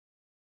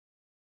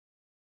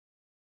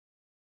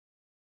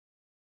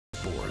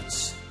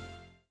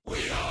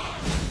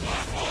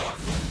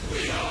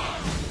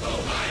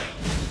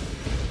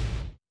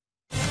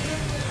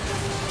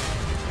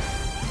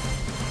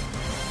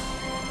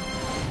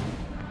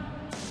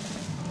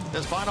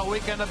This final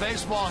weekend of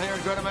baseball here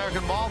at Great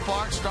American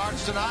Ballpark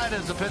starts tonight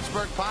as the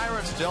Pittsburgh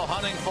Pirates, still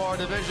hunting for a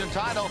division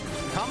title,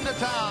 come to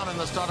town in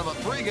the start of a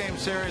 3-game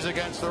series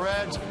against the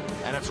Reds.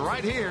 And it's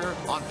right here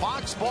on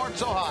Fox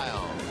Sports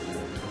Ohio.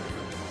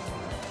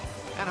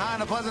 And hi,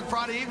 and a pleasant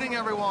Friday evening,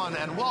 everyone,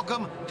 and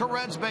welcome to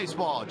Reds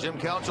Baseball. Jim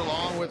Kelch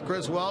along with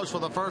Chris Welsh for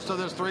the first of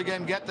this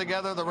 3-game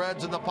get-together, the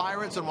Reds and the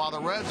Pirates. And while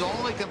the Reds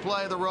only can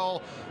play the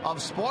role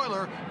of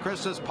spoiler,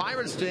 Chris's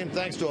Pirates team,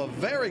 thanks to a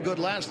very good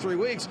last 3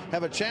 weeks,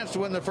 have a chance to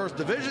win their first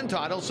division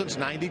title since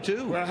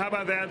 '92. Well, how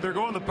about that? They're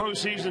going to the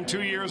postseason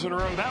 2 years in a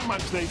row. That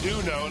much they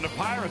do know. And the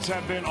Pirates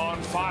have been on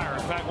fire.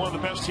 In fact, one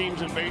of the best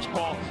teams in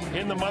baseball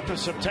in the month of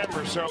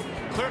September. So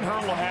Clint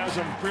Hurdle has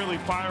them really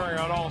firing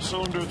on all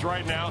cylinders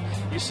right now.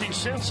 You see,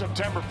 since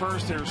September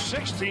 1st, they're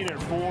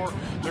 16-4.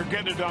 They're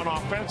getting it done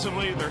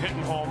offensively. They're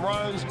hitting home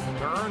runs.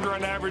 Their earned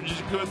run average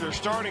is good. Their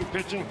starting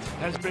pitching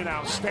has been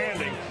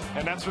outstanding,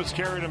 and that's what's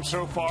carried them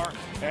so far.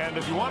 And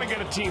if you want to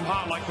get a team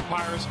hot like the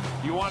Pirates,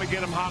 you want to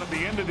get them hot at the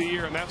end of the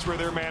year, and that's where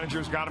their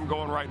manager's got them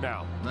going right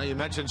now. Now, you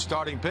mentioned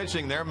starting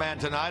pitching. Their man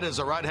tonight is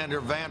the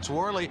right-hander Vance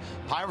Worley.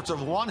 Pirates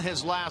have won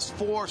his last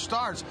 4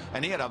 starts,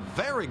 and he had a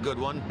very good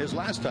one his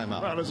last time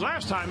out. Well, his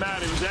last time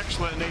out, he was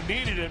excellent, and they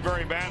needed it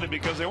very badly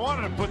because they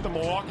wanted to put the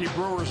Milwaukee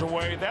Brewers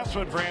away. That's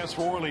what Vance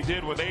Worley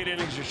did with 8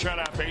 innings of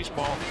shutout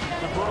baseball.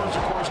 The Brewers,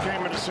 of course,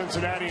 came into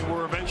Cincinnati and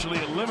were eventually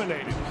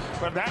eliminated.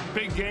 But that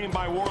big game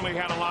by Worley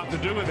had a lot to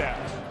do with that.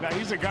 Now,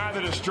 he's a guy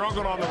that has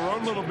struggled on the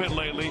road a little bit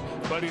lately,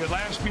 but in the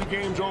last few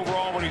games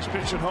overall, when he's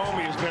pitched at home,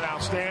 he has been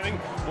outstanding.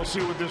 We'll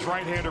see what this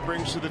right-hander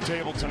brings to the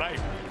table tonight.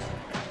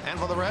 And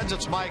for the Reds,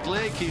 it's Mike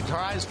Leake. He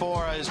tries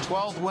for his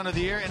 12th win of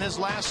the year in his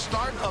last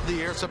start of the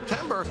year.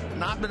 September,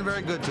 not been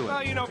very good to him.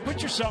 Well, you know,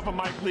 put yourself in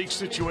Mike Leake's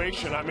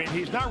situation. I mean,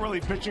 he's not really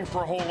pitching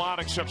for a whole lot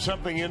except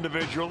something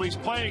individual. He's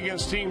playing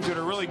against teams that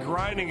are really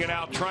grinding it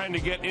out, trying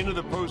to get into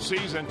the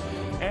postseason.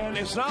 And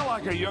it's not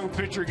like a young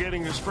pitcher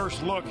getting his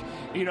first look,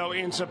 you know,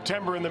 in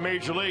September in the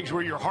major leagues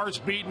where your heart's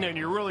beating and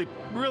you're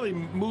really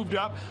moved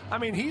up. I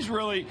mean, he's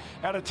really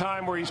at a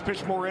time where he's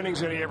pitched more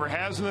innings than he ever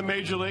has in the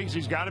major leagues.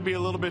 He's got to be a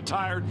little bit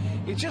tired.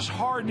 It's just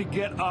hard to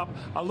get up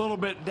a little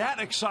bit that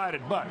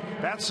excited. But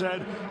that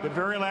said, the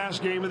very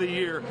last game of the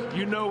year,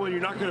 you know when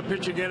you're not going to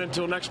pitch again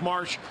until next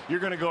March,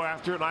 you're going to go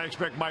after it. And I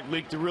expect Mike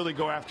Leake to really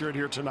go after it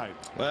here tonight.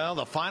 Well,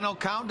 the final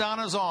countdown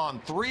is on.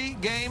 3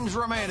 games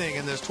remaining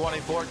in this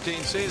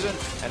 2014 season,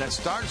 and it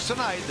starts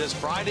tonight, this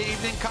Friday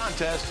evening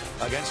contest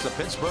against the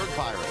Pittsburgh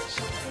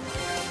Pirates.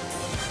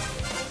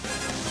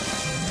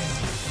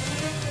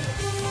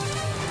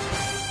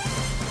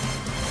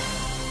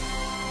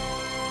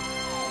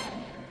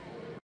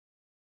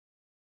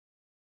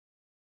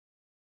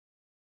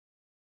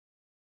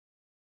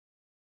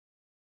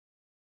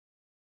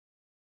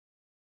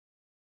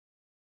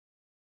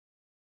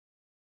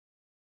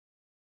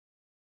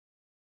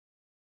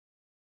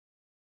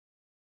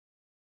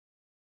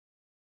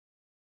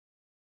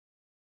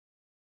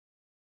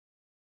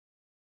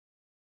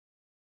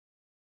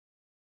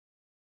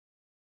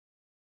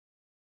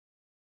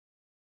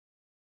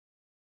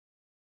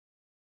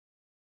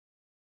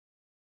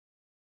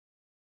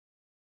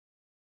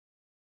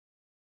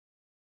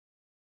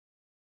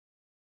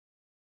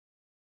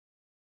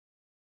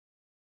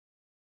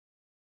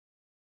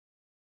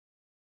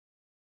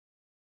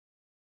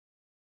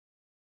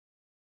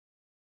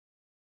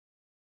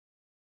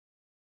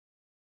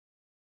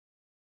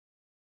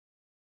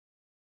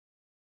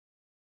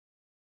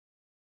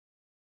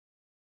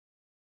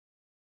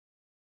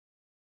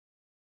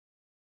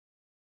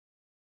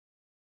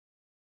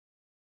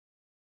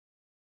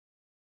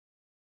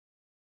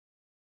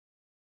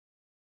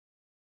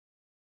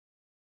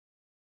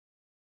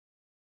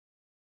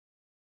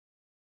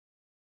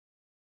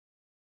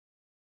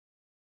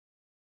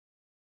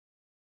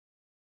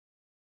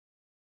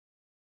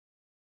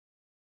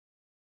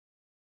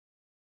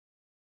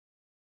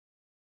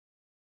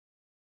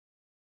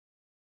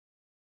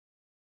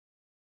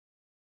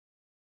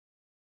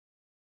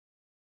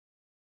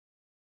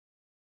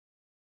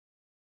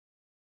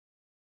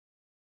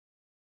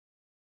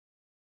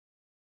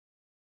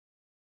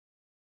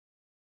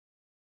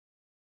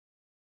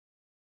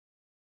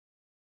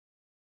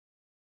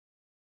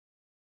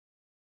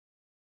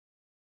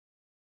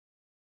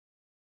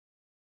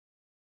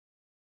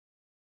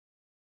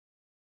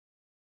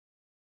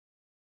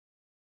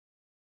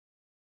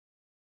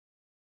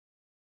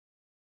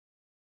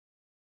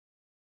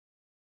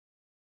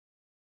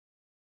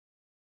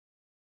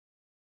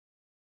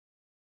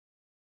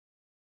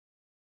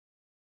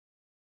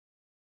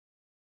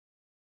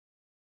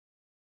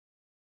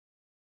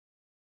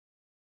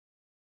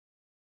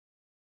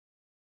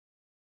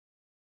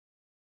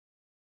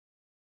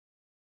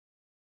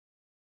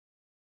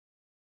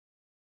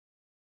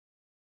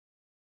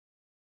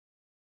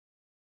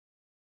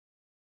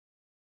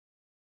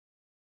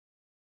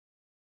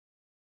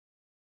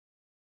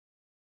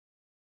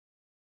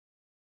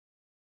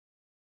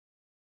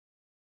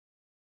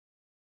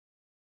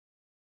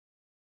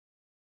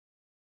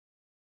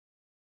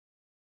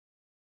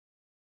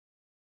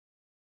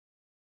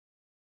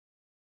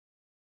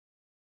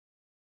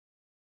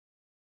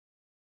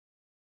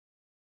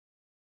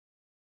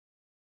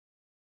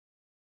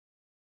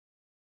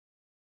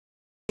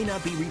 may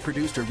not be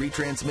reproduced or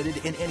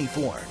retransmitted in any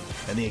form,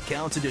 and the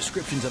accounts and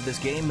descriptions of this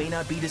game may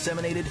not be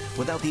disseminated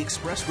without the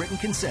express written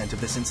consent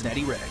of the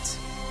Cincinnati Reds.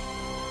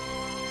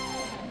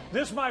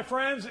 This, my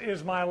friends,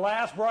 is my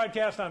last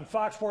broadcast on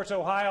Fox Sports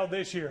Ohio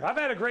this year. I've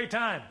had a great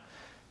time.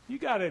 You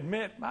got to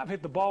admit, I've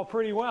hit the ball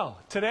pretty well.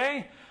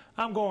 Today,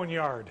 I'm going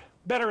yard.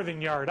 Better than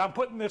yard. I'm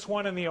putting this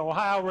one in the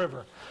Ohio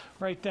River.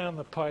 Right down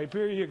the pipe.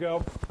 Here you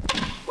go.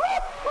 Look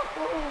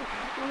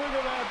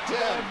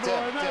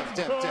at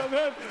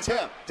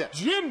that. Tim.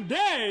 Jim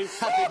Day.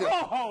 I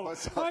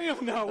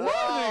am not worthy.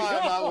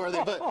 I'm not worthy.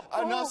 But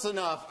enough's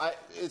enough.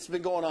 It's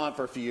been going on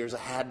for a few years. I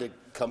had to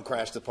come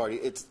crash the party.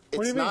 It's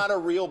not a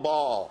real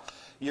ball.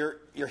 You're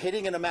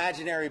hitting an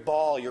imaginary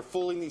ball. You're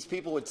fooling these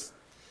people. This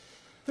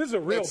is a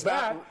real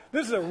bat.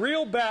 This is a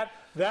real bat.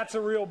 That's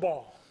a real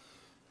ball.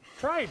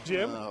 Try it,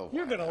 Jim. Oh,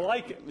 you're going to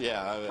like it.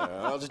 Yeah,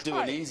 I'll just do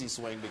an easy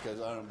swing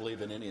because I don't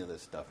believe in any of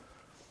this stuff.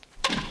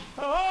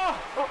 Oh!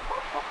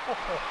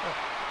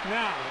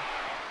 Now,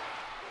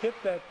 hit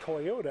that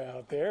Toyota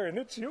out there, and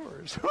it's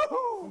yours.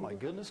 Oh, my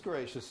goodness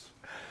gracious.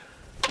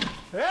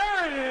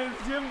 There it is,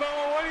 Jimbo.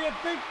 What do you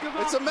think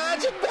about It's a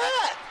magic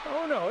bat.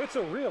 Oh, no, it's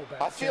a real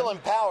bat. I feel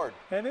empowered.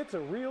 And it's a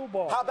real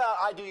ball. How about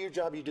I do your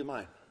job, you do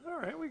mine? All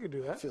right, we could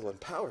do that. I feel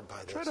empowered by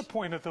this. Try to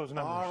point at those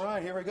numbers. All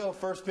right, here we go.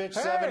 First pitch,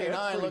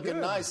 79, looking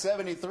good. nice.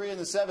 73 in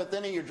the 7th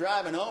inning. You're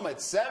driving home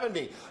at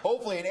 70.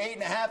 Hopefully an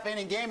 8.5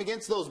 inning game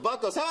against those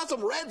Buccos. How about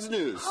some Reds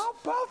news? How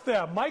about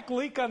that? Mike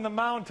Leake on the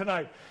mound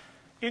tonight.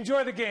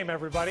 Enjoy the game,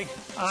 everybody,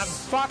 on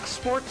Fox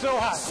Sports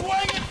Ohio.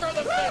 Swinging for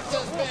the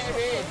fences,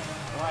 baby.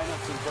 Line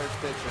up some first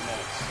pitcher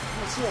next.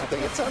 I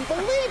think it's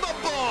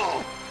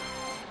unbelievable.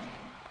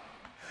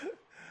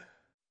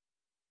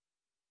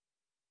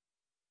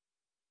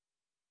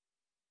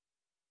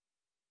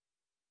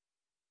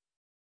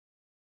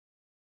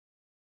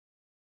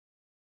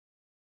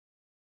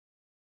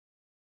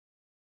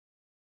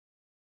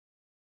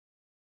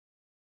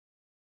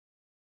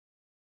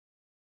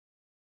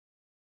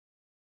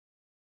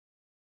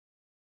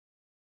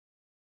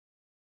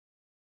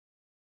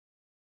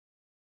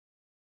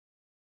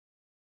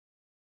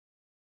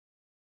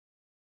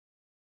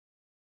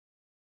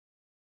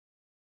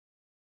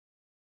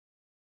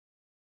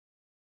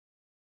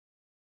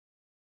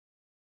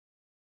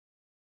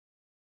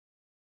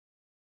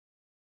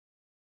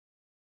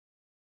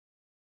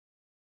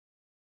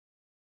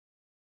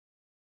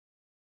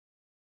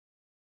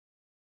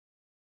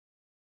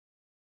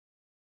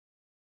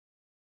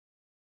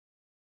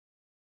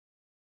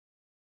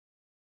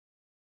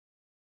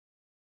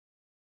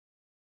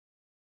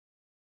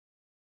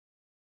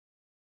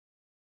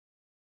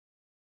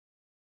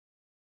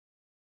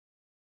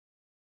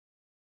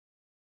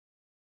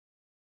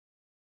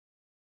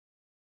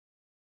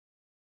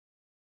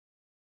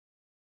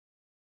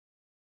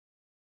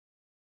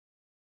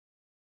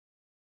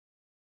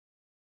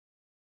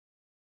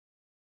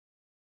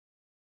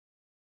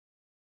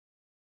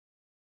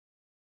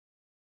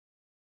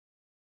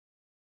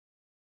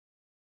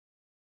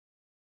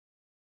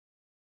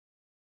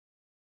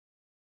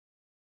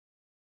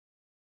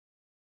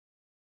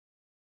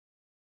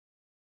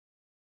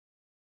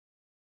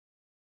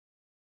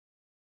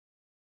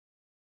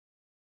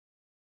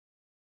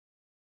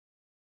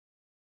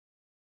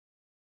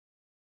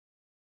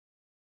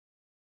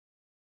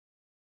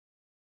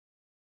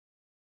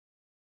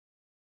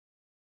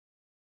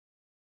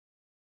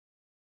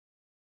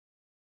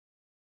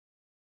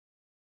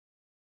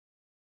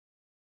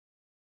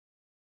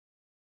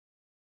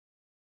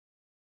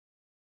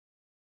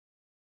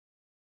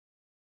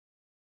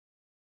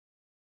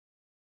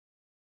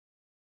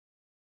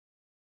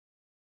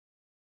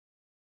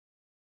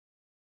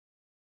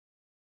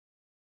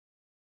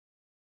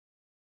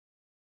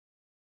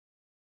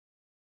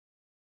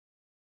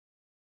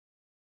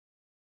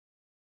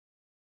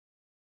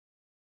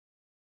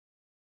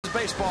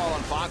 Baseball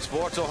on Fox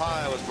Sports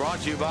Ohio is brought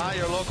to you by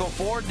your local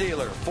Ford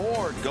dealer.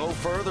 Ford, go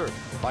further.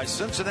 By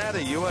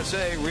Cincinnati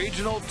USA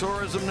Regional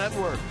Tourism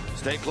Network.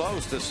 Stay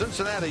close to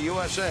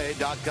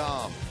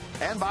CincinnatiUSA.com.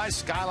 And by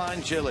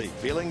Skyline Chili.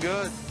 Feeling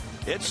good?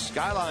 It's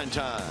Skyline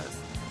time.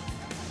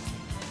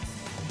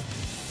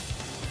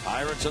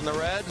 Pirates and the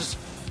Reds.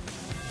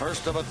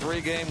 First of a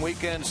 3-game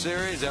weekend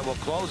series that will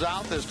close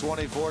out this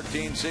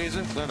 2014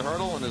 season. Clint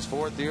Hurdle in his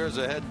 4th year as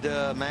a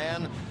head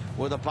man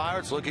with the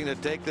Pirates, looking to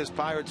take this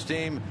Pirates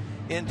team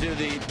into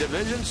the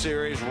division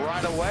series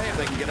right away if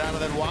they can get out of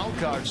that wild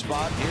card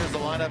spot. Here's the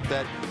lineup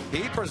that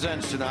he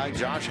presents tonight.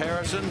 Josh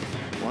Harrison,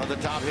 one of the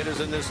top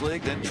hitters in this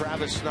league, then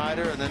Travis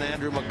Snyder, and then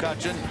Andrew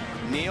McCutchen.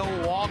 Neil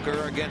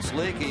Walker against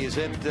Leake. He's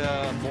hit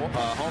a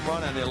home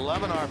run and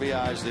 11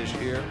 RBIs this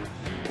year.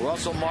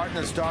 Russell Martin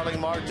and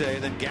Starling Marte,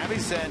 then Gabby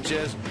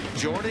Sanchez,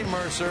 Jordy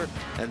Mercer,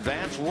 and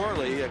Vance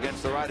Worley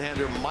against the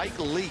right-hander Mike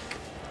Leake.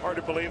 Hard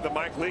to believe that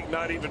Mike Leake,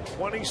 not even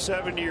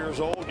 27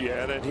 years old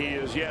yet, and he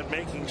is yet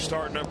making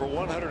start number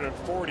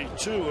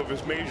 142 of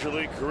his major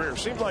league career.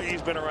 Seems like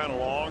he's been around a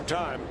long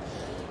time,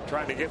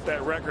 trying to get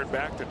that record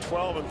back to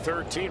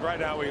 12-13.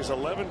 Right now he is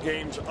 11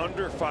 games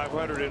under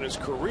 500 in his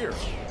career.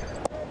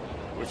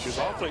 which is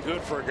awfully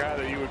good for a guy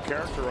that you would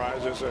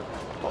characterize as a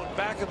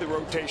back of the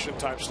rotation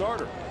type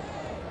starter.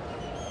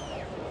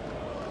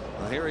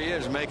 Well, here he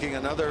is making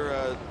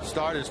another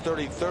start, his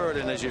 33rd,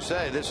 and as you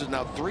say, this is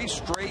now 3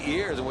 straight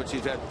years in which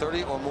he's had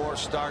 30 or more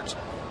starts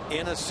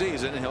in a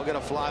season. And he'll get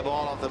a fly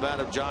ball off the bat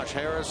of Josh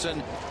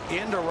Harrison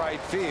into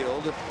right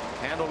field,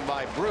 handled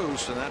by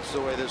Bruce, and that's the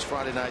way this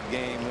Friday night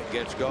game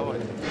gets going.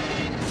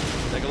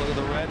 Take a look at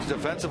the Reds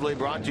defensively,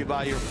 brought to you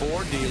by your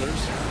Ford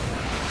dealers.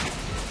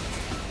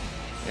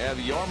 You have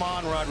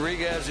Yorman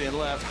Rodriguez in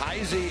left,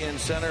 Heisey in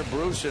center,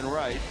 Bruce in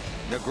right,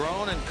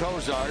 Negron and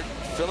Cozart,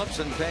 Phillips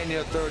and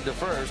Pena third to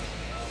first.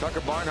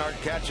 Tucker Barnhart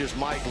catches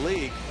Mike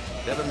Leake.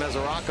 Devin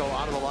Mesoraco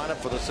out of the lineup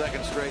for the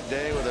 2nd straight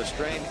day with a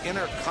strained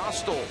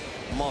intercostal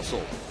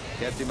muscle.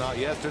 Kept him out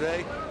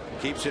yesterday,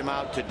 keeps him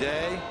out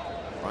today.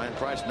 Ryan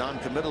Price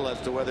non-committal as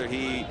to whether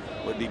he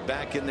would be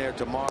back in there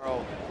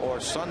tomorrow or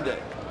Sunday.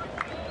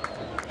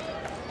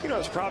 You know,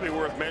 it's probably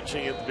worth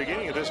mentioning at the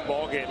beginning of this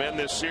ball game and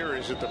this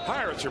series that the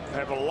Pirates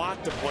have a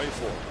lot to play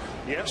for.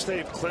 Yes,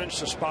 they've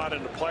clinched a spot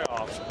in the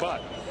playoffs,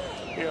 but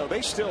you know,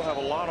 they still have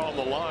a lot on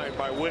the line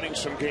by winning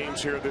some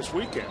games here this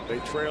weekend. They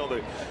trail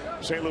the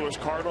St. Louis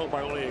Cardinals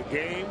by only a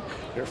game.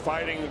 They're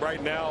fighting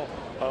right now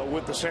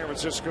with the San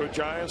Francisco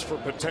Giants for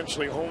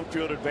potentially home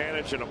field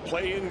advantage in a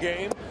play-in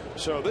game.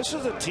 So this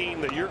is a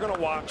team that you're going to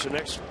watch the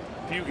next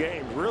few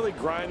games, really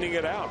grinding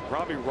it out,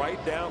 probably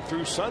right down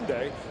through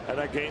Sunday. And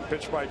that game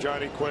pitched by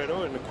Johnny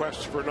Cueto, and the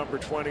quest for number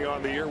 20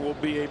 on the year will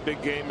be a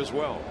big game as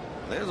well.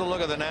 There's a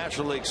look at the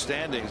National League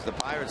standings. The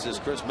Pirates, as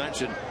Chris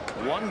mentioned,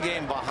 1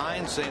 game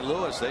behind St.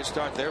 Louis. They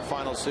start their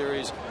final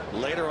series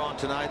later on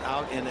tonight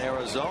out in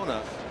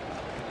Arizona.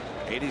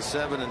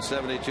 87 and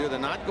 72. They're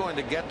not going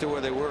to get to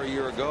where they were a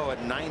year ago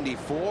at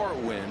 94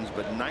 wins,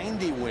 but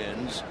 90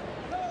 wins.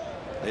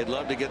 They'd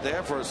love to get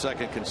there for a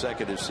 2nd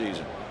consecutive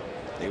season.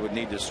 They would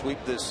need to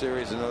sweep this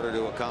series in order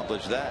to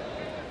accomplish that.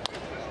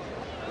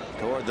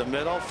 Toward the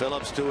middle,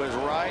 Phillips to his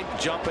right,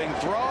 jumping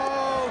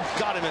throw,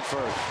 got him at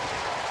first.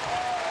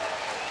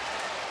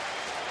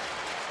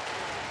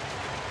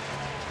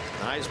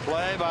 Nice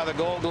play by the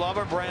Gold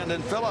Glover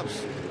Brandon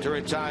Phillips to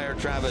retire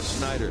Travis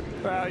Snyder.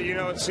 Well, you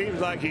know, it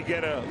seems like you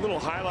get a little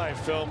highlight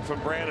film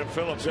from Brandon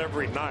Phillips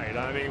every night.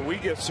 I mean, we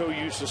get so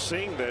used to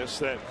seeing this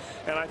that,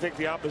 and I think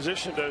the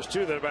opposition does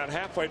too, that about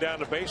halfway down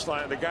the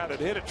baseline, the guy that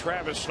hit it,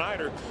 Travis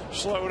Snyder,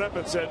 slowed up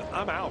and said,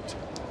 "I'm out."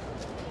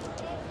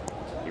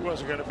 He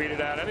wasn't going to beat it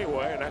out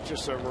anyway, and that's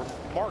just a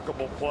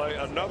remarkable play.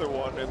 Another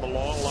one in the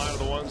long line of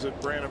the ones that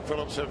Brandon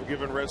Phillips have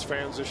given Reds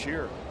fans this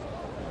year.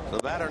 The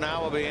batter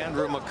now will be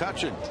Andrew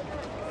McCutchen.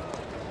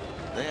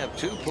 They have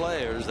 2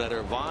 players that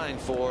are vying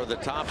for the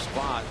top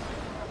spot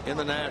in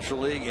the National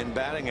League in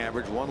batting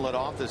average. One led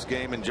off this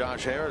game in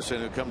Josh Harrison,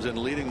 who comes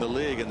in leading the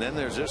league, and then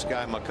there's this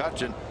guy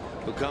McCutchen,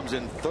 who comes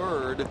in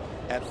 3rd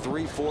at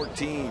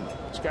 314.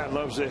 This guy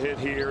loves to hit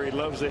here. He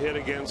loves to hit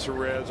against the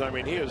Reds. I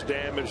mean, he has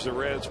damaged the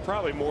Reds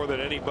probably more than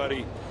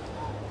anybody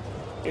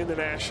in the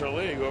National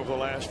League over the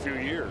last few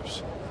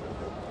years.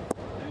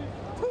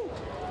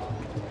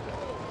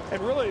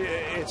 And really,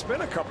 it's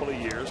been a couple of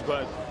years,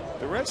 but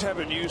the Reds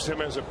haven't used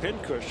him as a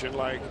pincushion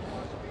like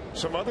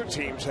some other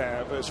teams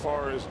have as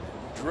far as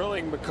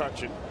drilling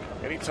McCutchen.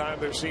 Anytime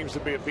there seems to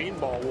be a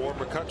beanball war,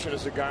 McCutchen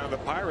is the guy on the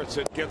Pirates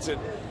that gets it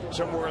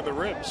somewhere in the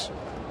ribs.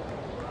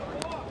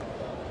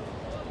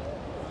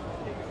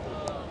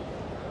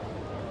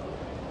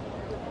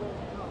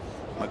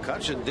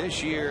 McCutchen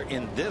this year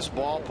in this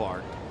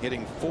ballpark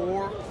hitting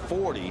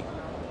 .440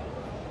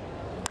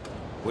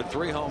 with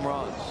 3 home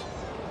runs.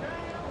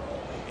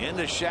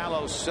 Into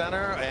shallow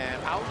center,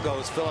 and out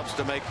goes Phillips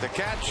to make the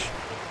catch,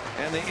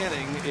 and the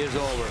inning is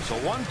over. So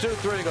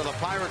 1-2-3 go the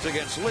Pirates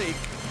against Leake,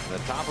 the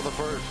top of the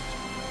 1st.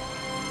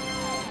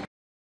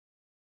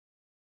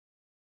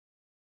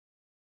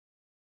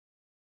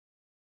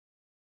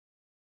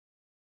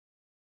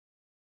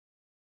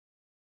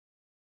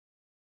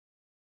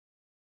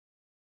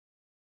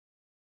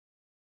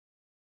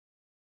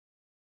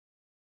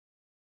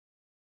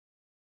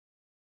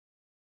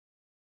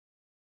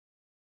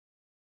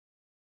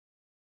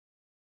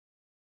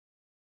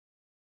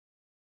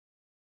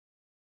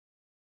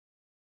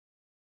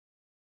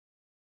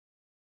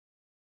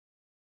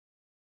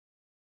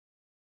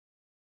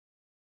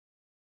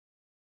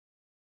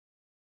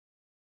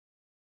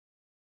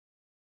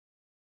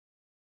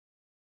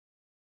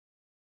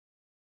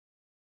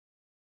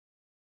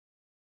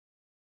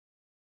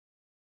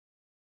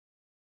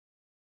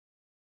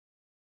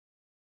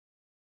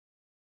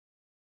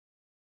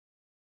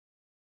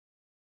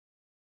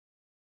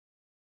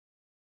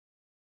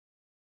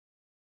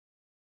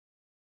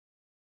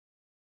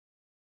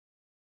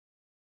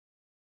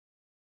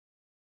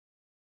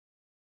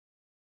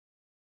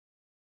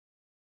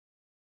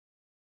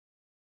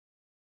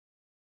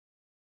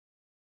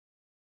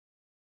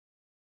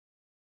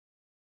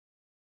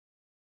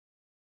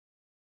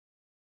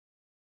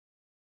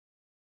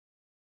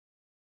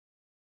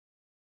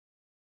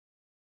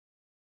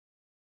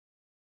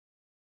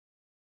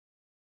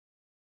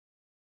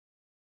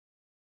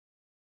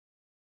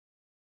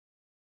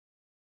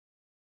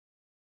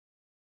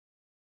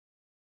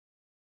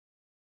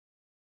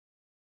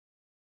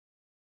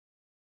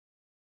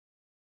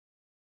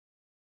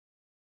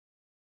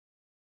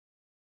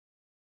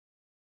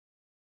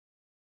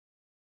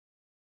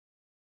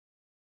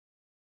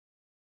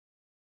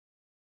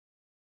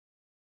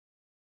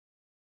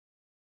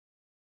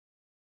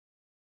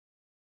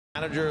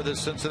 Manager of the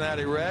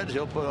Cincinnati Reds.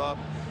 He'll put up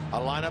a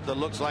lineup that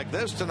looks like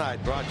this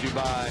tonight, brought to you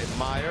by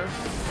Meyer.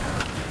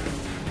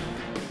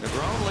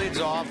 Negron leads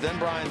off, then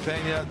Brian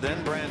Pena,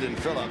 then Brandon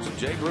Phillips.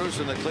 Jay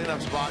Bruce in the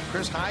cleanup spot.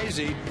 Chris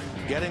Heisey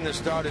getting the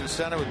start in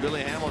center with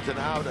Billy Hamilton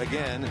out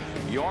again.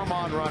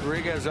 Yorman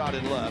Rodriguez out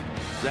in left.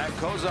 Zach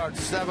Cozart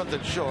seventh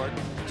at short.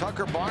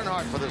 Tucker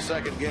Barnhart for the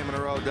second game in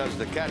a row does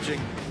the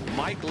catching.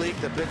 Mike Leake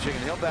the pitching,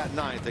 and he'll bat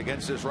ninth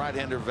against this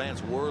right-hander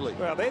Vance Worley.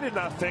 Well, they did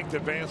not think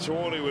that Vance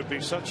Worley would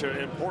be such an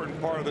important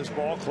part of this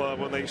ball club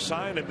when they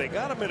signed him. They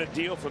got him in a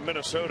deal from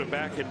Minnesota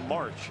back in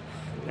March,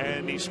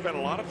 and he spent a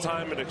lot of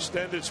time in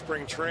extended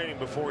spring training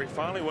before he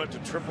finally went to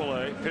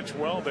AAA. Pitched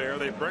well there.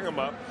 They bring him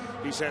up.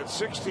 He's had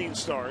 16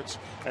 starts,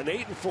 an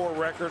 8-4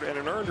 record, and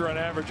an earned run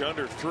average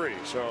under 3.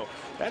 So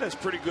that is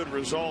pretty good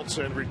results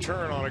and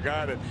return on a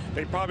guy that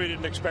they probably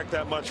didn't expect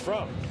that much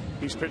from.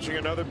 He's pitching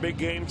another big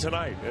game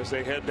tonight as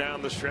they head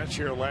down the stretch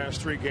here.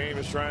 Last 3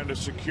 games trying to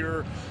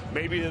secure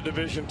maybe the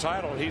division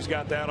title. He's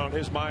got that on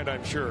his mind,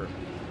 I'm sure.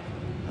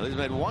 Well, he's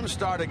made 1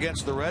 start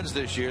against the Reds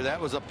this year.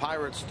 That was a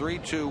Pirates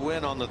 3-2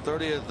 win on the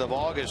 30th of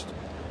August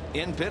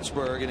in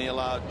Pittsburgh, and he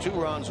allowed 2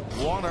 runs,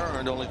 1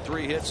 earned, only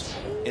 3 hits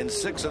in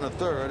 6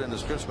 1/3. And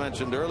as Chris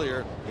mentioned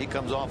earlier, he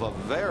comes off a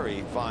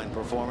very fine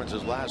performance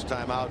his last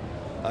time out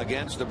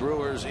against the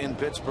Brewers in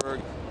Pittsburgh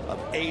of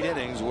 8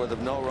 innings worth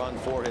of no-run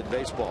 4-hit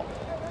baseball.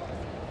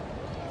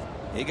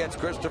 He gets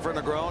Christopher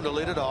Negron to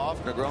lead it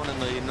off. Negron in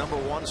the number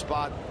 1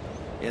 spot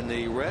in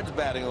the Reds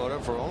batting order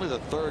for only the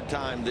 3rd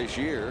time this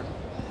year.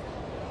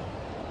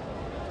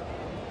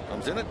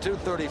 Comes in at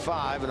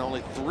 .235 and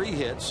only 3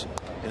 hits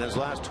in his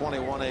last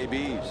 21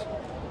 ABs.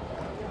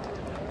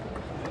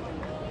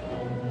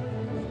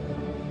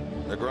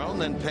 Negron,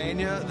 then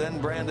Pena, then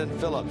Brandon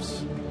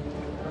Phillips.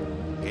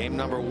 Game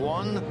number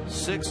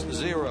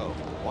 160.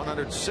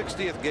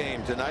 160th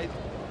game tonight.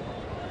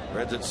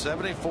 Reds at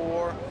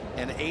 74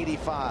 and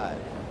 85.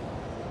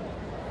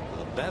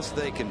 The best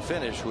they can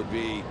finish would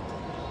be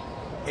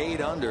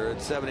 8 under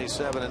at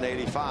 77 and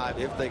 85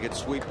 if they could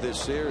sweep this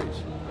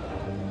series.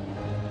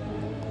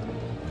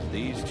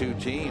 These 2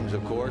 teams,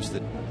 of course,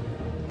 that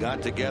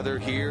got together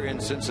here in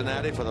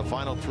Cincinnati for the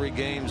final 3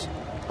 games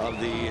of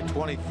the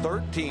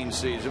 2013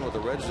 season, with the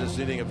Reds just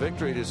needing a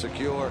victory to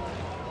secure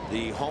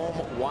the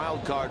home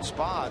wild card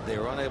spot. They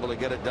were unable to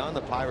get it done.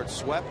 The Pirates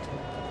swept.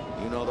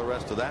 You know the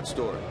rest of that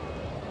story.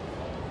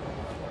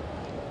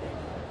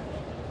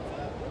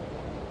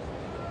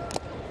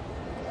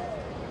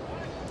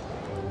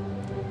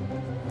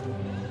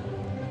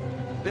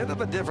 Bit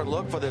of a different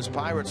look for this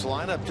Pirates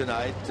lineup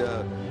tonight.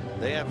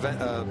 They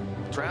have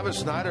Travis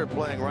Snyder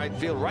playing right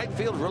field. Right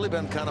field's really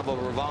been kind of a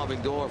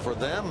revolving door for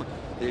them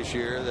this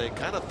year. They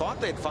kind of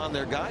thought they'd found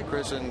their guy,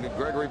 Chris, and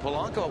Gregory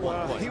Polanco at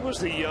one point. He was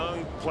the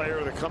young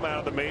player that come out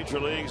of the major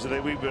leagues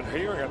that we've been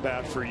hearing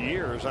about for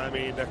years. I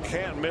mean, a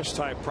can't-miss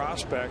type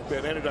prospect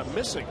that ended up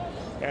missing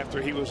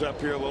after he was up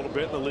here a little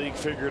bit and the league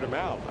figured him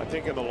out. I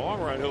think in the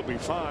long run he'll be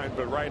fine,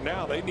 but right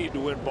now they need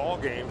to win ball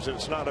games, and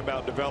it's not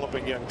about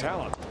developing young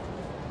talent.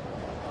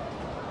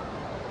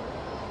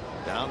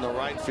 Down the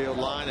right field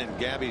line, and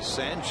Gabby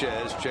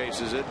Sanchez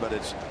chases it, but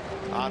it's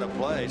out of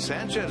play.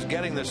 Sanchez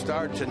getting the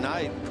start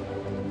tonight.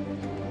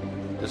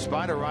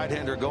 Despite a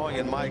right-hander going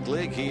in Mike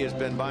Leake, he has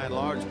been by and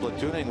large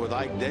platooning with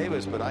Ike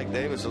Davis, but Ike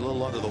Davis a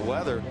little under the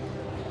weather.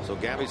 So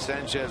Gabby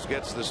Sanchez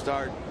gets the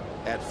start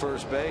at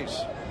first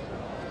base.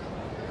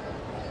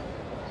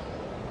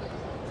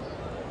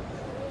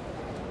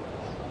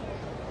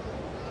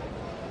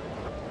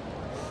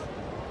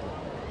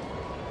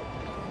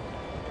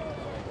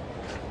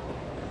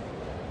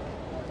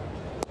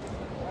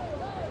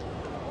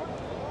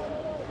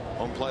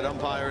 Home plate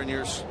umpire in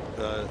your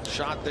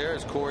shot there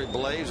is Corey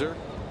Blazer.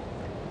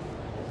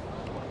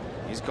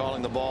 He's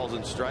calling the balls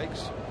and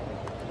strikes.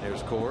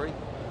 There's Corey.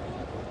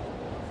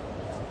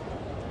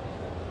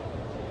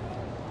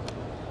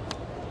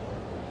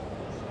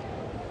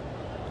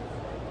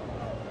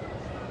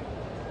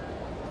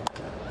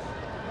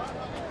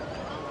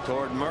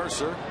 Toward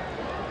Mercer.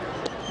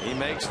 He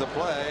makes the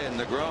play, and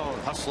Negron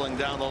hustling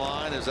down the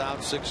line is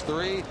out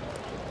 6-3.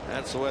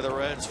 That's the way the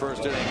Reds'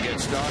 first inning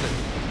gets started.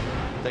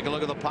 Take a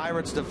look at the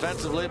Pirates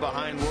defensively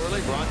behind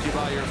Worley, brought to you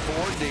by your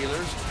Ford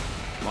dealers.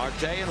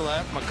 Marte in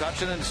left,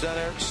 McCutchen in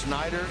center,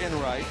 Snyder in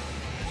right.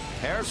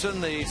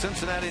 Harrison, the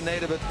Cincinnati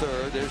native, at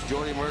third. There's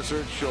Jordy Mercer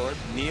at short.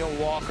 Neil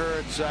Walker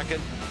at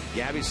second.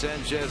 Gabby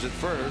Sanchez at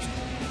first.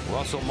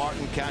 Russell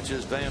Martin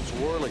catches Vance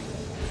Worley.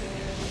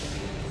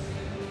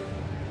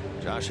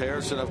 Josh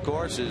Harrison, of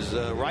course, is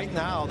right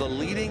now the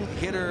leading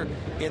hitter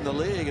in the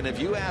league. And if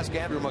you ask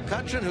Andrew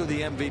McCutchen who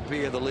the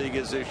MVP of the league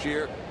is this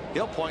year,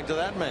 he'll point to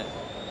that man.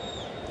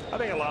 I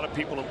think a lot of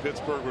people in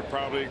Pittsburgh would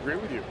probably agree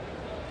with you.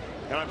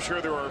 And I'm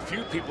sure there are a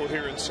few people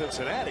here in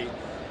Cincinnati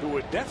who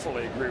would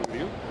definitely agree with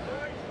you.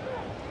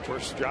 Of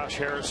course, Josh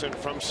Harrison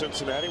from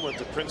Cincinnati went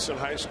to Princeton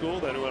High School,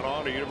 then went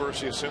on to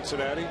University of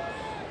Cincinnati.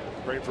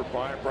 Played for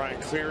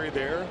Brian Cleary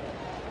there.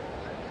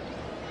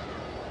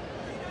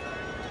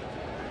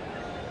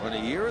 In the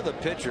year of the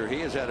pitcher,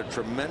 he has had a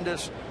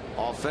tremendous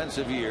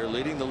offensive year,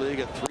 leading the league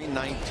at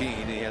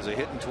 .319. He has a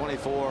hit in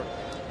 24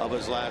 of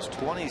his last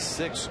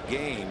 26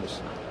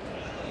 games.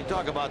 You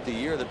talk about the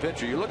year of the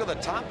pitcher. You look at the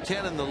top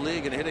 10 in the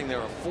league in hitting.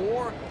 There are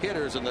 4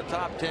 hitters in the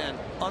top 10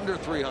 under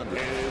 300.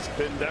 And it's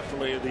been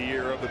definitely the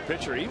year of the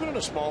pitcher, even in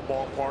a small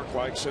ballpark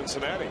like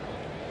Cincinnati.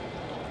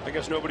 I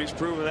guess nobody's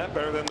proven that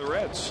better than the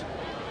Reds.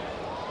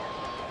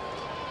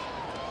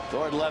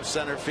 Toward left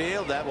center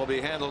field. That will be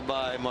handled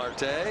by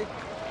Marte.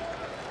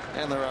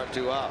 And there are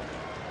 2 out.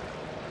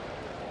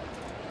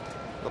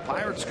 The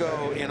Pirates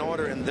go in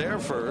order in their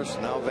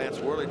first. Now Vance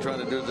Worley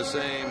trying to do the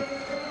same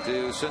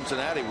to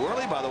Cincinnati.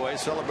 Worley, by the way,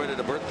 celebrated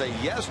a birthday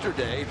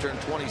yesterday. He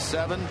turned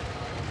 27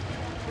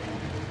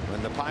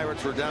 when the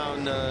Pirates were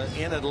down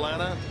in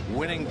Atlanta,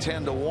 winning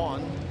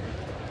 10-1.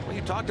 Well,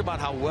 you talked about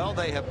how well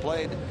they have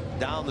played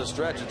down the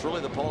stretch. It's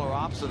really the polar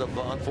opposite of,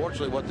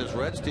 unfortunately, what this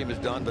Reds team has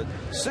done. But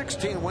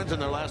 16 wins in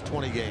their last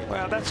 20 games.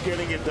 Well, that's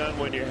getting it done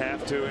when you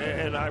have to.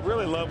 And I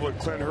really love what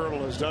Clint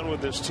Hurdle has done with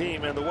this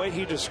team. And the way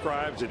he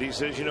describes it, he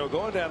says, you know,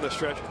 going down the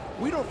stretch,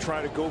 we don't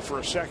try to go for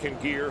a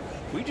second gear.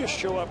 We just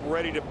show up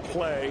ready to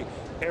play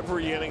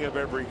every inning of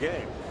every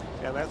game.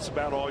 And that's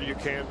about all you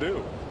can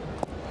do.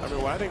 I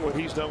mean, I think what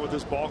he's done with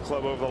this ball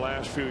club over the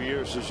last few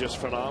years is just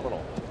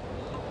phenomenal.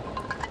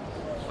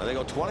 Well, they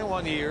go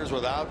 21 years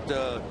without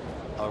a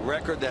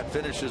record that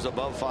finishes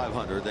above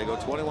 500. They go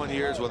 21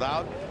 years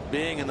without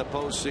being in the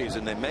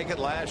postseason. They make it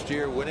last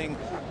year, winning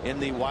in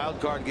the wild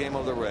card game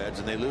of the Reds,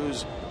 and they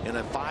lose in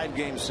a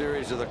 5-game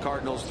series to the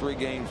Cardinals,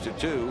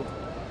 3-2.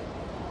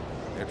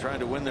 They're trying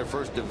to win their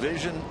first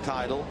division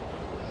title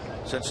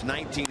since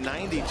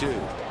 1992.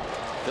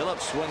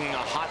 Phillips swinging a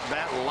hot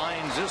bat,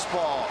 lines this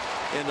ball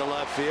into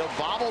left field,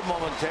 bobbled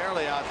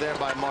momentarily out there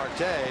by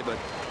Marte, but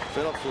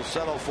Phillips will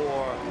settle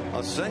for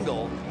a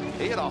single.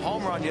 He hit a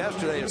home run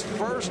yesterday, his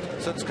first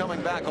since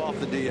coming back off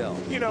the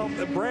DL. You know,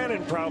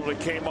 Brandon probably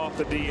came off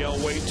the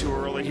DL way too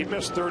early. He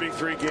missed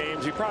 33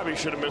 games. He probably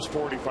should have missed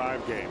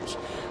 45 games.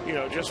 You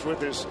know, just with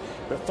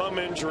the thumb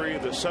injury,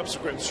 the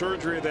subsequent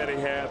surgery that he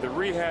had, the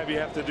rehab you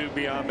have to do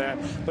beyond that.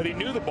 But he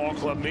knew the ball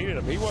club needed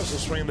him. He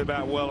wasn't swinging the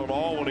bat well at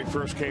all when he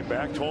first came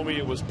back. Told me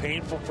it was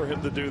painful for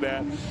him to do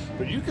that.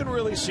 But you can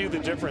really see the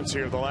difference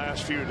here the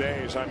last few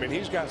days. I mean,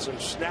 he's got some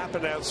snap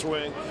in that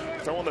swing,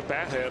 throwing the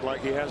bat head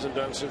like he hasn't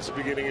done since the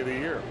beginning of the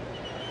year.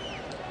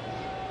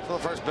 So the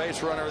first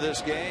base runner of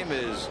this game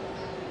is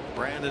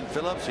Brandon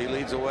Phillips. He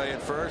leads away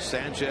at first.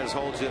 Sanchez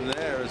holds him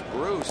there as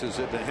Bruce, who's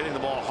been hitting the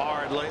ball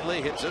hard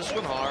lately, hits this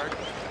one hard.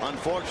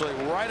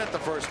 Unfortunately, right at the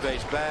first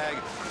base bag.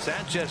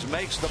 Sanchez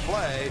makes the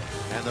play,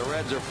 and the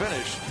Reds are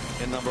finished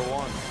in number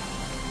 1.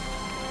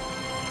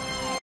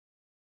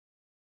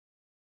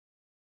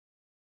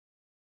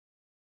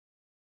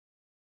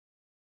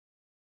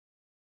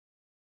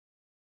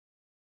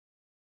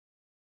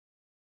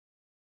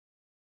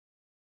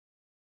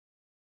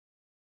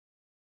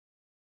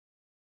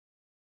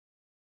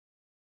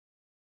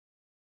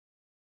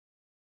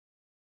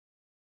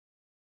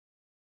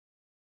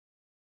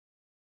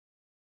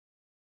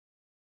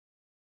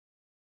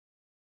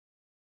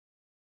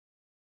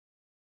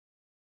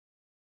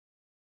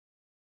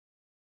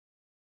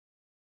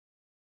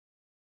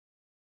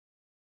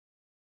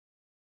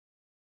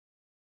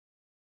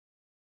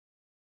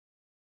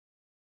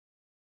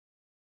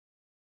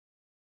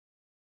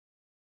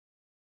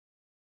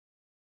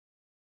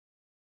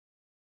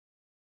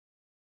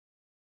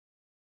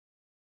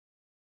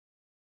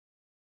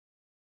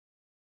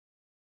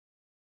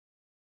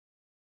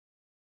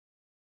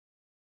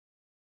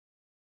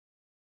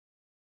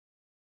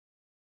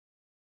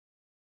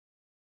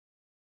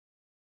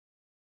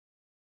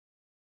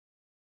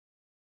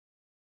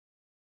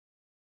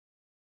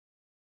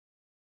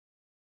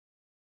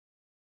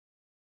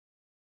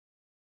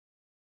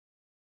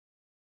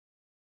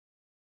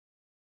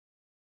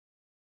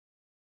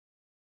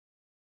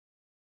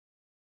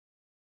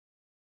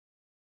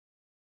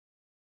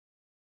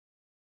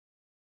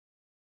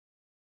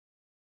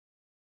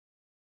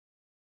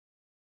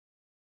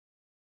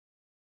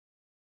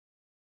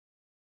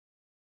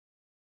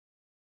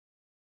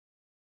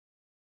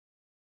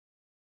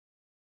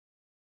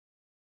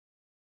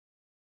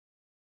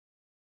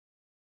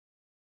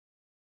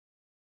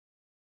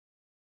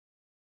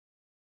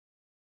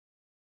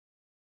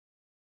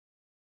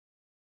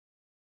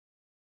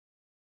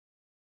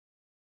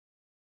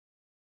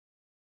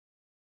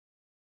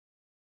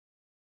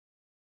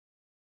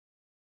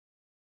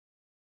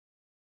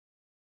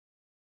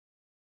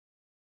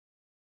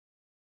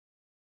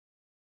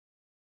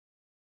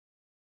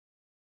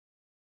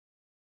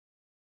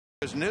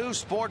 His new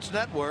sports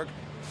network,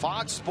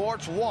 Fox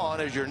Sports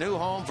 1, is your new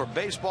home for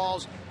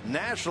baseball's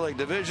National League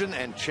Division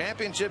and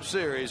Championship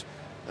Series.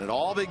 And it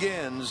all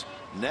begins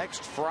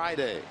next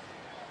Friday.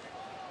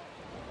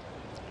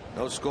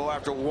 No score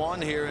after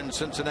 1 here in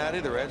Cincinnati.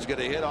 The Reds get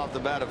a hit off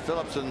the bat of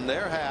Phillips in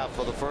their half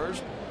of the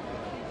first.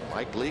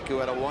 Mike Leake, who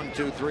had a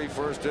 1-2-3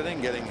 first inning,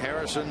 getting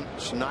Harrison,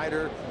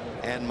 Snyder,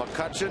 and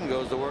McCutchen,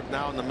 goes to work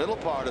now in the middle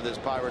part of this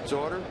Pirates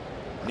order.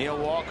 Neil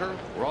Walker,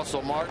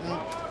 Russell Martin,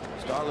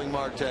 Starling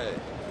Marte.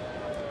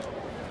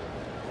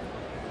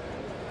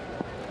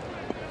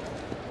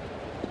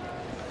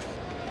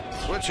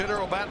 Switch hitter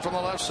will bat from the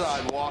left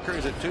side. Walker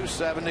is at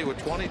 270 with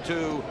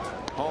 22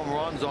 home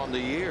runs on the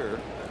year.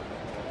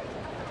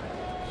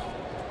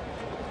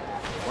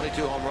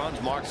 22 home runs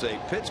marks a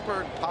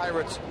Pittsburgh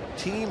Pirates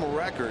team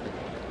record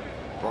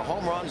for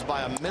home runs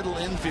by a middle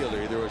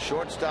infielder, either a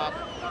shortstop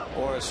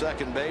or a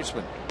second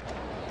baseman.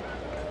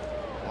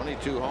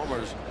 22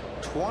 homers,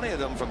 20 of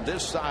them from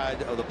this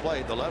side of the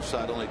plate, the left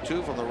side, only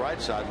 2 from the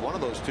right side, one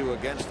of those 2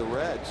 against the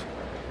Reds.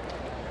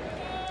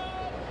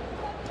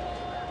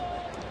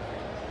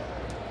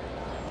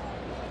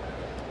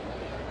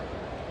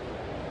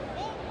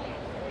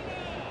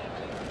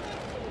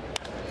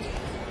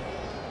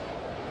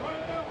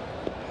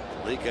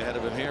 Leak ahead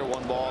of him here,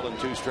 1 ball and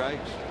 2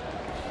 strikes.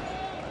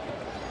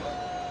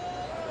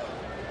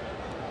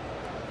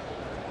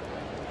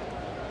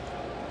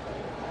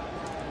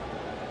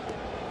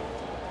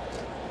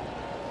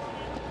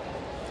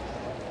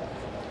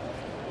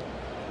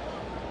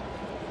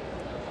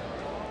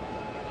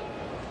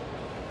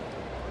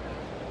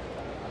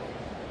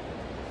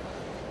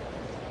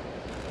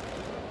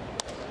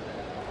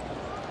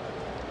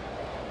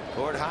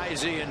 Toward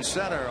Heise in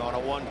center on a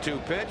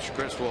 1-2 pitch.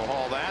 Chris will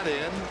haul that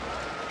in.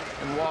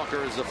 And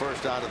Walker is the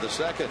first out of the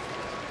second.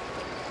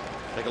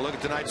 Take a look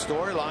at tonight's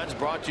storylines,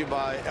 brought to you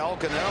by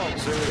Elk & Elk,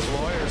 serious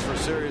lawyers for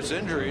serious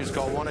injuries.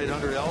 Call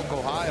 1-800-ELK,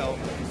 Ohio.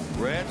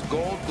 Reds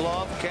Gold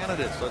Glove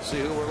candidates. Let's see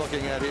who we're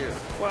looking at here.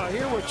 Well,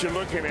 here what you're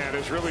looking at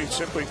is really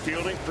simply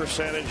fielding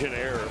percentage and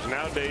errors.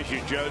 Nowadays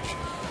you judge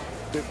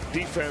the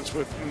defense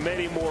with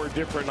many more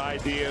different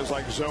ideas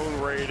like zone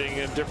rating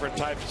and different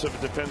types of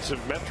defensive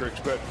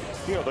metrics. But,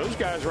 you know, those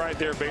guys right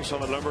there, based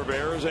on the number of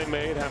errors they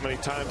made, how many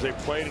times they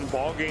played in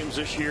ball games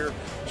this year,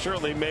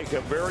 certainly make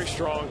a very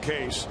strong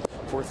case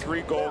for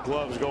 3 Gold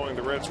Gloves going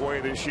the Reds'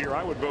 way this year.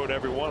 I would vote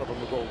every one of them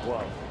a Gold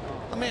Glove.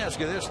 Let me ask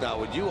you this now.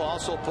 Would you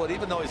also put,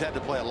 even though he's had to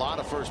play a lot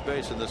of first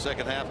base in the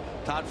second half,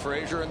 Todd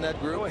Frazier in that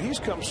group? Well, he's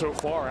come so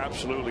far,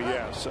 absolutely,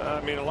 yes.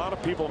 I mean, a lot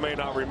of people may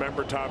not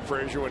remember Todd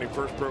Frazier when he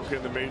first broke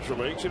in the major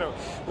leagues. You know,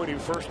 when he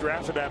first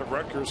drafted out of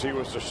Rutgers, he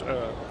was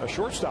a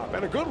shortstop,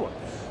 and a good one.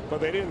 But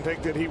they didn't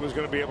think that he was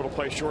going to be able to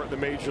play short in the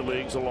major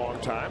leagues a long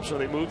time, so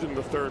they moved him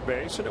to third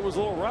base, and it was a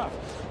little rough.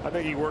 I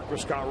think he worked with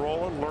Scott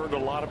Rowland, learned a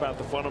lot about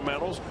the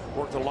fundamentals,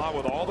 worked a lot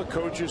with all the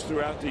coaches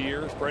throughout the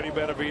years, Freddie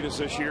Benavides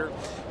this year,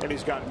 and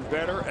he's gotten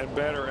better and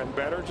better and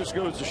better. It just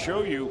goes to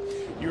show you,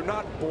 you're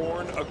not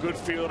born a good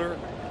fielder.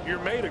 You're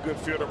made a good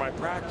fielder by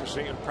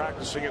practicing, and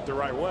practicing it the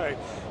right way.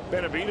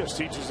 Benavides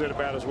teaches it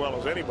about as well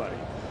as anybody.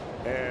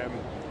 And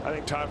I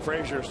think Todd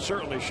Frazier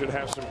certainly should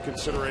have some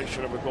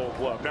consideration of a Gold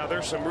Glove. Now,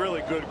 there's some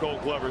really good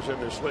Gold Glovers in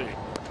this league.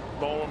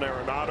 Nolan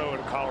Arenado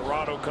in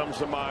Colorado comes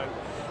to mind,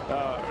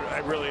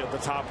 really at the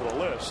top of the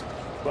list.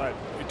 But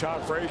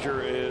Todd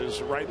Frazier is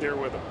right there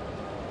with him.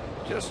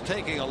 Just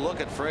taking a look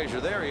at Frazier,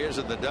 there he is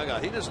in the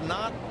dugout. He does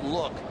not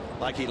look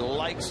like he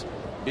likes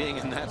being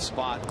in that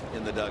spot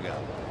in the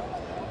dugout.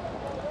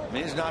 I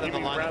mean, he's not in the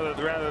lineup.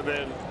 Rather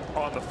than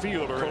on the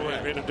field or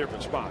in a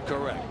different spot.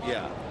 Correct,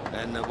 yeah.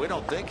 And we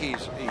don't think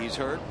he's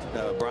hurt.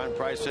 Brian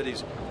Price said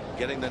he's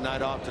getting the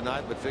night off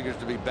tonight, but figures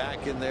to be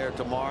back in there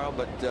tomorrow.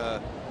 But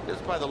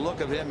just by the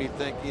look of him, you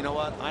think, you know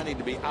what, I need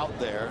to be out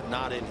there,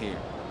 not in here.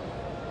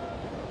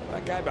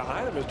 That guy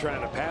behind him is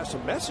trying to pass a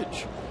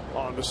message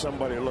on to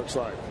somebody, it looks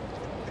like.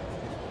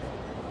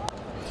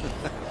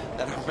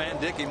 That our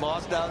man Dickie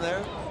Moss down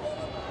there.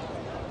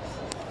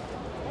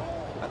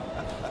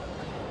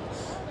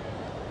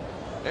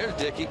 There's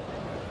Dickie.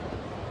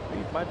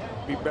 He might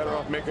be better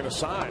off making a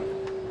sign.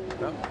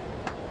 No.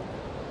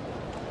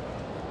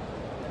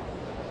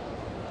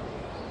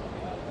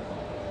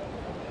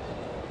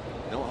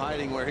 No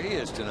hiding where he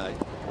is tonight.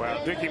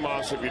 Well, Dickie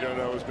Moss, if you don't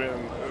know, has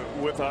been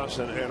with us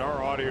and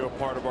our audio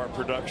part of our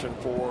production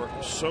for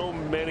so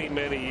many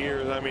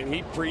years. I mean,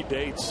 he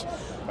predates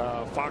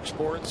Fox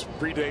Sports,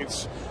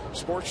 predates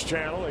Sports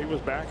Channel. He was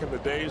back in the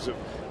days of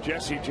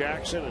Jesse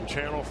Jackson and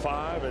Channel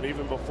 5, and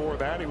even before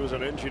that he was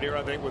an engineer,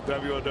 I think, with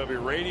WOW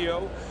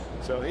Radio.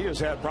 So he has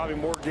had probably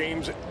more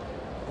games,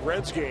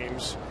 Reds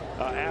games,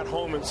 at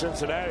home in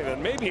Cincinnati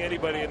than maybe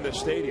anybody in this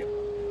stadium.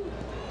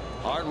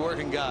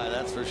 Hard-working guy,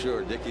 that's for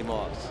sure, Dickie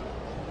Moss.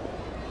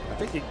 I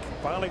think he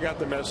finally got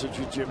the message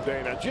of Jim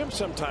Day. Now, Jim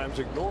sometimes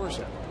ignores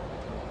him,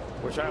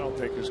 which I don't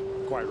think is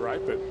quite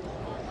right, but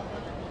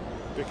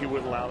Dickie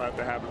wouldn't allow that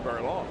to happen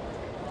very long.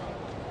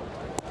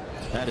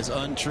 That is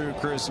untrue,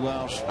 Chris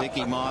Welsh.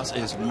 Dickie Moss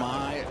is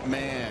my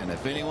man.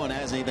 If anyone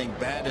has anything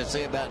bad to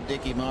say about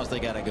Dickie Moss, they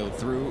got to go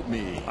through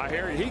me. I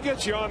hear he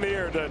gets you on the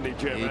air, doesn't he,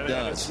 Jim? He does.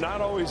 And it's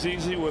not always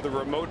easy with a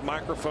remote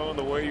microphone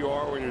the way you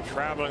are when you're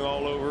traveling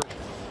all over.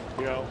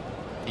 You know,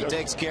 he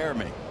takes care of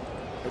me.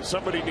 And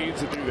somebody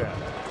needs to do that.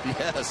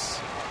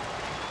 Yes.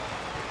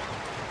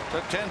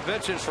 Took 10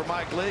 pitches for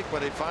Mike Leake,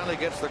 but he finally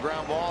gets the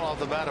ground ball off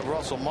the bat of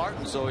Russell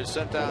Martin, so he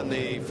sent down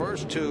the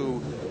first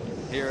 2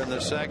 here in the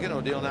second.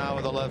 We'll deal now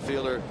with the left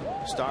fielder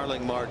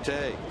Starling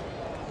Marte.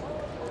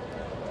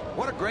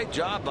 What a great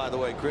job, by the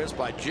way, Chris,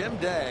 by Jim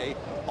Day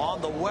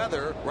on the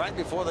weather right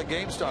before the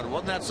game started.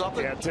 Wasn't that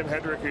something? Yeah, Tim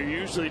Hedrick, who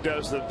usually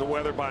does the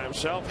weather by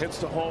himself, hits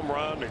the home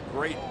run, a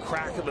great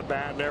crack of the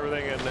bat and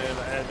everything,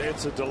 and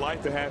it's a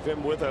delight to have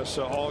him with us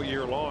all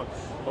year long.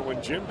 But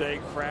when Jim Day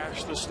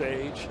crashed the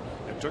stage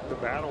and took the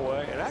bat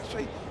away, and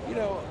actually, you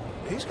know,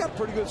 he's got a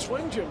pretty good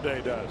swing, Jim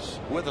Day does.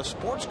 With a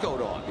sports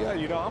coat on. Yeah,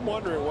 you know, I'm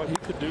wondering what he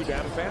could do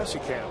down in fantasy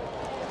camp.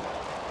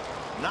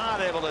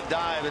 Not able to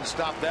dive and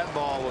stop that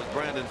ball was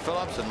Brandon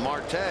Phillips, and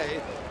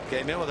Marte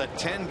came in with a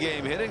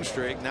 10-game hitting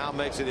streak, now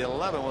makes it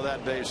 11 with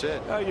that base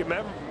hit. You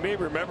may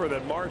remember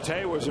that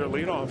Marte was their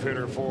leadoff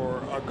hitter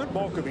for a good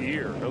bulk of the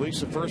year, at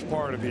least the first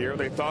part of the year.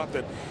 They thought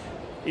that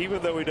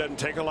even though he doesn't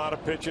take a lot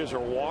of pitches or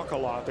walk a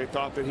lot, they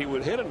thought that he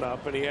would hit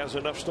enough, and he has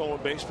enough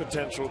stolen base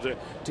potential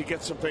to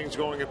get some things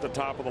going at the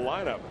top of the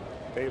lineup.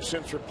 They have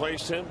since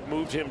replaced him,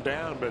 moved him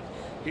down, but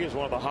he is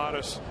one of the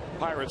hottest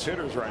Pirates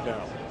hitters right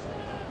now.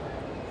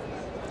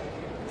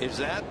 Is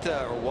that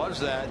or was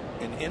that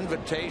an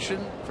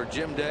invitation for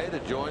Jim Day to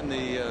join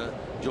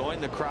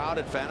the crowd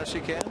at Fantasy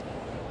Camp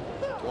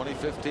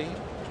 2015?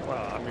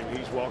 Well, I mean,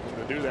 he's welcome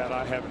to do that.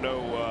 I have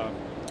no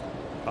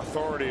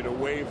authority to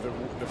waive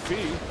the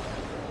fee.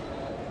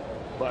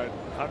 But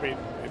I mean,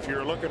 if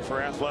you're looking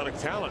for athletic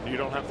talent, you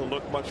don't have to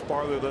look much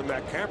farther than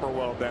that camera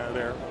well down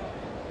there.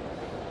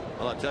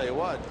 Well, I'll tell you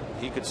what,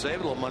 he could save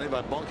a little money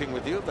by bunking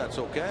with you if that's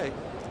okay.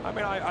 I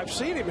mean, I've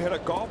seen him hit a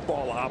golf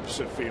ball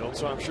opposite field,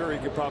 so I'm sure he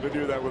could probably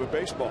do that with a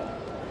baseball.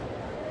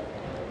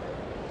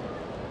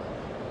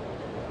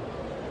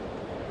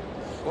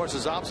 Of course,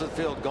 his opposite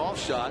field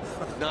golf shot,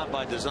 not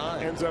by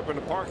design. Ends up in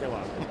the parking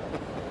lot.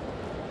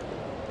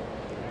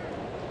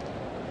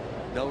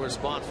 No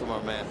response from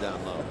our man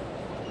down low.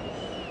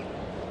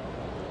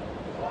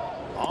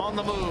 On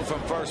the move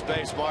from first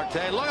base,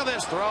 Marte. Look at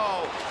this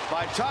throw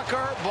by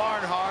Tucker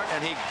Barnhart,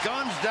 and he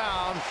guns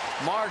down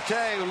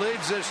Marte, who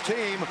leads this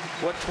team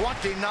with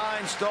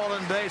 29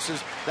 stolen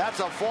bases. That's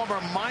a former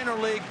minor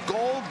league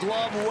Gold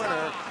Glove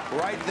winner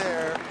right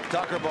there,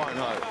 Tucker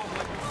Barnhart.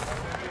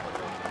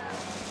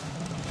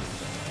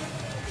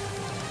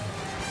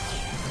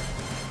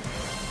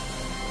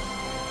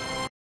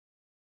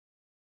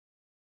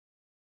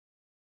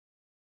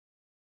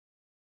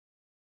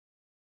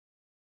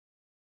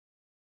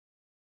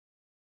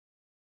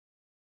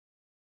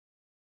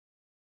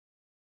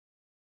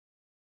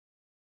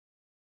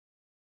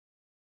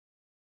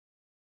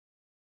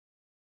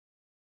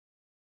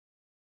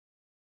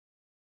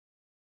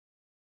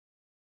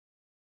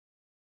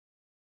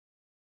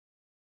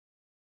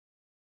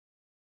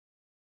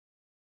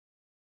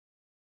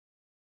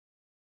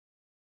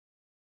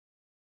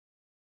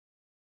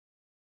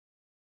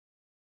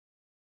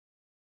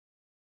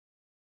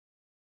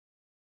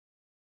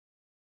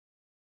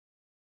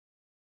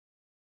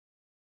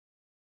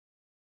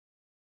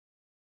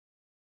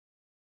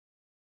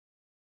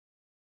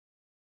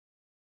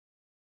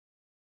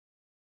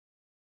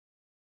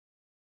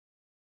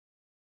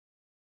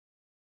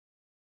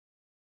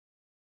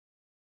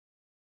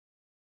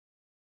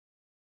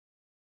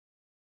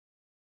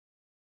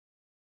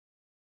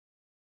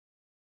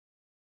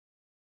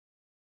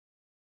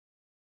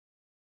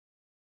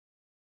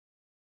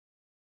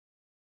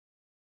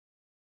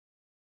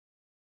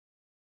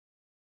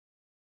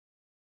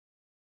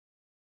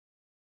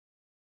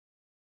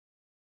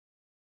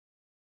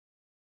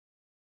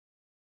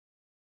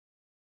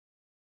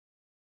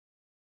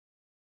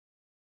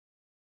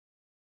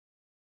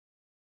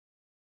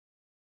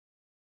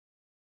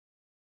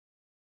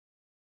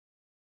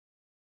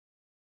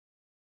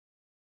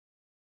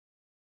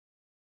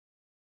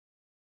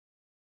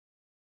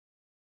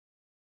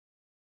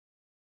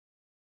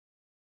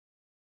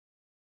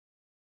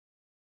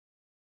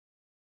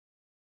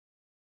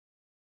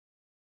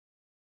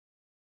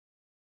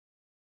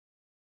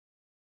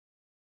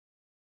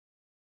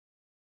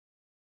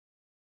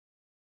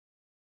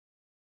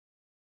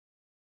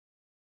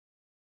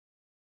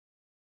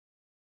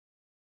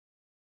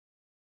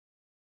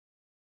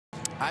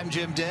 I'm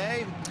Jim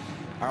Day.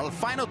 Our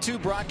final two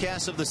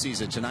broadcasts of the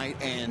season, tonight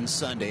and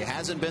Sunday. It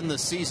hasn't been the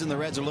season the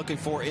Reds are looking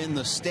for in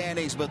the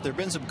standings, but there have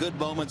been some good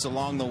moments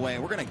along the way.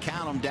 We're going to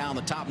count them down,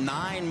 the top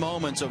 9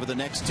 moments over the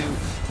next 2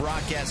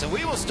 broadcasts. And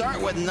we will start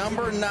with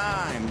number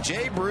 9,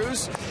 Jay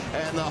Bruce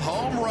and the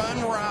home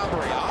run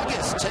robbery.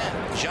 August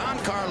 10th,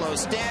 Giancarlo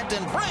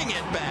Stanton, bring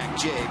it back,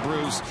 Jay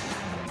Bruce.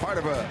 Part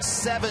of a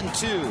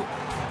 7-2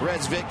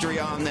 Reds victory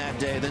on that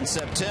day. Then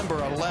September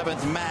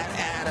 11th, Matt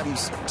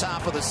Adams,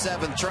 top of the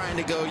 7th, trying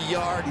to go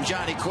yard, and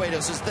Johnny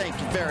Cueto says, thank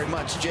you very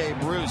much, Jay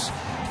Bruce.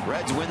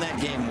 Reds win that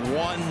game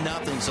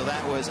 1-0, so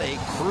that was a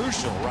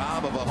crucial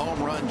rob of a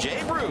home run.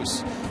 Jay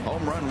Bruce,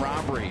 home run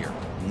robbery here.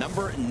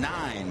 Number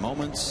 9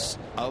 moments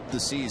of the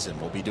season.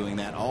 We'll be doing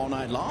that all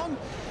night long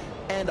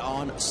and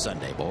on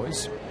Sunday,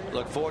 boys.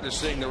 Look forward to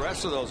seeing the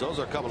rest of those. Those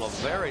are a couple of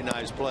very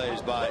nice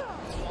plays by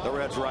the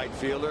Reds right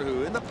fielder,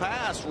 who in the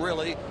past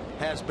really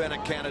has been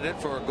a candidate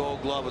for a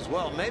Gold Glove as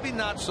well. Maybe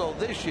not so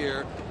this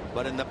year,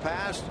 but in the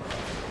past,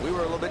 we were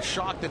a little bit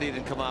shocked that he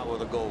didn't come out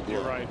with a Gold Glove.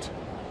 You're right.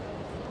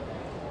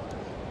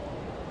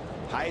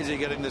 Heisey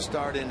getting the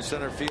start in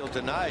center field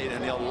tonight,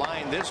 and he'll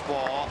line this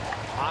ball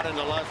out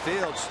into left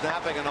field,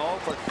 snapping an 0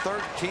 for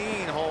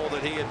 13 hole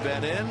that he had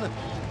been in.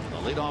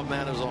 The leadoff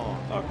man is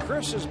on.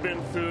 Chris has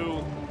been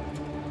through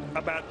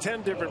about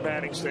 10 different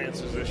batting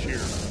stances this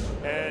year,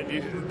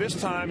 and this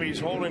time he's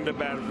holding the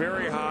bat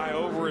very high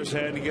over his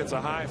head. He gets a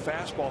high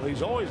fastball.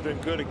 He's always been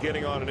good at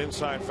getting on an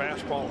inside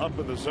fastball up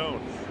in the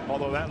zone,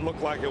 although that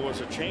looked like it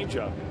was a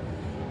changeup.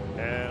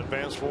 And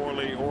Vance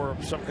Forley, or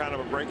some kind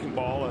of a breaking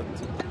ball, and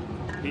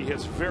he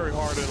hits very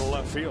hard into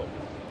left field.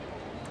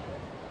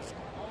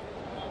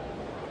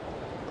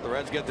 The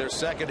Reds get their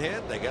second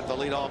hit. They get the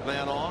leadoff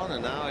man on,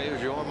 and now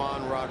here's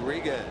Yorman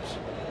Rodriguez.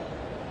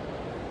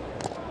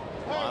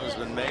 A lot has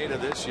been made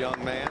of this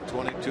young man,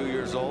 22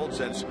 years old,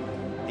 since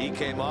he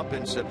came up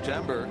in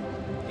September.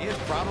 He has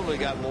probably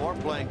got more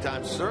playing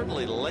time,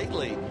 certainly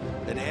lately,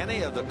 than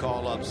any of the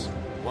call-ups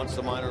once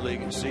the minor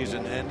league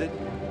season ended.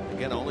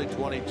 Again, only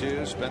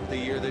 22, spent the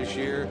year this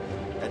year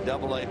at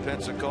AA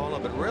Pensacola,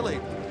 but really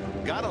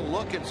got a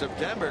look in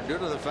September due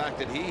to the fact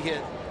that he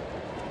hit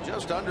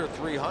just under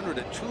 300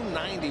 at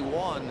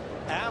 291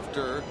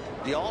 after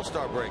the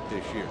All-Star break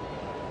this year.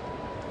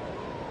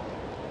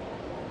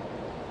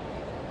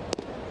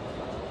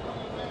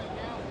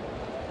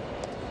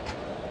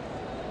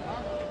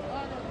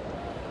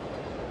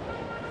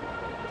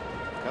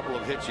 A couple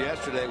of hits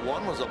yesterday.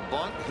 One was a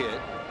bunt hit.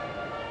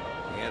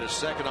 He had his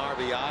second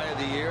RBI of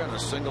the year and a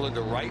single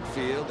into right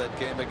field that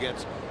came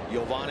against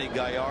Giovanni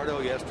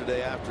Gallardo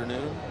yesterday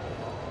afternoon.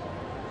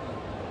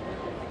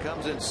 He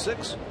comes in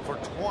 6 for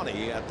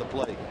 20 at the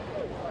plate.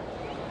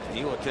 And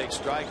he will take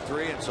strike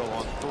 3, and so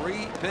on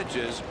 3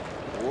 pitches,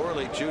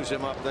 Worley chews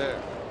him up there.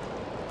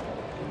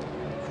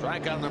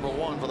 Strikeout number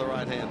 1 for the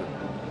right-hander.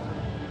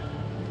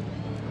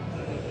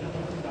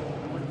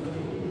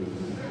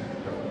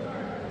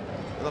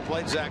 To the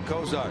plate, Zach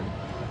Cozart.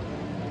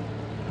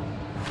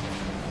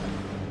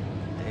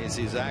 You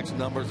see Zach's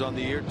numbers on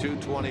the year,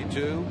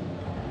 222.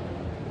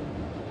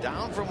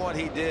 Down from what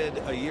he did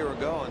a year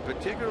ago, and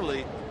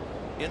particularly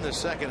in the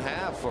second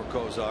half for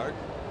Cozart.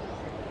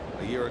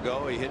 A year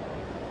ago, he hit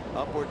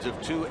upwards of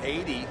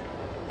 280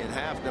 in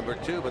half number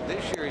 2, but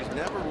this year he's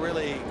never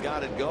really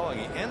got it going.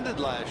 He ended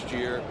last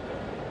year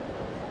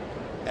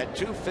at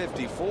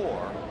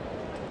 254.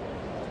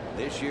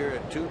 This year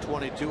at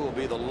 222 will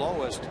be the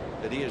lowest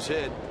that he has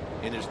hit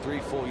in his 3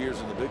 full years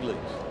in the big leagues.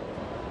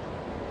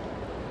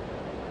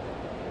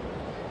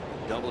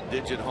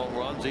 Double-digit home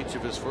runs each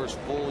of his first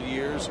full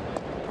years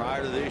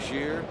prior to this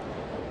year.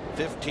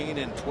 15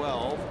 and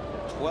 12.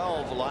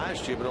 12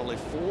 last year, but only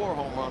 4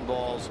 home run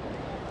balls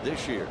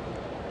this year.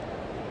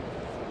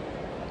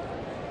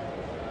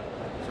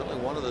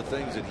 Certainly one of the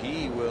things that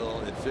he will,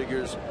 it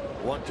figures,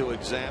 want to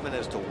examine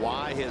as to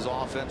why his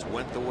offense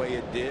went the way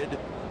it did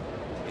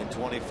in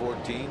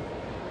 2014.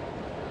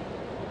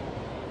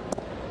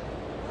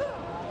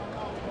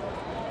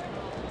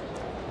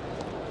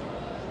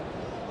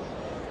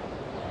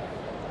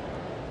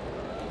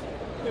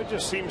 It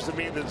just seems to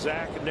me that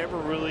Zach never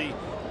really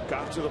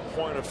got to the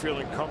point of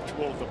feeling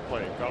comfortable at the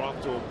plate. Got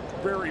off to a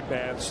very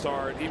bad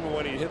start. Even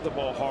when he hit the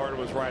ball hard, it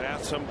was right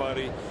at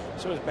somebody.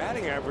 So his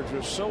batting average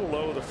was so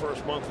low the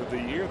first month of the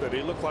year that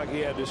he looked like he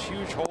had this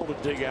huge hole to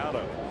dig out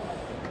of.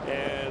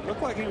 And it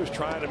looked like he was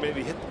trying to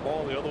maybe hit the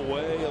ball the other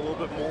way a little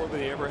bit more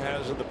than he ever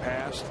has in the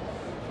past.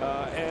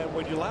 And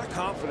when you lack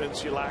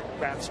confidence, you lack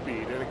bat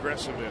speed and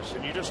aggressiveness,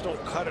 and you just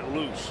don't cut it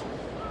loose.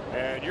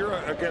 And you're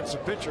against a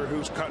pitcher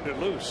who's cutting it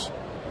loose.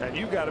 And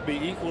you've got to be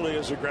equally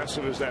as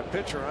aggressive as that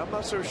pitcher. I'm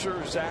not so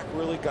sure Zach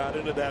really got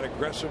into that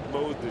aggressive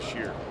mode this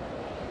year.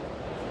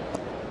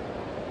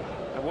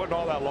 It wasn't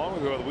all that long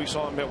ago that we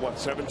saw him hit, what,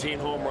 17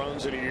 home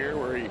runs in a year,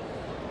 where he,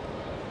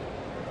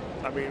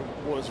 I mean,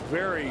 was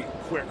very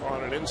quick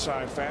on an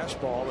inside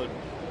fastball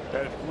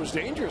that was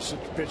dangerous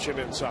pitching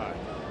inside.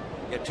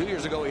 Yeah, 2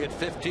 years ago he hit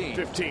 15.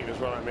 15 is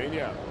what I mean,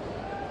 yeah.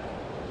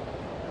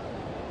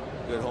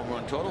 Good home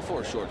run total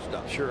for a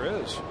shortstop. Sure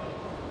is.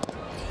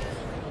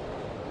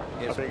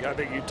 I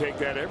think you take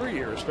that every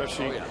year,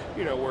 especially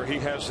you know, where he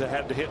has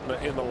had to hit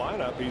in the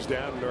lineup. He's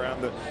down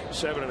around the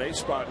 7 and 8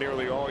 spot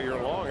nearly all year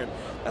long, and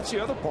that's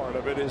the other part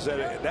of it, is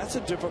that that's a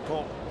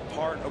difficult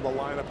part of the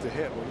lineup to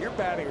hit. When you're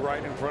batting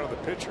right in front of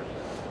the pitcher,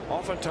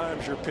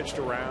 oftentimes you're pitched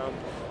around.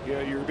 You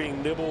know, you're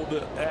being nibbled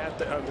at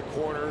the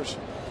corners,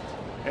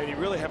 and you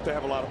really have to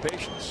have a lot of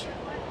patience.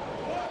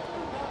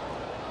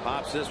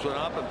 Pops this one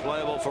up and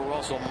playable for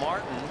Russell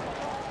Martin.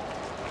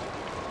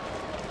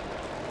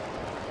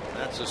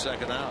 That's the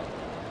second out.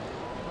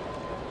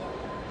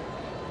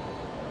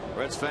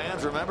 Reds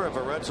fans, remember, if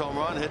a Reds home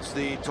run hits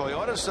the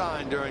Toyota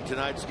sign during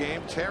tonight's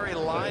game, Terry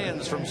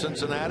Lyons from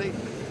Cincinnati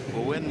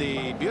will win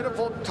the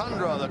beautiful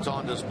Tundra that's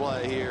on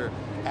display here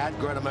at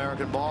Great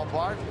American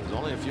Ballpark. There's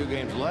only a few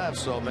games left,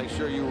 so make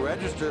sure you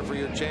register for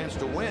your chance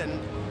to win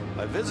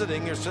by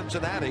visiting your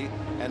Cincinnati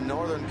and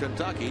Northern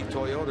Kentucky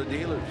Toyota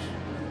dealers.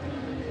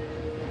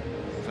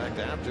 In fact,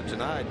 after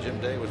tonight, Jim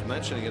Day was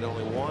mentioning it,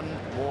 only one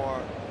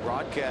more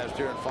broadcast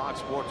here in Fox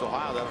Sports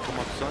Ohio. That'll come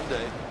up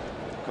Sunday.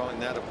 Calling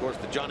that, of course,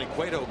 the Johnny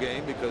Cueto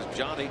game, because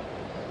Johnny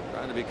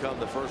trying to become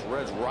the first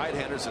Reds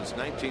right-hander since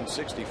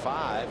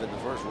 1965 and the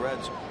first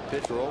Reds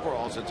pitcher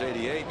overall since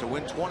 '88 to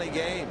win 20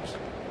 games.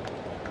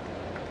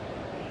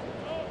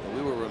 And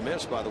we were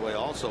remiss, by the way,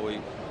 also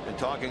we've been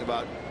talking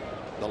about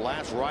the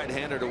last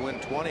right-hander to win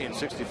 20 in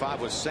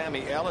 '65 was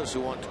Sammy Ellis,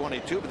 who won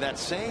 22. But that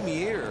same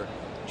year,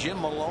 Jim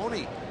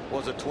Maloney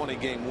was a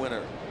 20-game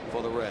winner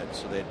for the Reds.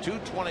 So they had two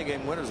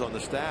 20-game winners on the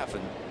staff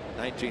in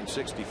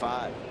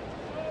 1965.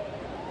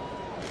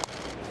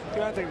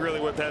 Yeah, I think really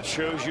what that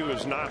shows you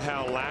is not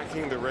how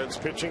lacking the Reds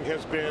pitching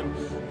has been,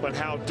 but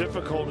how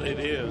difficult it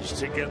is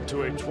to get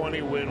to a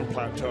 20-win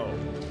plateau.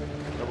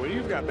 And when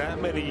you've got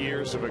that many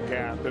years of a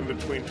gap in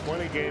between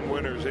 20-game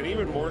winners, and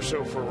even more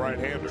so for a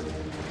right-hander,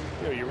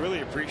 you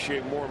really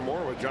appreciate more and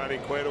more what Johnny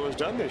Cueto has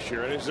done this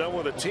year, and he's done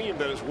with a team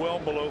that is well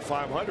below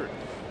 500.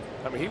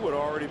 I mean, he would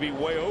already be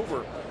way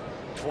over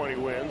 20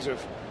 wins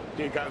if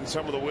he had gotten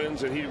some of the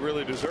wins that he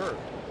really deserved.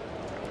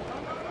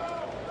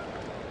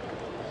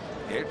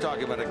 You're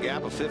talking about a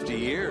gap of 50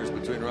 years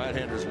between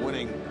right-handers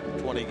winning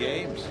 20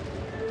 games.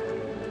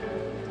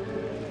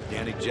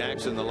 Danny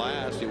Jackson the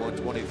last, he won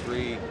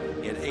 23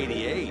 in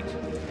 '88.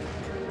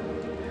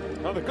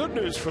 Well, the good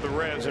news for the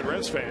Reds and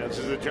Reds fans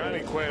is that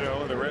Johnny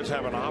Cueto and the Reds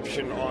have an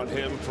option on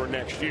him for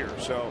next year.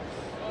 So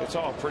it's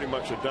all pretty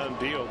much a done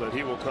deal that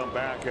he will come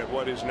back at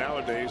what is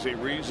nowadays a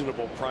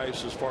reasonable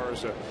price as far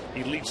as an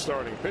elite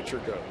starting pitcher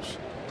goes.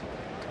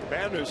 The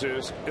bad news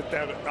is that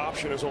that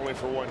option is only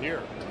for 1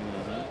 year.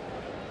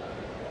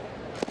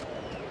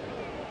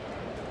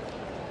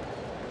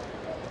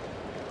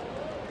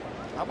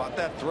 How about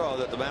that throw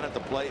that the man at the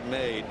plate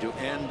made to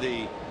end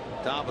the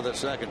top of the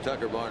second,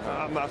 Tucker Barnhart?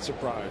 I'm not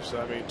surprised.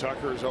 I mean,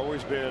 Tucker has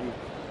always been,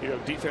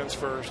 defense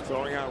first,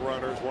 throwing out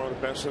runners, one of the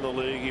best in the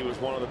league. He was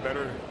one of the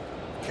better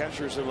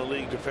catchers in the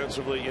league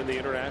defensively in the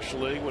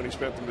International League when he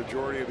spent the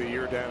majority of the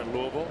year down in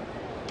Louisville.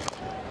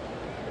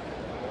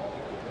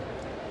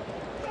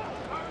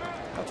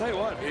 I'll tell you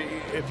what,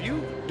 if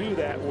you do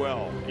that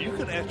well, you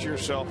can etch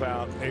yourself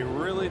out a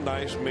really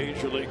nice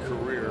major league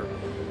career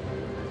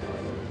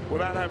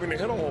without having to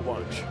hit a whole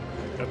bunch.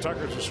 Now,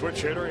 Tucker's a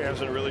switch hitter. He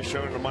hasn't really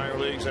shown in the minor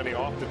leagues any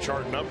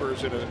off-the-chart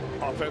numbers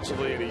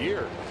offensively in a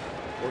year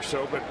or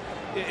so, but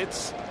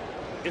it's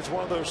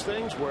one of those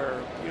things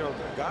where,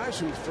 guys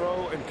who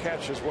throw and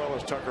catch as well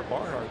as Tucker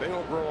Barnhart, they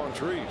don't grow on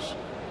trees.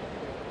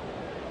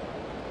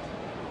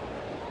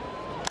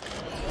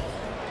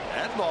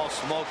 That ball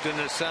smoked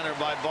into center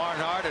by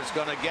Barnhart. It's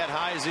going to get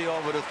Heisey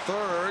over to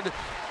third,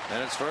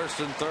 and it's first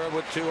and third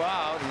with 2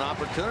 out. An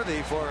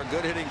opportunity for a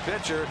good hitting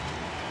pitcher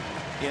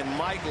in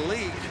Mike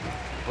Leake.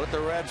 Put the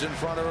Reds in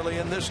front early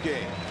in this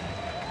game.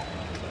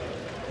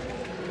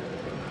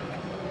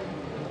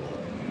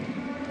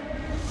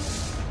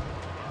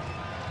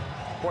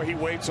 Boy, he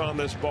waits on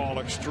this ball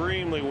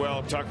extremely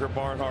well. Tucker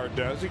Barnhart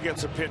does. He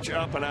gets a pitch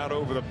up and out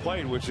over the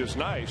plate, which is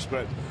nice,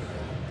 but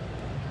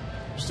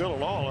still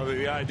in all,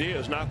 the idea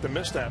is not to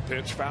miss that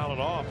pitch, foul it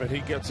off, and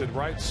he gets it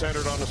right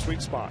centered on the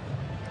sweet spot.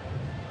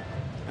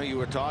 You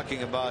were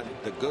talking about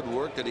the good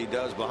work that he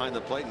does behind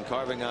the plate and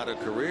carving out a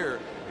career.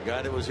 The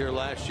guy that was here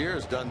last year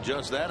has done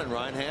just that in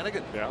Ryan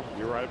Hanigan. Yeah,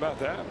 you're right about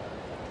that.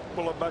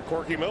 Well, about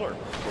Corky Miller.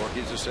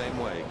 Corky's the same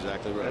way.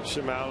 Exactly right. That's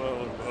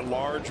a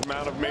large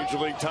amount of major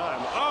league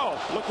time.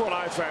 Oh, look what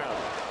I found.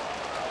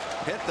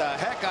 Hit the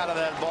heck out of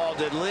that ball,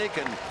 did Leake,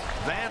 and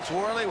Vance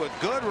Worley with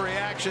good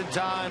reaction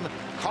time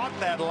caught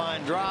that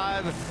line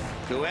drive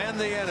to end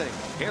the inning.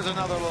 Here's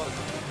another look.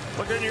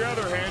 Look, in your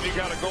other hand, you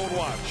got a gold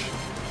watch.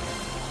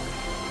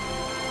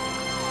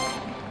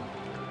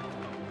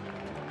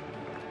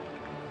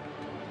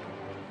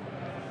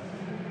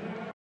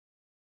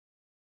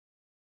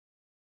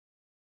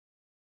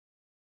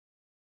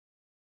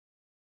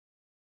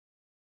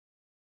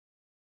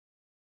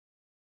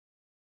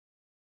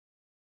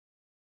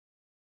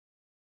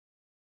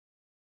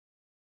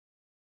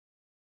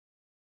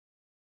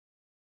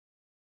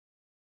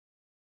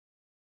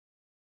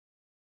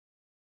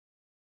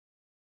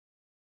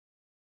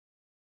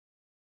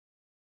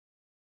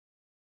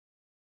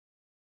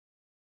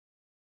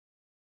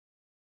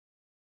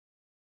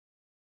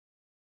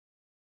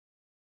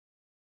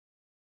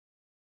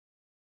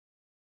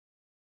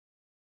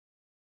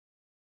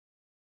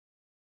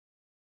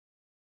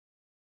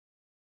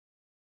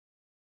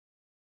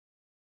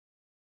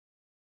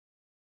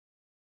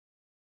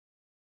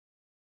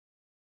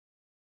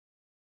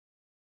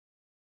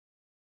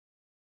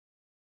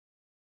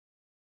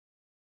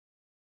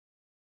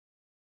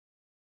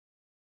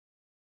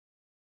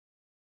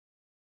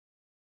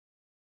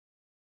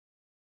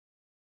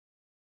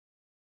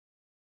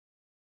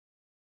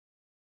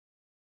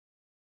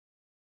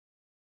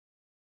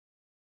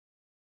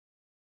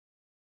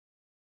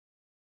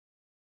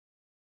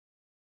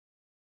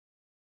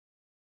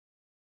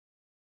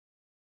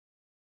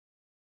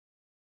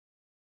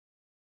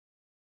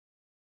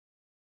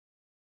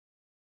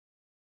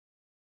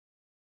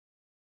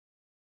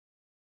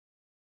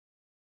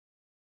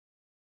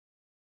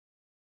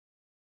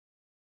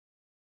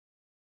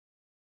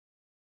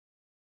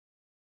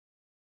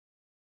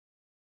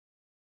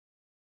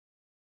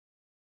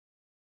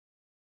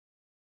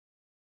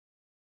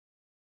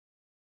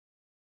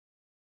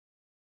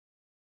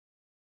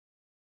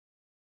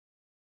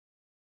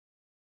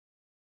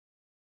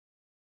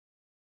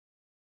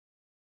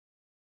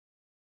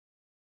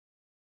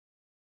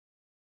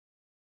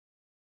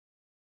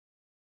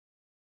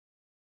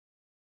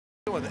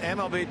 with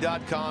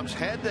MLB.com's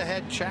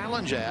head-to-head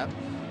challenge app.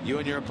 You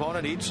and your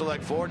opponent each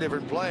select 4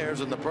 different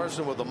players, and the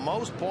person with the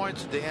most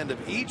points at the end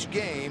of each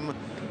game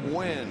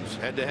wins.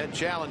 Head-to-head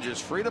challenge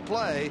is free to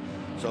play,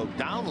 so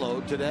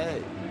download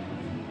today.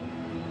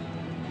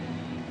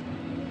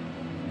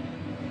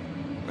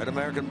 Red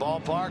American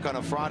Ballpark on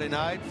a Friday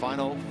night,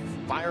 final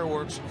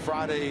fireworks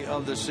Friday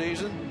of the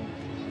season.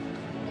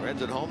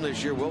 Reds at home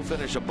this year will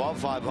finish above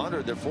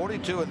 500. They're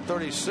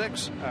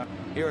 42-36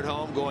 here at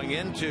home going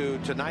into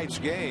tonight's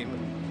game.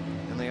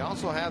 And they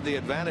also have the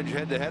advantage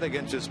head-to-head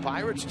against this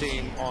Pirates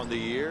team on the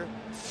year.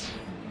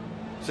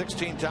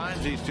 16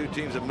 times these two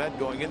teams have met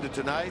going into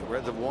tonight.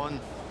 Reds have won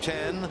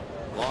 10,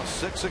 lost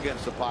 6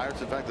 against the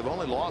Pirates. In fact, they've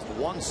only lost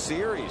 1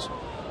 series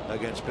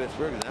against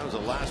Pittsburgh, and that was the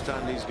last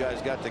time these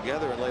guys got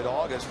together in late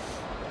August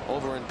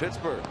over in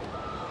Pittsburgh.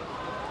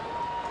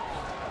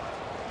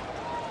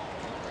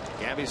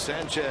 Gabby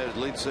Sanchez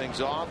leads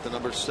things off, the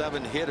number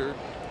 7 hitter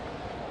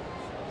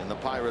in the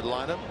Pirate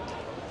lineup.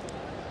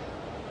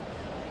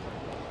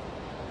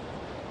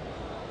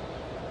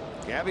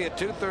 Gabby at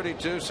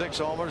 .232, 6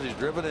 homers. He's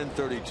driven in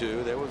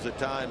 32. There was a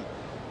time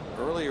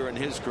earlier in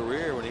his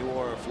career when he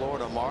wore a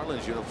Florida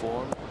Marlins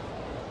uniform.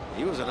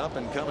 He was an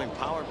up-and-coming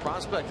power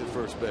prospect at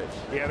first base.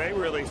 Yeah, they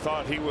really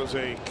thought he was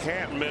a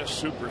can't-miss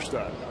super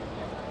stud.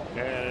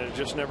 And it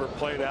just never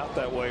played out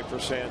that way for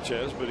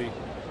Sanchez, but he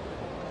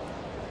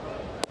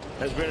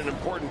has been an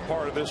important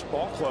part of this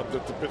ball club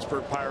that the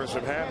Pittsburgh Pirates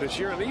have had this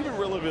year, and even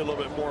really been a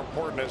little bit more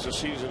important as the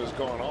season has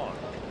gone on.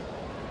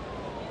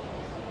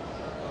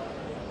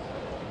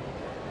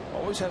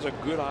 Always has a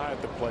good eye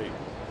at the plate.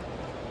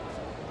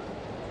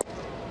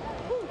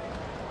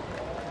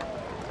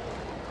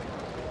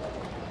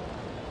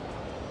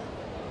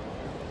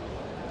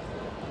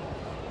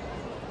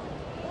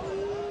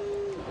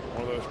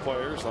 One of those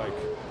players like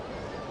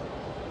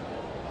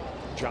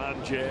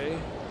John Jay,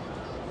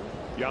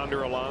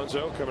 Yonder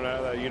Alonso, coming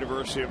out of that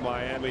University of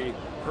Miami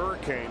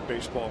Hurricane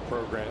baseball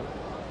program.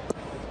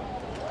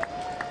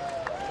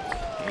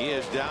 He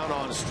is down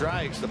on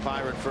strikes, the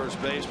Pirate first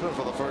baseman,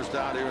 for the first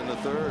out here in the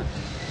 3rd.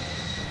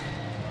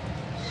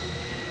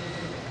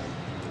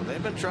 Well,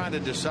 they've been trying to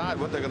decide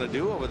what they're going to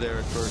do over there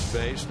at first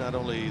base, not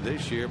only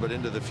this year but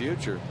into the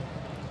future.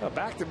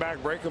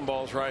 Back-to-back breaking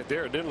balls right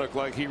there. It didn't look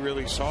like he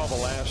really saw the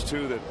last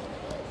 2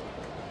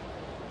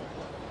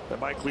 that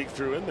Mike Leake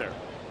threw in there.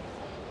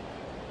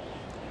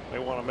 They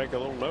want to make a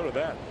little note of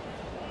that.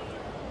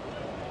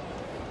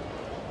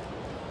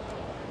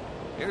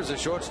 Here's the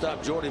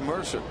shortstop, Jordy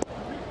Mercer.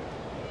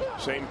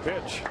 Same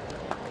pitch.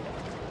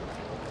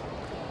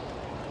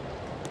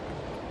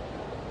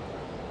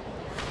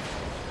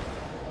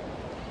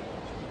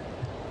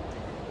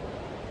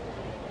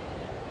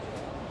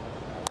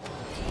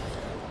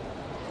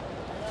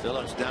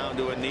 Phillips down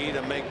to a knee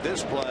to make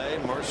this play.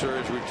 Mercer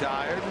is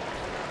retired,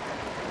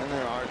 and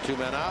there are 2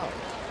 men out.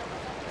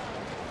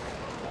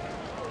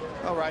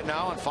 Well, right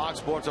now on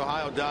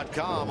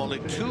FoxSportsOhio.com, only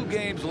 2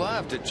 games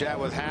left to chat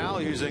with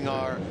Hal using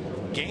our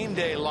Game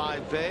Day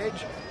live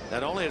page.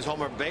 Not only is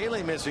Homer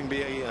Bailey missing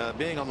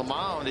being on the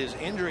mound, his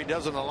injury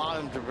doesn't allow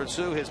him to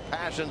pursue his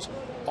passions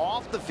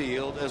off the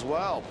field as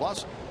well.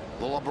 Plus,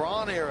 the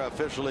LeBron era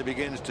officially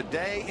begins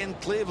today in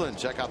Cleveland.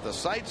 Check out the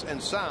sights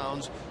and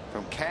sounds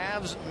from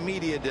Cavs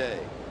Media Day.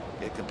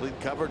 Get complete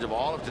coverage of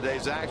all of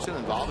today's action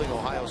involving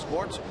Ohio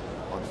sports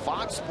on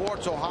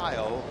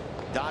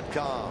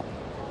FoxSportsOhio.com.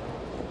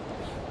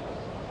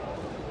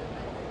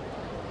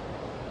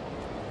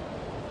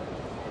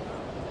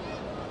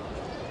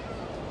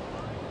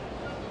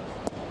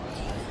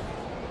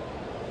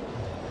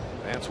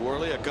 Vance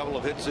Worley, a couple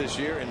of hits this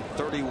year and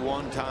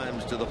 31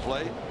 times to the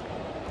plate.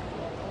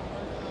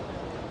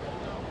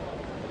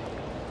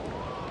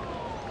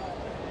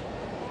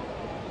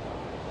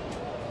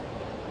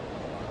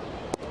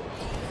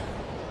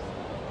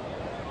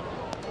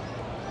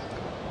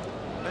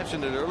 I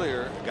mentioned it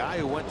earlier, a guy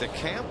who went to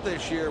camp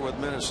this year with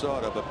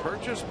Minnesota but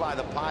purchased by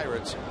the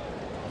Pirates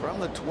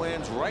from the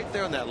Twins right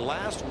there in that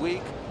last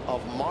week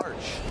of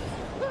March.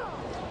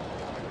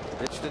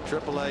 Pitched at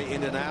AAA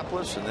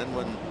Indianapolis, and then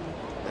when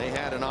they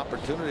had an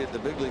opportunity at the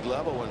big league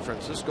level, when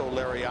Francisco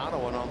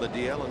Liriano went on the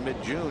DL in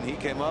mid-June, he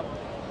came up,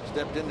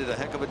 stepped in, did a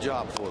heck of a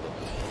job for them.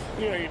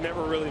 You know, you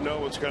never really know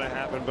what's going to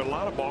happen, but a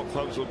lot of ball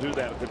clubs will do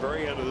that at the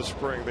very end of the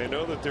spring. They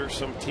know that there's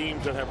some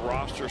teams that have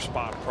roster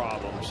spot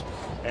problems,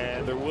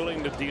 and they're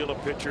willing to deal a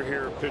pitcher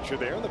here, a pitcher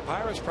there. And the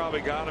Pirates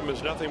probably got him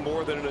as nothing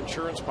more than an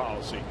insurance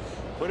policy.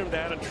 Put him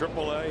down in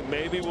AAA.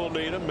 Maybe we'll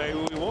need him, maybe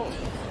we won't.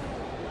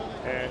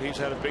 And he's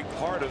had a big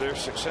part of their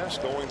success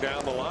going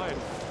down the line,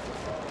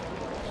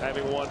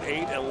 having won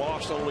 8 and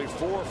lost only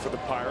 4 for the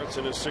Pirates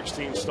in his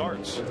 16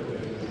 starts.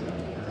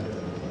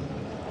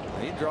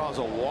 He draws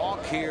a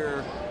walk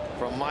here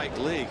from Mike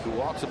Leake, who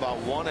walks about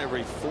 1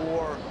 every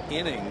 4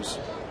 innings,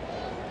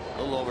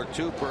 a little over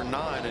 2 per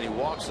 9, and he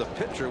walks the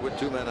pitcher with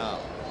 2 men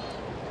out.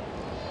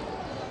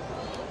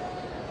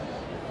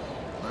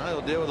 Now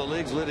he'll deal with the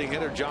league's leading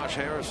hitter, Josh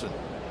Harrison.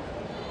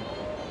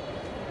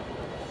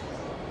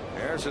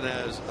 Harrison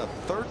has a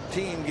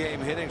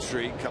 13-game hitting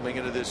streak coming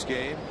into this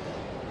game.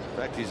 In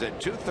fact, he's had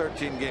 2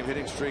 13-game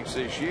hitting streaks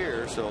this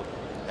year, so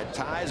that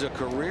ties a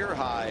career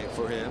high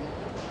for him.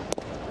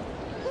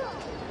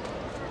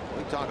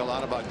 We talk a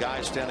lot about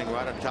guys standing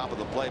right on top of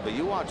the plate, but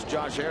you watch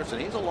Josh Harrison.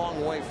 He's a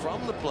long way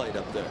from the plate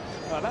up there.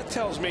 That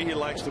tells me he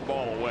likes the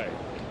ball away.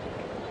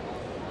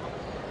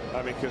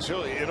 I mean, because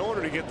in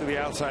order to get to the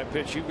outside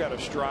pitch, you've got to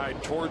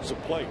stride towards the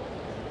plate.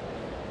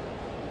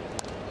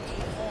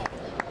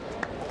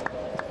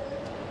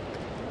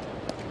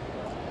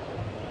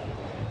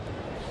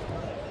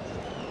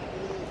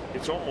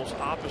 It's almost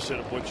opposite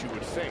of what you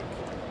would think.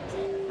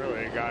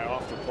 Really, a guy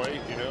off the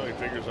plate, you know, he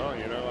figures, oh,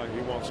 you know,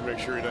 he wants to make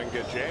sure he doesn't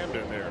get jammed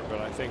in there.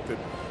 But I think that,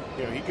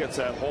 you know, he gets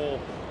that whole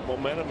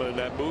momentum and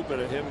that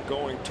movement of him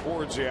going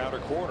towards the outer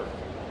corner.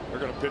 They're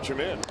going to pitch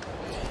him in.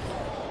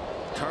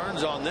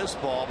 Turns on this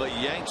ball, but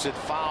yanks it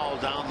foul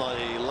down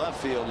the left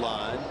field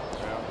line.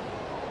 Yeah.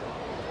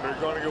 If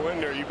you're going to go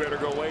in there, you better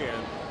go way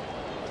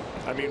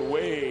in. I mean,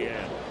 way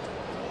in.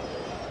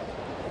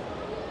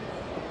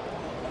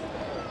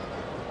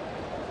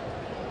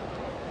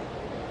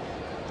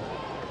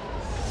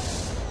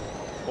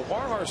 Well,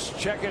 Barhar's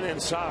checking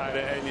inside,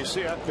 and you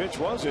see that pitch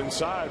was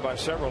inside by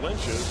several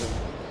inches. And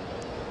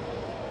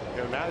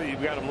you know, now that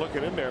you've got him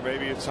looking in there,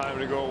 maybe it's time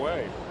to go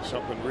away.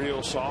 Something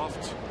real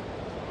soft.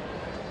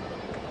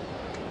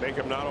 Make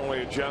him not only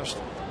adjust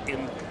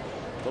in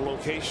the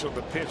location of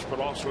the pitch, but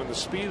also in the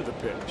speed of the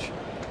pitch.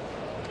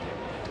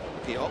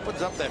 He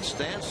opens up that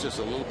stance just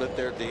a little bit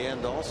there at the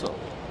end also.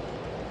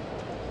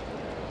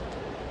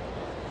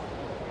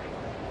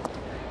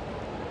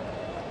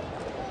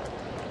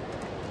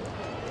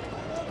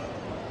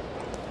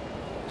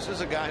 This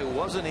is a guy who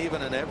wasn't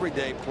even an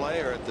everyday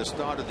player at the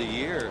start of the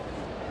year.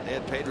 They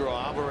had Pedro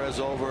Alvarez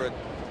over at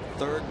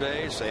third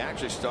base. They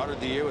actually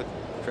started the year with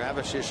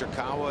Travis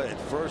Ishikawa at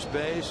first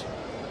base.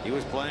 He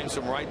was playing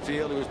some right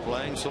field. He was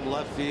playing some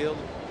left field.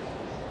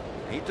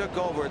 He took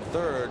over at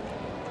third.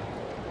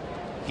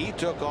 He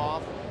took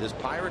off. This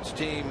Pirates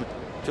team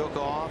took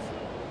off.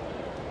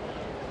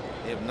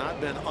 They have not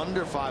been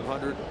under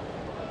 500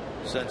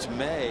 since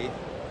May.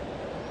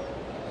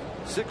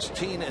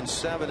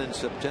 16-7 in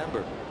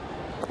September.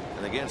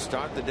 And again,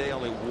 start the day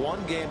only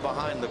 1 game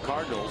behind the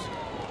Cardinals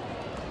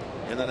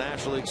in the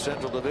National League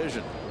Central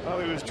Division. Well,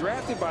 he was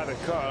drafted by the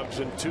Cubs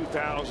in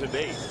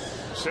 2008.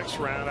 6th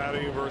round out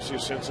of the University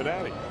of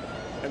Cincinnati.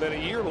 And then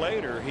a year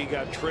later, he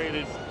got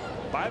traded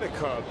by the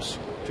Cubs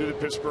to the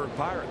Pittsburgh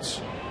Pirates.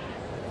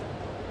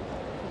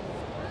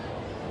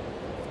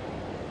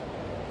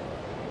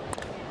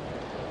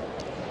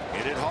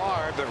 Hit it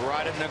hard, but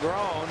right at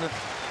Negron.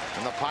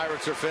 And the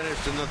Pirates are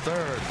finished in the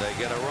third. They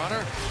get a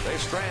runner. They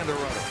strand a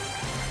runner.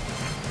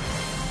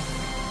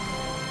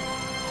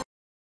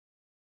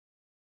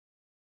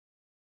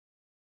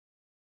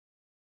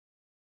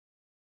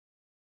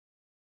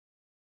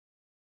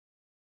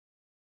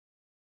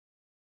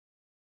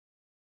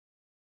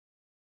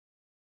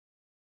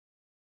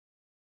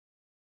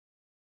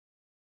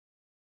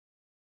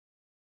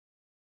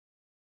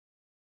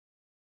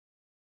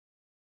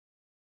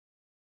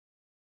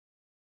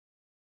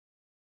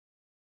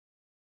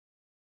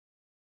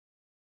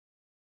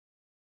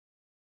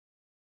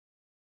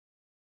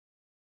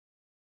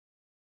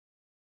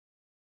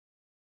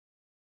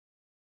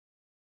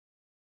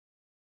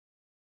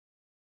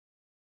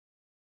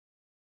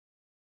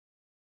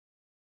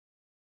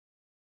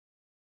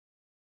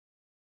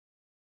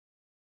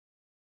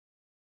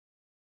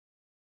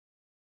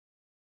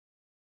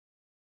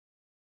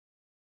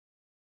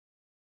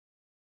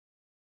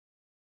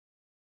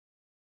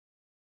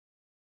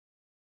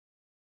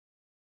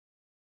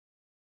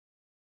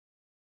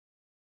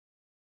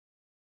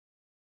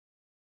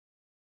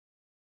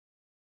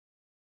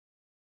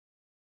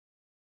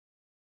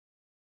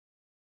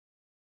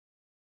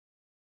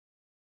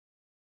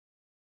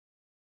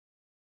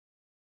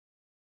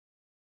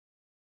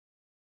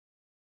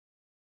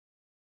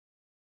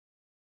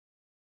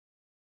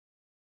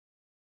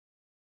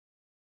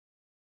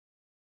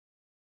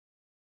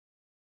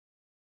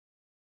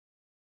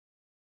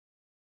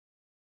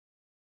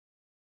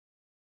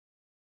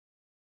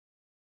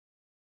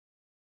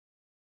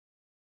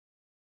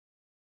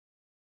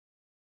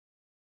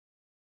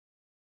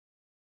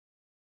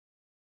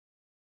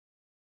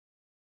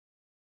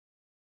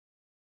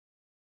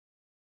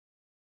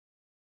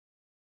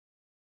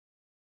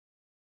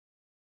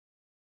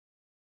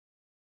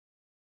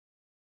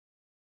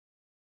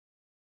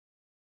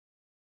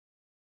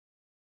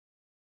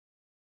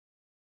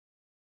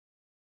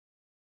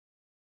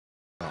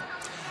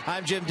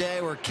 I'm Jim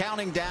Day. We're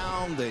counting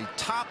down the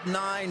top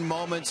 9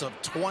 moments of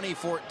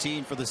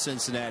 2014 for the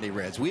Cincinnati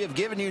Reds. We have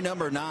given you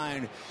number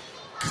 9.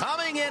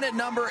 Coming in at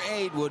number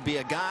 8 would be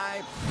a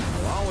guy,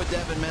 along with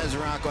Devin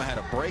Mesoraco, had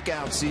a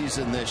breakout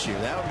season this year.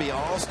 That would be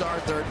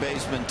all-star third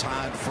baseman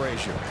Todd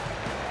Frazier.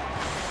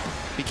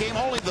 Became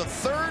only the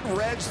 3rd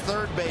Reds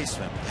third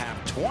baseman to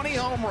have 20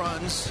 home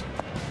runs,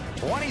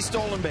 20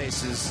 stolen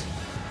bases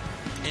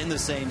in the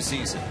same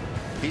season.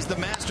 He's the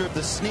master of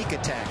the sneak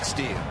attack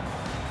steal.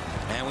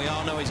 And we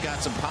all know he's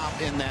got some pop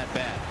in that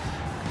bat.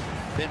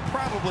 been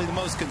probably the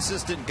most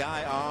consistent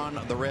guy on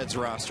the Reds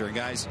roster. And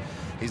guys,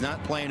 he's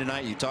not playing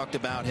tonight. You talked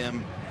about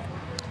him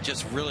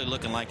just really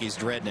looking like he's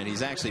dreading it.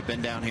 He's actually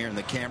been down here in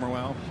the camera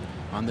well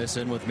on this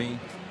end with me,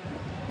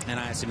 and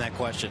I asked him that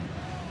question.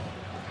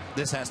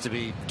 This has to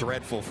be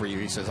dreadful for you.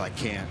 He says, I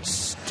can't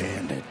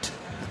stand it.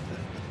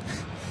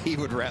 He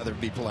would rather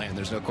be playing.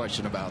 There's no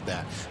question about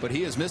that. But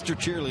he is Mr.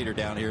 Cheerleader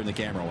down here in the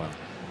camera well.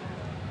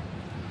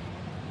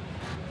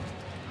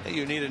 Hey,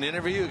 you need an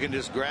interview, you can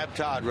just grab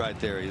Todd right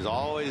there. He's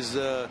always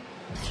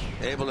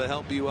able to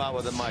help you out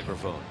with a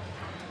microphone.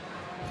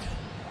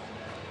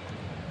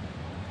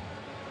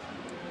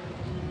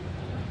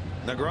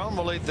 Negron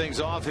will lead things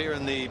off here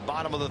in the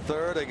bottom of the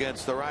third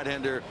against the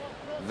right-hander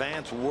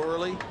Vance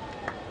Worley.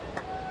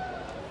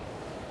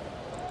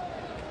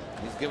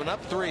 He's given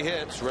up 3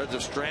 hits. Reds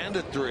have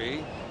stranded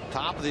 3.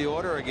 Top of the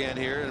order again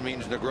here. It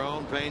means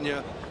Negron,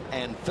 Pena,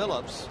 and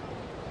Phillips.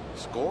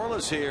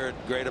 Scoreless here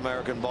at Great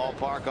American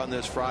Ballpark on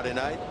this Friday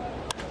night.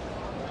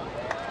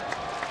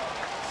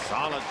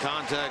 Solid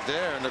contact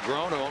there. And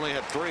Negron, who only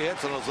had 3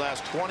 hits on his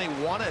last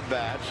 21 at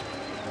bats,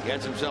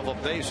 gets himself a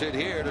base hit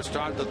here to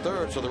start the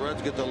third. So the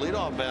Reds get the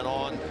leadoff man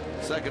on,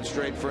 second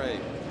straight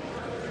frame.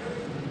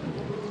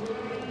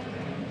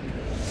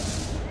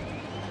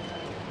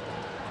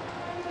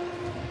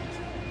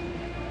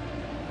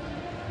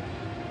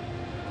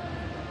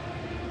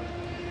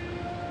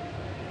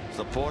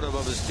 Supportive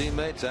of his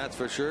teammates, that's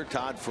for sure.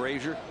 Todd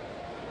Frazier.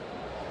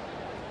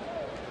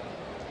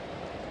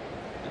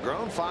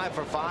 Negron 5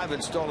 for 5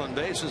 in stolen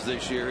bases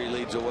this year. He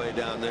leads away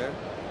down there.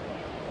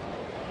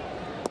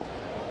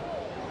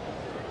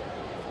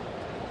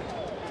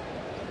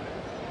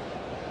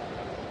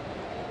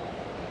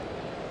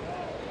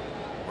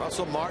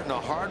 Russell Martin, a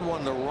hard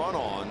one to run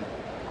on.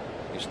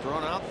 He's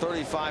thrown out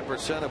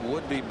 35% of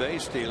would-be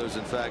base stealers.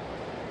 In fact,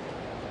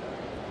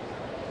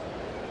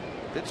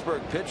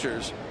 Pittsburgh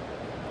pitchers.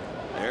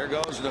 There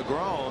goes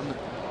Negron.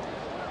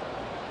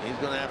 He's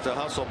going to have to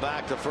hustle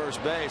back to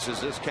first base as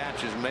this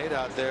catch is made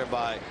out there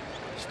by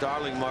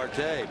Starling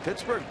Marte.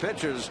 Pittsburgh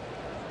pitchers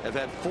have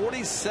had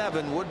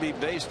 47 would-be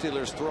base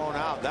stealers thrown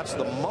out. That's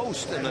the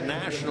most in the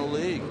National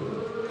League.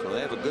 So they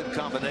have a good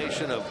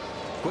combination of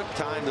quick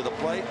time to the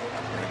plate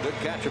and a good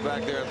catcher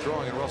back there and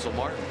throwing in Russell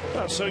Martin.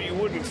 So you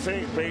wouldn't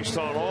think, based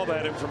on all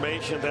that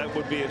information, that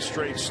would be a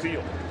straight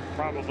steal.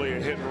 Probably a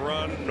hit and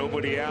run,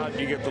 nobody out.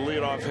 You get the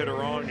leadoff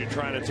hitter on. You're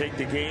trying to take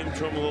the game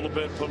to him a little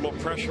bit, put a little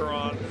pressure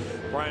on.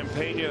 Brian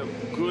Pena,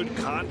 good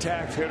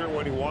contact hitter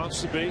when he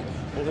wants to be.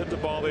 Will hit the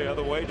ball the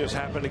other way. Just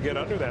happened to get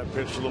under that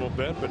pitch a little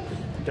bit, but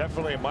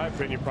definitely, in my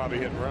opinion, probably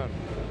hit and run.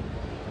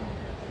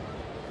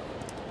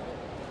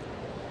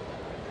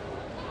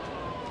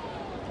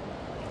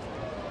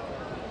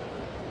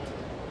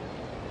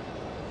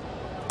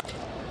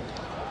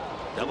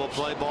 Double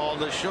play ball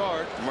to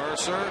short.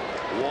 Mercer,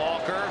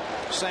 Walker,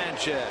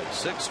 Sanchez.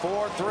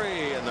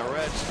 6-4-3, and the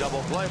Reds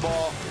double play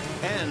ball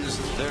ends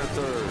their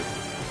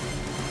third.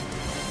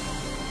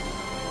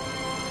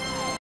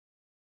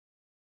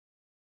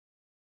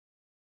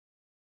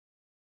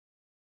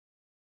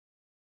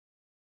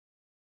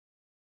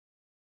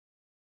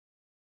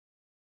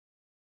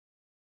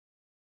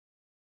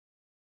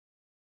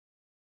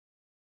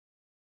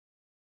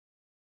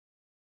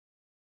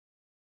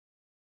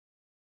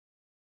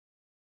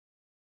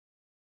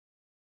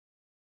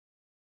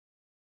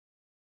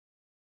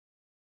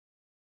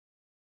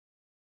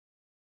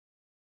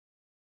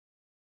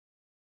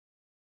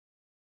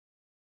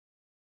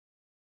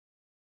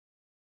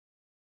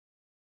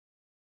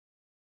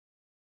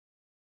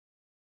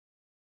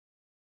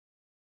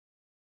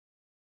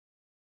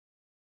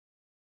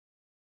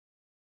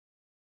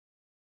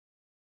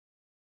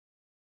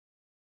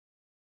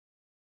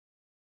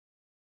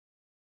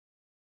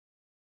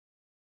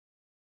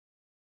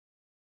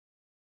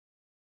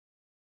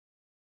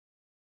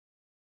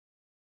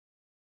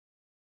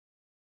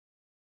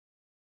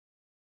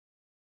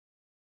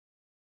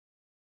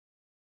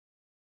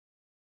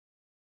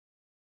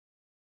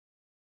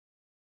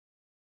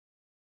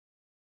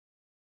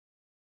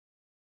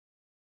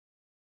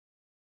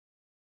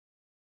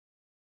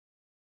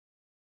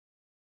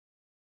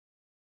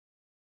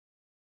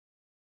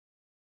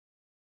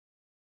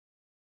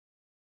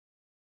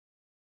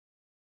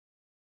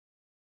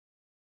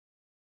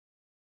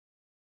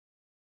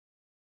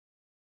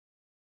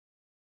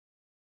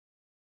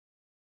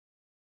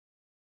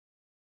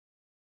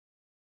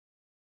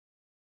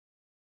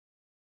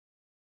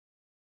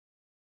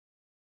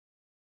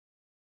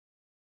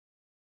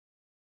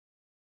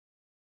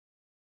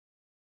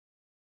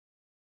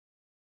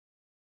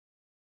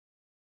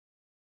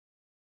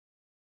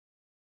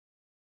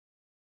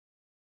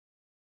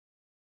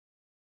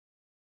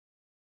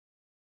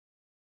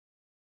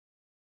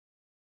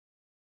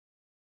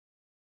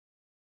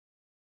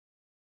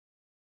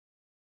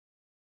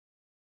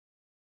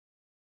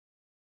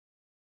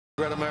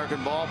 Great American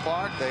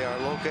Ballpark. They are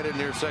located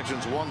near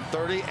sections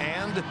 130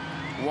 and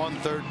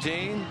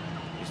 113.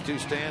 These two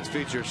stands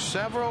feature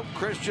several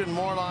Christian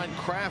Moorline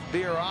craft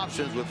beer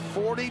options with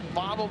 40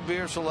 bottled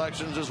beer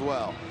selections as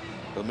well.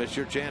 Don't miss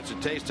your chance to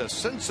taste a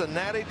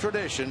Cincinnati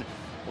tradition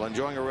while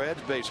enjoying a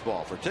Reds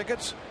baseball. For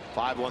tickets,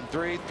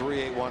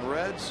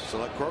 513-381-REDS.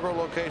 Select Kroger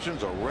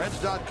locations or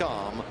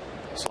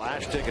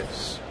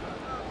reds.com/tickets.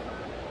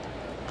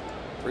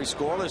 3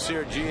 scoreless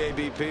here at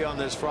GABP on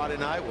this Friday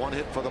night. 1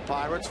 hit for the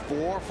Pirates,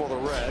 4 for the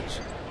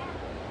Reds.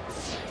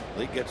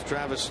 Leake gets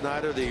Travis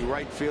Snyder, the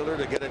right fielder,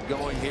 to get it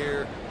going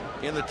here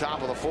in the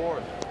top of the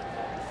 4th.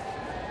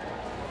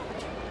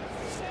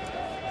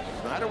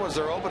 Snyder was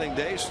their opening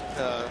day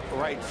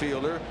right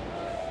fielder.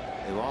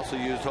 They've also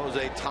used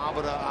Jose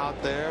Tabata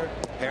out there.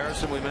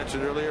 Harrison, we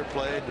mentioned earlier,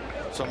 played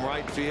some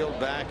right field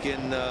back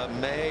in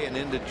May and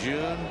into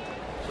June.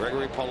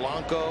 Gregory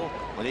Polanco,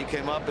 when he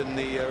came up in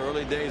the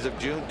early days of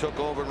June, took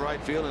over in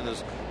right field, and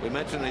as we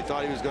mentioned, he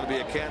thought he was going to be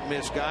a can't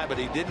miss guy, but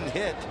he didn't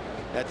hit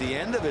at the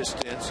end of his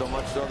stint, so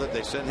much so that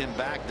they sent him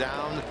back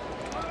down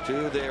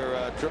to their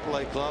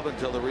AAA club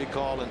until the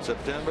recall in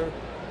September.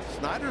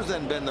 Snyder's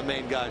then been the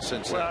main guy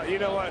since then. Well, you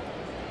know what?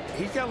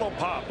 He's got a little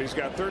pop. He's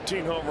got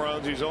 13 home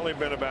runs. He's only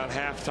been about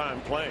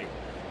half-time playing,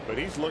 but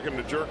he's looking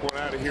to jerk one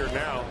out of here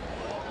now,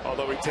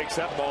 although he takes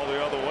that ball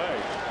the other way.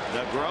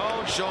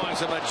 Negron showing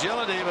some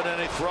agility, but then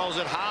he throws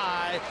it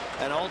high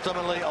and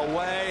ultimately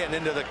away and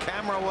into the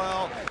camera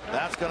well.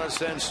 That's going to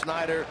send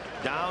Snyder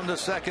down to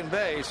second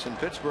base, and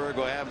Pittsburgh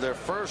will have their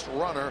first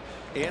runner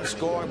in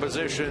scoring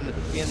position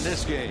in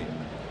this game.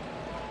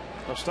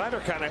 Well, Snyder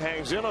kind of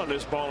hangs in on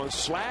this ball and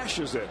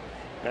slashes it.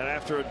 And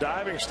after a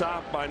diving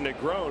stop by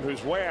Negron,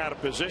 who's way out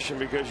of position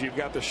because you've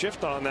got the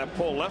shift on that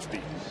pull lefty,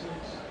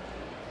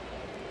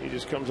 he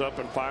just comes up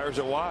and fires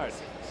it wide.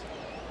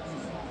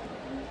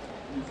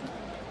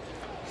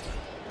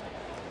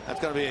 That's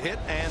going to be a hit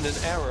and an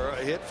error.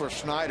 A hit for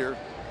Snyder.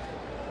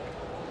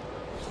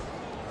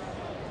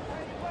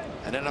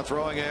 And then a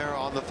throwing error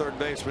on the third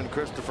baseman,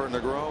 Christopher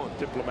Negron.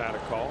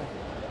 Diplomatic call.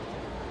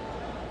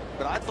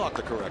 But I thought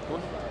the correct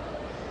one.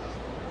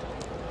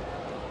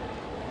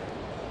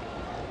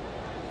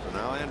 So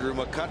now Andrew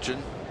McCutchen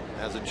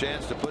has a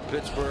chance to put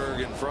Pittsburgh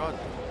in front.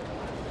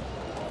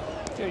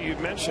 Yeah, you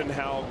mentioned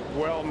how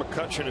well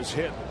McCutchen has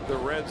hit the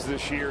Reds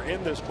this year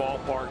in this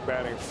ballpark,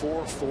 batting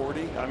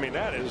 .440. I mean,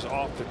 that is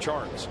off the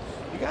charts.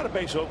 You got a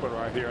base open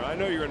right here. I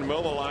know you're in the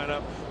middle of the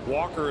lineup.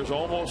 Walker is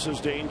almost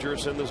as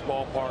dangerous in this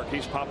ballpark.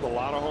 He's popped a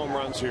lot of home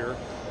runs here,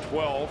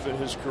 12 in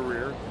his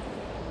career.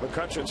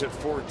 McCutchen's at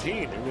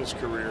 14 in his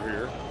career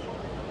here.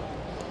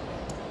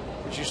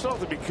 But you still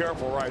have to be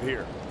careful right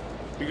here,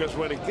 because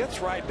when it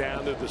gets right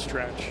down to the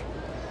stretch,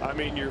 I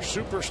mean, your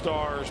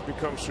superstars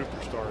become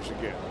superstars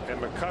again.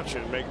 And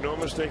McCutchen, make no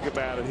mistake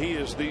about it, he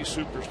is the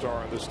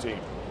superstar on this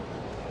team.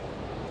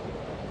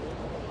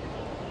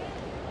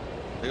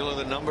 Take a look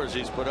at the numbers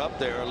he's put up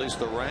there, at least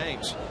the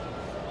ranks.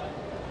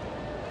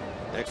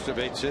 Extra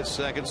base hits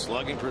second,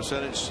 slugging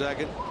percentage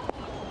second.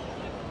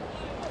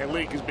 And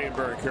Leake is being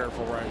very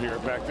careful right here.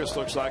 In fact, this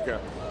looks like a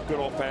good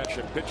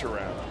old-fashioned pitch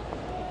around.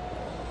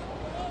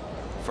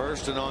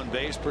 First and on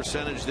base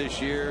percentage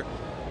this year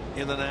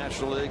in the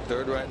National League,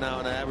 third right now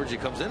in average. He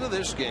comes into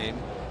this game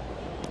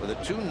with a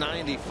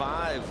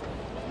 .295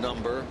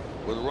 number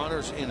with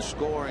runners in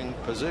scoring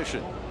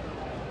position.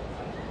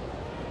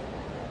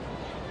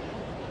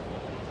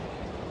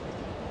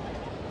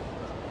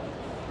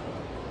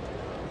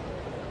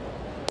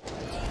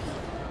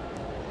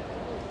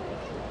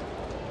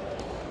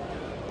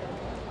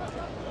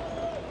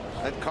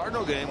 That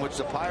Cardinal game, which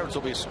the Pirates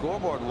will be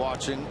scoreboard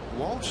watching,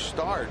 won't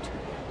start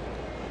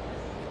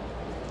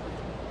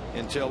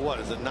until what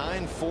is it,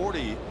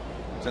 9:40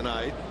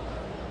 tonight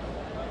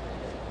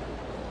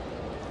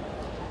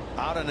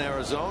out in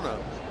Arizona.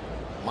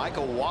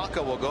 Michael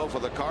Wacha will go for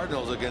the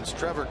Cardinals against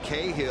Trevor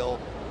Cahill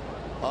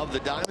of the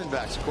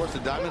Diamondbacks. Of course, the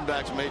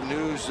Diamondbacks made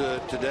news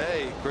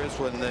today, Chris,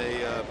 when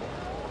they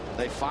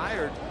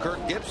fired Kirk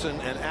Gibson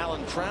and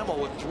Alan Trammell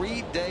with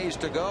 3 days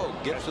to go.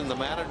 Gibson the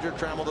manager,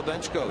 Trammell the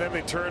bench coach. Then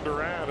they turned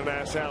around and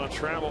asked Alan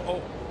Trammell,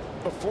 "Oh,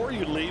 before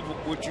you leave,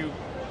 would you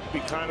be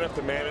kind enough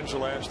to manage the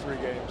last 3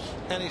 games?"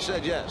 And he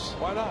said yes.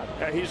 Why not?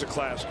 Yeah, he's a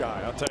class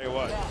guy. I'll tell you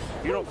what.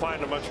 You don't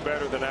find him much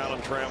better than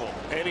Alan Trammell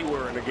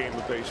anywhere in the game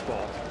of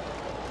baseball.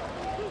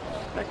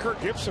 And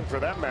Kirk Gibson, for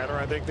that matter,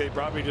 I think they'd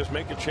probably just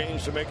make a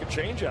change to make a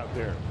change out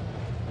there.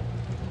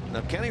 Now,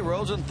 Kenny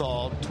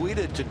Rosenthal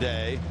tweeted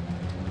today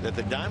that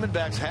the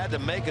Diamondbacks had to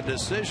make a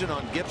decision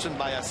on Gibson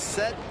by a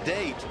set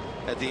date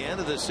at the end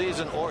of the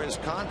season, or his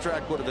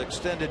contract would have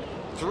extended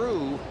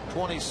through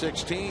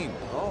 2016.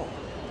 Oh.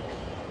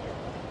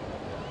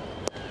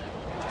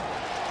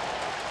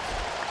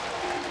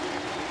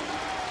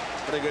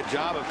 Pretty good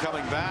job of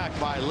coming back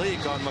by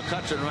Leake on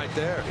McCutchen right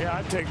there. Yeah,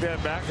 I'd take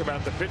that back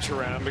about the pitch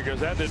around, because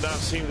that did not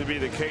seem to be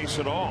the case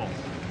at all.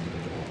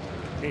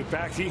 In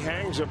fact, he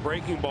hangs a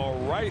breaking ball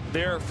right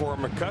there for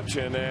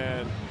McCutchen,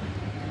 and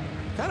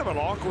kind of an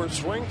awkward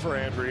swing for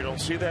Andrew. You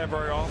don't see that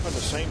very often. The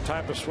same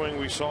type of swing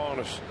we saw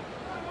on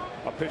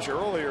a pitch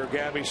earlier.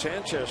 Gabby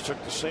Sanchez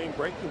took the same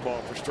breaking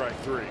ball for strike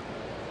 3.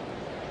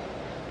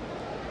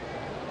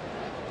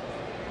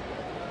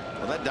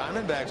 Well, that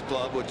Diamondbacks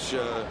club, which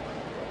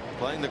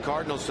playing the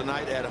Cardinals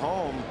tonight at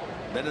home,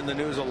 been in the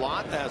news a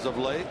lot as of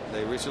late.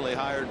 They recently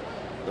hired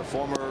the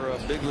former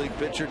big league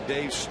pitcher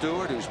Dave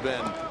Stewart, who's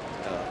been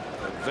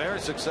a very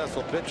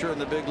successful pitcher in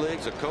the big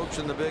leagues, a coach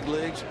in the big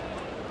leagues,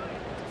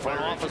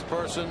 front office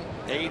person,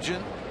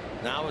 agent.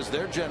 Now as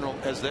their general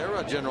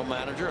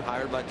manager,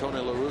 hired by Tony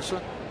La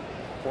Russa.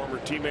 Former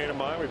teammate of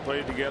mine. We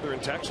played together in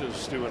Texas,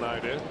 Stu and I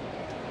did.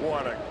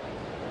 What a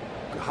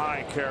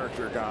high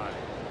character guy.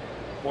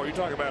 Boy, you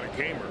talk about a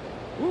gamer.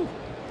 Woo.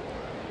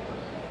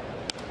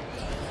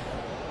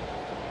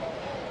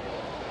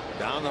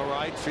 Down the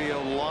right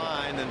field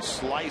line and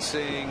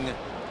slicing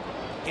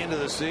into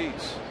the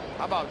seats.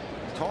 How about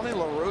Tony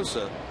La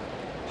Russa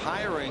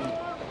hiring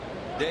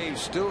Dave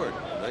Stewart?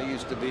 They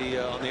used to be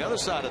on the other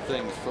side of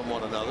things from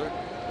one another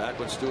back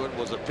when Stewart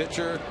was a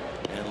pitcher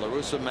and La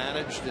Russa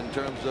managed in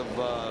terms of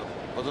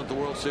wasn't the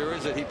World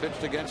Series that he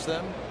pitched against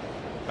them?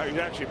 He's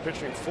actually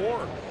pitching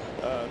for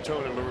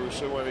Tony La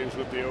Russa when he was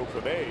with the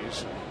Oakland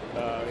A's.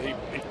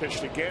 He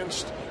pitched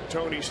against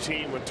Tony's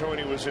team when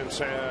Tony was in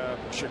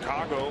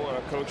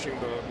Chicago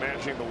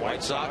managing the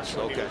White Sox.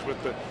 When he was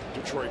with the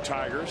Detroit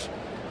Tigers.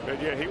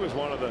 But yeah, he was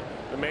one of the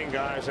main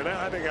guys, and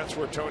I think that's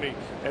where Tony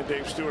and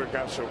Dave Stewart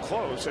got so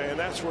close, and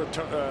that's where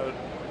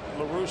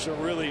La Russa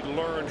really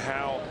learned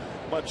how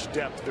much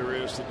depth there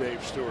is to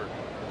Dave Stewart.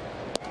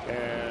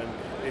 And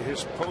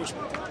his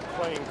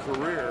post-playing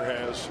career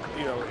has,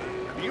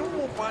 you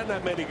won't find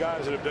that many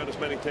guys that have done as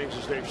many things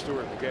as Dave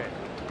Stewart in the game.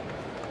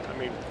 I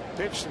mean,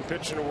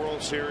 pitched in the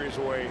World Series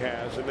the way he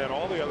has, and then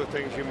all the other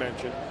things you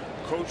mentioned.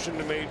 Coached in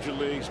the major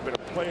leagues, been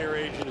a player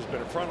agent, has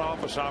been a front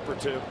office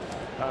operative.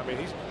 I mean,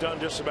 he's done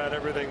just about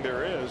everything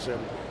there is,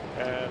 and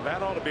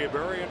that ought to be a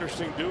very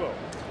interesting duo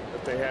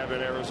that they have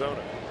in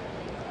Arizona.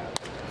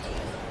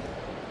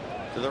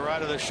 To the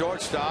right of the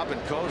shortstop,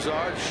 and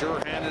Cozart,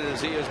 sure-handed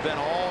as he has been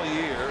all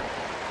year,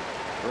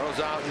 throws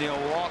out Neil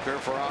Walker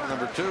for out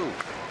number 2.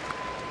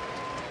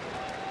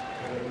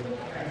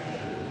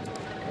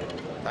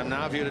 Time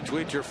now for you to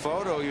tweet your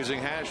photo using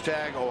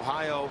hashtag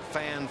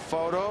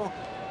 #OhioFanPhoto.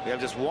 We have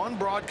just one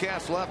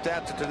broadcast left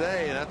after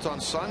today, and that's on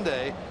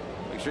Sunday.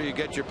 Make sure you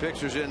get your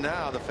pictures in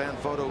now. The fan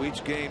photo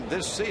each game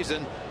this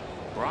season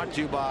brought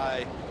to you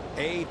by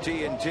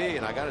AT&T.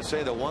 And I got to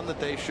say, the one that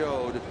they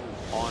showed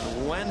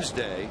on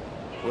Wednesday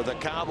with a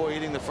cowboy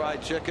eating the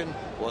fried chicken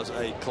was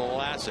a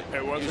classic.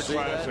 It was a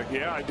classic. That?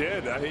 Yeah, I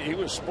did. He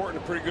was sporting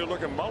a pretty good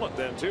looking mullet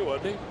then too,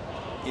 wasn't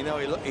he? You know,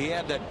 he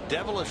had that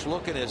devilish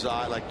look in his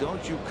eye, like,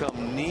 don't you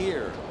come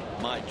near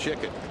my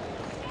chicken.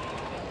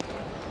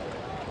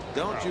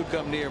 Don't you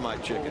come near my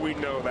chicken. Well, we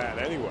know that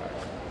anyway.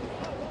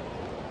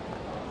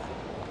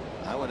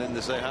 I went in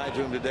to say hi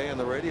to him today in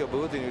the radio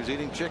booth, and he was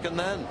eating chicken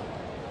then.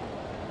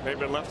 They've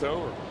been left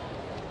over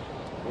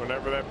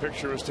whenever that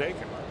picture was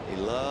taken. He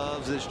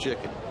loves his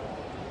chicken.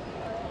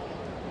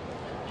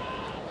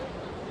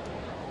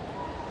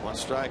 One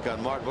strike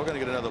on Martin. We're going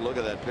to get another look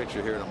at that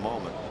picture here in a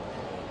moment.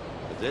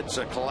 It's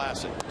a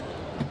classic.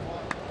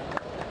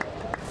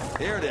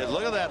 Here it is.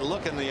 Look at that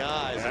look in the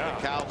eyes of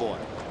the cowboy.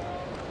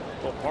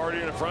 Well, party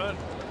in the front,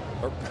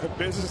 or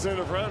business in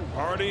the front,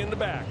 party in the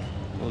back.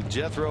 Little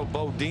Jethro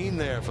Bodine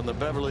there from the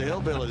Beverly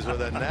Hillbillies with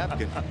that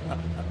napkin.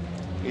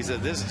 He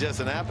said, this is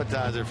just an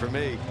appetizer for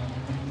me.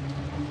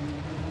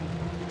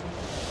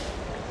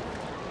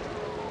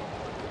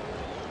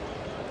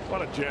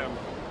 What a gem.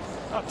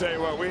 I'll tell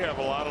you what, we have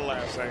a lot of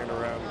laughs hanging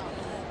around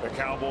the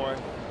cowboy.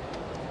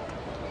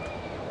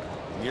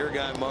 Your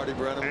guy, Marty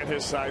Brennan. And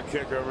his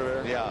sidekick over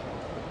there. Yeah.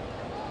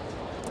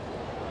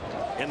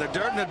 In the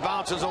dirt, and it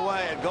bounces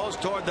away. It goes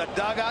toward the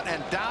dugout,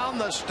 and down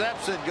the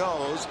steps it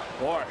goes.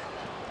 Boy,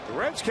 the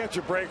Reds catch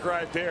a break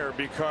right there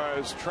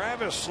because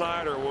Travis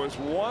Snyder was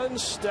one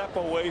step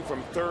away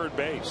from third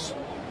base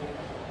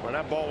when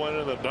that ball went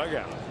into the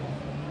dugout.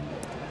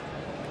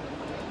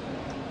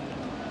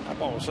 That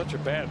ball was such a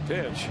bad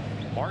pitch.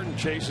 Martin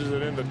chases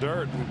it in the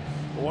dirt, and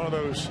one of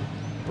those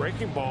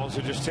breaking balls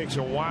that just takes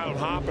a wild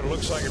hop, and it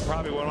looks like it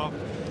probably went off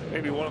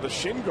maybe one of the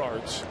shin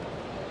guards.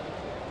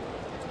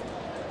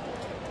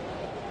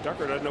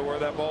 Tucker doesn't know where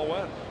that ball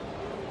went.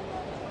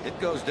 It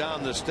goes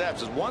down the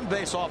steps. It's one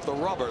base off the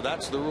rubber.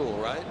 That's the rule,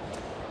 right?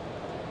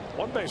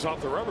 One base off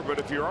the rubber, but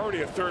if you're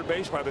already at third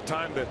base by the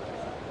time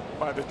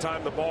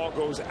the ball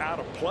goes out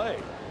of play,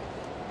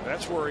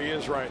 that's where he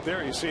is right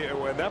there. You see,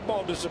 when that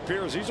ball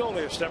disappears, he's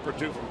only a step or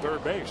two from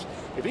third base.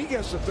 If he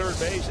gets to third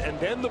base and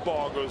then the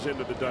ball goes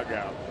into the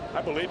dugout,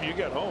 I believe you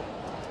get home.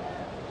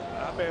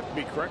 I may have to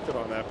be corrected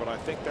on that, but I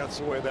think that's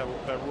the way that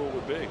rule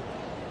would be.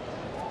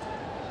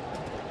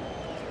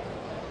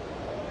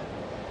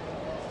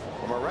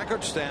 From a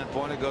record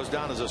standpoint, it goes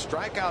down as a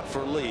strikeout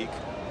for Leake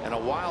and a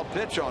wild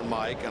pitch on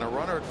Mike and a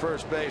runner at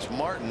first base,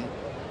 Martin,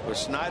 with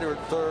Snyder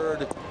at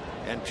third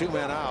and 2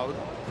 men out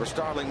for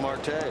Starling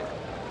Marte.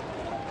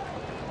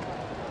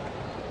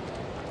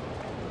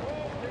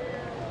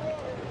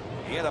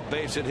 He had a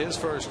base hit his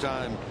first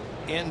time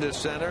into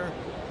center,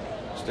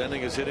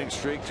 extending his hitting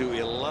streak to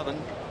 11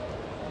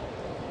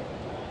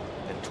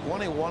 and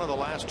 21 of the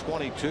last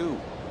 22.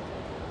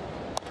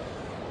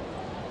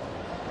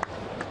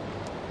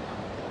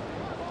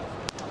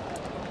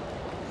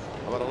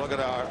 How about a look at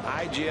our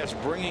IGS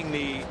bringing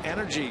the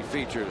energy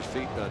features,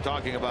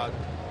 talking about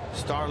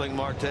Starling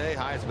Marte,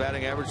 highest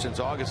batting average since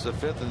August the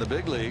 5th in the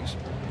big leagues.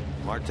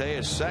 Marte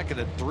is second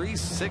at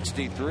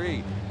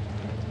 363.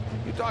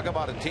 You talk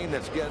about a team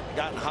that's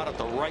gotten hot at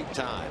the right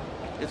time.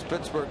 This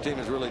Pittsburgh team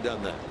has really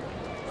done that.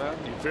 Well,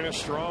 you finish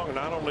strong,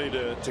 not only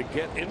to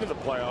get into the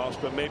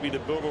playoffs, but maybe to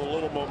build a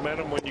little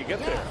momentum when you get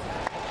there.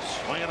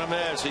 Swing and a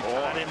miss. He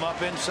tied him up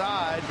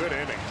inside. Good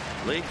inning.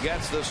 Leake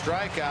gets the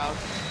strikeout.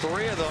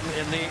 3 of them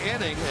in the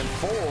inning and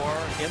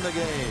 4 in the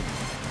game.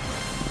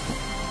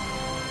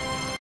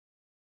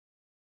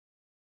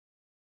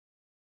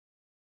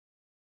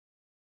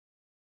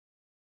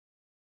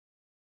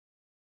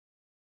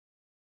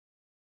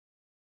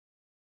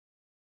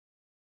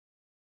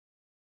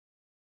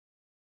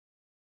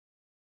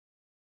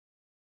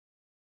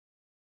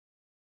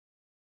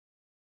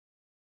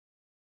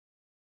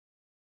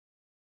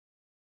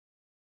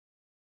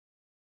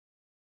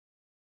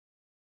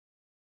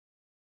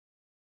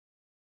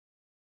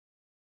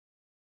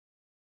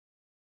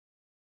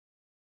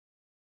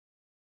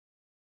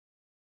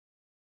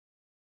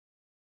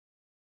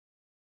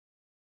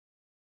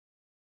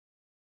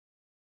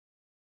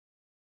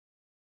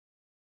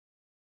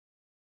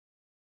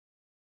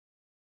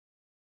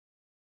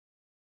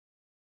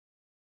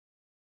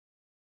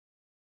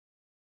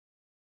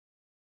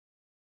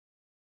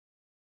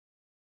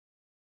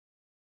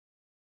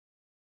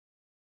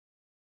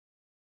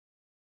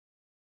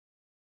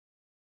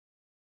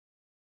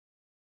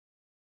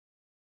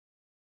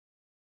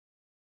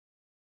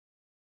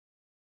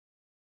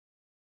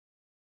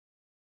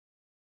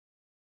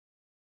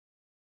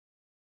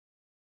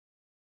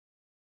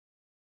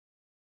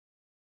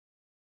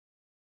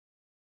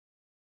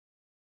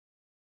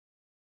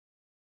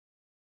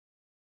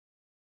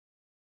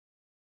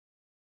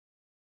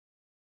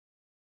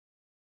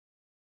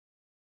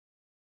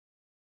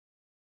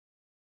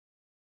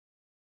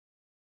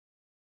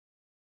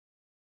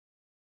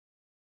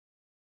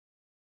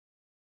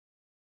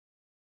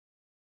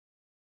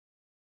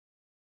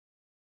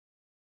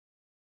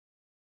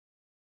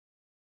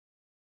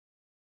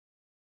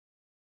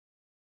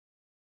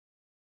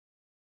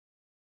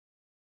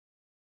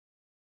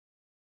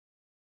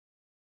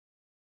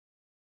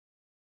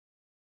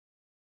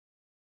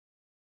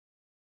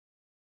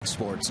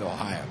 Sports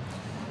Ohio.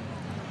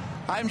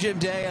 I'm Jim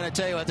Day, and I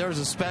tell you what, there was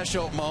a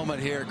special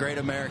moment here at Great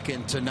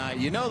American tonight.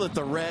 You know that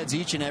the Reds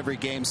each and every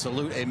game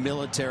salute a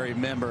military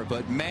member,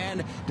 but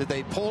man, did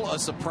they pull a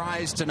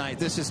surprise tonight.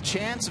 This is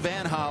Chance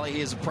Van Holly. He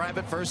is a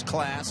private first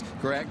class,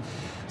 correct?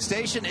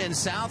 Stationed in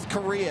South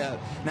Korea.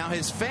 Now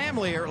his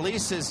family, or at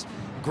least his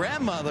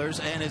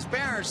grandmothers and his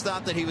parents,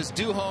 thought that he was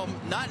due home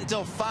not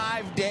until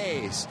 5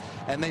 days,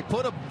 and they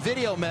put a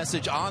video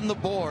message on the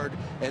board,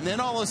 and then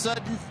all of a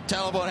sudden,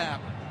 tell them what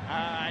happened.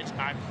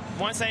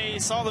 Once they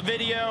saw the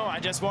video, I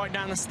just walked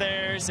down the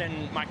stairs,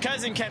 and my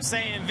cousin kept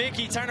saying,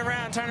 "Vicky, turn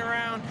around, turn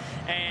around."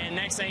 And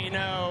next thing you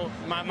know,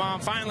 my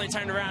mom finally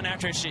turned around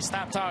after she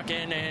stopped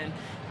talking, and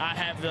I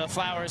have the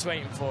flowers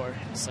waiting for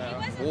her. So.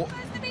 He wasn't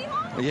supposed to be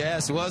home?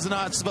 Yes, was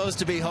not supposed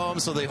to be home,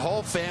 so the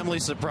whole family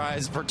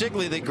surprised,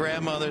 particularly the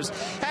grandmothers,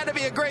 had to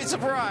be a great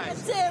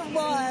surprise. It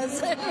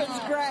was. It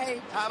was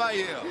great. How about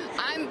you?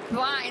 I'm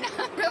fine.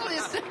 I'm really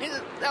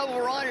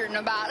still wondering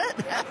about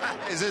it.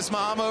 Is this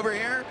mom over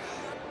here?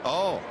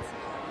 Oh,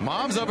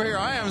 mom's over here.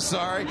 I am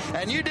sorry.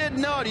 And you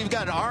didn't know it. You've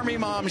got an Army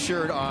Mom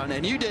shirt on,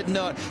 and you didn't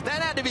know it.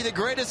 That had to be the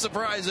greatest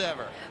surprise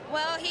ever.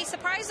 Well, he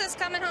surprised us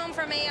coming home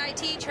from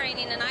AIT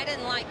training, and I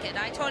didn't like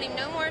it. I told him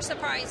no more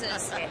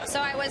surprises. So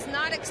I was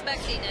not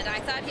expecting it. I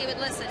thought he would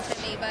listen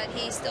to me, but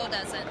he still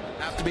doesn't.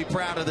 Have to be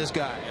proud of this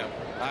guy. Yep,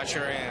 I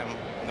sure am.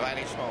 Glad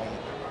he's home.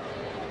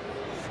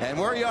 And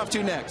where are you off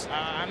to next?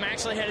 I'm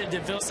actually headed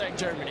to Vilseck,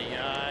 Germany.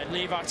 I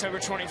leave October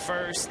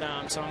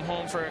 21st, so I'm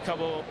home for a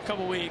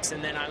couple weeks,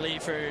 and then I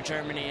leave for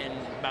Germany in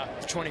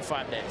about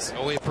 25 days.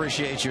 Well, we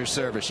appreciate your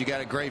service. You got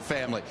a great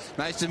family.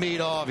 Nice to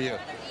meet all of you.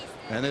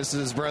 And this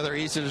is his brother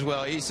Easton as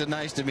well. Easton,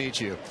 nice to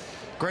meet you.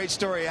 Great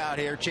story out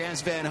here.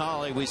 Chance Van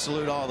Holly. We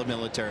salute all the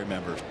military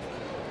members.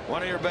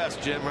 One of your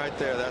best, Jim, right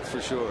there. That's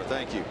for sure.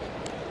 Thank you.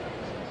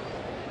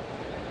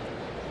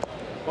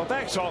 Well,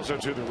 thanks also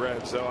to the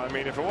Reds, though. I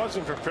mean, if it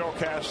wasn't for Phil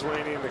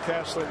Castellini and the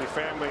Castellini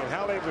family and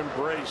how they've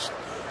embraced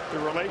the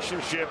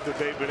relationship that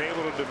they've been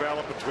able to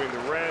develop between the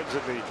Reds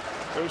and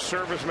those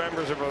service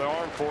members of the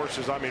armed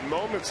forces, I mean,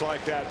 moments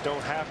like that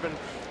don't happen.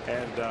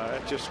 And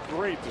it's just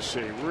great to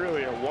see.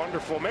 Really a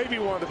wonderful, maybe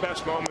one of the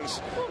best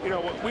moments. You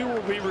know, we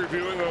will be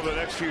reviewing over the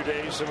next few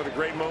days some of the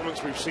great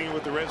moments we've seen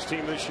with the Reds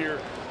team this year.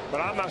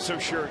 But I'm not so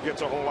sure it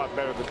gets a whole lot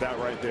better than that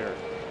right there.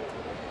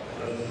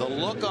 The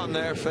look on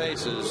their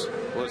faces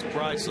was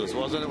priceless,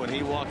 wasn't it, when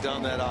he walked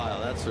down that aisle?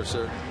 That's for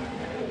certain.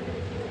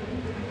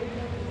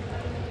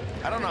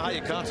 I don't know how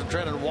you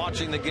concentrate on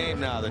watching the game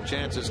now that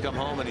Chance has come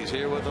home and he's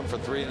here with them for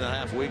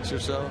 3.5 weeks or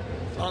so.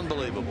 It's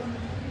unbelievable.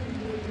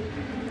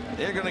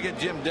 They're going to get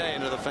Jim Day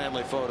into the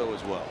family photo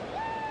as well.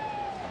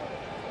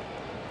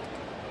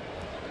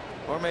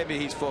 Or maybe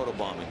he's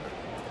photobombing.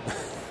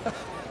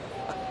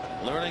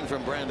 Learning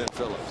from Brandon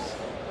Phillips.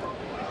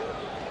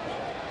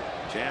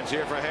 Chance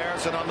here for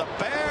Harrison on the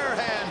bare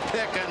hand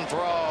pick and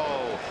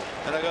throw.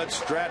 And a good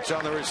stretch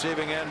on the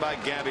receiving end by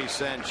Gabby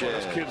Sanchez.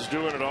 Well, this kid's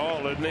doing it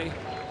all, isn't he?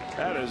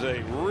 That is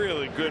a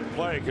really good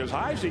play because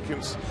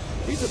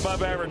he's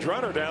above average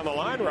runner down the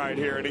line right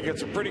here, and he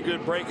gets a pretty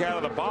good break out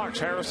of the box.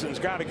 Harrison's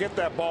got to get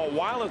that ball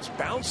while it's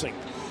bouncing,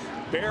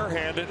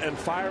 barehanded, and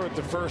fire at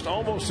the first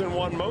almost in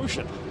one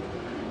motion.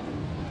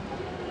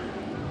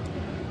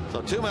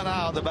 So 2 men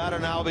out. The batter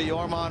now will be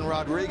Yorman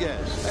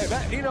Rodriguez.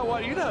 Hey, you know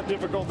what? You know how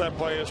difficult that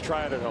play is.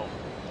 Try it at home.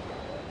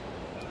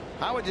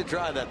 How would you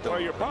try that, though? Well,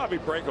 you'll probably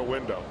break a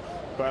window.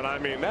 But, I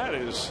mean, that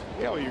is,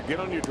 you get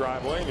on your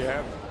driveway and you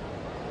have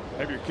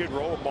your kid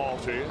roll a ball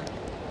to you.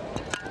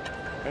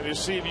 And you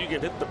see if you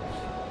can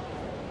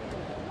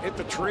hit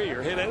the tree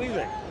or hit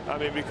anything. I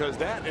mean, because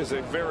that is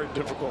a very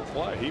difficult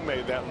play. He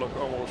made that look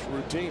almost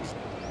routine.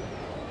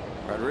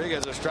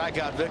 Rodriguez, a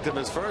strikeout victim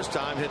his first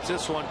time, hits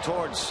this one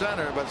towards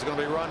center, but it's going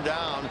to be run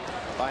down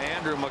by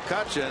Andrew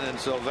McCutchen. And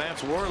so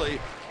Vance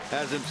Worley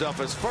has himself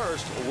his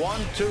first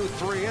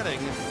 1-2-3 inning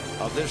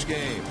of this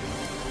game.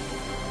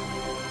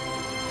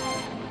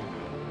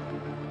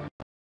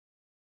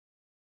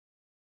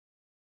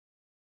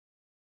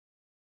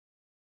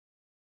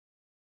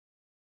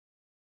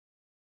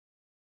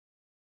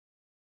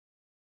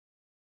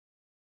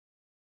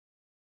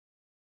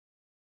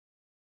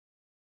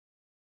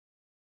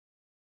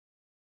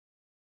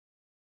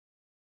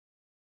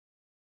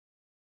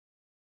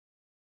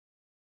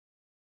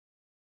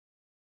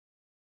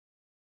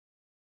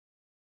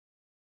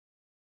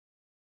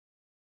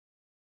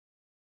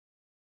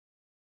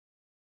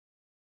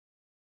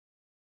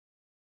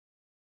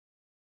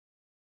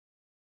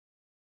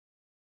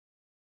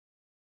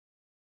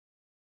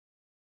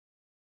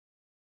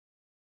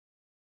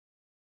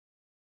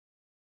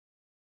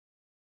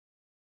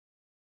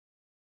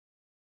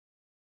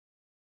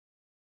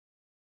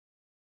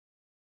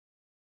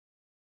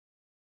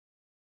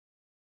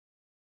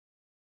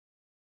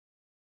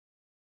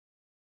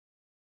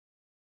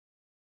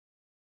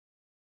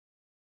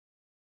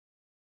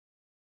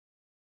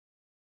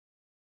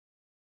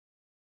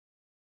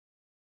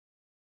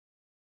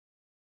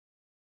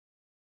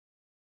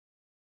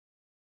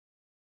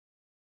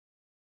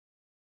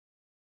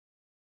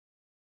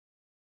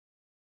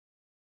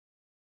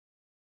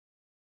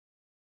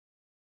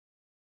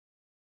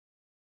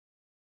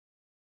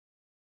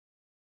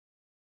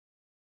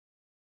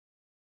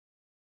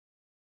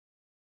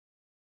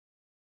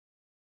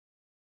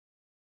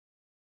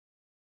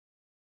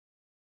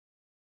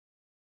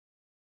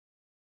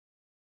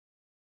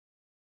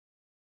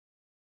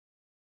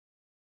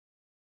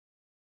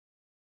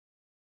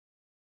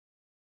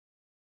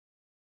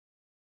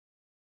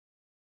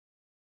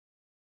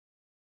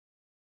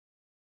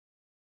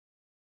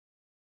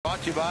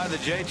 Brought to you by the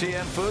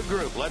JTN Food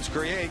Group. Let's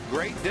create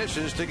great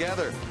dishes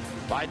together.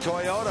 By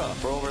Toyota.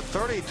 For over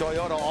 30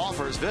 Toyota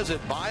offers,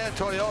 visit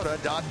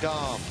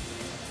buyatoyota.com.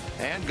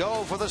 And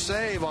go for the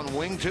save on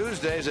Wing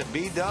Tuesdays at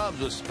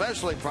B-Dubs with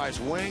specially priced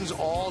wings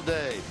all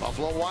day.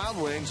 Buffalo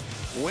Wild Wings,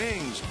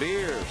 wings,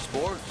 beer,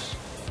 sports.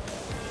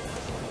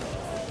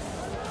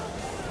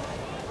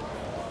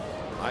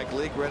 Mike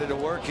Leake ready to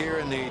work here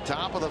in the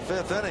top of the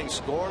 5th inning.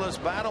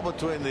 Scoreless battle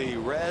between the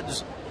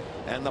Reds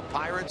and the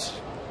Pirates.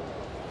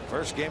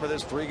 First game of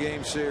this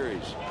 3-game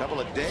series. A couple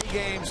of day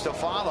games to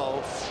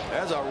follow.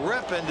 There's a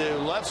rip into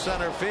left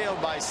center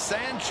field by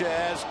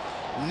Sanchez.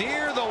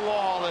 Near the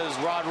wall is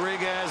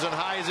Rodriguez and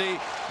Heisey.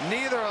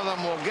 Neither of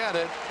them will get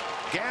it.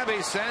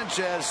 Gabby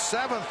Sanchez,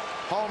 7th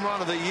home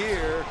run of the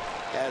year,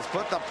 has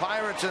put the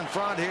Pirates in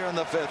front here in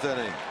the 5th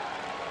inning.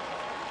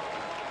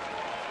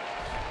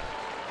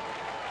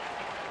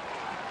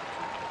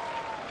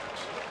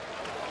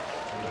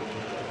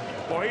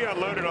 Well, he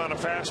unloaded on a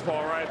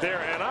fastball right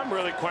there, and I'm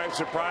really quite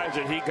surprised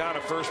that he got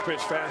a first pitch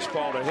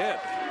fastball to hit.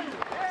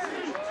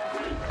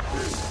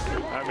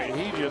 I mean,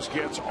 he just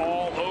gets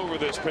all over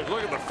this pitch.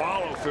 Look at the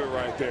follow through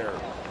right there.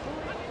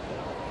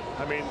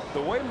 I mean,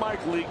 the way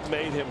Mike Leake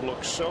made him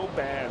look so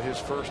bad his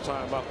first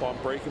time up on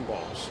breaking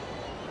balls.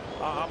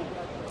 I'm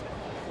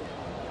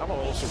a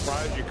little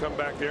surprised you come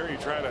back there and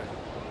you try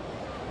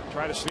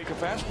to sneak a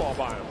fastball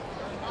by him.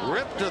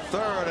 Ripped to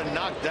third and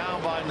knocked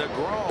down by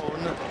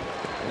Negron.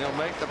 And he'll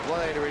make the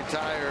play to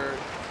retire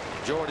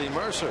Jordy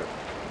Mercer.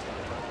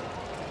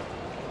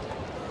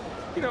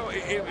 You know,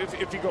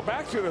 if you go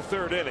back to the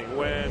 3rd inning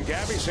when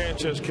Gabby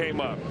Sanchez came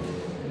up,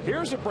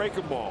 here's a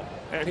breaking ball,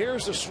 and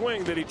here's the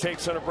swing that he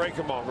takes on a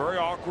breaking ball. Very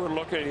awkward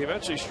looking. He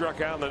eventually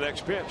struck out in the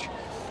next pitch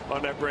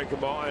on that breaking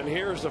ball, and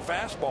here's the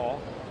fastball,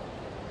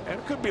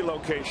 and it could be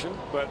location,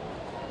 but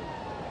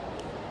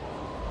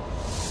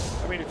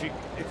I mean,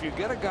 if you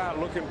get a guy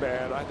looking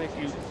bad, I think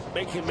you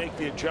make him make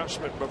the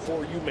adjustment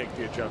before you make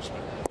the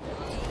adjustment.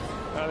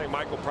 I think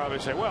Mike will probably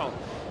say, well,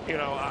 you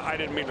know, I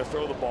didn't mean to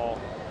throw the ball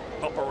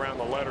up around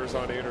the letters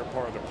on the inner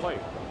part of the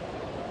plate.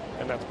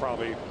 And that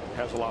probably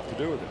has a lot to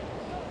do with it.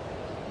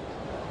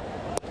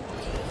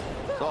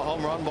 So a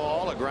home run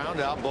ball, a ground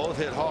out, both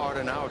hit hard,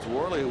 and now it's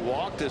Worley who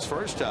walked his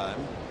first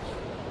time.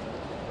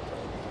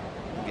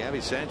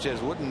 Gabby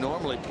Sanchez wouldn't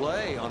normally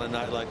play on a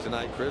night like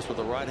tonight, Chris, with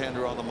a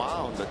right-hander on the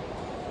mound, but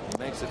he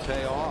makes it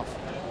pay off.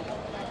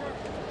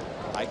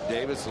 Ike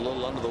Davis a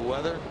little under the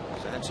weather.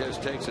 Sanchez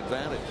takes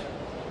advantage.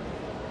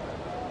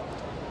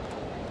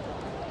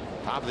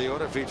 Top of the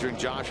order featuring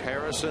Josh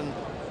Harrison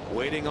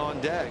waiting on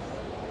deck.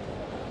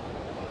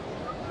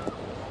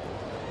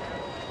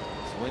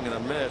 Swing and a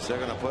miss. They're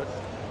going to put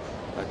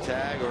a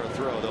tag or a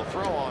throw. They'll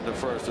throw on to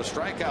first. A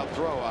strikeout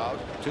throw out.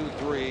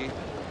 2-3.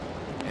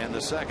 And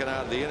the second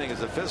out of the inning is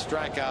the 5th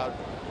strikeout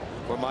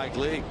for Mike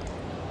Leake.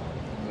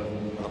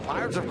 The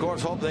Pirates, of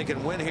course, hope they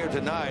can win here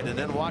tonight and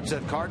then watch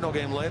that Cardinal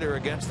game later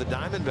against the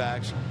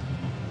Diamondbacks.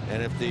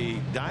 And if the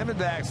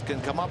Diamondbacks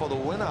can come up with a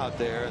win out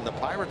there and the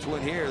Pirates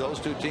win here, those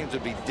two teams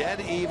would be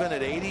dead even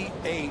at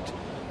 88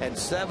 and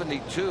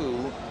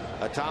 72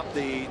 atop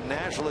the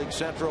National League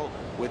Central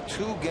with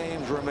 2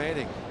 games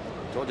remaining.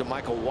 I told you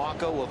Michael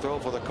Wacha will throw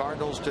for the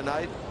Cardinals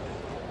tonight.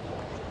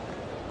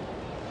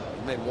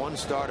 He made one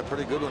start, a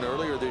pretty good one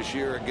earlier this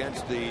year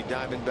against the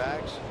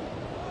Diamondbacks.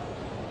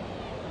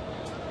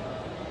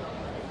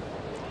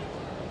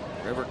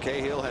 River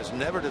Cahill has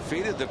never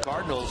defeated the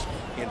Cardinals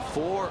in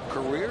 4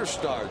 career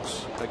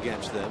starts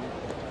against them.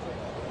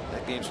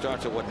 That game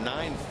starts at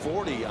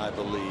 9:40, I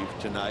believe,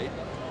 tonight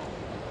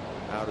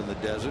out in the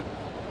desert.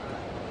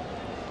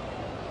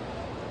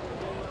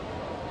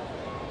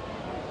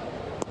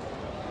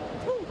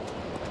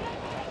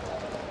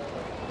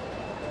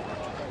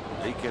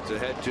 He gets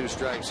ahead, 2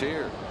 strikes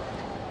here.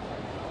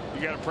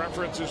 You got a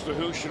preference as to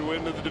who should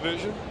win the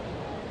division?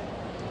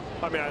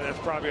 I mean, that's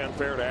probably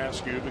unfair to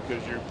ask you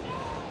because you've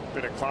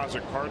been a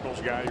closet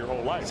Cardinals guy your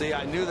whole life. See,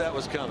 I knew that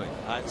was coming.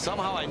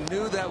 Somehow I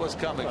knew that was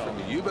coming from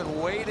you. You've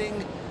been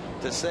waiting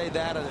to say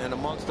that and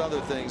amongst other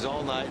things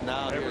all night.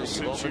 Now ever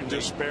since you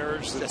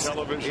disparaged the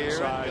television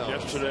side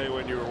yesterday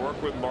when you were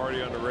working with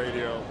Marty on the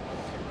radio,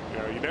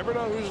 you never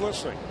know who's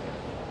listening.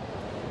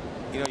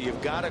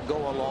 You've got to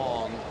go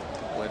along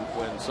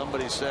when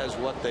somebody says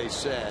what they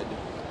said,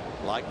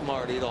 like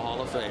Marty, the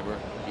Hall of Famer.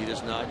 You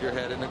just nod your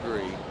head and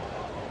agree.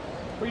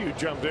 Well, you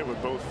jumped in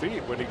with both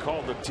feet when he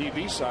called the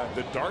TV side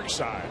the dark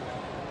side.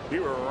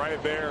 You were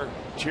right there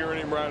cheering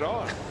him right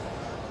on.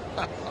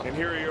 And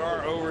here you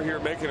are over here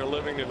making a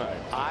living tonight.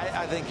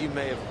 I think you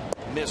may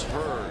have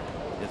misheard.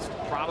 It's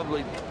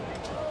probably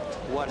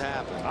what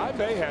happened. I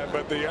may have,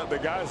 but the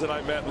guys that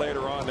I met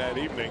later on that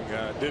evening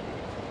didn't.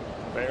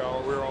 We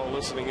were all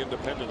listening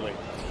independently.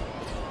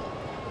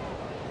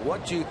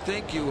 What you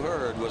think you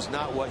heard was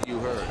not what you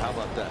heard. How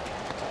about that?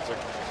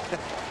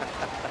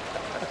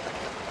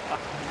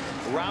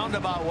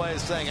 Roundabout way of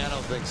saying I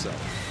don't think so.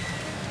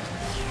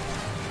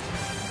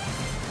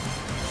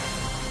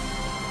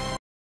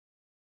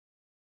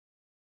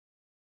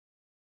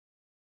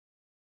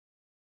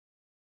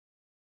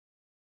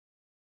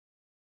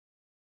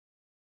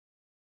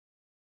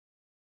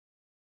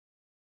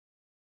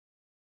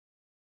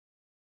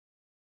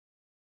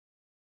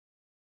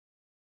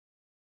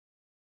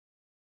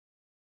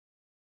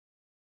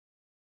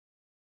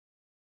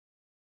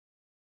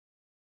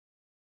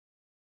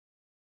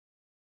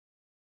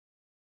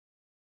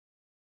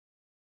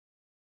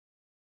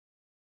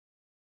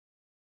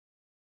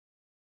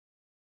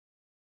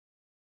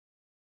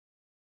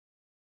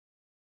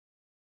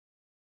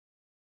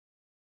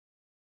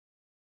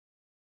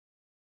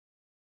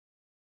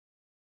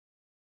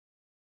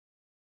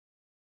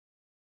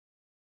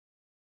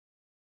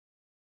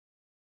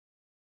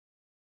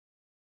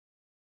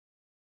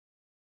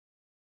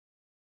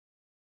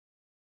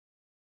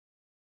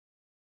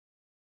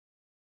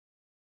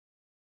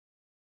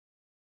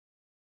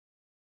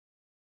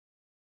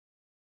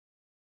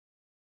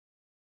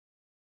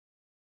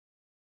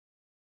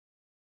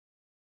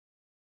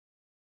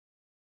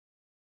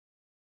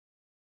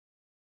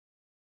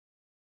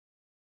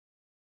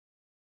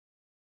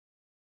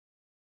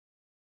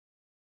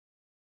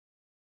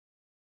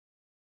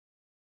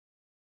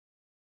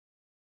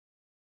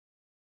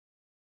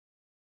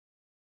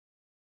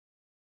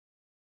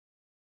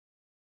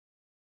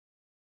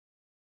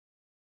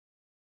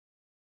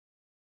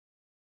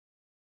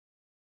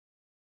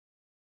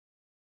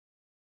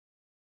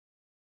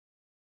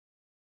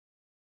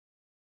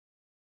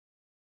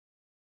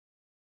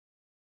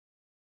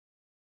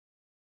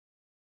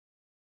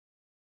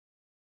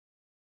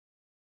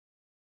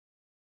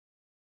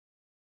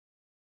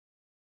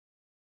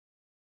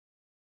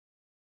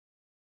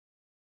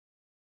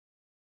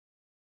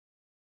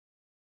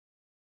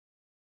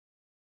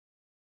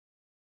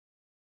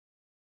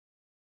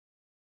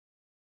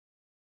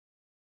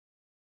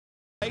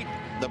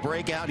 The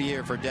breakout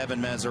year for Devin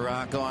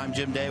Mesoraco. I'm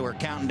Jim Day. We're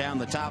counting down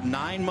the top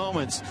 9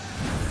 moments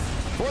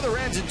for the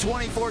Reds in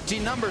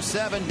 2014. Number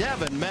 7,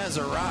 Devin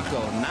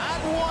Mesoraco. Not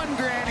 1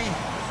 granny,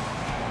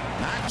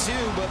 not 2,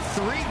 but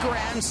 3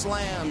 grand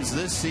slams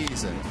this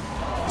season.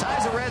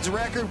 Ties the Reds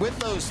record with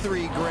those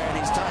 3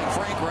 grannies, tying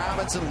Frank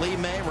Robinson, Lee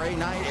May, Ray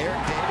Knight,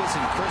 Eric Davis,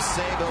 and Chris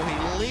Sabo.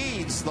 He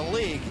leads the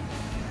league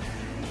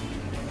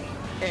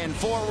in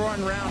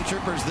 4-run round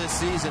trippers this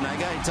season. I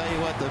got to tell you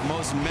what, the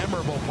most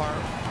memorable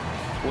part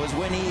was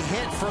when he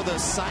hit for the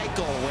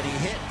cycle, when he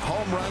hit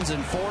home runs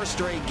in 4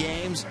 straight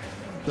games.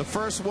 The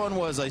first one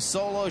was a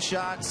solo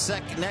shot.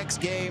 Next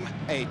game,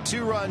 a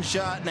 2-run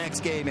shot. Next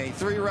game, a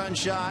 3-run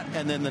shot.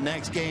 And then the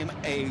next game,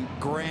 a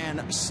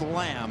grand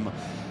slam,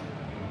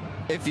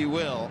 if you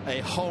will, a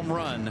home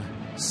run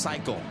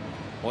cycle.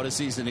 What a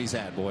season he's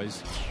had,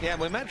 boys. Yeah,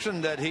 we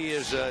mentioned that he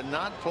is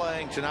not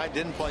playing tonight,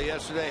 didn't play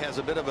yesterday, has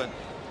a bit of an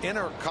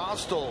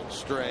intercostal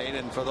strain.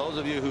 And for those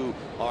of you who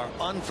are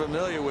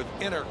unfamiliar with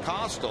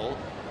intercostal,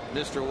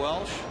 Mr.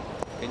 Welsh,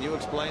 can you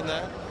explain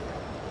that?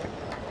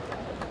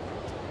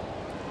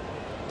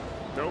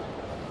 Nope.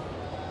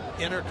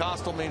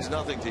 Intercostal means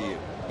nothing to you.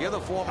 You're the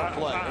former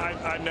player.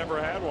 I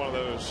never had one of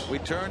those. We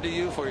turn to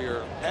you for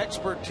your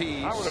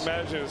expertise. I would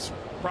imagine it's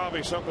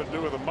probably something to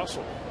do with a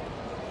muscle.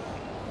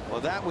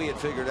 Well, that we had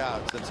figured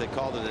out since they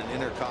called it an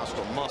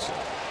intercostal muscle.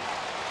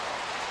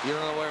 You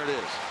don't know where it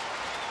is?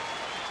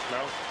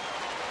 No.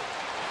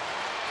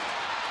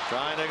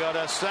 Trying to go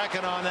to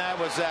second on that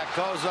was Zach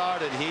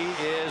Cozart, and he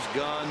is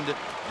gunned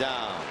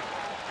down.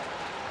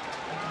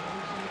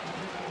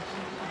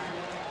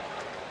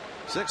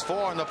 6-4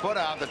 on the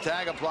putout. The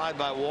tag applied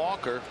by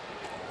Walker.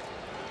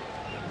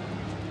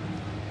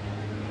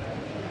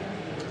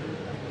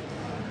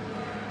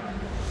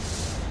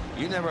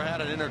 You never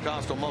had an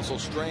intercostal muscle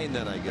strain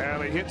then, I guess.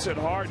 And he hits it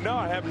hard. No,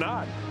 I have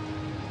not.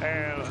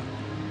 And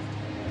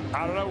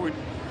I don't know.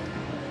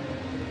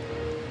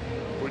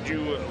 Would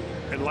you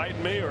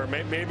enlighten me? Or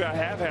maybe I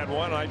have had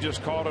one. I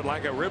just called it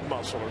like a rib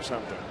muscle or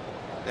something.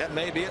 That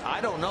may be it. I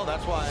don't know.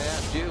 That's why I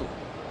asked you.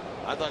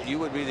 I thought you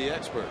would be the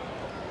expert.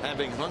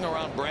 Having hung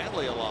around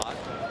Brantley a lot,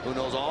 who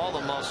knows all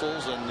the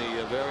muscles and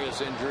the various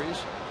injuries.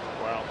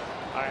 Well,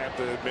 I have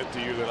to admit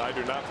to you that I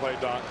do not play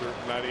doctor,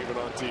 not even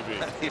on TV.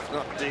 Not even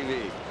on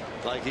TV,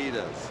 like he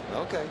does.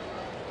 Okay.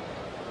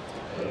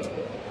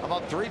 How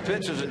about 3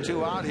 pitches and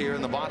 2 out here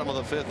in the bottom of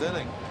the 5th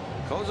inning?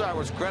 Cozart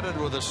was credited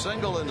with a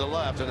single into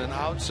left and an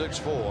out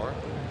 6-4.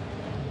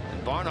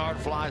 And Barnhart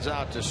flies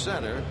out to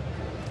center.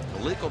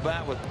 Leak will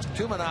bat with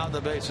 2 men out and the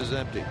base is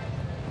empty.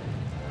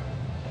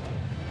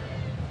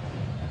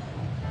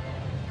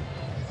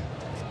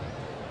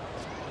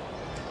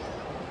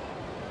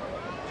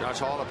 Josh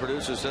Hall, the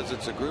producer, says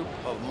it's a group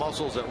of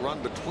muscles that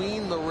run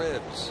between the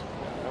ribs.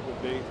 That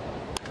would be.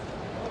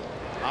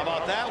 How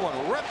about that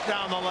one? Ripped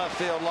down the left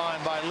field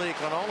line by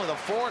Leak on only the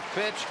 4th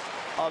pitch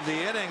of the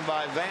inning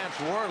by Vance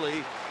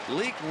Worley.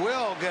 Leak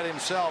will get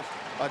himself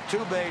a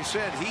 2-base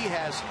hit. He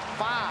has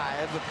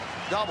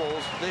 5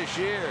 doubles this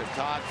year.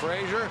 Todd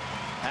Frazier,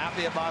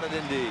 happy about it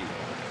indeed.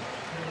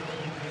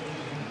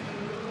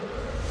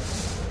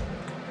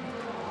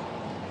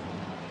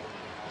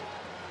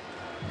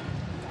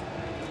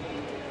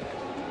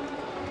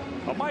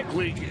 Well, Mike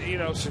Leake, you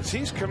know, since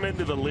he's come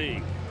into the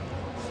league,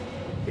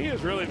 he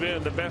has really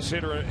been the best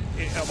hitter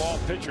of all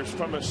pitchers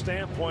from a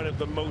standpoint of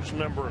the most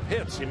number of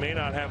hits. He may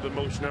not have the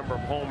most number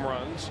of home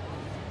runs,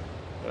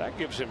 but that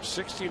gives him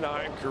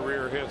 69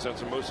 career hits.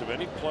 That's the most of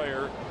any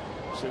player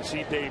since he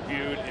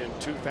debuted in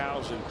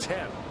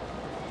 2010.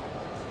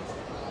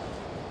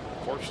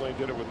 Fortunately,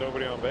 did it with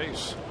nobody on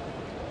base.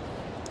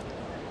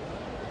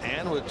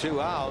 And with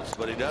 2 outs,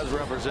 but he does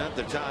represent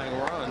the tying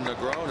run.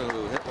 Negron,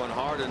 who hit one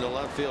hard into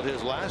left field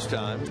his last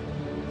time.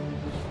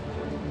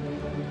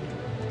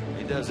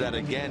 He does that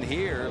again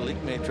here. Leak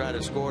may try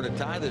to score to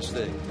tie this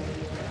thing.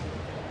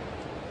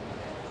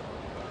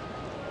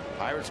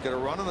 Pirates get a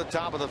run in the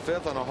top of the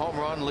 5th on a home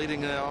run,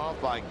 leading it off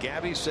by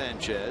Gabby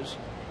Sanchez.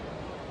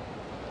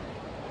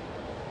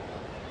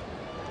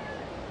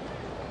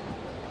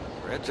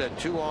 Reds had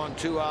 2 on,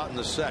 2 out in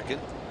the 2nd.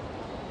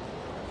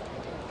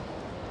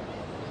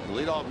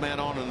 Leadoff man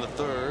on in the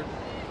 3rd.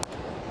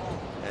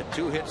 Had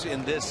 2 hits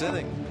in this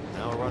inning.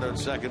 Now a runner at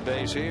second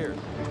base here.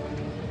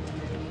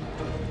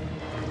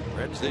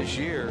 Reds this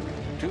year,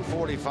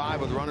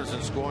 245 with runners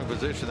in scoring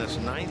position. That's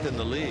 9th in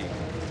the league.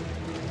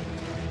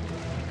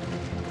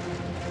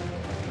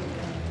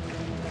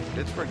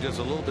 Pittsburgh just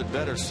a little bit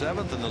better,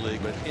 7th in the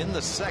league, but in the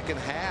 2nd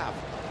half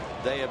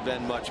they have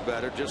been much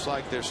better, just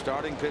like their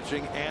starting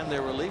pitching and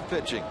their relief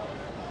pitching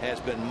has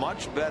been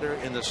much better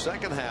in the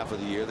 2nd half of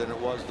the year than it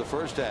was the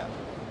 1st half.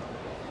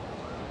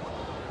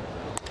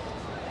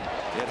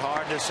 Hit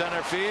hard to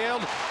center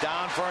field.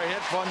 Down for a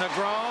hit for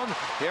Negron.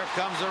 Here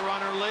comes the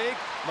runner Leak.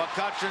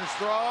 McCutcheon's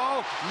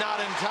throw. Not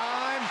in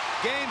time.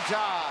 Game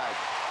tied.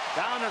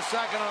 Down to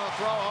second on the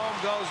throw. Home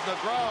goes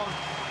Negron.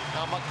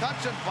 Now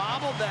McCutcheon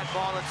bobbled that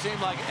ball, it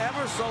seemed like,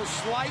 ever so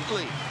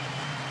slightly.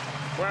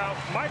 Well,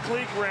 Mike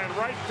Leake ran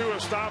right through a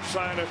stop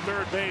sign at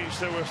third base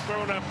that was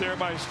thrown up there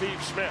by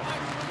Steve Smith.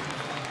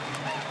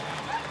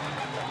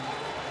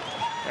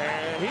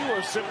 And he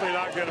was simply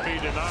not going to be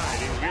denied.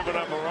 He's giving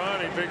up a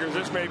run. He figures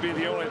this may be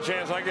the only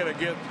chance I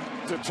get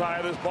to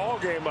tie this ball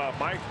game up.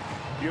 Mike,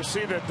 you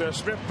see that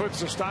Smith puts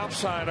the stop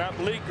sign up.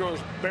 Leake goes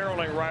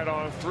barreling right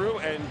on through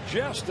and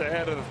just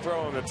ahead of the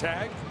throw on the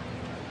tag.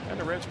 And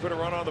the Reds put a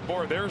run on the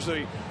board. There's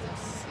the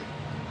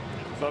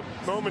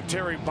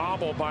momentary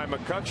bobble by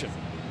McCutcheon.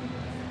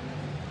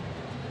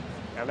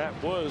 And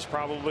that was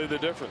probably the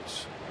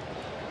difference.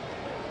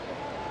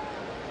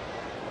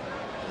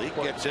 Leake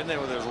gets in there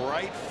with his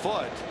right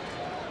foot.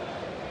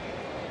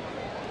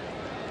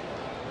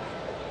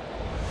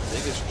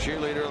 Biggest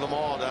cheerleader of them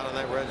all down in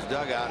that Reds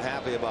dugout,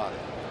 happy about it.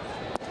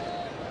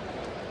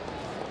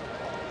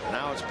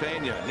 Now it's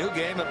Pena. New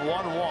game at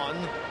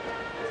 1-1.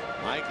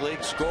 Mike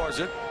Leake scores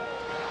it.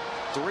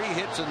 3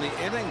 hits in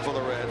the inning for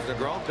the Reds.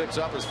 DeGrom picks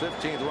up his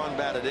 15th run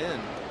batted in.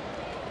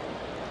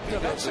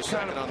 That's the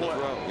kind of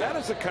play. That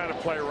is the kind of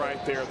play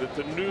right there that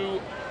the new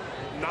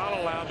not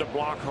allowed to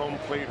block home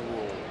plate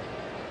rule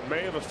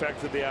may have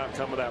affected the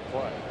outcome of that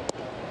play.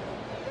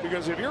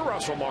 Because if you're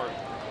Russell Martin,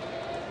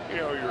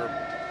 you're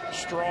a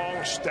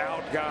strong,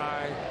 stout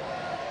guy.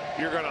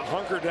 You're going to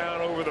hunker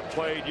down over the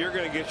plate. You're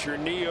going to get your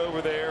knee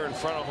over there in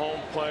front of home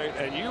plate,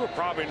 and you were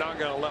probably not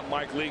going to let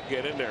Mike Leake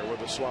get in there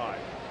with a slide.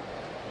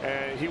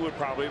 And he would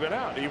probably have been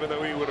out, even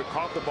though he would have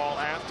caught the ball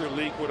after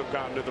Leake would have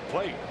gotten to the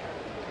plate.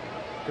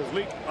 Because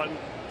Leake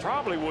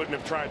probably wouldn't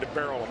have tried to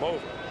barrel him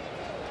over.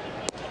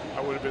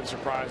 I would have been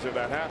surprised if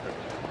that happened.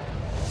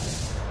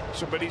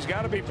 So, but he's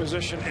got to be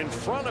positioned in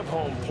front of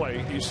home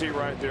plate, you see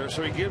right there,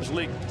 so he gives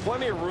Leake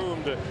plenty of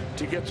room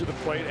to get to the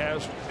plate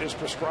as is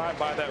prescribed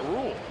by that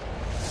rule.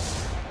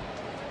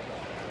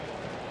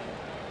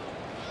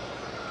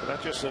 But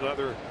that's just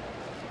another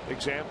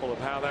example of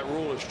how that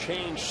rule has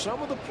changed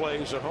some of the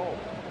plays at home,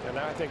 and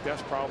I think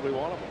that's probably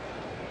one of them.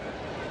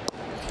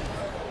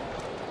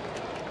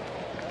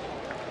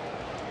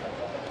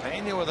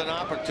 Pena with an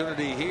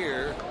opportunity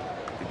here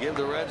to give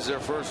the Reds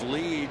their first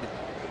lead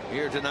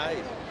here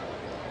tonight.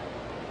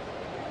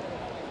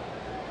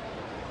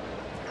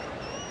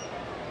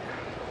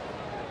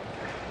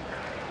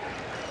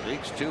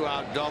 Leake's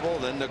 2-out double,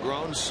 then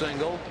DeGrom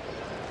single.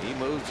 He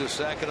moves to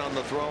second on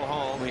the throw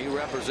home. He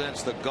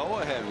represents the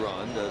go-ahead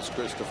run, does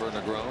Christopher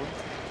DeGrom.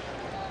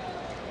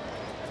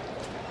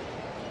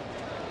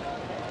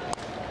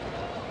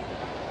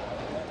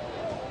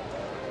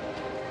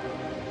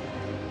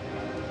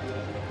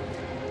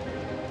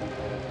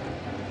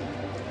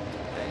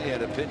 And he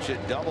had a pinch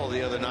hit double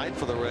the other night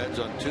for the Reds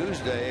on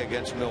Tuesday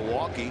against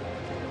Milwaukee.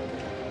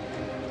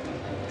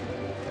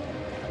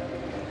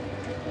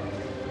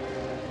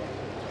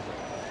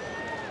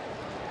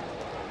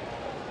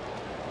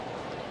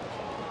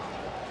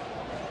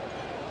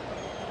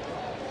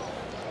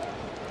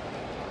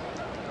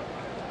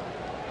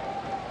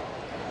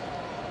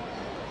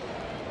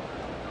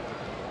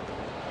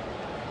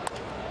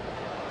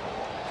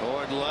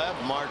 Toward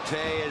left, Marte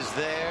is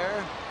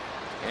there,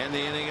 and the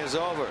inning is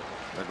over.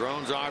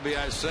 DeGrom's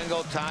RBI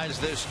single ties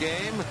this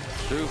game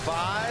through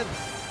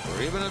 5.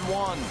 We're even at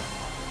 1.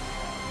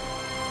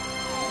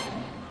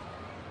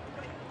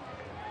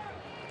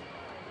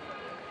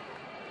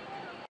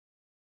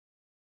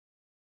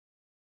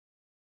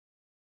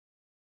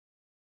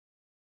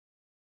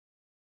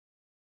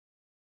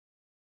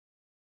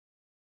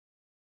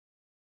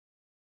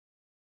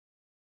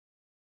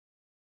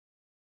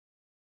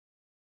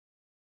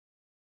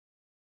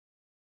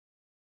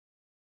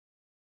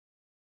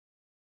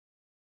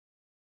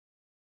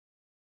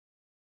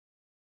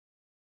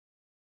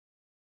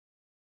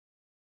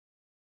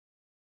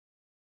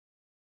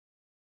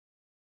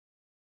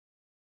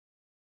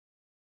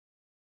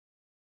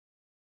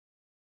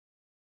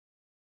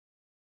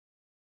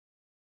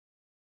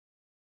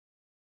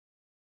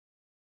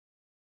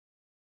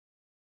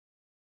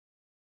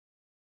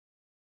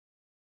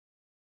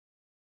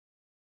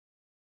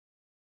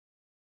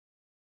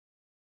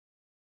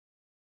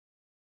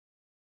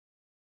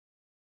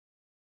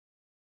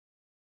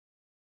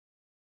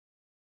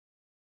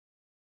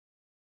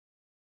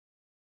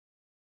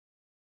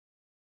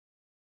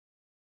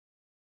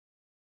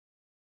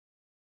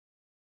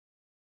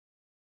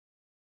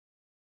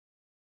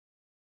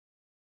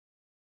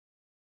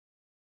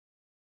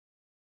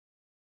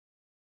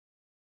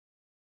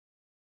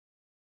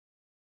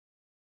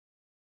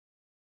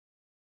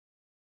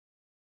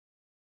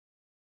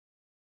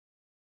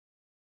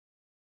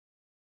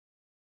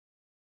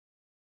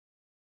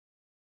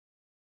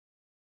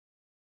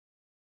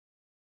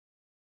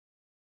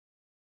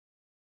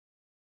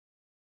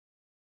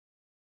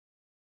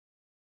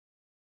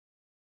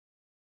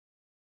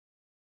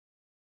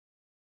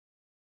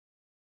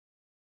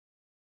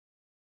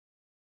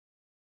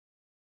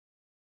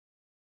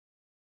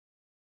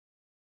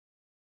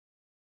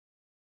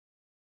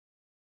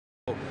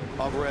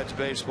 Of Reds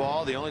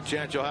baseball. The only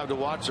chance you'll have to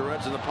watch the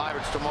Reds and the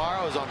Pirates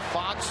tomorrow is on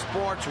Fox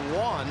Sports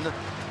 1.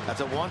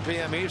 That's at 1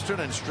 p.m.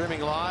 Eastern and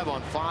streaming live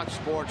on Fox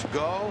Sports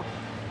Go.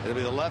 It'll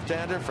be the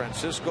left-hander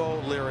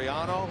Francisco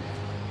Liriano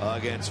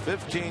against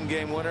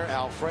 15-game winner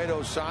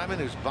Alfredo Simon,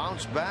 who's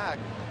bounced back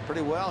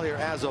pretty well here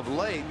as of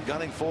late,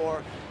 gunning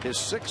for his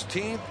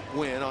 16th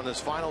win on his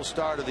final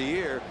start of the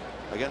year.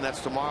 Again,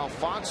 that's tomorrow,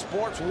 Fox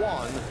Sports 1,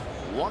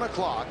 1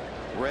 o'clock,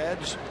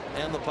 Reds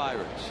and the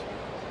Pirates.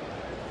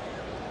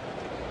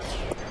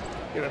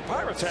 The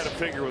Pirates had to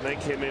figure when they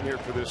came in here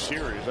for this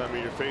series. I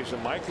mean, you're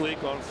facing Mike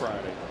Leake on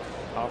Friday,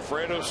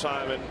 Alfredo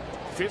Simon,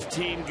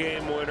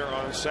 15-game winner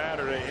on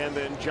Saturday, and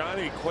then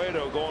Johnny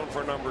Cueto going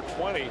for number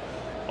 20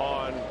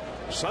 on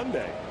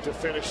Sunday to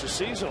finish the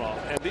season off.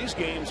 And these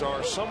games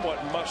are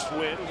somewhat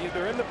must-win.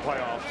 They're in the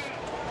playoffs,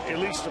 at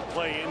least a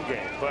play-in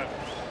game. But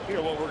you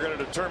know what we're going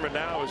to determine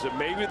now is that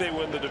maybe they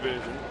win the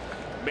division.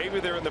 Maybe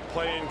they're in the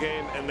play-in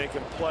game and they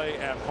can play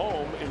at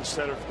home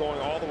instead of going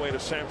all the way to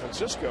San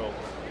Francisco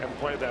and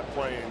play that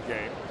play-in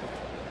game.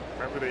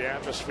 Remember the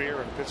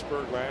atmosphere in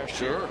Pittsburgh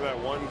last year? That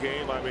one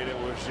game, I mean, it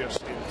was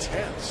just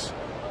intense.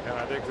 And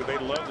I think that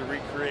they'd love to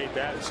recreate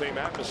that same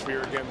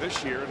atmosphere again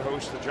this year and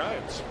host the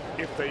Giants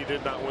if they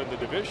did not win the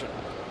division.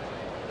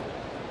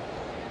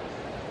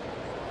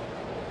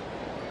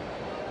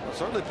 It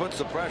certainly puts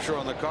the pressure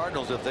on the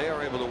Cardinals if they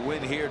are able to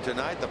win here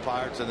tonight, the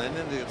Pirates, and then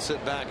they can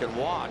sit back and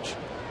watch,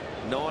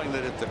 knowing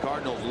that if the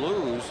Cardinals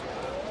lose,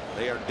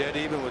 they are dead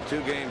even with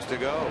 2 games to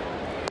go.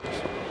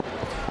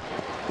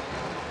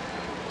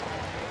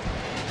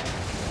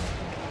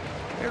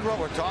 Here's what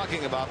we're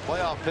talking about,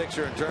 playoff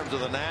picture in terms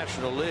of the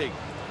National League.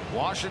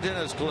 Washington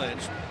has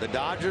clinched. The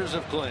Dodgers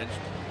have clinched.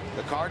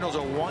 The Cardinals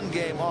are 1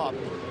 game up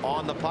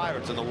on the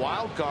Pirates. In the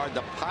wild card,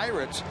 the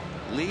Pirates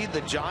lead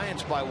the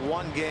Giants by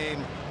 1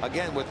 game,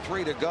 again with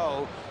 3 to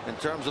go in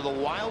terms of the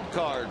wild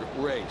card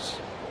race.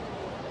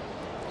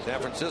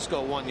 San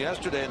Francisco won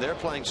yesterday, and they're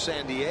playing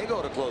San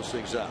Diego to close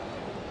things up.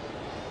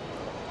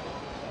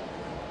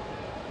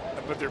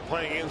 But they're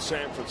playing in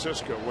San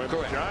Francisco. When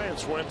the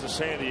Giants went to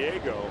San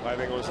Diego, I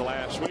think it was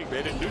last week,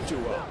 they didn't do too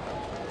well.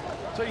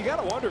 So you got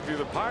to wonder if you're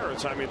the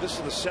Pirates. I mean, this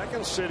is the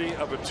 2nd city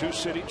of a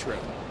 2-city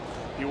trip.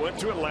 You went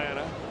to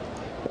Atlanta.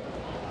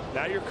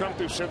 Now you're come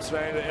through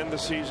Cincinnati to end the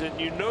season.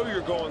 You know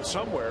you're going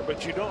somewhere,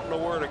 but you don't know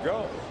where to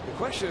go. The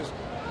question is,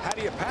 how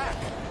do you pack?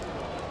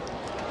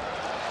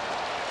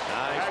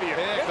 Nice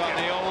pick on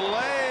the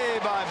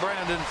Olay by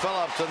Brandon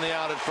Phillips, and the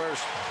out at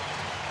first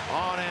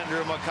on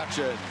Andrew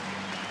McCutchen.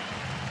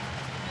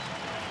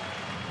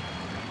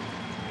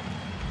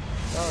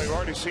 Well, we've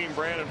already seen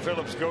Brandon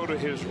Phillips go to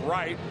his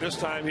right. This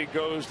time he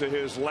goes to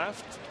his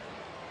left.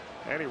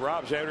 And he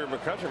robs Andrew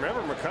McCutchen.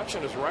 Remember,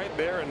 McCutchen is right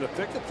there in the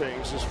thick of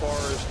things as far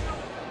as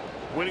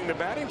winning the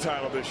batting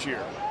title this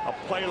year. A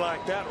play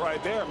like that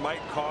right there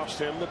might cost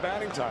him the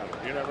batting title.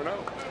 You never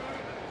know.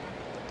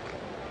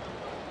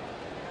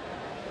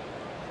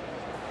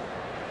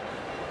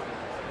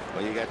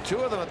 Well, you got 2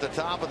 of them at the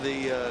top of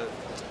the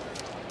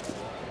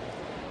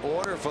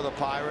order for the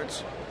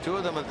Pirates. 2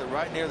 of them at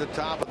right near the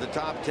top of the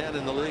top 10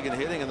 in the league and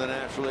hitting in the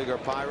National League are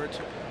Pirates.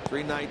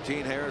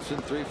 319 Harrison,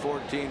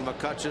 314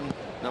 McCutchen,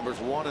 numbers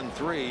 1 and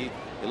 3.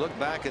 You look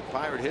back at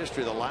Pirate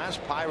history, the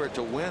last Pirate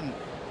to win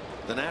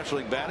the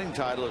National League batting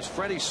title is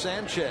Freddie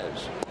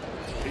Sanchez.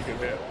 He can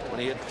hit. When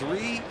he hit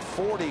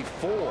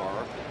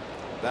 344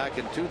 back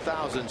in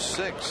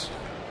 2006.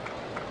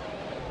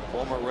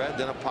 Former Red,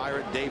 then a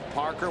Pirate. Dave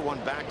Parker won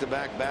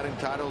back-to-back batting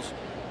titles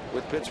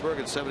with Pittsburgh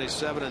in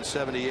 77 and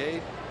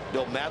 78.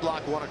 Bill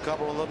Madlock won a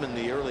couple of them in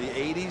the early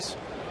 80s.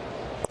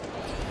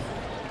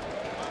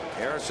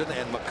 Harrison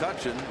and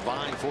McCutchen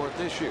vying for it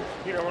this year.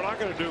 You know, we're not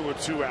going to do it with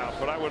 2 out,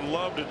 but I would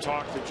love to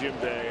talk to Jim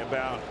Day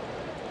about,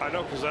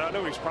 because I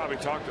know he's probably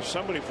talked to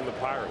somebody from the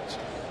Pirates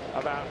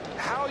about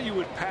how you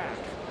would pack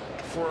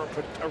for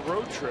a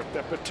road trip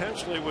that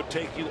potentially would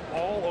take you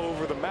all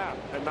over the map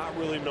and not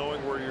really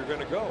knowing where you're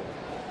going to go.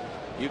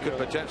 You could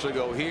potentially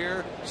go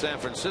here, San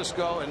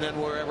Francisco, and then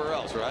wherever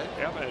else, right?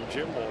 Yeah, and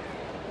Jim will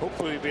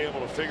hopefully be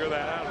able to figure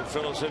that out and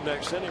fill us in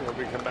next inning when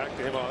we come back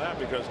to him on that,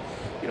 because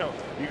you know,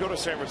 you go to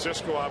San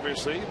Francisco,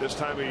 obviously this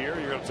time of year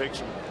you're going to take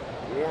some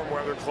warm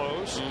weather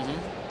clothes.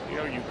 You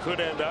know, you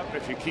could end up,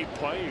 if you keep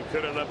playing, you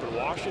could end up in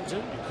Washington,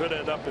 you could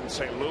end up in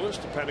St. Louis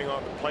depending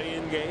on the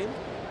play-in game.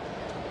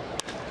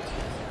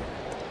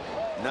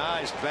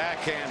 Nice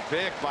backhand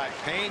pick by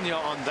Pena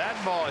on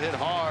that ball, hit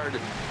hard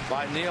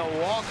by Neil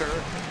Walker,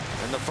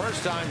 and the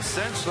first time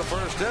since the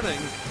first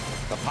inning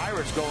the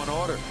Pirates go in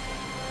order.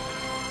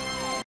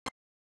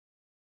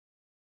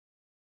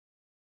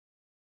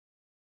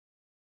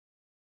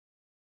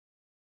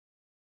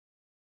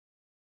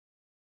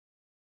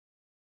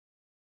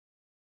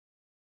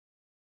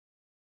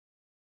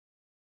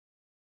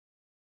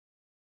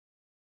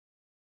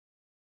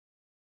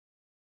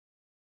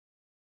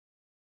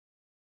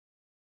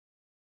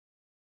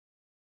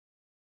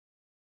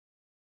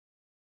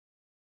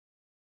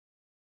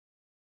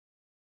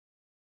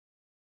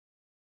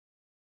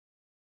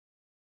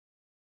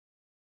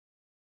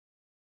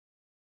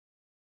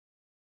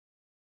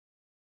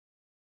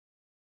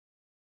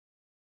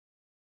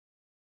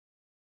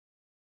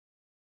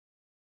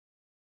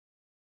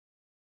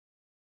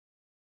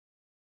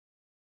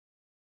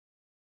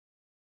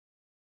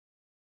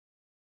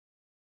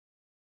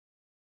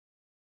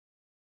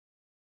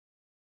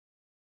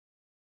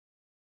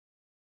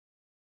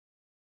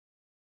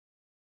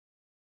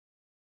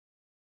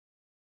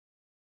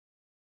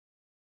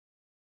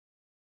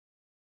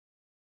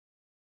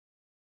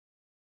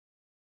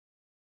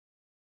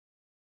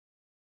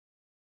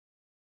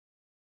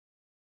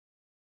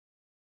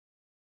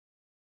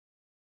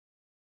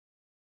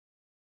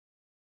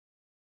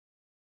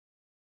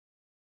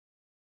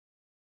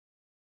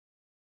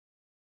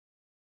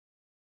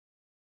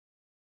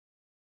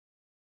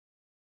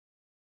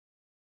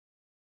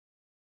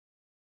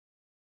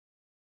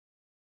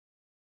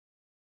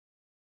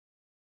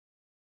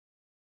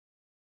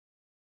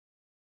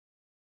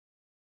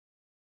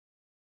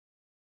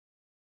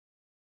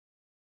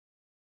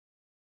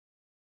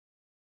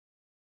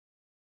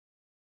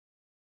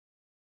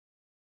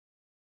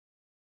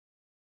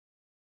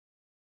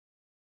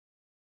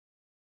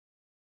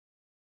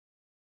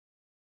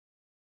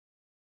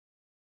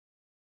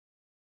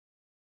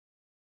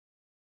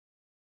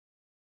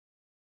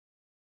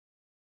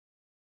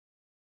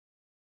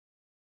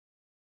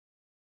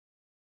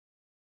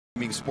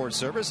 Sports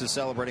service is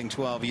celebrating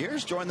 12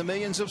 years. Join the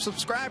millions of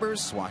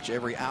subscribers. Watch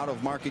every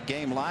out-of-market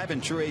game live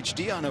in true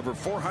HD on over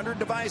 400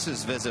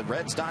 devices. Visit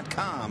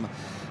Reds.com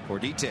for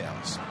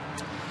details.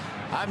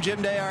 I'm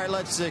Jim Day. All right,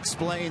 let's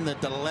explain the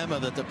dilemma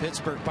that the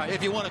Pittsburgh Pirates,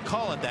 if you want to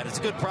call it that, it's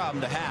a good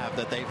problem to have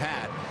that they've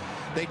had.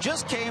 They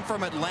just came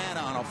from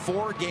Atlanta on a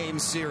 4-game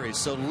series,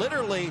 so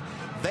literally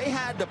they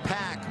had to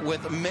pack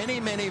with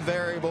many, many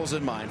variables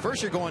in mind.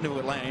 First, you're going to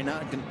Atlanta. You're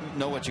not going to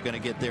know what you're going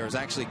to get there. It's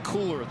actually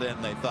cooler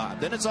than they thought.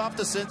 Then it's off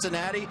to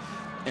Cincinnati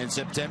in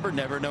September.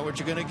 Never know what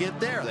you're going to get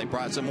there. They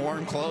brought some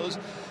warm clothes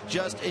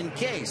just in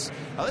case.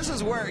 Now, this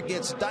is where it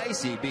gets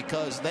dicey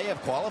because they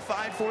have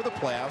qualified for the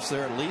playoffs.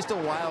 They're at least a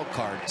wild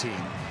card team.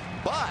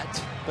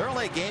 But they're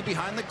only a game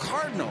behind the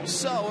Cardinals.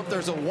 So if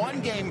there's a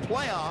 1-game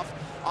playoff,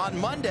 on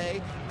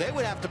Monday, they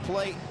would have to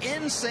play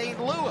in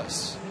St.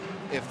 Louis.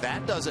 If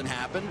that doesn't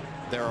happen,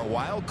 they're a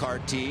wild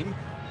card team.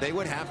 They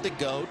would have to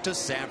go to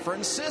San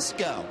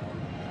Francisco.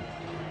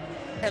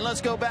 And let's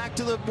go back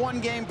to the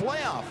 1-game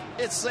playoff.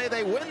 It's say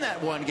they win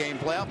that 1-game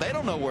playoff. They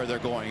don't know where they're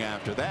going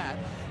after that.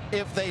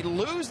 If they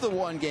lose the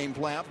 1-game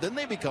playoff, then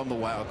they become the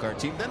wild card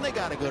team. Then they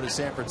got to go to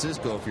San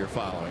Francisco, if you're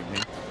following me.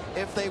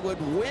 If they would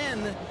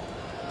win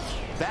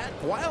that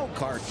wild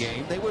card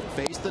game, they would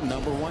face the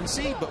 #1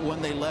 seed. But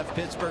when they left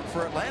Pittsburgh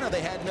for Atlanta,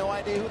 they had no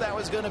idea who that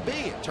was going to be.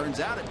 It turns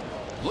out it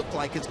looked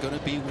like it's going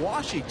to be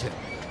Washington.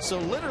 So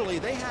literally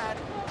they had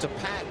to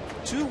pack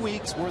 2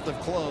 weeks worth of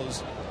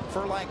clothes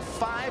for like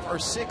 5 or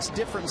 6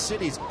 different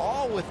cities,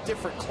 all with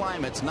different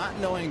climates, not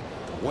knowing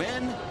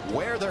when,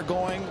 where they're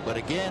going. But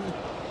again,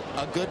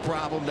 a good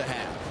problem to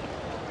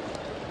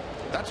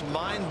have. That's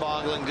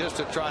mind-boggling just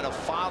to try to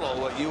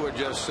follow what you were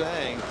just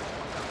saying.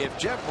 If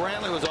Jeff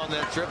Brantley was on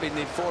that trip, he'd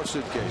need 4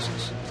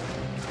 suitcases.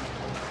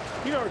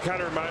 You know, it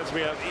kind of reminds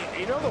me of,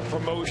 you know, the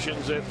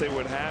promotions that they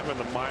would have in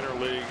the minor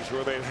leagues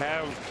where they'd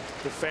have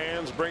the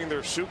fans bring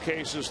their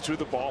suitcases to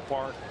the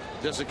ballpark.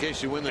 Just in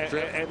case you win the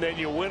trip. And then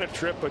you win a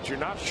trip, but you're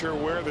not sure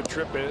where the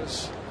trip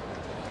is.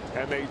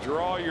 And they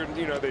draw your,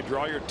 they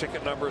draw your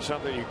ticket number or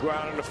something. You go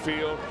out in the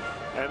field,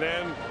 and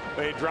then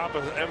they drop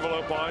an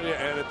envelope on you,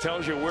 and it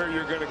tells you where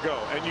you're going to go.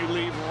 And you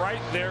leave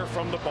right there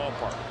from the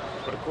ballpark.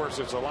 But, of course,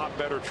 it's a lot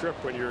better trip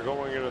when you're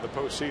going into the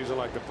postseason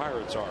like the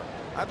Pirates are.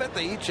 I bet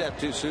they each have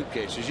 2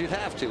 suitcases. You'd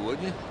have to,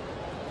 wouldn't you?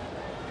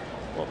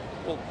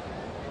 Well,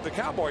 the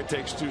Cowboy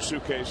takes 2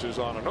 suitcases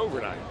on an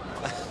overnight.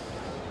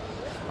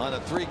 On a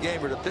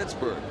 3-gamer to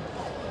Pittsburgh.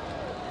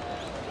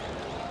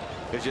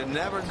 Because you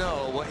never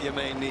know what you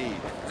may need.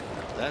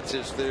 That's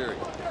his theory.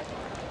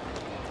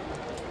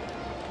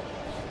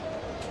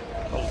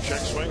 Little check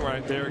swing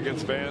right there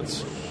against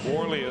Vance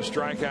Worley, a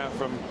strikeout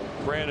from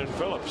Brandon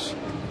Phillips.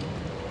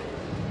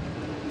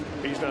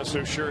 He's not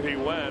so sure he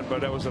went,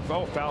 but that was a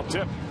foul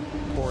tip.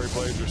 Corey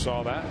Blazer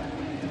saw that.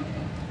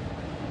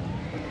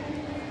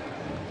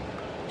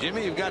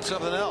 Jimmy, you've got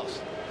something else.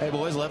 Hey,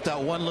 boys, left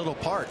out one little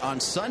part. On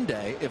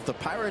Sunday, if the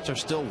Pirates are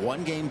still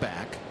 1 game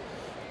back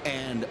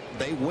and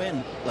they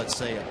win, let's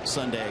say,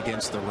 Sunday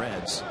against the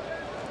Reds,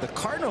 the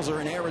Cardinals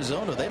are in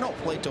Arizona. They don't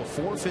play till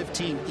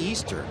 4:15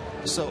 Eastern.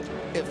 So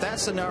if that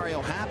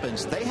scenario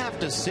happens, they have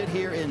to sit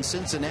here in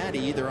Cincinnati,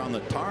 either on the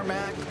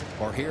tarmac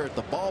or here at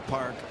the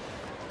ballpark,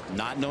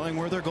 not knowing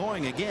where they're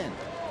going again.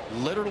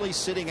 Literally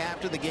sitting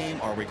after the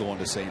game. Are we going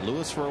to St.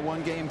 Louis for a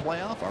 1-game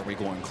playoff? Are we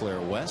going clear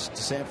west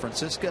to San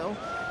Francisco?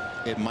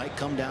 It might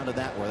come down to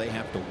that, where they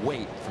have to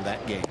wait for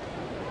that game.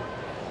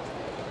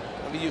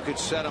 I mean, you could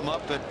set them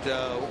up at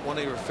one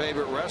of your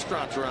favorite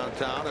restaurants around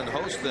town and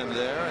host them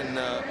there and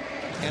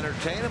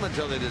entertain them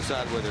until they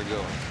decide where they're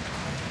going.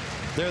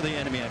 They're the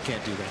enemy. I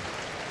can't do that.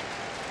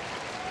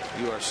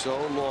 You are so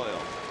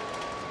loyal.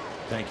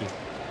 Thank you.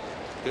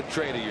 Good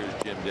trade of yours,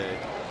 Jim Day.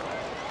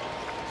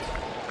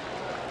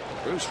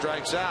 Bruce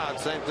strikes out,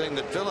 same thing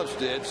that Phillips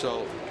did,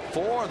 so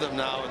 4 of them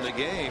now in the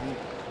game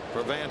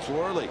for Vance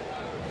Worley.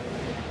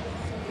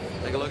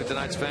 Take a look at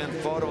tonight's fan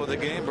photo of the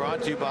game,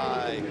 brought to you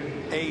by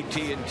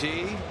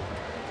AT&T.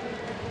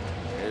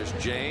 There's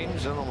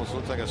James. It almost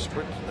looks like a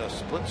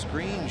split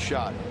screen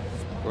shot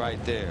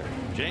right there.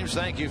 James,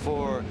 thank you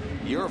for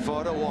your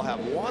photo. We'll have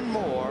one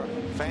more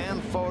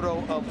fan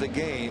photo of the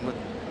game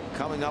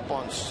coming up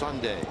on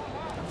Sunday.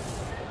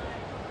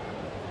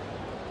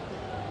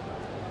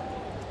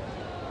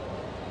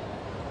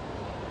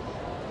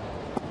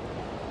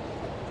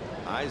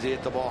 Heisey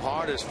hit the ball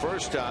hard his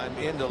first time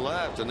into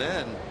left, and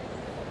then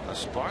a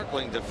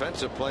sparkling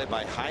defensive play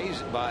by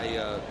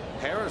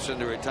Harrison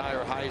to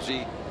retire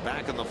Heisey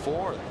back in the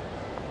 4th.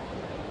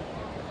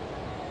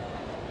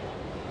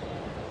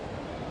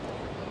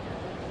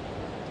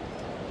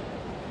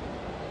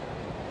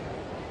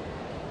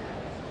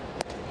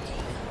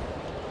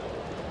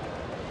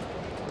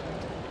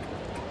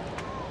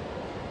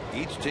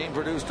 Each team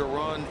produced a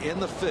run in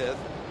the 5th.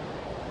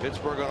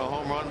 Pittsburgh on a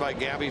home run by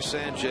Gabby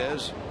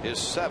Sanchez, his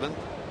 7th.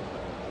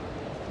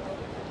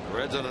 The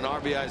Reds on an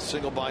RBI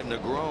single by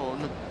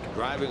Negron,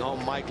 driving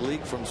home Mike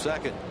Leake from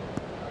 2nd.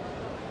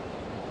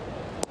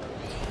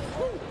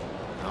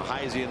 Now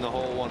Heisey in the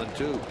hole 1 and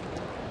 2.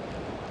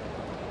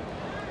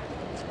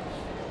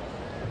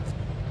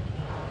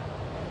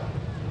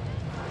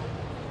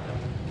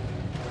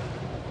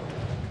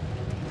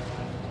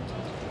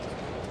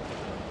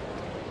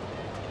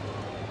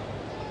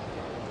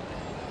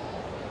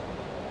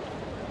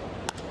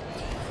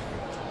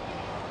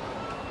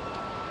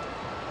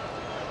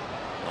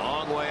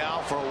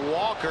 for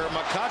Walker.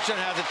 McCutchen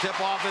has a tip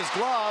off his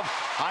glove.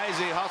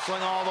 Heisey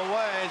hustling all the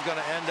way. He's going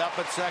to end up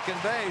at second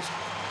base.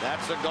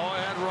 That's a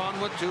go-ahead run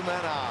with 2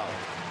 men out.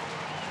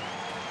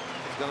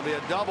 It's going to be a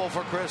double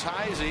for Chris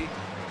Heisey.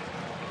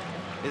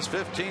 His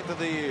 15th of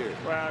the year.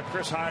 Well,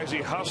 Chris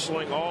Heisey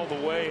hustling all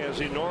the way as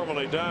he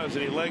normally does,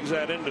 and he legs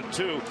that into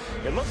 2.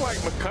 It looked like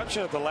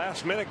McCutchen at the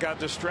last minute got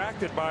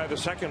distracted by the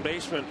second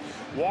baseman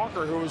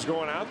Walker, who was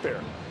going out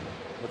there.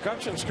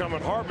 McCutchen's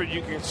coming hard, but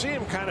you can see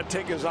him kind of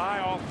take his eye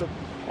off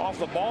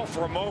the ball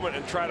for a moment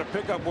and try to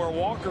pick up where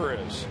Walker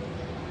is.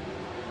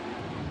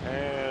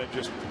 And it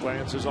just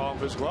glances off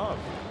his glove.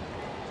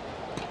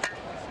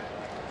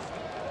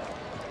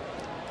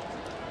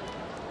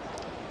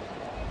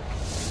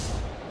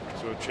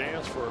 So a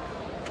chance for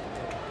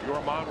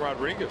Yorman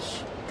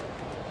Rodriguez.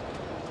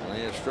 Well,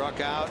 he has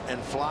struck out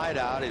and flied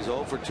out. He's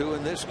 0 for 2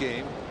 in this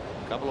game.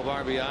 A couple of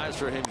RBIs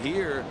for him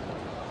here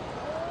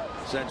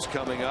since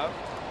coming up.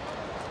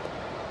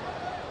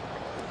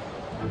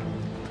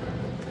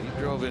 He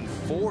drove in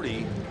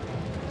 40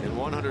 in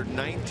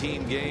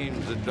 119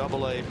 games at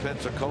AA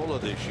Pensacola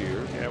this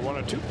year. Yeah, one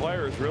of 2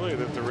 players really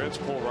that the Reds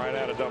pulled right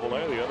out of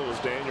AA. The other was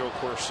Daniel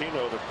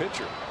Corsino, the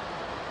pitcher.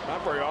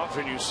 Not very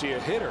often you see a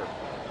hitter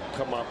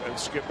come up and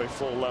skip a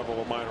full level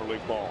of minor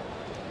league ball.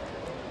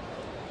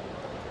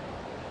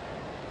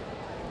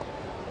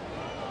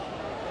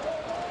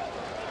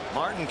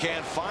 Martin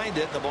can't find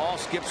it. The ball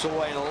skips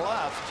away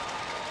left.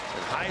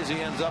 And Heisey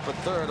ends up at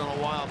third on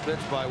a wild pitch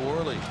by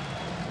Worley.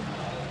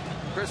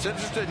 Chris,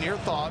 interested in your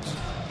thoughts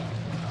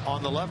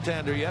on the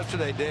left-hander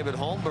yesterday, David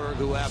Holmberg,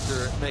 who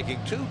after making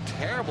 2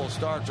 terrible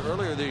starts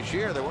earlier this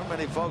year, there weren't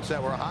many folks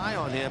that were high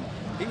on him.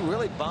 He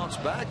really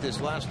bounced back this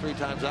last 3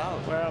 times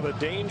out. Well, the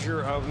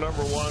danger of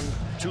number one,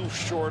 too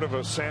short of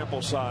a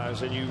sample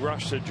size, and you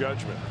rush to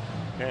judgment.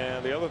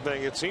 And the other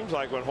thing, it seems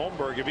like when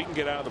Holmberg, if he can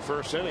get out of the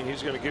first inning,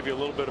 he's going to give you a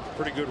little bit of a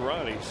pretty good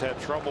run. He's had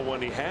trouble when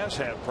he has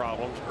had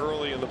problems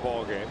early in the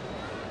ball game.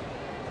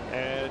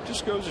 And it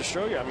just goes to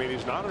show you, I mean,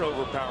 he's not an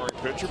overpowering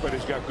pitcher, but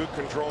he's got good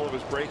control of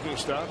his breaking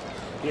stuff.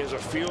 He has a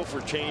feel for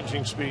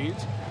changing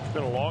speeds. It's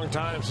been a long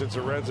time since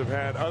the Reds have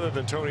had, other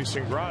than Tony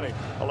Cingrani,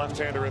 a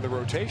left-hander in the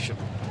rotation.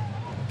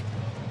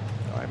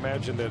 I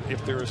imagine that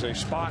if there is a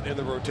spot in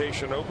the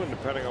rotation open,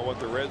 depending on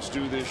what the Reds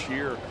do this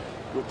year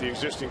with the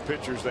existing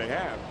pitchers they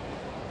have,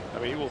 I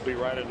mean, he will be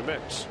right in the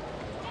mix.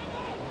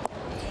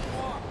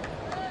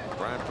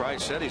 Brian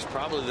Price said he's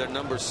probably their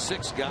number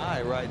 6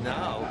 guy right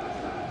now.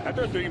 That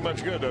doesn't do you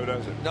much good, though,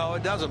 does it? No,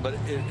 it doesn't, but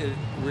it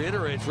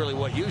reiterates really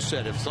what you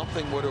said. If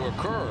something were to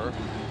occur,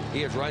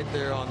 he is right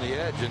there on the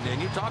edge.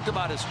 And you talked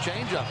about his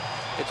changeup.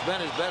 It's been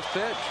his best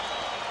pitch.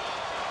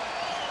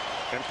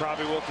 And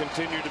probably will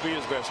continue to be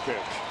his best pitch.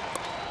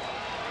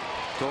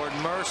 Toward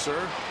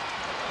Mercer.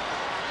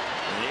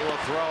 And he will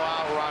throw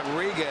out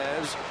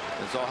Rodriguez.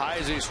 And so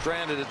Heisey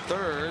stranded at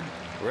third.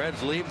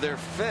 Reds leave their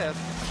 5th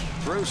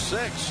through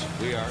 6.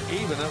 We are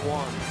even at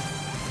 1.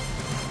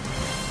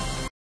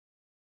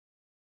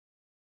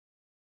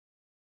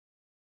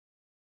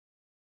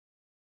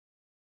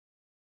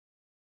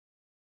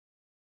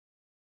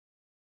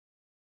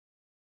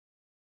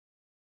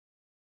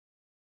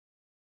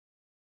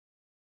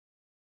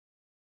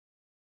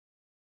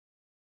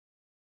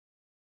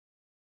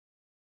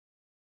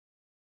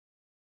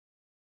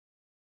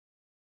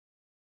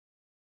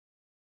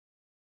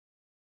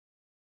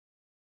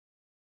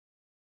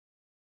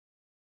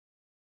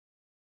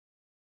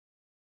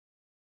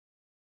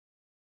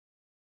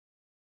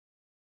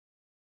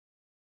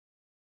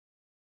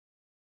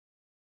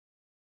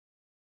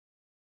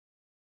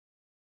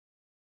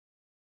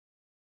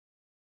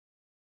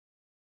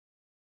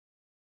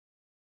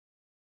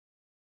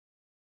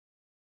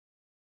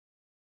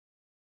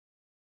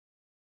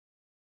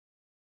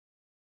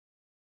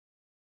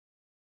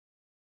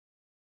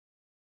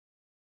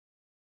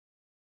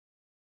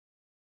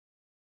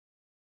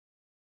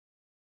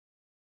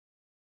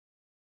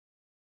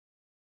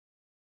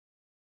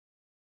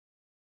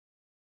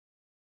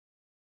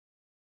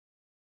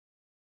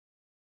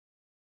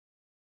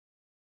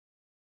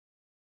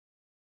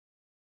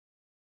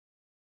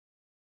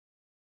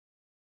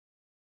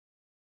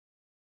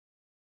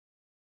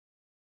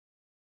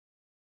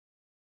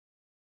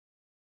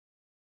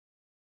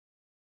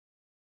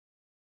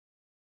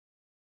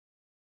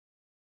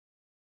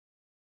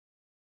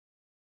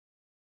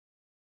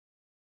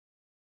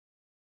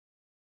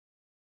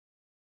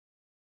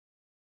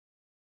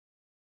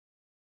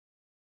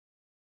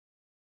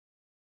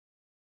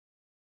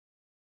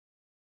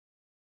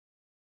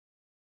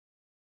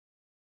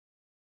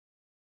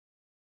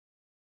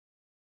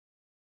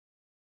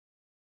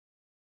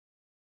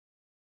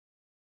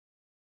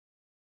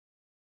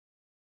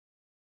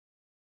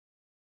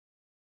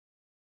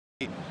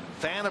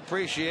 Fan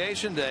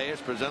Appreciation Day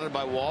is presented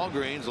by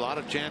Walgreens. A lot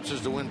of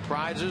chances to win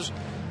prizes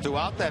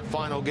throughout that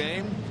final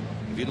game.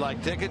 If you'd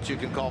like tickets, you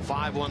can call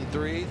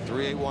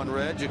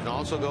 513-381-RED. You can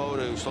also go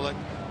to select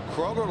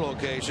Kroger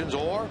locations,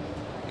 or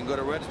you can go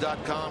to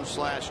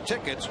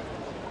reds.com/tickets.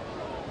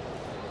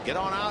 Get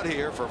on out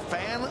here for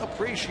Fan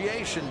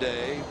Appreciation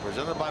Day,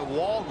 presented by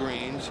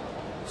Walgreens.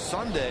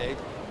 Sunday,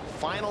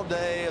 final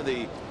day of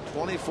the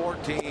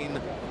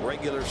 2014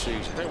 regular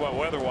season. I tell you what,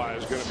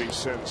 weather-wise, is going to be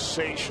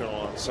sensational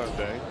on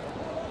Sunday.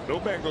 No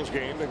Bengals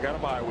game. They've got a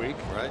bye week.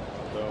 Right.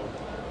 So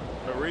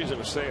no reason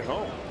to stay at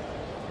home.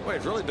 Well,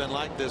 it's really been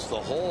like this the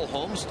whole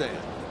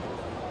homestand.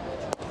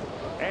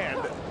 And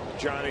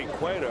Johnny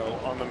Cueto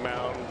on the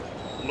mound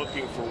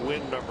looking for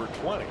win number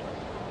 20.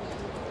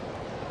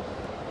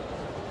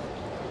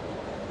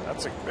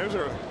 Those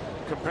are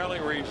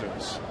compelling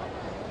reasons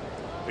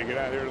to get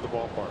out here to the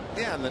ballpark.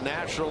 Yeah, and the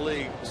National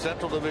League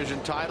Central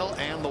Division title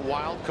and the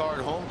wild card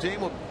home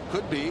team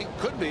could be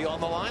on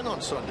the line on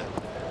Sunday.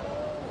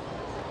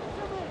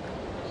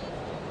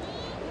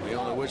 We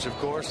only wish, of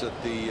course, that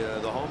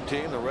the home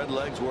team, the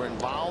Redlegs, were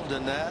involved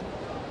in that.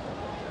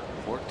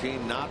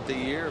 14 not the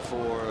year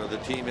for the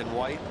team in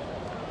white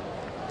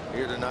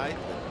here tonight.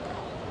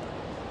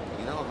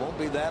 You know, it won't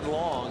be that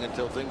long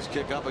until things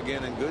kick up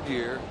again in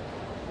Goodyear.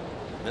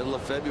 Middle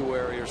of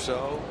February or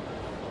so.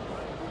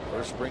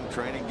 First spring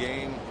training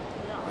game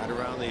right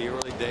around the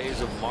early days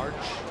of March.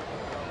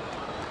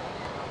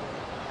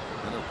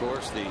 And of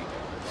course the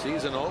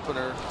season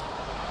opener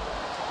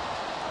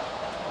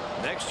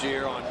next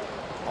year on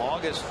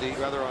on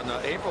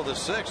April the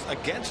 6th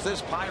against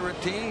this Pirate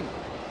team.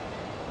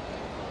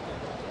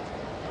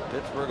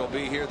 Pittsburgh will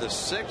be here the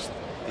 6th,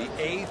 the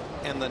 8th,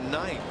 and the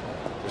 9th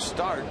to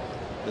start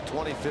the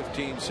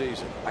 2015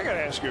 season. I got to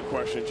ask you a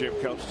question, Jim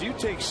Kelch. Do you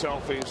take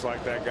selfies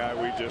like that guy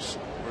we just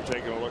were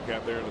taking a look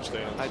at there in the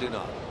stands? I do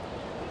not.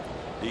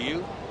 Do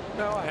you?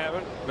 No, I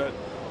haven't, but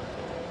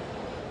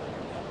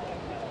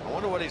I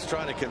wonder what he's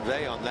trying to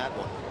convey on that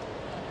one.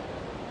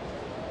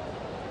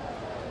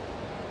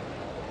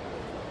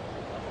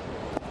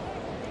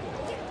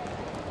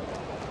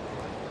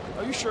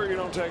 Are you sure you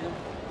don't take him?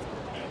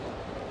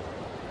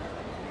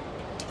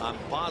 I'm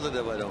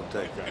positive I don't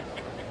take him.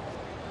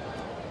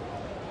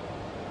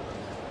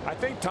 I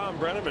think Tom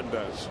Brenneman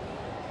does.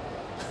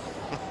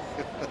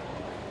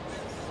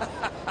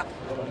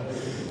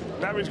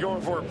 Now he's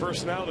going for a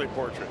personality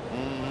portrait.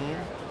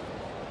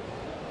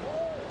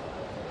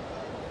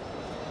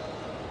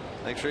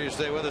 Make sure you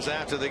stay with us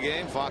after the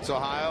game. Fox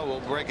Ohio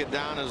will break it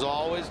down as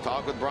always.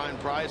 Talk with Brian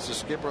Price, the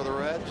skipper of the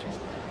Reds.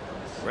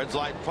 Reds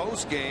Light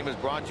post game is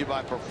brought to you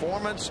by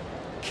Performance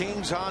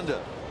Kings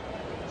Honda.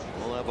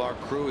 We'll have our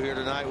crew here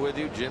tonight with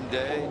you. Jim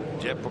Day,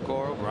 Jeff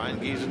Pecoro, Brian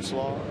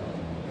Giesenslaw.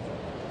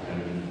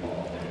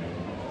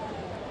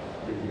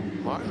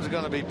 Martin's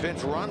going to be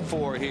pinch run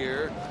for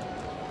here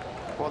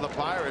for the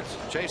Pirates.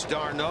 Chase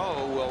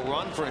Darno will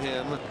run for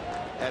him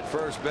at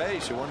first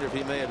base. You wonder if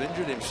he may have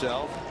injured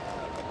himself.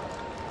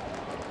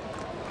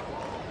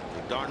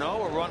 Darno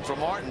will run for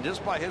Martin.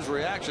 Just by his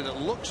reaction, it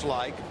looks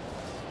like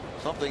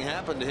something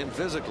happened to him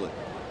physically.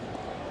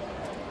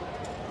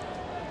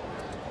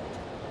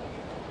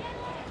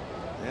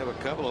 They have a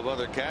couple of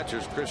other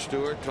catchers, Chris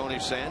Stewart, Tony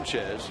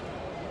Sanchez.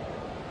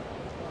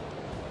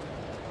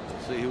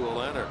 Let's see who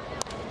will enter.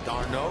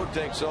 Darno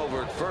takes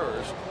over at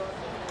first.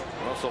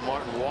 Russell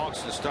Martin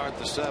walks to start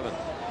the 7th.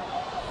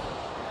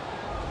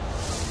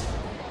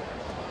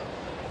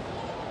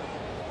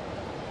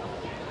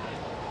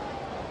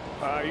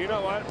 You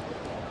know what?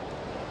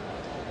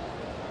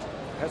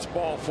 That's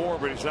ball 4,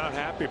 but he's not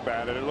happy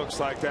about it. It looks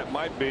like that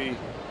might be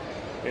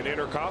an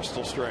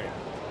intercostal strain.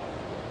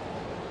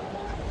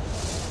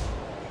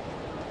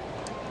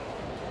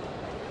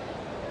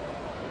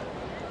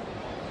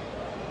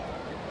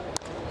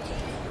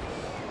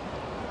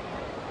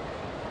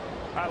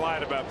 I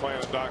lied about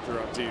playing a doctor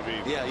on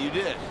TV. Yeah, you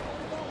did.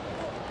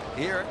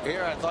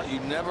 Here I thought you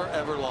never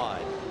ever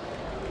lied.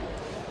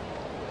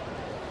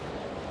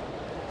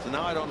 So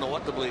now I don't know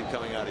what to believe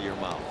coming out of your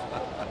mouth.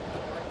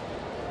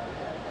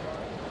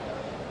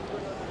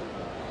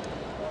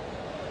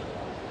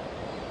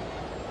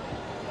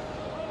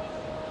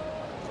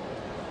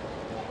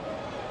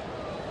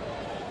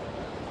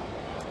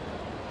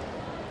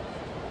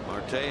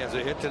 Marte has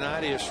a hit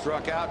tonight. He has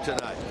struck out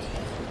tonight.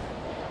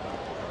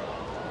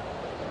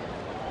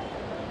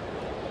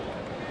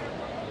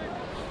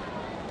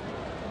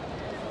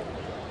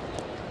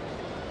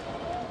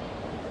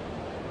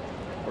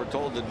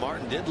 Told that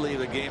Martin did leave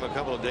the game a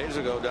couple of days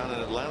ago down in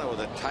Atlanta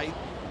with a tight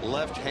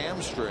left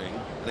hamstring.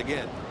 And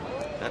again,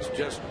 that's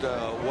just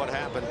what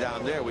happened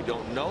down there. We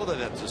don't know that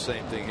that's the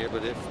same thing here,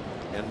 but if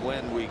and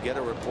when we get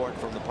a report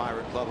from the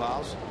Pirate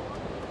clubhouse,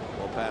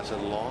 we'll pass it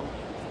along.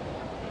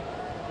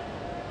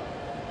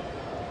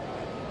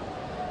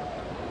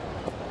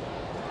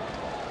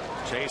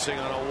 Chasing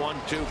on a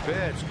 1-2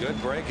 pitch.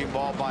 Good breaking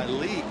ball by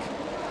Leake.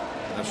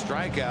 And a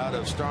strikeout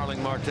of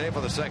Starling Marte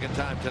for the second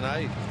time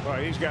tonight. Well,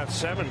 he's got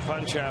 7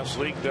 punch-outs,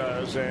 Leake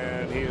does,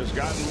 and he has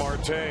gotten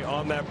Marte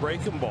on that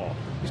breaking ball.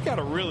 He's got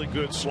a really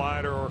good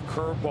slider or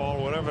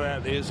curveball, whatever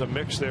that is, a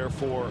mix there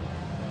for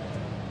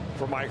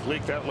Mike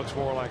Leake. That looks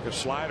more like a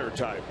slider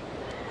type.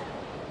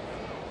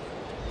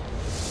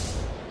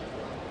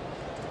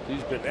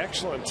 He's been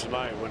excellent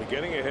tonight when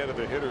getting ahead of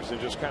the hitters and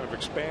just kind of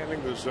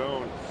expanding the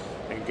zone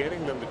and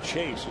getting them to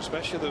chase,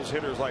 especially those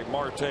hitters like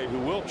Marte who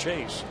will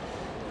chase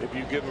if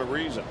you give him a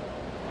reason.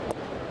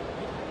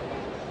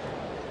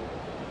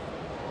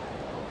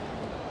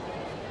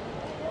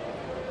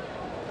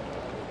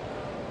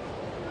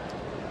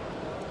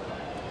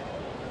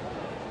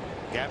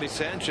 Gabby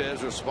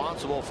Sanchez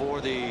responsible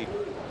for the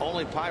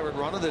only Pirate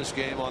run of this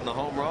game on the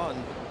home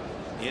run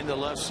into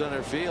left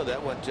center field.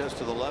 That went just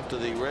to the left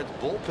of the Reds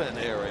bullpen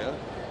area.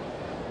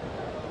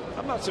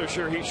 I'm not so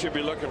sure he should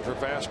be looking for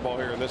fastball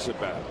here in this at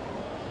bat.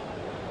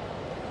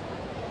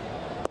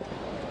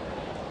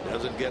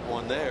 Doesn't get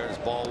one there. It's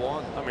ball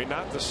one. I mean,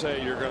 not to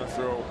say you're going to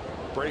throw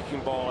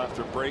breaking ball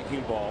after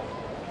breaking ball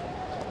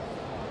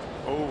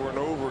over and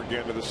over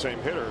again to the same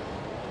hitter.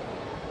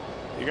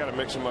 You got to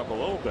mix them up a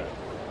little bit.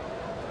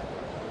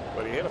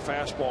 But he hit a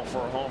fastball for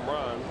a home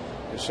run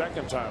his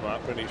second time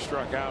up, and he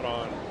struck out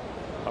on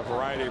a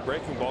variety of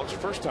breaking balls the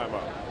first time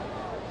up.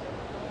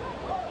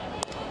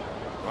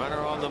 Runner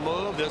on the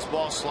move. This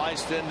ball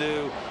sliced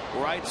into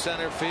right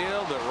center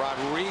field, but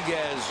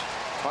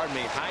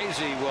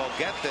Heisey will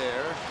get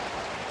there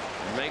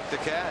and make the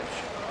catch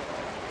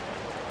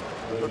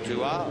for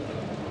 2 out.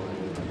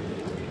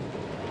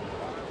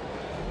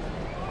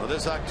 Well,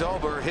 this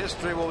October,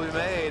 history will be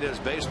made as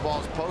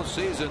baseball's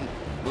postseason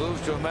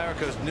moves to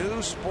America's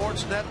new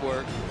sports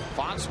network.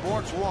 Fox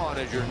Sports 1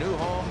 is your new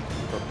home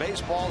for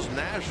baseball's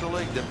National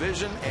League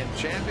Division and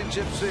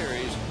Championship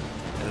Series,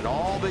 and it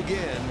all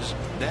begins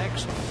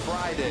next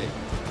Friday,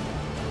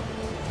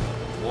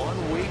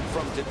 1 week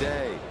from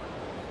today.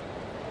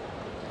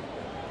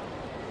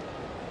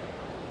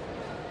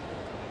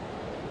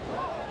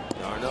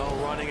 D'Arnaud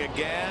running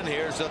again.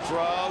 Here's the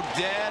throw.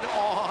 Dead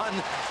on.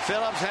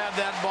 Phillips had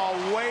that ball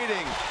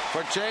waiting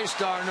for Chase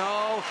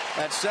D'Arnaud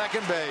at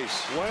second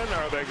base. When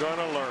are they going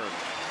to learn?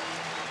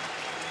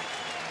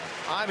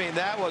 I mean,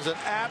 that was an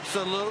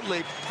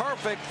absolutely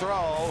perfect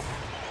throw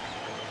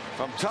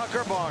from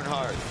Tucker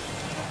Barnhart.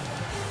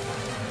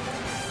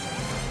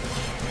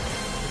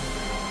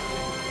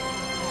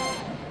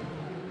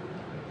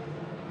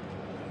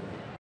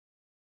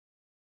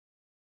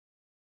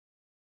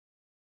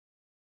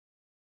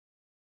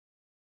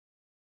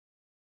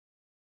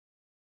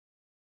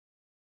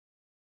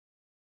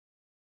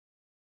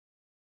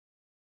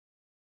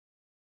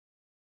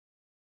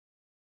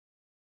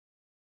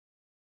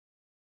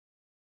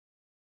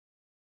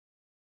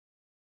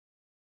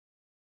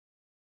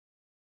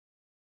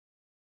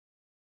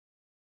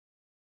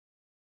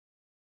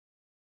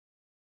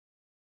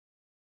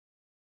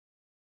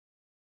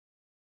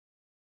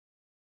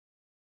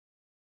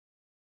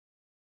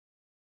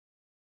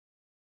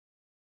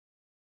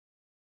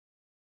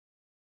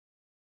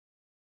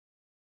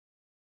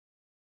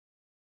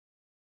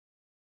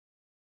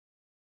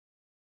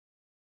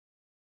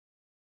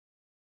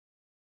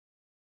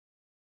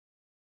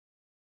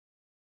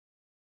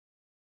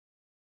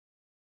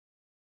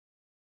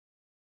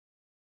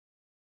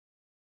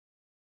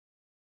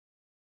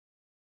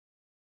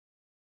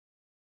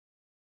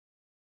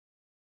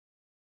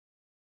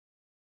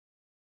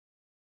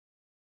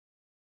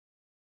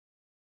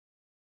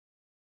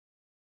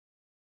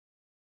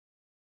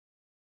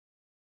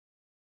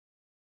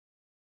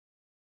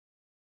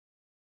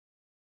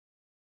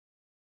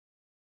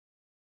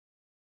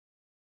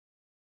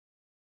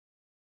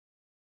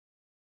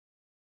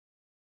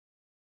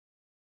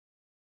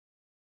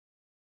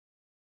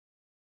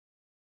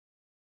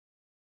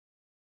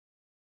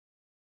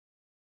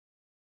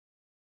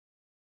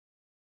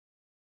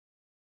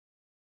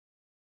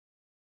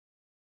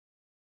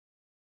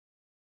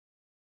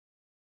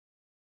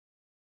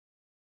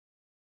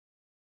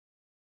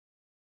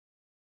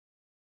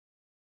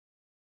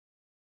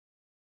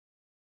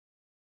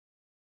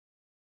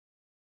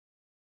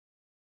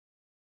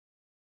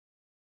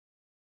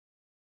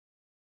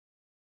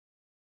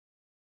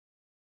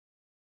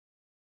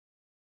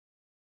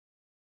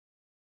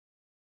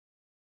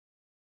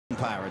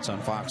 Pirates on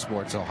Fox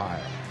Sports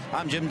Ohio.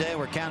 I'm Jim Day.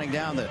 We're counting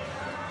down the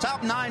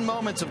top 9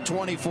 moments of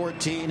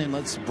 2014, and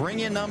let's bring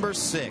in number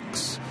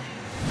 6.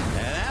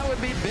 And that would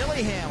be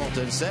Billy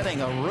Hamilton setting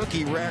a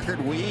rookie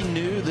record. We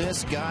knew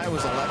this guy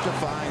was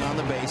electrifying on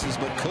the bases,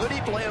 but could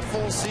he play a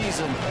full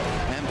season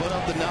and put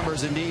up the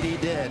numbers? Indeed he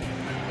did.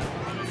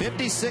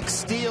 56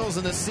 steals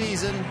in the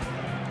season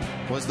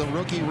was the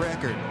rookie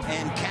record,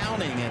 and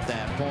counting at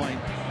that point.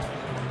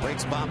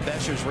 Breaks Bob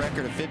Bescher's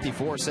record of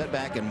 54 set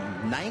back in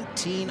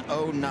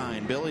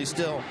 1909. Billy's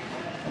still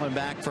coming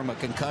back from a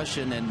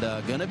concussion, and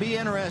going to be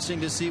interesting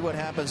to see what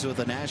happens with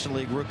the National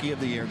League Rookie of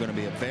the Year. Going to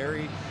be a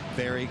very,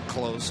 very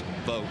close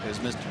vote as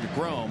Mr.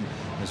 DeGrom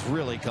has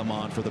really come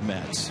on for the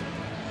Mets.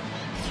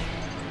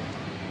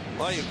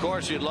 Well, of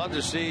course, you'd love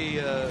to see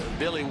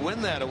Billy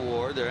win that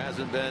award. There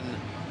hasn't been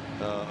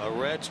a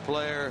Reds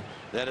player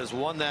that has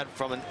won that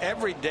from an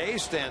everyday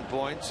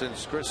standpoint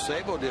since Chris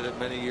Sabo did it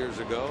many years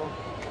ago.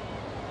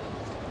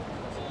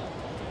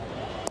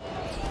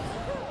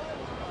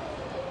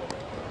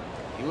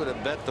 You would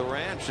have bet the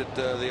ranch at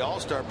the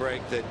All-Star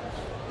break that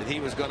he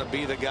was going to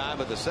be the guy,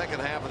 but the second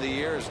half of the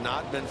year has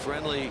not been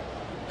friendly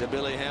to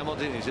Billy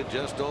Hamilton. He's hit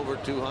just over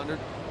 200,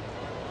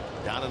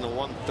 down in the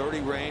 130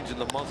 range in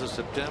the month of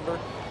September.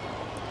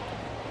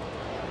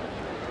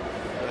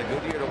 Been a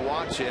good year to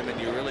watch him,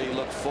 and you really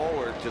look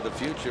forward to the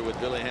future with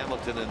Billy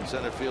Hamilton in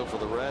center field for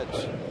the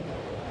Reds.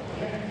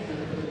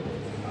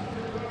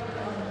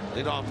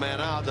 Leadoff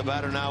man out. The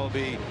batter now will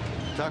be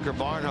Tucker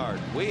Barnhart.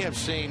 We have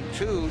seen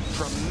 2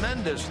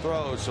 tremendous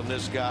throws from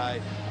this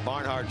guy,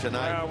 Barnhart,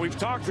 tonight. We've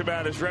talked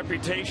about his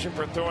reputation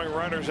for throwing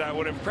runners out.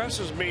 What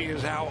impresses me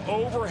is how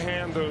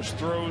overhand those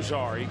throws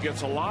are. He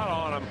gets a lot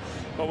on them,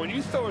 but when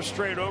you throw a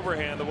straight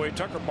overhand the way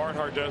Tucker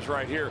Barnhart does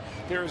right here,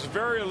 there's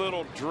very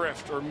little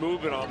drift or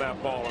movement on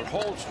that ball. It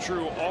holds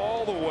true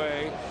all the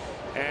way,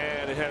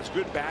 and it has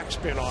good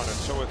backspin on it,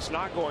 so it's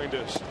not going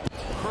to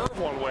curve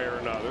one way or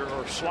another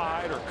or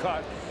slide or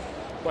cut,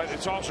 but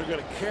it's also going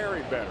to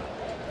carry better.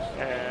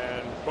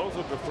 And both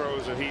of the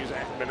throws that he's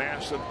been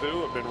asked to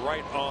do have been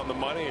right on the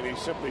money, and he's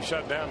simply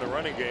shut down the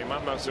running game.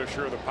 I'm not so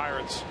sure the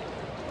Pirates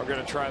are going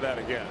to try that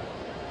again.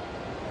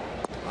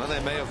 Well,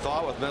 they may have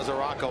thought with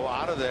Mesoraco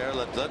out of there,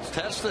 let's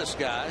test this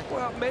guy.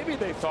 Well, maybe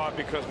they thought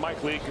because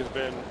Mike Leake has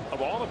been,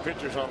 of all the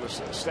pitchers on the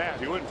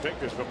staff, you wouldn't think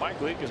this, but Mike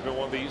Leake has been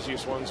one of the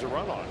easiest ones to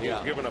run on. He's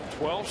given up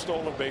 12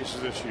 stolen bases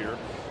this year.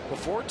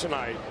 Before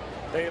tonight,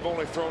 they have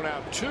only thrown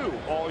out 2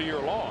 all year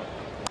long.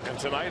 And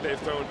tonight they've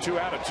thrown 2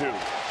 out of 2.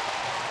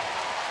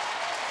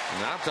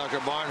 Now Tucker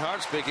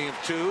Barnhart, speaking of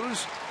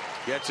 2s,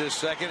 gets his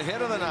 2nd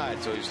hit of the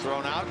night. So he's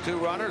thrown out 2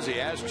 runners. He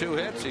has 2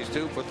 hits. He's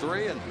 2 for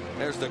 3. And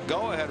there's the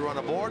go-ahead run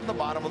aboard in the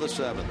bottom of the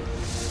 7th.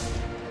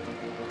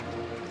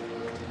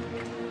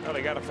 Well,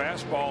 they got a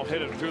fastball,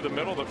 hit it through the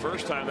middle the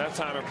first time. That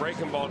time a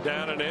breaking ball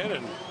down and in,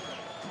 and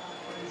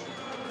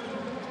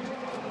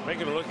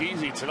making it look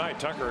easy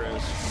tonight, Tucker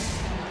is.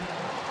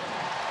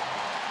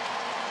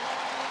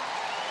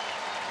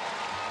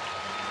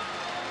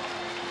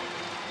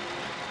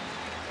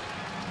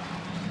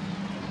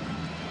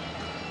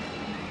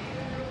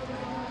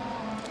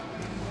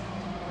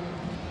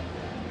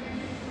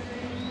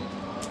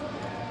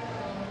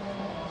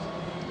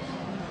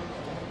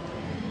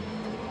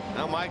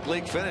 Mike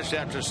Leake finished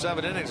after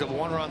 7 innings of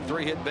 1-run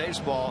 3-hit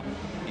baseball.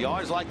 You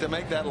always like to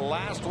make that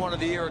last one of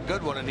the year a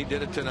good one, and he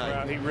did it tonight.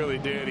 Well, he really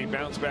did. He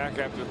bounced back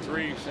after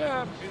 3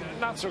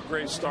 not so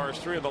great starts.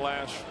 3 of the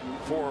last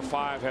 4 or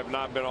 5 have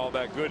not been all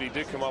that good. He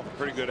did come up with a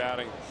pretty good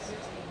outing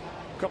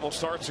a couple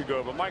starts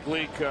ago, but Mike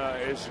Leake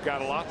has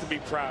got a lot to be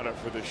proud of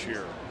for this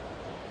year.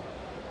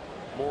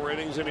 More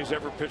innings than he's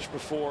ever pitched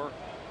before.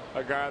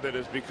 A guy that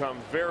has become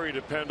very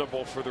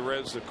dependable for the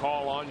Reds to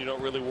call on. You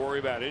don't really worry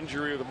about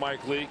injury with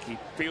Mike Leake. He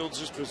fields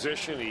his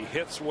position. He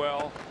hits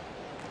well.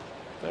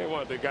 Tell you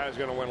what, the guy's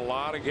going to win a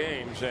lot of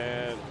games.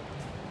 And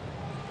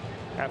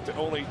after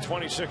only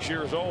 26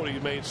 years old, he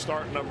made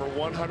start number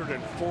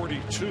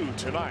 142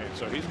 tonight.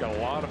 So he's got a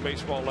lot of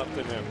baseball left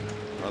in him.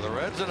 Well, the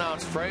Reds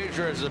announced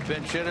Frazier as the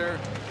pinch hitter.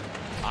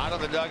 Out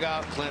of the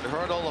dugout, Clint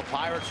Hurdle. The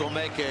Pirates will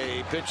make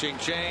a pitching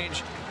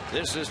change.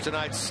 This is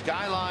tonight's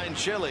Skyline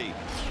Chili,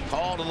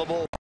 called to the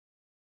bull.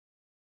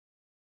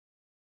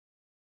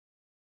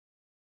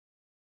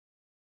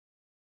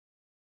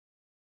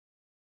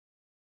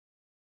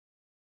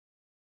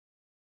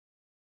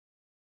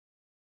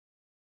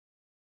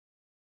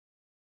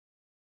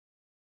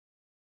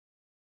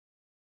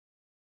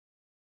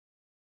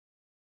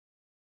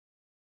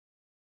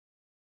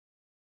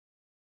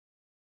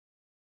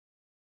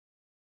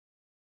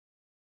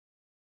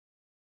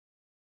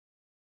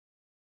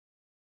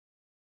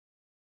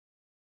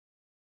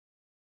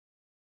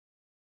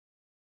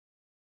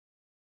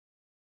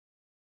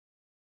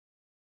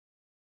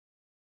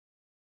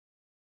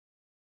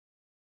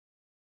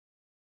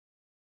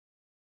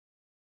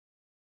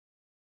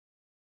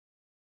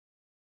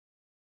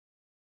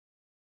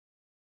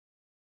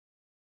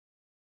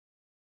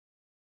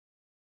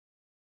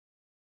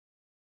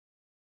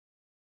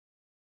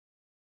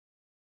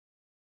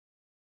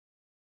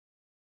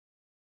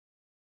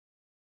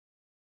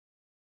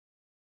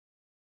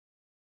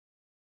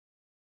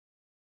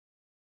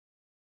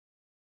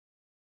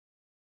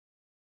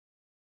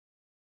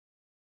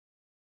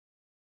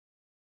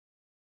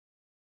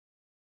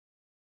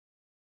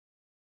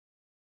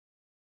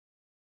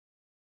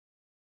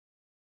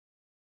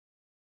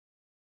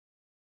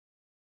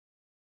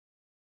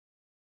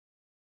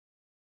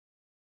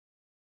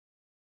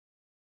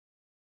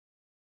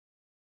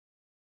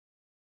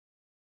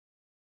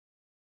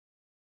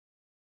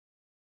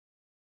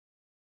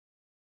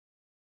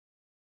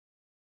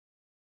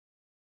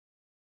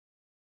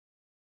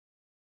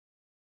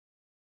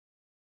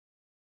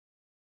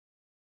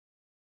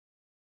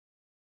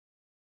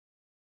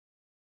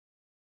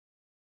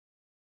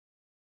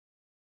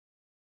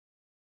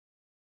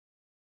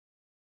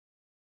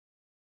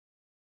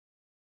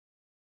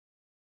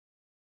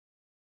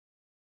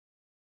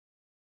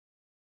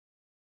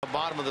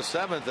 Bottom of the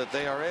 7th, that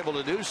they are able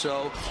to do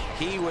so,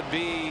 he would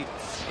be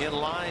in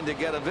line to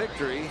get a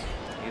victory.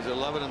 He's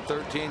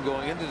 11-13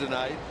 going into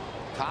tonight.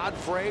 Todd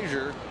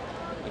Frazier,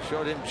 we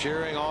showed him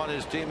cheering on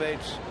his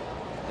teammates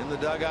in the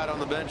dugout on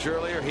the bench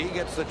earlier. He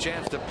gets the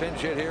chance to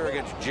pinch hit here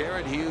against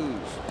Jared Hughes.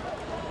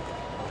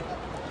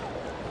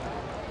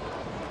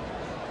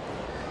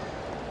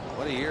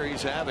 What a year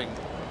he's having.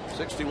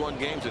 61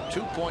 games at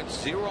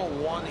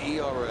 2.01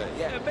 ERA.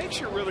 Yeah, it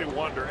makes you really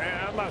wonder.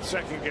 And I'm not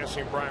second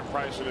guessing Brian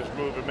Price in his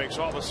move. It makes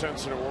all the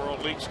sense in the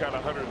world. Leake's got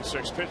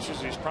 106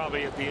 pitches. He's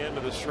probably at the end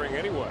of the string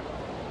anyway.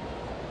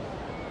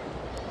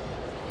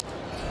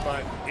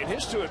 But in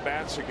his 2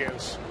 at-bats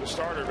against the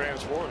starter,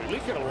 Vance Worley, Lee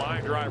hit a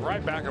line drive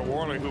right back at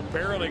Worley, who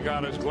barely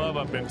got his glove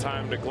up in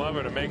time to glove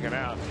it and make it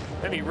out.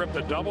 Then he ripped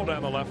a double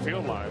down the left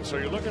field line. So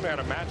you're looking at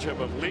a matchup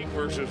of Leake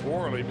versus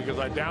Worley, because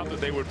I doubt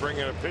that they would bring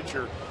in a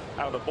pitcher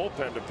out of the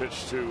bullpen to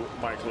pitch to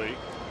Mike Leake.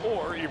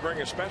 Or you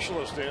bring a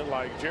specialist in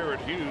like Jared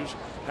Hughes,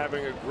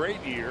 having a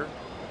great year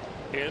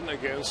in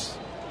against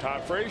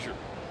Todd Frazier.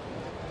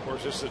 Of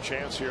course, this is a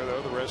chance here,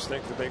 though. The Reds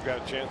think that they've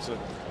got a chance to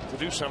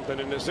do something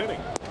in this inning.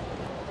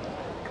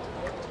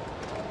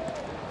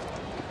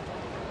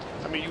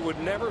 I mean, you would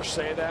never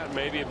say that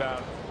maybe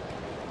about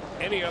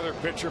any other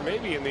pitcher,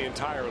 maybe in the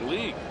entire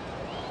league.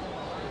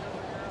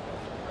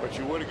 But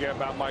you would again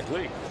about Mike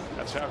Leake.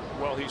 That's how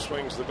well he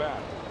swings the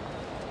bat.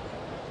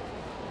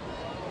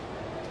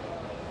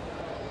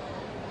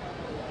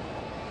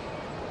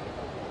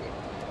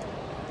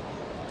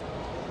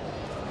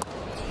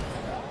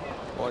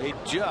 Well, he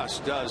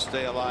just does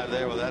stay alive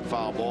there with that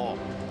foul ball.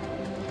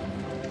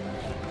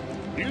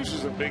 Hughes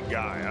is a big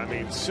guy. I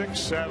mean,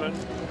 6'7",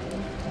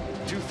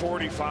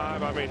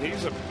 245. I mean,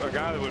 he's a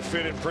guy that would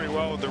fit in pretty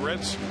well with the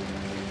Reds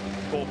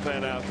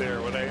bullpen out there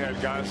when they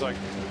had guys like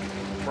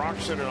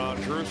Broxton and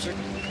Andrusik.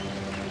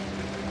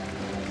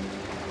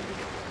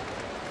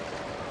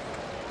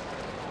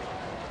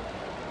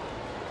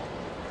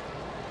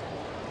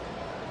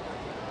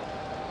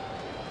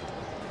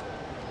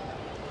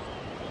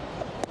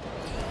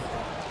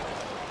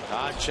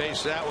 Todd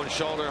chased that one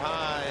shoulder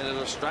high, and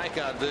it's a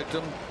strikeout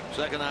victim.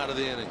 Second out of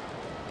the inning.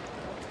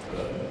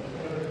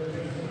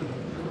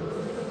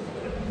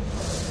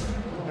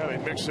 Yeah, they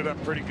mixed it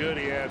up pretty good.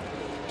 He had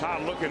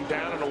Todd looking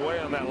down and away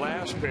on that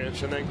last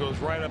pitch, and then goes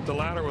right up the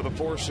ladder with a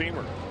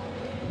four-seamer.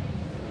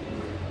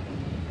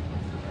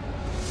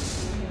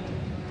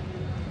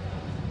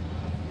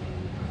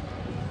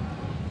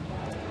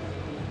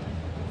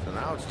 So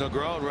now it's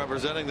Negron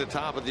representing the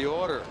top of the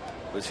order.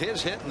 It was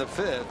his hit in the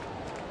 5th.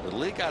 With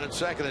Leake out at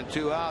second and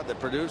 2 out that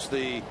produced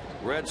the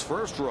Reds'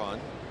 first run.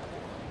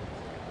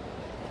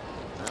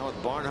 Now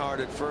with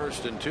Barnhart at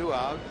first and 2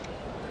 out,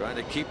 trying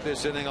to keep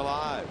this inning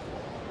alive.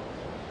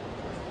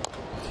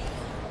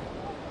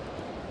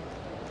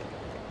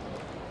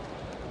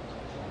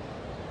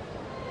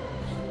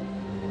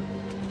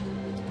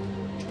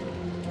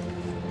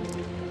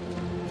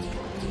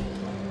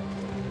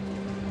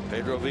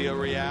 Pedro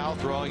Villarreal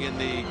throwing in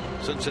the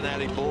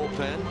Cincinnati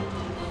bullpen.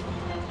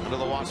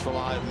 Under the watchful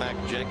eye of Mac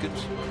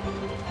Jenkins.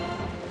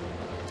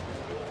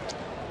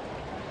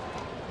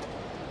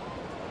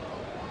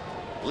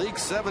 Leake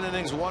 7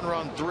 innings, 1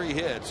 run, 3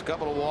 hits, a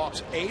couple of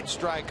walks, 8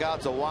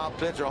 strikeouts, a wild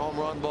pitch, a home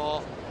run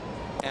ball,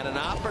 and an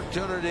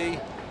opportunity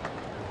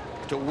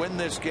to win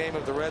this game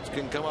if the Reds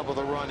can come up with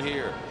a run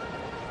here.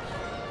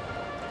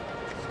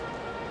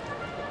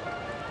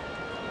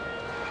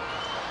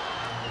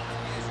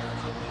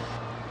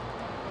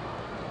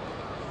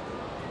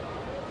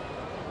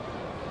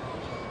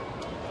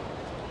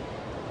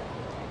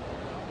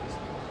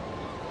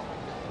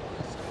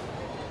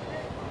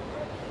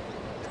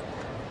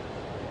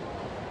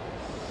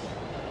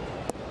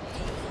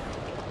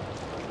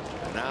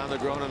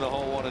 Negron in the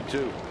hole 1 and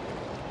 2.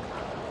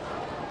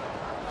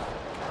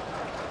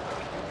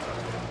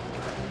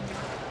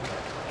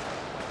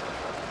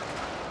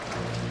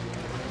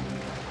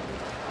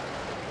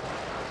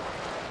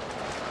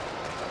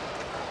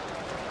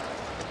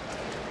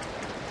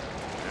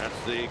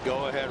 That's the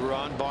go-ahead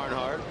run,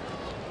 Barnhart.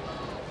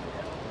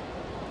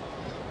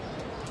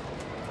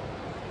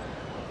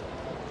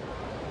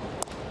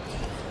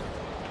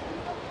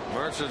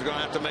 Mercer's going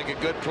to have to make a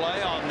good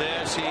play on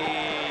this. He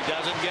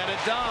doesn't get it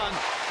done.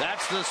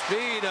 That's the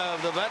speed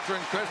of the veteran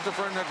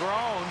Christopher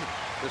Negron.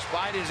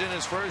 Despite he's in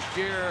his first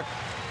year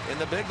in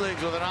the big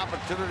leagues with an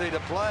opportunity to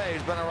play.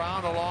 He's been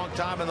around a long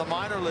time in the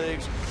minor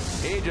leagues.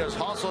 He just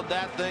hustled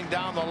that thing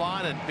down the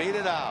line and beat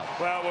it out.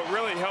 Well, what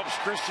really helps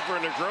Christopher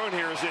Negron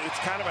here is that it's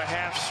kind of a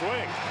half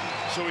swing.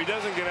 So he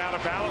doesn't get out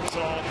of balance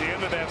at all at the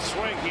end of that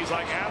swing. He's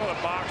like out of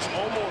the box,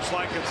 almost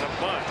like it's a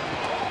bunt.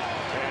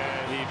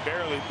 And he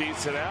barely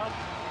beats it out.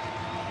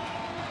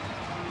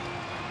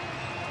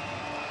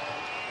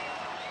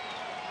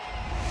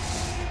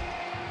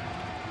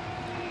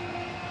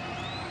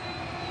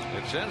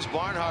 Since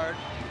Barnhart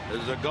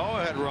is a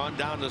go-ahead run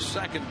down to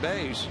second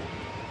base,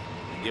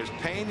 it gives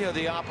Pena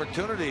the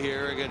opportunity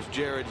here against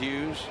Jared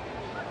Hughes.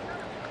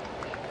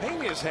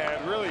 Pena's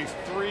had really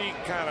 3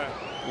 kind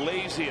of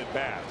lazy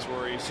at-bats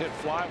where he's hit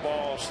fly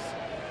balls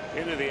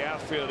into the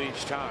outfield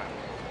each time.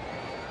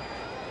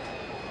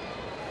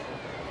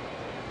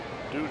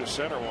 Due to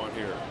center one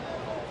here.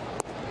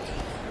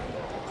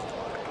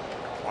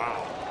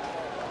 Wow.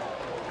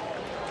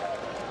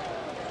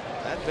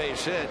 That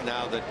base hit,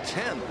 now the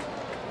 10th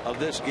of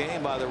this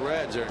game by the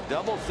Reds. Are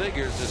double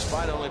figures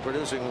despite only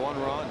producing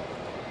 1 run.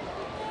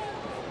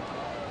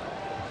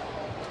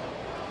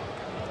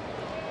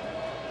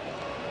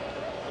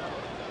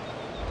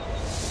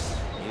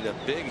 Need a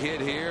big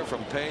hit here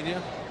from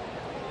Pena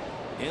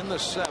in the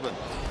 7th.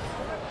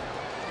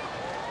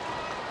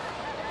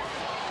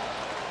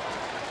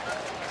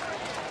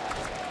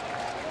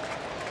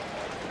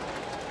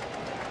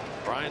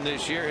 Ryan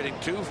this year hitting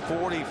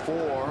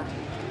 .244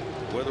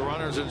 with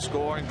runners in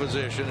scoring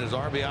position. His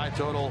RBI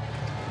total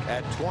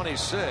at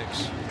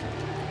 26.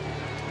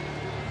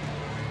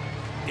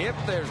 If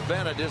there's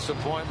been a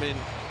disappointment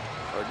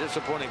or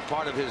disappointing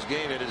part of his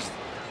game, it is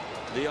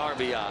the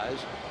RBIs.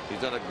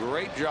 He's done a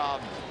great job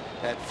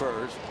at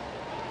first.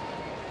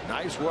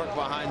 Nice work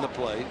behind the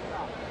plate.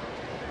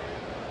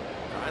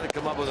 Trying to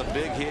come up with a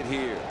big hit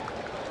here.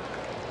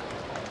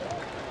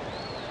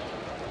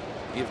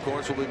 He, of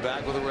course, will be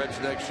back with the Reds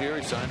next year.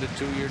 He signed a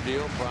 2-year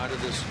deal prior to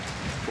this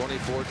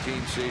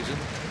 2014 season.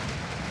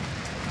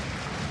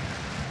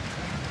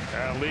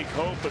 Leak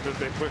hoping that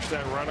they push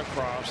that run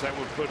across. That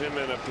would put him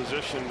in a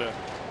position to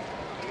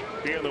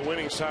be on the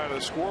winning side of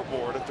the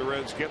scoreboard if the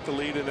Reds get the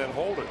lead and then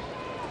hold it.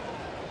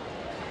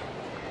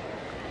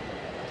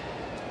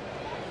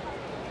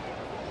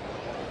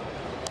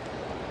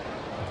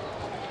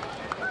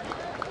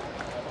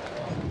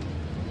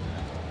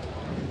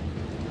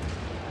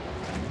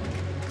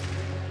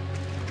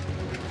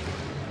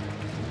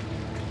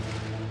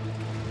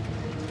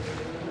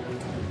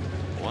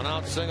 One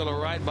out single to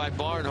right by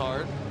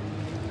Barnhart.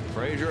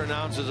 Frazier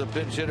announces a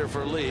pinch hitter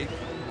for Leak.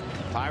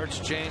 Pirates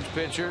change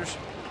pitchers.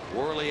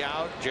 Worley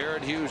out.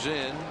 Jared Hughes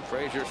in.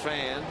 Frazier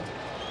fan.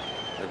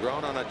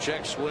 Negron on a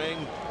check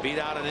swing. Beat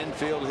out an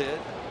infield hit.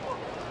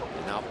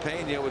 And now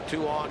Pena with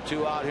 2 on,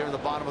 2 out here in the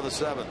bottom of the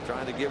 7th,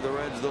 trying to give the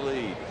Reds the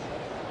lead.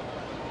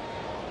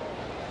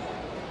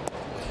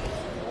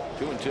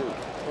 2-2.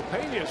 Well,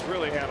 Pena's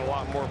really had a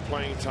lot more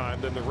playing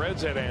time than the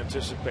Reds had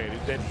anticipated,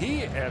 than he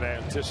had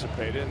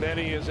anticipated, and than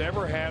he has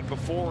ever had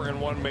before in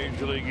one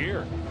major league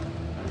year.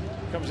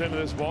 Comes into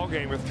this ball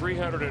game with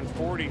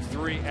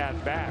 343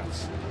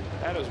 at-bats.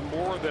 That is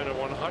more than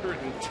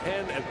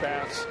 110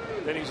 at-bats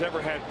than he's ever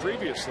had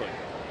previously.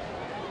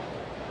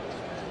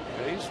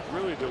 And he's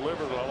really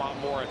delivered a lot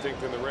more, I think,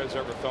 than the Reds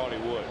ever thought he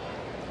would.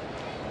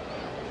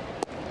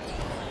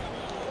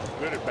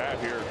 Good at bat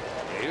here.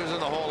 He was in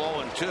the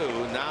hole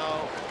 0-2.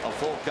 Now a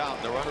full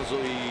count. The runners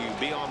will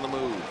be on the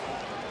move.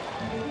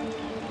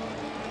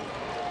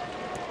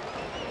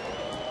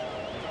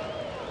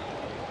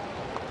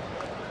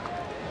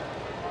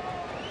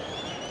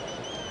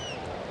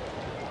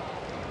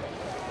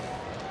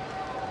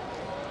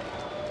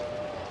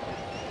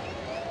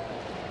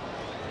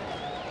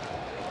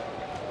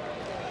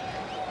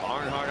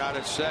 Barnhart out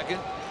at second.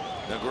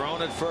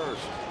 Negron at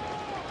first.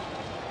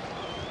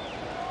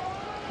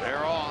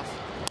 They're off.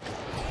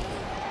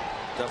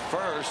 To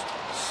first.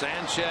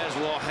 Sanchez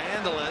will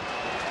handle it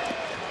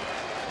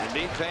and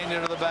beat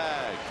Pena to the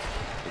bag.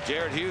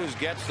 Jared Hughes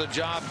gets the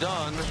job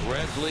done.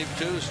 Reds leave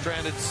 2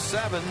 stranded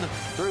 7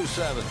 through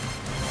 7.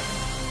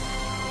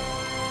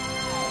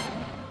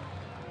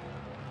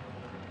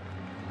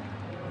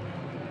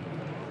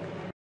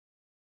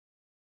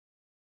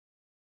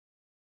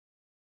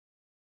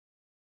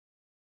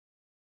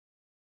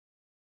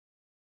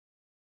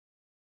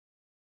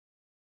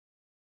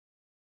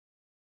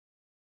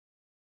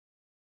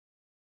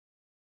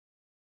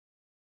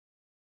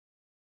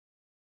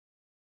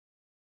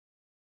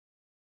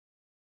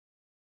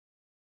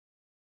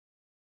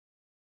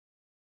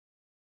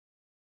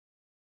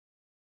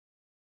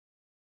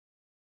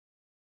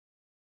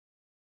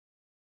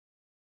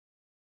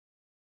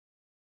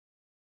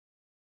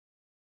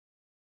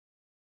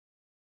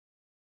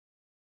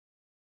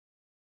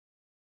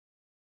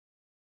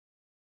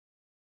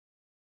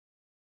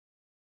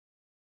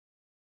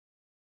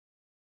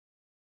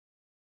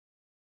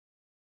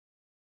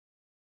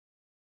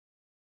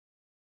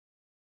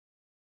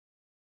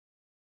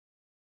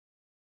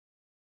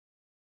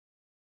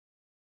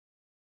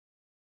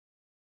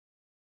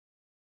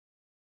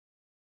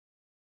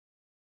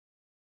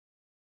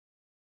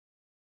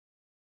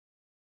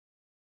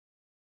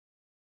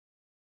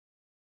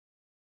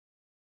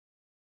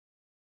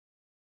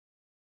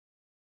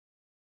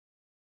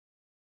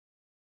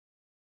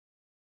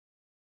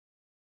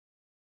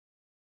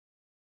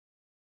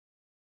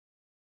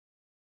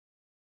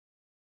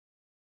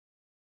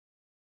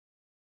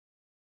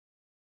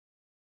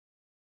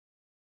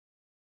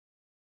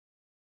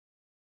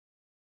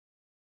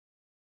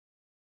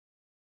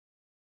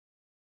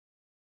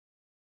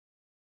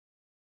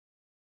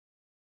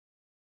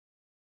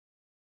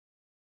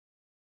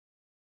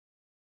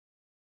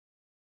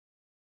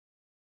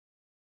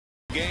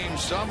 Game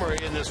summary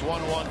in this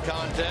 1-1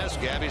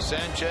 contest. Gabby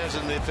Sanchez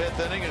in the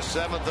 5th inning, his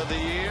 7th of the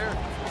year.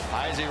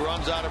 Heisey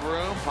runs out of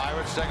room.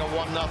 Pirates take a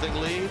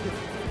 1-0 lead.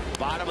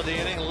 Bottom of the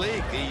inning,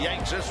 Leak. He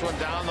yanks this one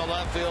down the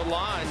left field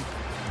line.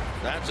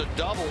 That's a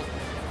double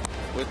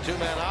with 2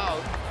 men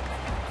out.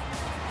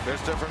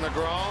 Christopher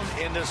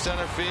Negron into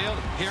center field.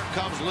 Here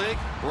comes Leak.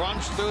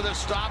 Runs through the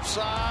stop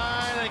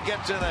sign and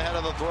gets in ahead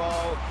of the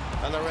throw.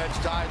 And the Reds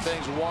tie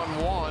things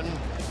 1-1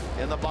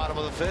 in the bottom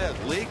of the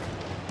 5th. Leak,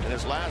 in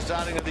his last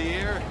outing of the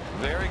year,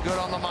 very good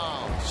on the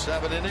mound.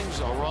 7 innings,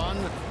 a run,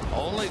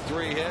 only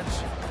 3 hits.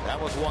 That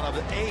was one of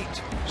the 8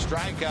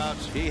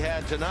 strikeouts he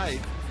had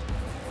tonight.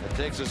 That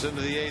takes us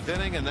into the 8th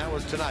inning, and that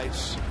was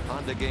tonight's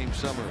Honda game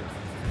summary.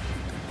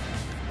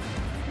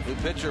 New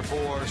pitcher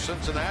for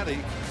Cincinnati,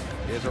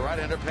 is the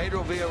right-hander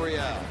Pedro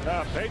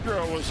Villarreal.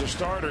 Pedro was a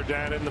starter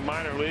down in the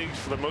minor leagues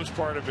for the most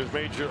part of his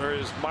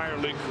minor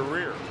league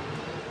career,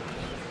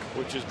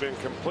 which has been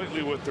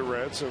completely with the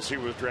Reds since he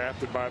was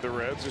drafted by the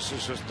Reds. This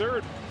is his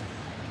third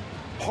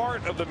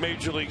part of the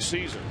major league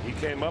season. He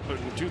came up in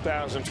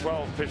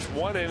 2012, pitched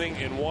 1 inning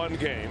in 1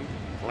 game.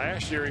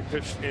 Last year he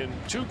pitched in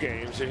 2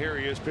 games, and here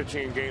he is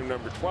pitching in game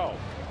number 12.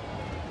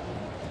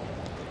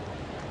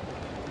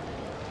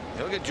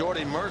 You'll get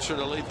Jordy Mercer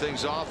to lead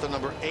things off, the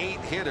number 8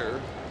 hitter.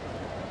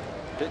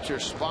 Pitcher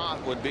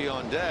spot would be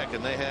on deck,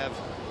 and they have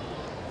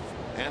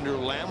Andrew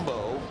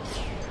Lambeau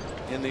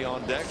in the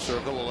on deck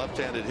circle, a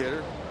left-handed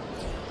hitter,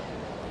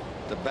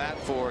 to bat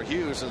for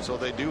Hughes, and so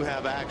they do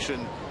have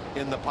action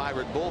in the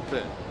Pirate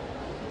bullpen.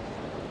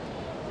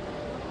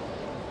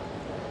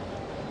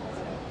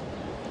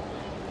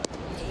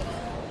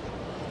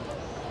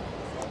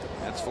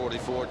 That's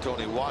 44,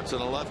 Tony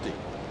Watson, a lefty.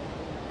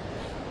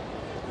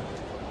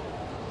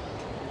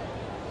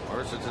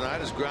 Mercer tonight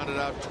has grounded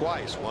out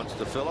twice, once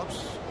to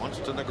Phillips, once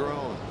to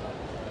Negron.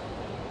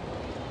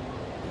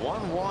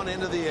 1-1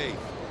 into the 8th.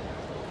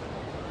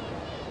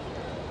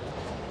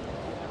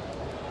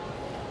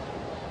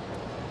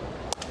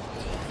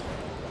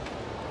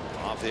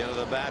 Off the end of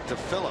the bat to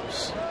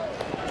Phillips.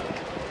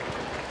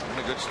 And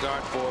a good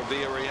start for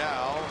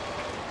Villarreal.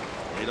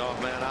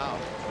 Leadoff man out.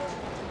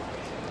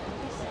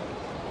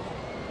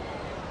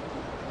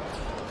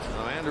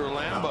 Now Andrew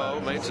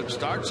Lambeau made some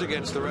starts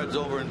against the Reds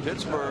over in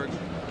Pittsburgh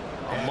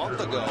a month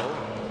ago.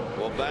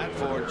 Will bat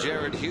for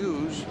Jared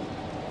Hughes.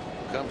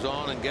 Comes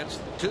on and gets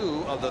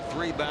 2 of the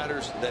 3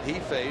 batters that he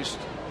faced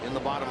in the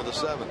bottom of the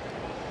 7th.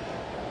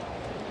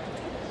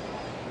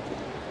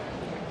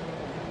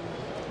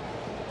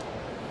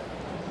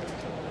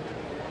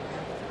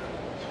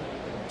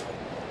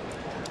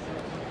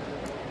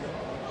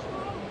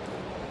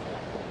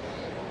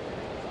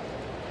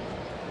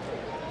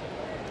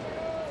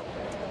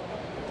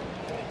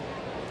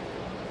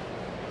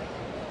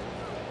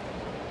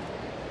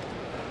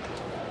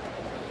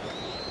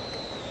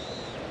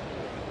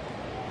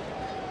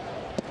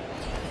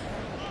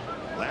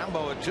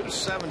 Lambeau at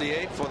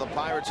 278 for the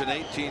Pirates in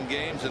 18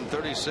 games and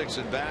 36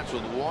 at bats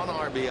with 1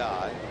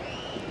 RBI.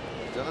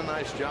 Done a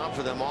nice job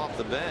for them off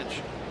the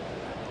bench.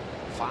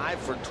 5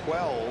 for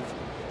 12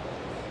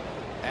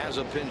 as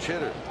a pinch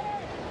hitter.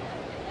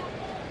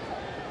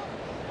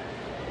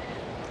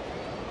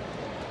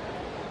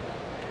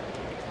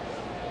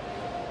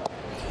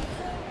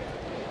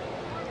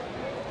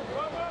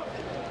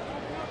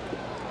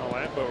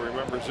 Lambeau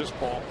remembers this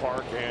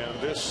ballpark, and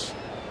this,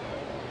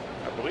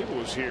 I believe it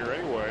was here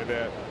anyway,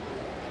 that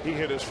he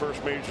hit his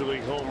first major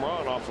league home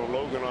run off of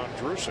Logan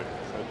Ondrusek,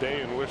 a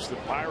day in which the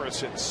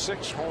Pirates hit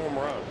 6 home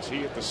runs. He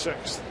hit the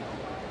 6th.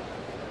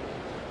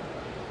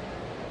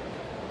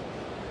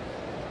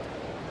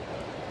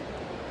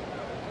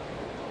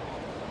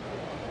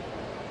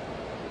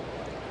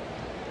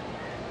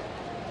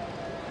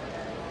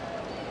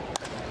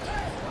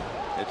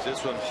 It's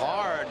this one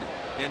hard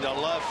into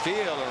left field,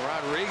 and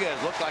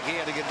Rodriguez looked like he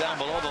had to get down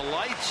below the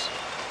lights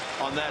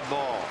on that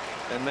ball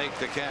and make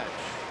the catch.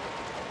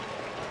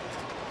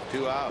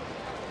 2 out.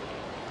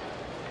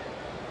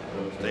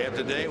 Stay up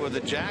to date with the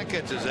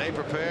Jackets as they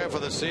prepare for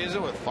the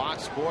season with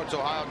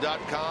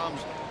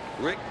FoxSportsOhio.com's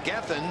Rick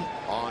Gethin,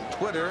 on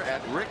Twitter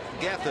at Rick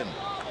Gethin.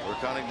 We're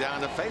counting down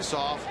to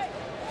face-off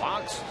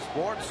Fox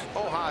Sports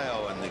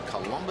Ohio and the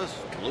Columbus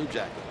Blue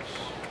Jackets.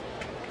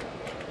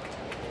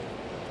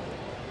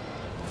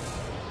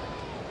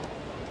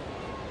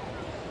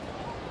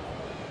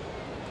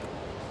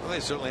 Well,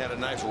 they certainly had a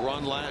nice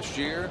run last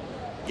year,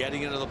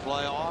 getting into the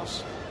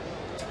playoffs,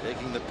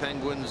 taking the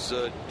Penguins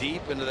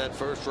deep into that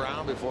first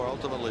round before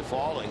ultimately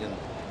falling, and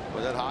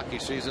with that hockey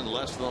season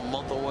less than a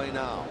month away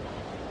now.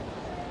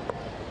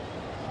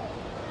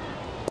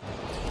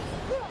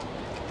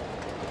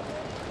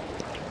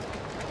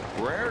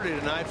 Rarity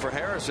tonight for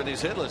Harrison.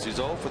 He's hitless. He's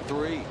 0 for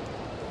 3.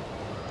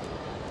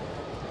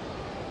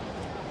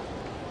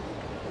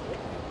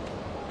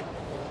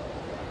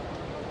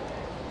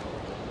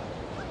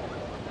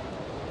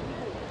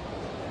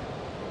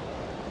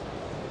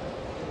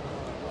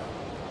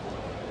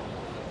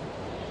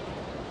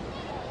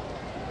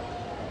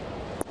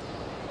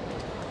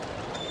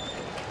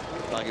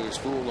 Like he was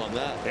fooled on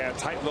that. Yeah,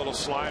 tight little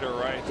slider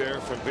right there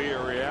from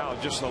Villarreal.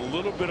 Just a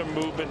little bit of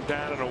movement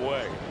down and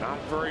away.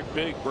 Not very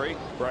big break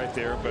right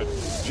there, but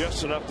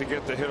just enough to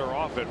get the hitter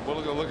off it.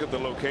 We'll go look at the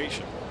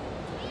location.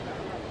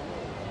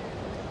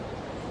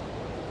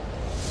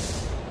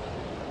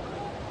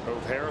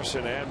 Both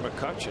Harrison and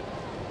McCutchen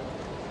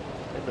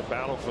in the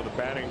battle for the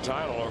batting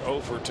title are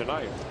 0 for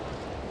tonight.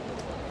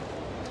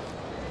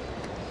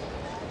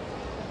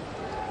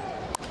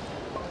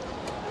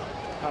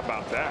 How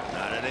about that?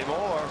 Not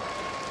anymore.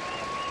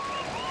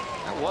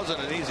 That wasn't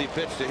an easy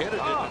pitch to hit, it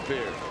didn't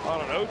appear. On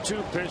an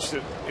 0-2 pitch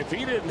that if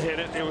he didn't hit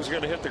it, it was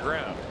going to hit the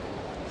ground.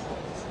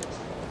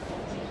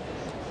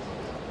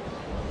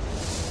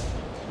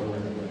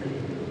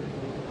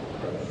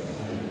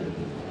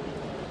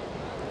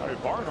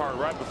 Barnhart,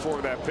 right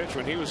before that pitch,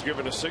 when he was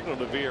given a signal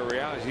to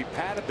Villarreal, he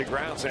patted the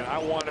ground saying, I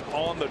want it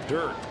on the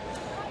dirt.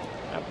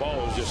 That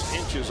ball was just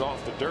inches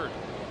off the dirt.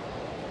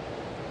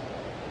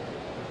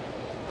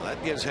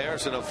 That gives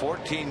Harrison a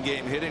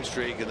 14-game hitting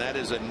streak, and that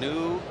is a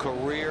new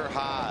career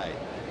high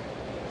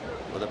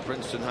with a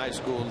Princeton High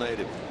School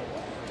native.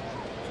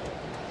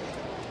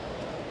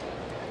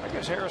 I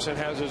guess Harrison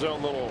has his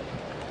own little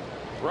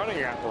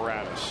running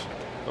apparatus,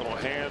 little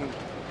hand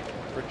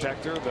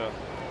protector,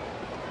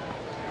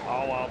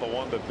 a la the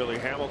one that Billy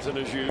Hamilton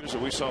has used,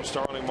 and we saw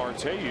Starling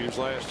Marte use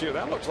last year.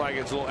 That looks like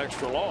it's a little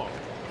extra long.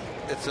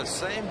 It's the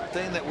same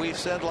thing that we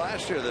said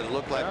last year, that it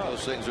looked like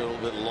those things are a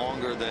little bit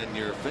longer than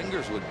your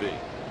fingers would be.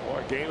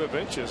 Boy, a game of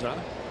inches, huh?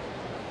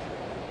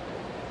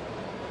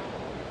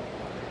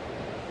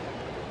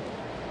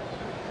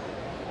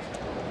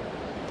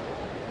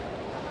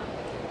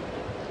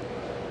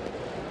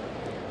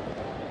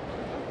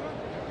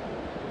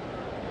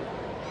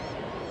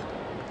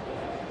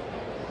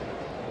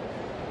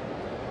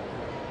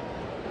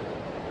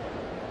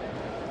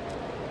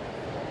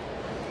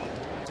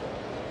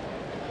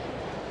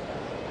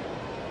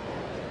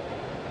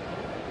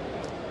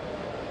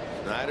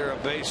 Snyder a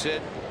base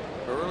hit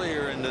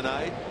earlier in the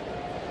night.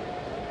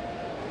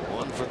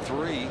 1 for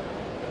 3.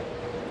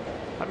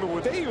 I mean,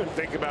 would they even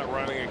think about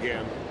running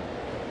again?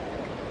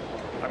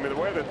 I mean, the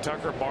way that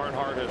Tucker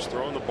Barnhart has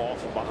thrown the ball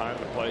from behind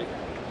the plate.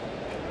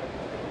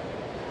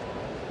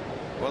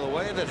 Well, the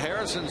way that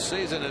Harrison's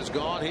season has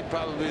gone, he'd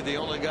probably be the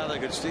only guy that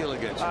could steal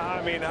against him.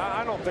 I mean,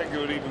 I don't think it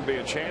would even be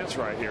a chance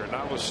right here.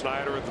 Not with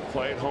Snyder at the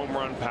plate, home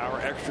run power,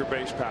 extra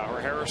base power.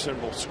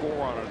 Harrison will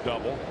score on a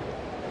double.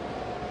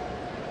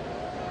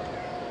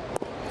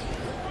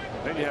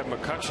 Then you have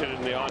McCutchen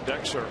in the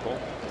on-deck circle.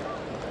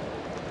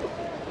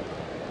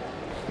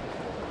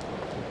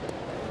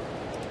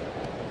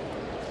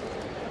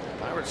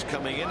 Pirates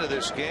coming into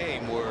this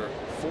game were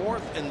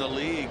 4th in the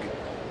league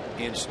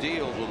in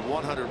steals with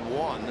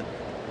 101.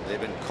 They've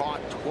been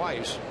caught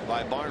twice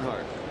by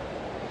Barnhart.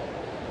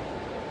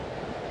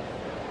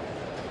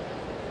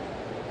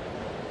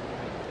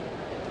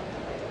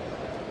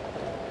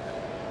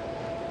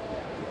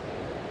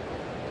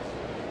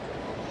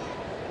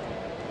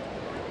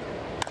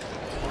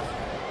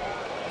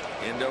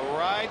 Into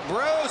right.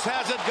 Bruce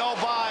has it go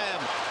by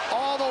him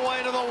all the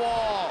way to the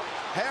wall.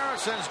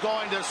 Harrison's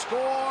going to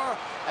score,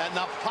 and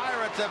the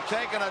Pirates have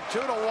taken a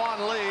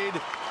 2-1 lead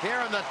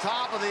here in the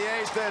top of the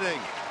 8th inning.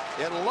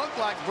 It looked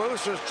like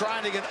Bruce was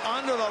trying to get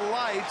under the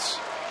lights,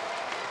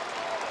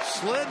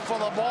 slid for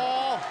the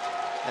ball,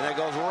 and it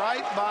goes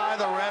right by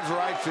the Reds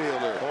right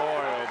fielder.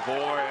 Boy, oh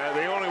boy.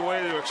 The only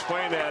way to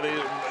explain that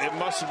is it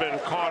must have been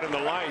caught in the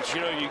lights.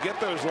 You know, you get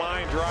those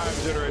line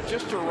drives that are at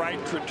just the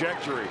right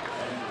trajectory,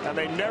 and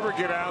they never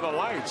get out of the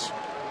lights.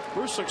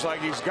 Bruce looks like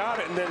he's got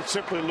it and then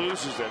simply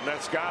loses it, and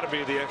that's got to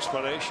be the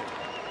explanation.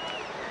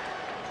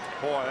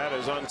 Boy, that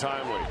is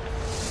untimely.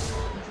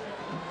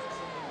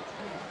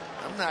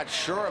 I'm not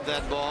sure of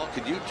that ball.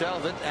 Could you tell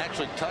if it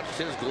actually touched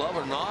his glove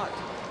or not?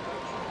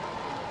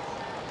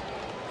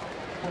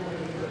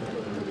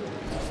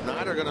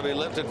 Snyder going to be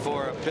lifted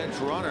for a pinch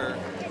runner.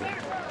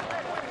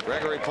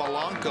 Gregory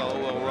Polanco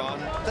will run.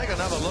 Take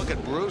another look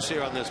at Bruce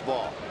here on this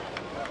ball.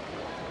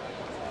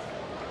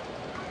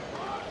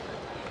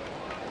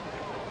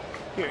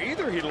 Yeah,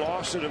 either he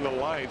lost it in the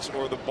lights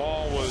or the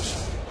ball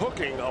was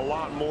hooking a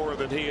lot more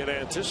than he had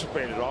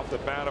anticipated off the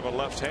bat of a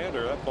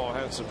left-hander. That ball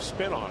had some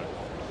spin on it.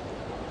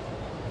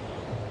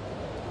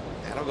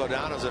 That'll go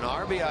down as an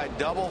RBI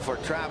double for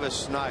Travis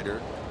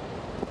Snyder.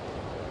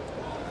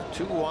 A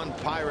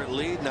 2-1 Pirate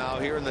lead now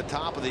here in the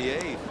top of the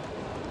 8th.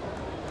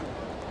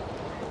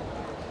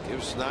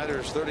 Gives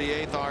Snyder his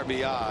 38th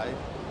RBI.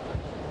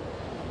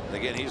 And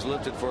again, he's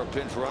lifted for a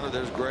pinch runner.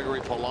 There's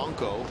Gregory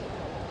Polanco.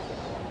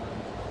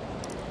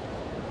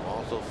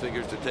 Also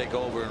figures to take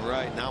over in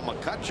right. Now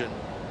McCutchen.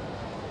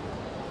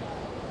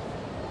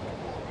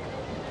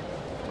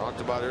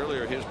 Talked about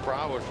earlier his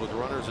prowess with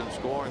runners in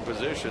scoring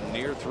position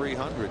near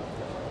 300.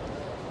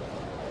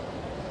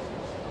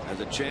 Has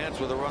a chance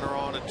with a runner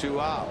on and 2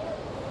 out.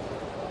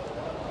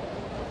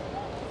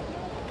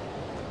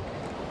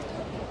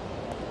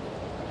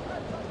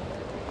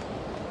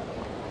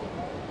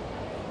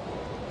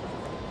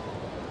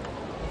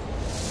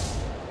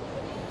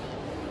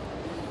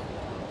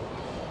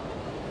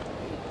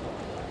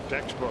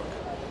 Textbook.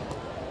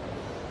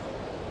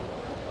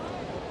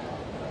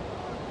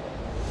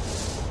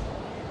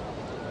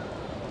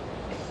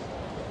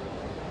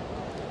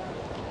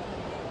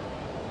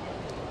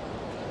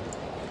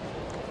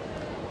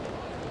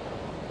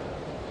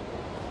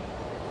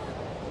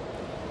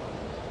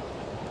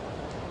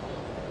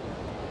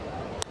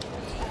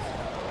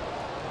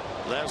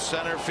 Left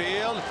center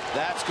field.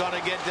 That's going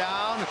to get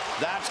down.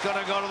 That's going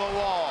to go to the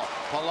wall.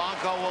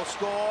 Polanco will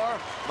score.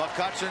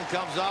 McCutchen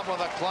comes up with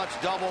a clutch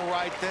double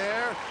right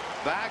there.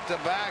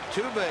 Back-to-back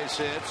 2 base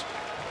hits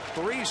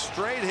 3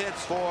 straight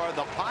hits for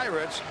the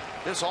Pirates.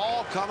 This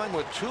all coming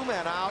with 2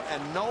 men out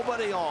and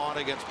nobody on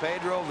against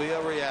Pedro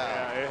Villarreal.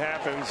 Yeah, it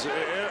happens.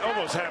 It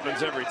almost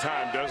happens every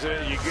time, doesn't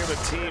it? You give a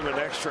team an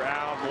extra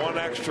out, 1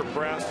 extra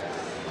breath,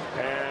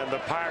 and the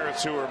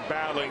Pirates, who are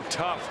battling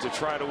tough to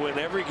try to win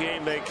every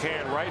game they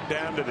can right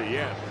down to the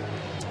end.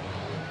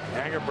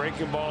 Hang a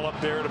breaking ball up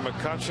there to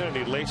McCutchen, and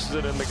he laces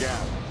it in the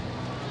gap.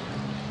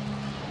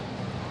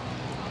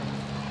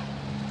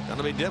 Going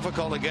to be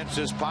difficult against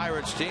this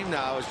Pirates team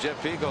now as Jeff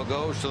Pico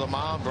goes to the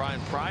mound. Brian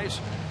Price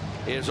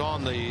is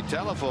on the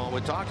telephone.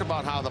 We talked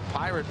about how the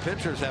Pirate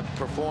pitchers have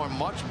performed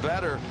much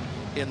better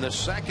in the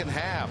second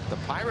half. The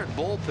Pirate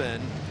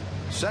bullpen,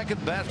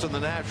 second best in the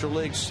National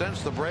League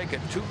since the break at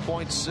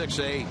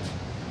 2.68.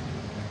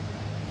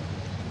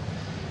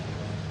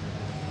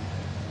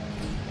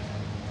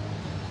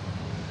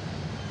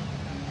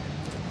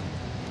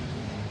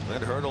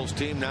 Clint Hurdle's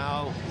team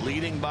now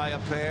leading by a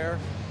pair.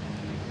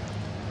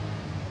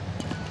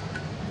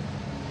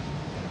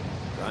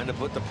 Trying to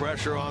put the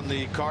pressure on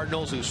the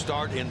Cardinals, who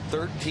start in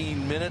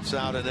 13 minutes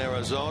out in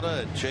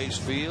Arizona at Chase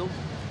Field.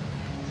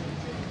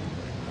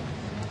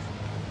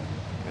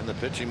 And the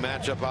pitching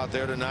matchup out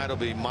there tonight will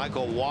be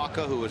Michael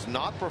Wacha, who has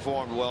not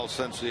performed well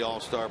since the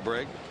All-Star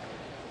break,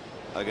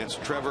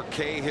 against Trevor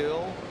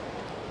Cahill,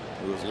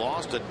 who has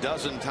lost a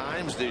dozen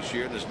times this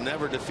year and has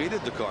never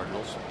defeated the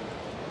Cardinals.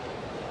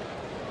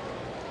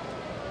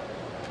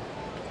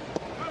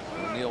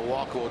 Neil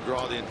Walker will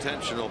draw the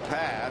intentional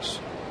pass.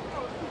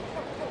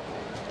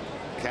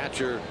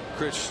 Catcher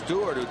Chris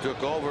Stewart, who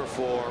took over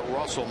for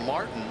Russell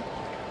Martin,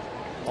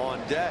 on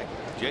deck.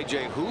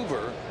 J.J.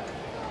 Hoover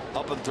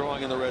up and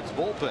throwing in the Reds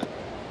bullpen.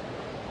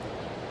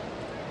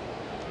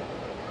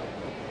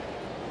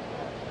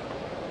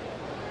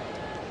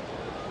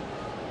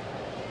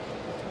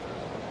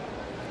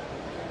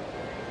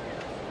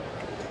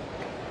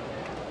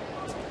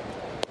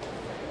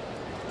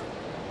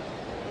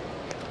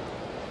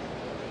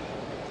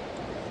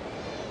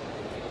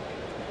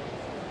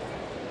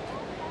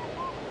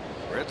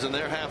 Reds in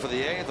their half of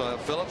the 8th.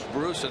 Phillips,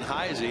 Bruce, and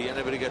Heisey.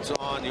 Anybody gets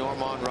on,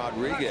 Yorman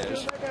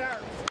Rodriguez.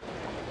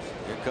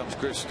 Here comes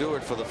Chris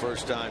Stewart for the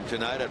first time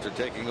tonight after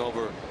taking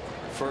over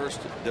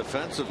first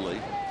defensively.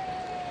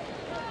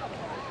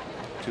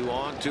 2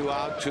 on, 2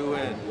 out, 2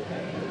 in.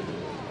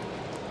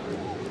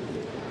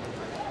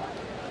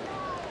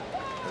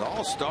 It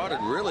all started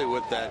really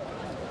with that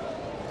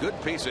good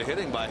piece of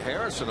hitting by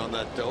Harrison on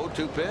that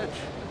 0-2 pitch.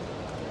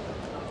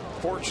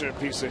 Fortunate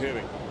piece of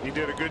hitting. He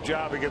did a good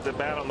job to get the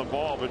bat on the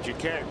ball, but you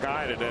can't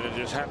guide it, and it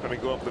just happened to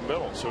go up the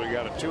middle. So he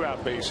got a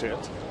 2-out base hit.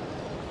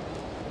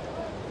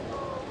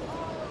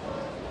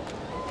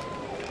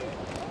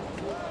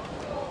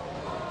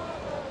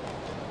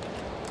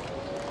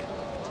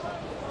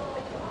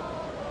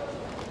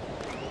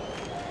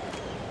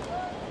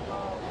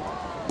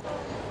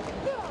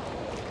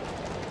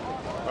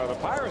 The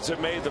Pirates have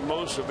made the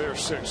most of their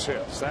 6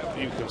 hits, that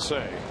you can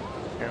say,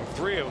 and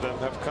 3 of them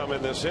have come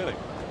in this inning.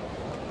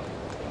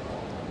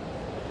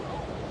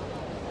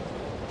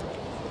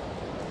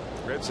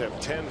 Reds have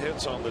 10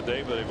 hits on the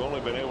day, but they've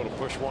only been able to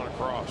push 1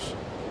 across.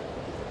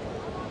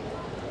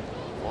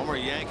 Former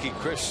Yankee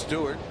Chris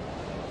Stewart.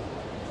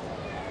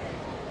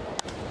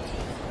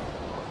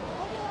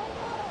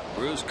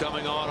 Bruce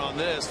coming on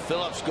this.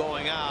 Phillips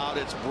going out.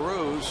 It's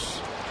Bruce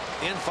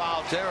in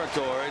foul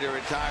territory to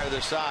retire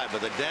the side,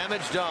 but the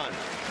damage done.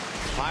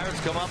 Pirates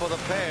come up with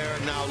a pair,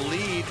 now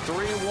lead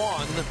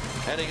 3-1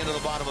 heading into the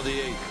bottom of the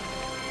 8th.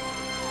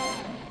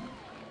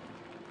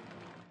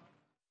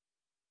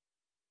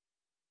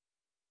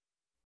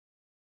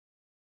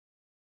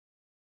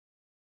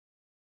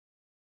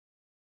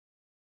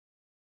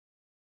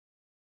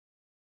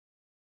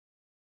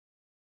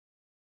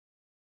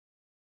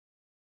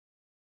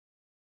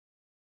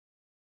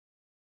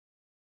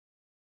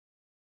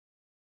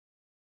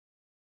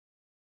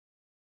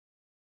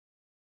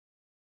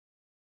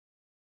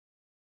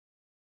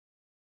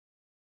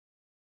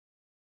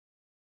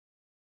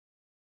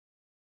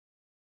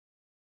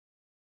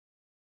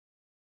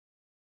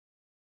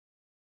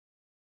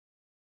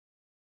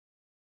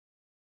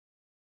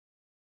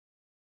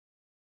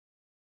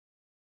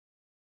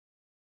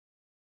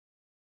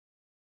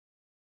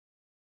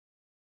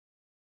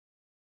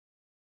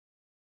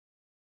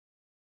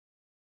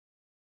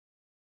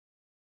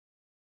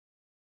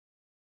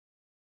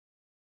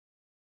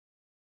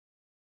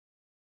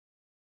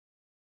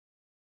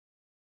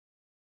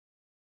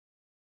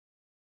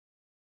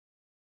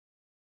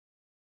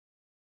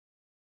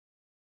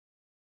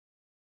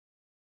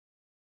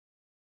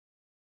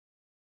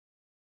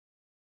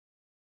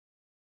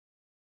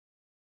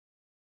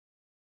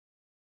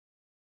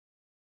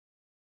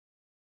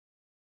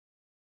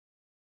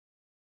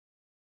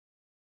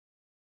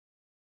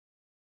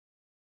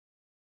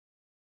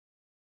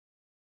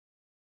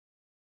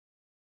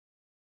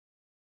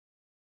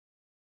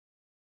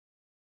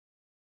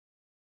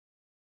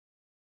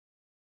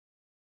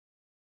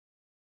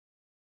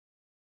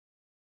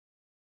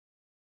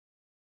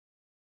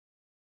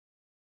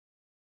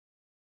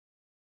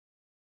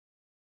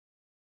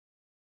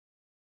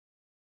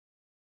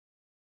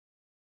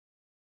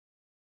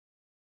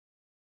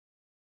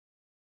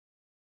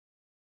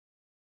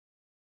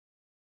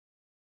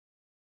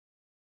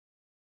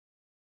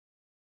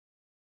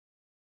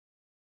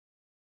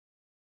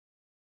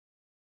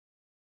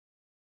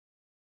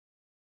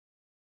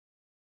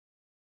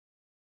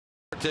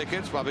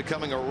 tickets by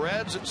becoming a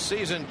Reds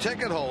season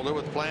ticket holder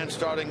with plans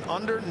starting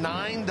under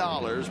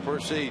 $9 per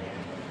seat.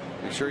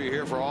 Be sure you're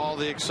here for all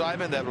the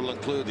excitement that will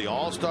include the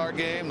All-Star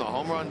Game, the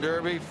Home Run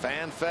Derby,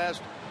 Fan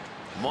Fest,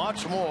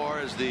 much more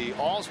as the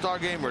All-Star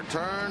Game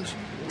returns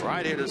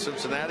right here to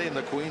Cincinnati and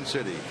the Queen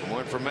City. For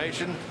more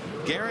information,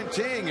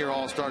 guaranteeing your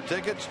All-Star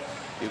tickets,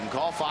 you can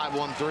call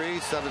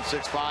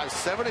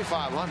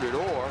 513-765-7500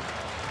 or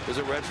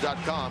visit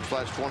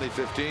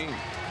Reds.com/2015.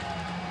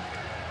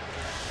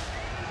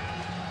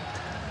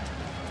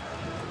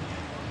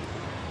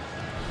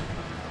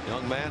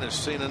 Young man has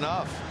seen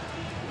enough.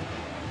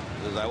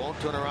 He says, I won't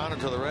turn around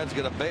until the Reds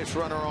get a base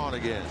runner on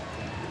again.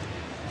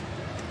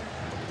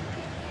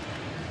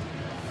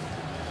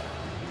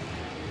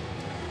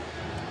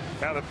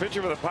 Now the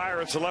pitcher for the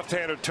Pirates, the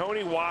left-hander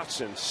Tony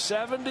Watson.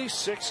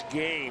 76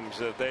 games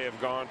that they have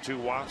gone to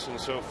Watson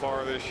so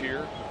far this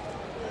year.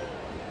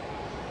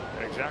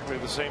 Exactly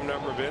the same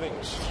number of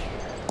innings.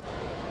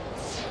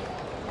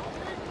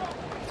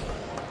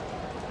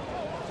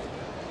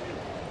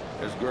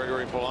 There's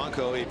Gregory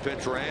Polanco. He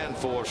pitch ran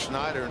for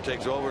Snyder and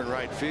takes over in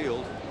right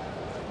field.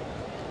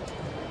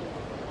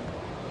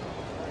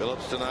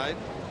 Phillips tonight,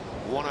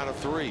 1 out of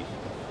 3.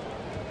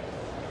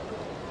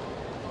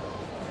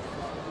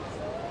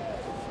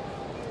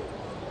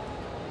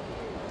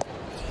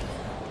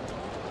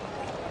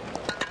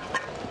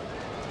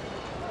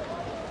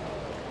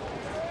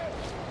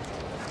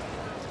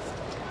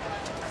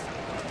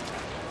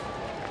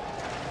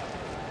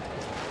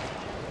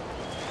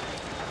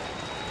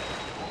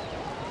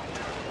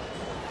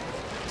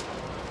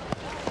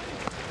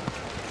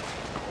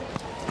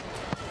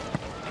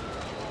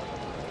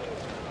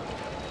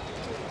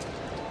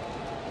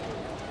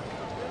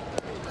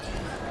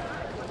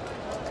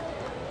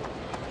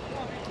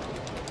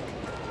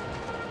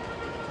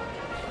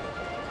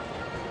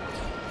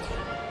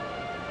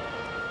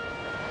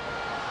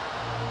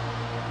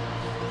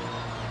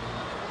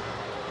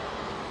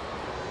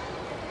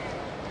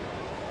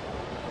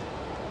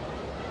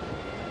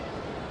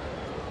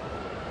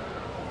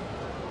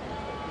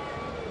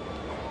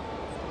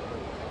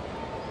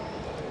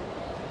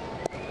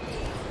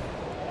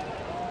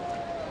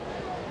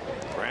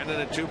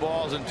 Brandon at 2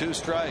 balls and 2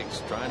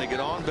 strikes, trying to get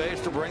on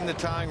base to bring the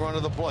tying run to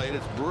the plate.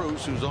 It's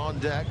Bruce who's on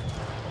deck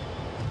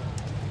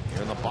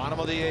here in the bottom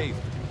of the 8th.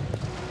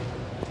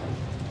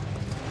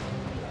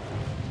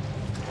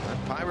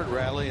 That Pirate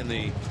rally in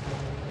the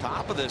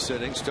top of this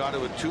inning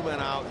started with 2 men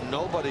out,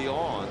 nobody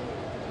on.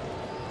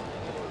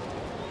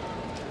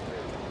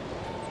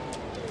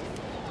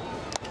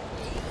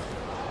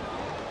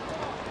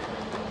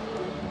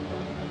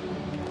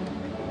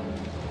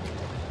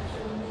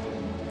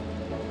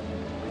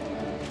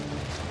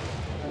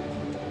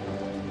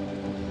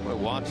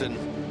 Watson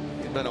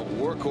has been a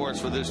workhorse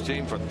for this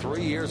team for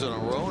 3 years in a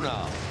row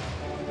now.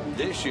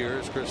 This year,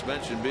 as Chris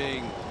mentioned,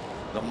 being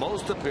the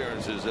most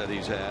appearances that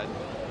he's had.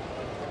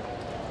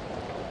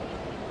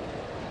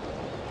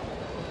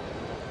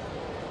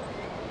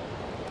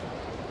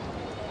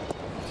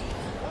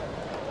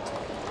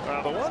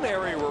 The one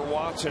area where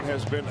Watson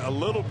has been a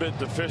little bit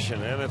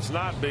deficient, and it's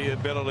not the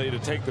ability to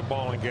take the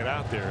ball and get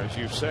out there, as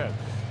you've said,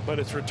 but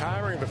it's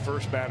retiring the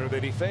first batter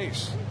that he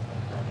faced.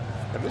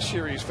 And this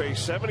year he's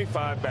faced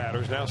 75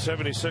 batters, now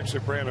 76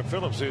 at Brandon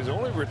Phillips. He's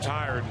only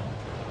retired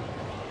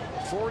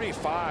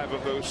 45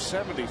 of those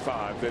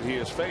 75 that he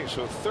has faced.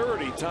 So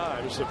 30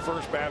 times the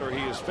first batter he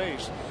has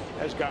faced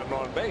has gotten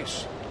on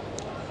base.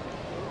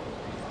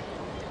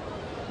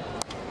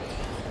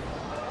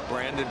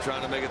 Brandon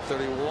trying to make it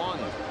 31.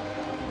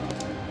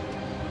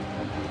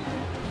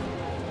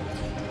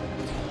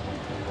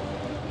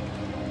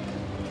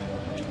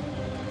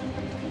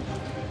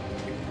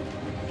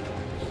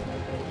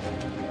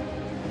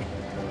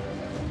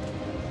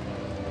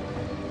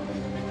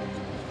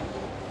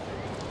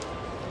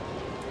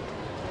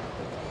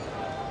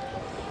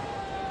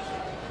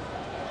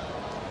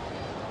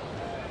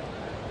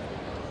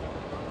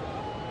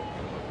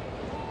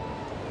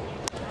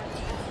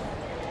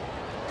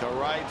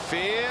 Right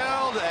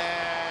field,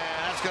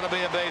 and that's going to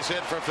be a base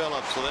hit for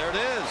Phillips. So there it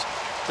is.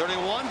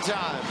 31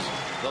 times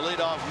the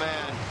leadoff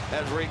man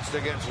has reached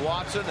against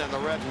Watson, and the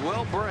Reds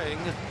will bring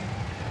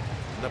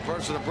the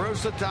person of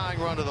Bruce the tying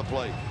run to the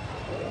plate.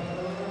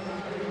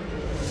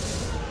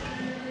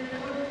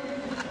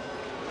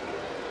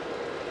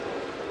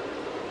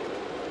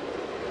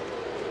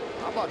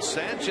 How about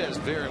Sanchez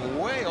veering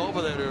way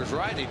over there to his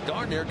right? He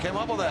darn near came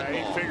up with that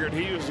ball. He figured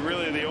he was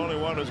really the only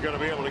one who's going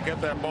to be able to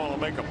get that ball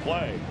and make a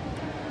play.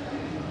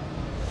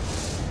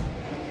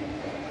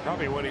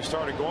 Probably when he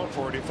started going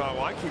for it, he thought,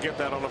 well, I can get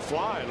that on the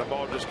fly, and the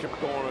ball just kept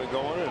going and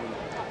going, and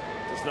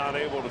was not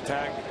able to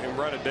tag and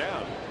run it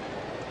down.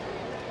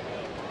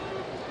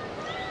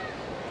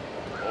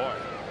 Boy,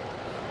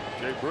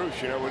 Jay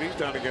Bruce, you know what he's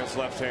done against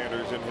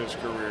left-handers in his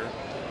career.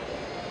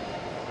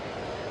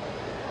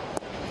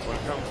 When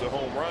it comes to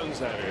home runs,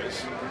 that is.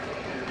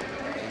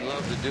 He'd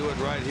love to do it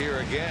right here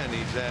again.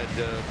 He's had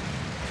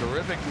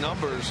terrific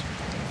numbers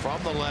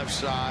from the left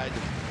side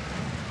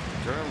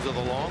in terms of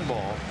the long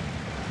ball.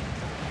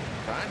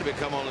 Trying to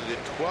become only the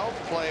 12th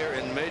player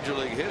in Major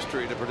League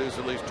history to produce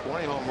at least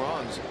 20 home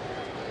runs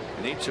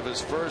in each of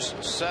his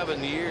first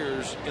 7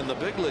 years in the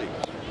big leagues.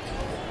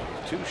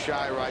 Too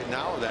shy right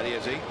now of that. He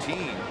has 18.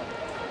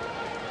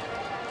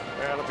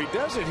 And if he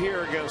does it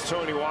here against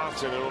Tony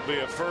Watson, it'll be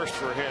a first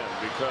for him,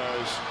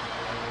 because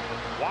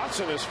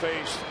Watson has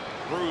faced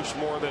Bruce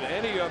more than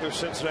any other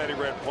Cincinnati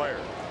Red player.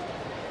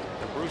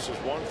 And Bruce is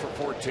 1 for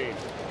 14.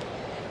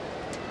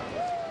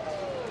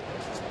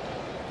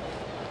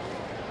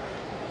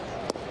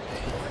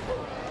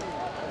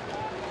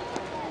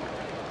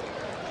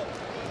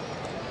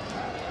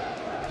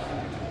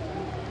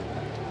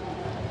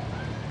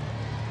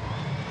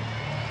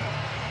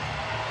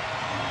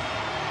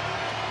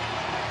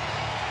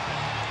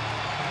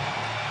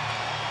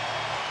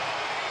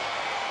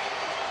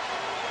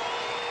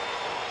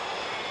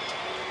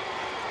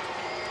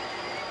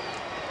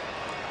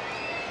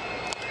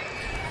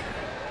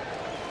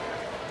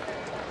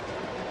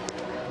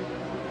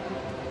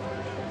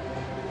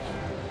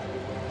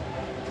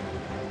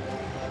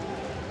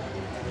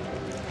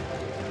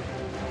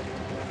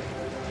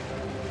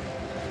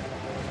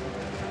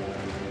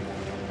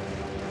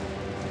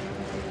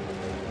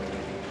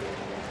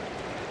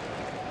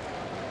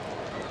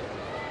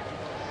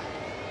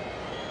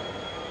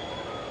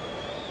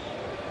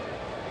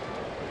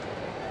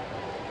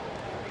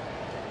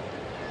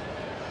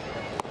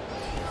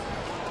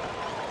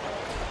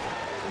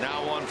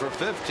 Now 1 for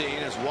 15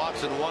 as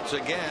Watson once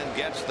again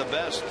gets the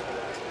best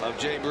of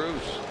Jay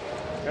Bruce.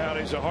 Yeah,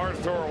 he's a hard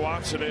thrower,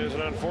 Watson is,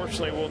 and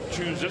unfortunately we'll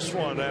choose this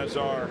one as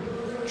our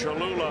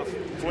Cholula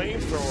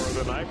flamethrower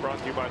of the night, brought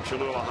to you by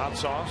Cholula Hot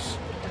Sauce.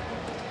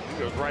 He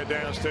goes right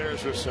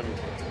downstairs with some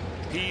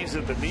peas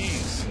at the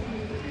knees.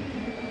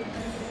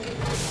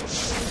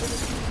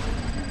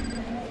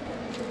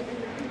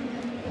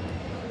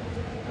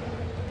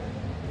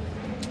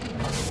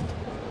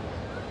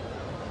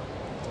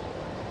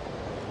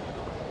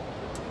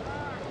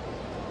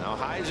 Now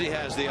Heisey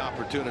has the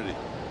opportunity.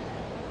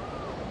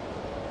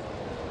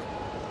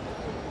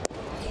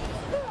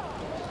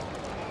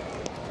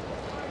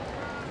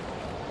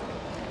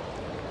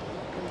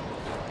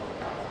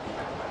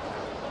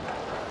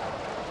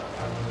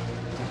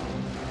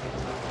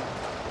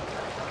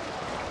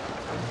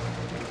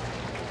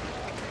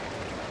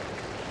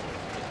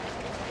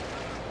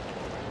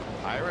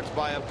 Pirates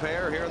by a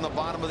pair here in the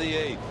bottom of the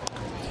 8th.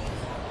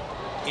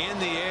 In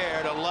the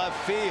air to left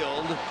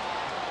field.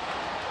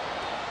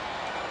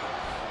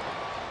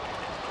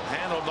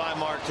 Handled by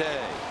Marte.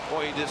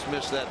 Boy, he just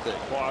missed that thing.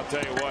 Well, I'll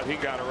tell you what, he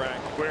got around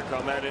quick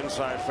on that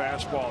inside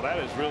fastball. That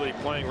is really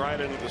playing right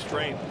into the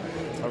strength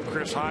of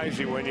Chris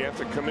Heisey when you have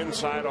to come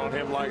inside on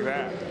him like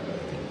that.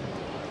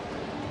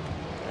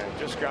 And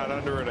just got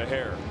under it a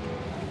hair.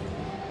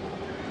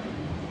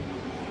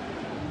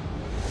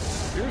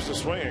 Here's the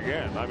swing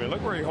again. I mean,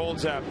 look where he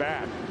holds that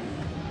bat.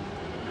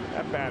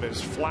 That bat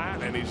is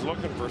flat, and he's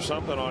looking for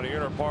something on the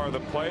inner part of the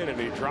plate, and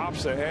he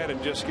drops the head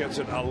and just gets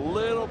it a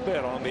little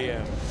bit on the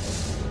end.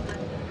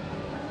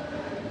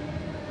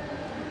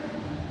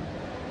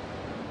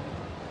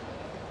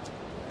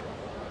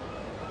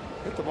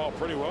 Hit the ball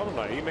pretty well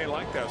tonight. He may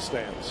like that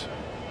stance.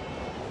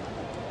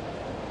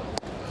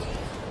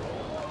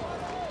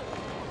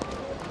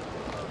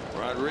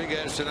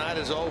 Rodriguez tonight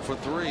is 0 for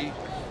 3.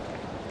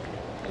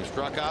 He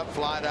struck out,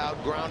 flied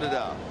out, grounded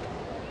out.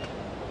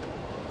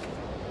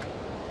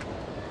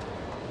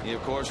 He,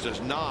 of course,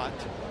 does not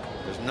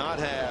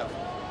have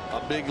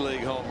a big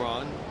league home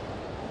run.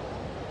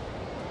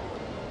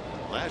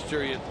 Last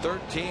year he had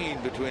 13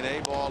 between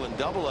A ball and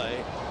AA.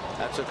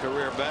 That's a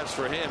career best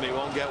for him. He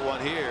won't get one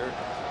here.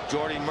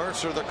 Jordy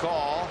Mercer the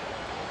call.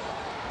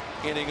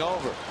 Inning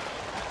over.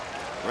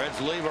 Reds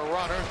leave a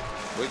runner.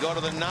 We go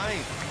to the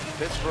 9th.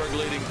 Pittsburgh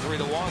leading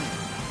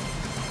 3-1.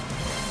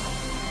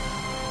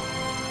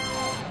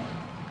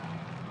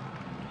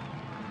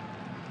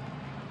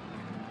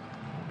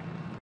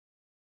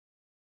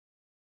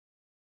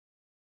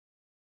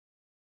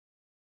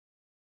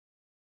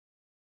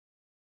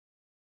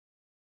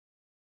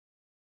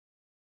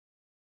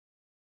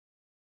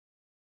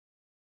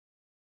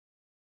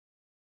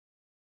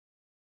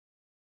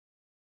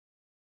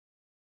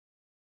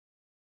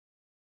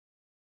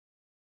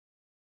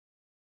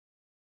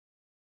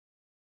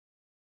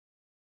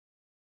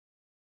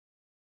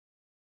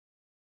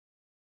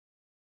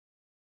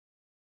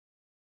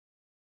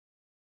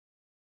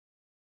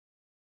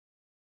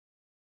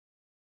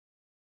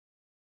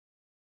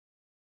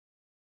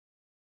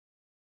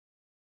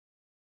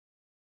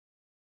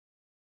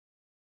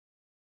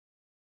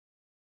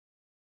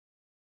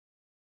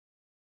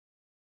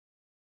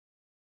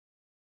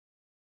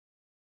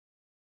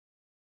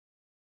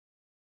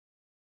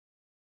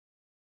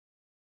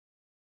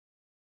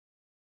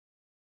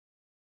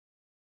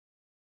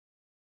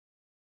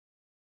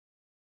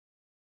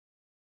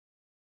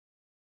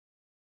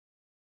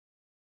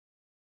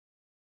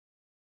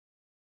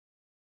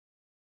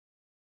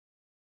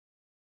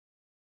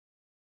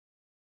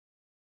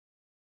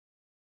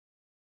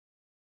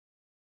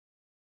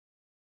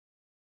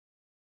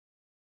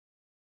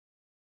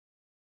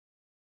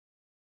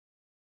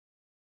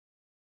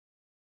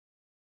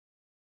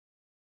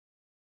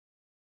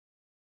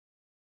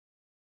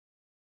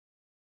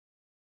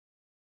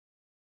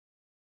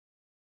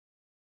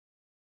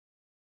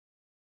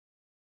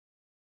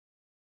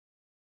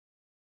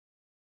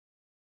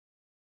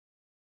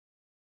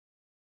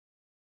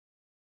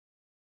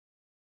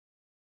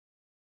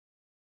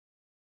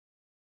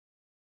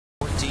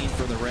 13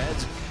 for the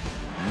Reds.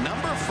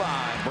 Number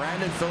 5,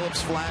 Brandon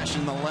Phillips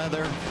flashing the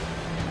leather.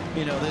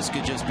 You know, this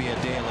could just be a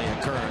daily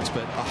occurrence,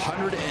 but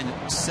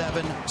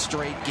 107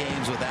 straight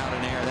games without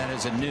an error. That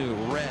is a new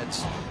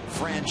Reds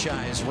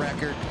franchise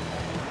record.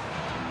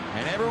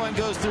 And everyone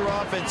goes through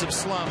offensive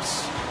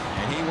slumps.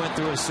 And he went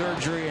through a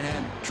surgery and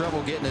had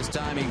trouble getting his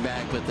timing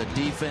back, but the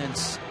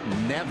defense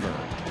never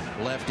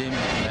left him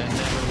and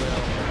never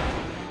will.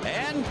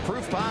 And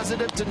proof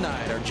positive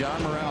tonight are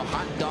John Morrell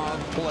hot dog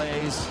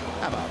plays.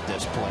 How about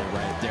this play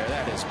right there?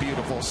 That is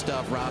beautiful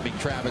stuff. Robbing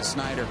Travis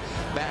Snyder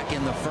back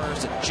in the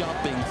first, a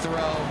jumping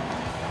throw.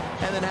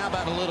 And then how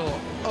about a little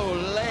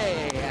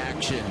Olay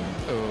action?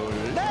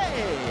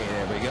 Olay!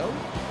 There we go.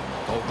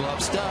 Gold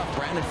glove stuff.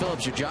 Brandon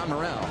Phillips, your John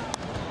Morrell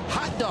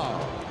hot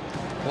dog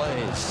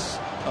plays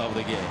of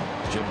the game.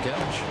 Jim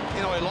Couch.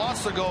 You know, he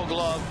lost the Gold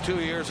Glove 2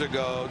 years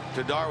ago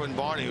to Darwin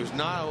Barney, who's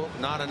now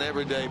not an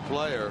everyday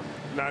player.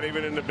 Not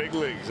even in the big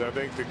leagues. I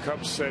think the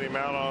Cubs set him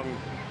out on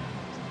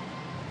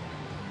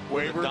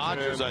waivers. The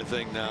Dodgers, I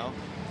think, now.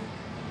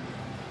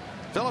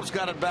 Phillips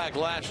got it back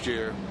last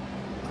year.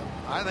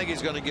 I think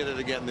he's going to get it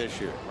again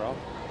this year. Well,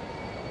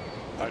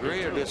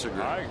 agree or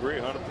disagree? I agree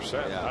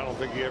 100%. Yeah. I don't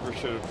think he ever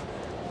should have.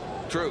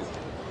 True.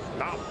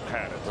 Not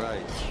had it.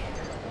 Right.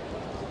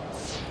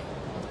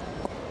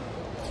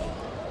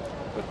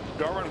 But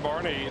Darwin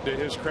Barney, to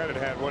his credit,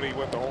 had what he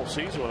went the whole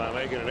season without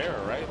making an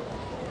error, right?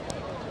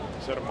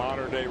 Set a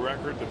modern day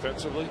record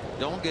defensively.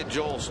 Don't get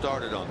Joel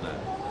started on that.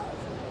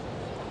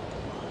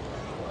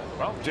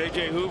 Well,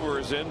 J.J. Hoover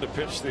is in to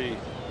pitch the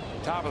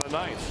top of the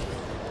ninth.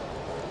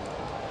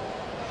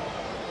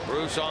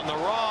 Bruce on the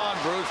run.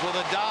 Bruce with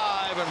a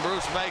dive, and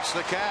Bruce makes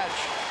the catch.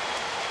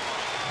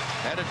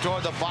 Headed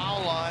toward the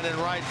foul line in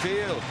right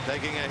field.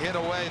 Taking a hit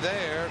away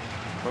there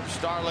from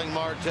Starling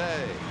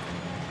Marte.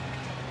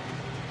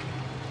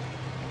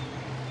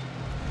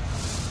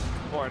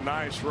 Boy, a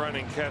nice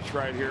running catch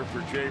right here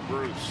for Jay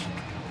Bruce.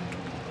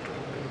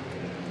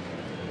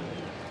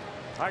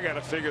 I got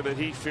to figure that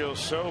he feels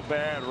so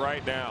bad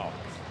right now.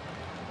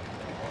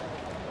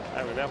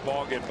 I mean, that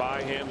ball get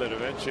by him that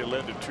eventually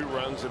led to 2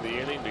 runs in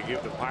the inning to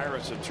give the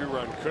Pirates a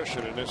 2-run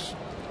cushion in this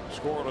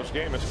scoreless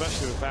game,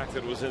 especially the fact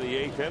that it was in the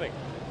 8th inning.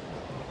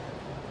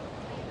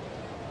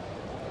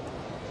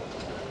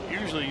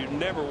 Usually you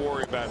never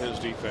worry about his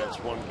defense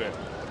one bit.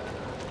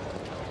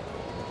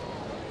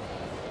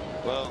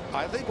 Well,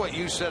 I think what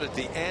you said at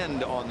the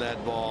end on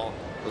that ball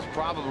was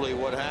probably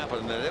what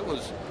happened. That it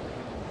was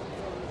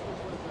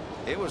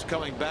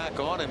coming back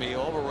on him. He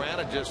overran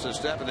it just a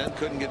step and then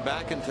couldn't get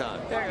back in time.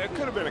 Yeah, it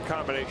could have been a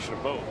combination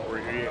of both, where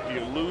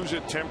you lose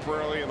it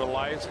temporarily in the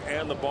lights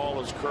and the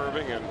ball is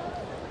curving and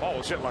ball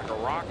was hit like a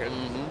rocket.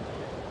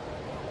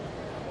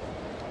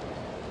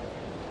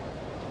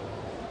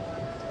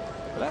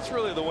 That's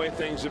really the way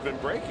things have been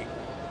breaking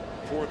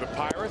for the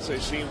Pirates. They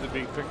seem to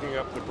be picking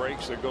up the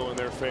breaks that go in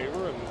their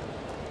favor, and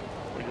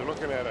when you're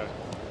looking at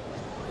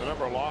the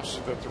number of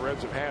losses that the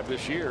Reds have had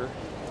this year,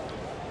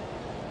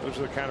 those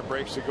are the kind of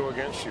breaks that go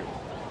against you.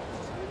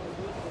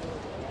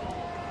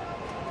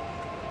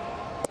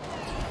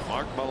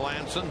 Mark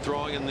Melanson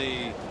throwing in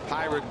the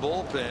Pirate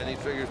bullpen. He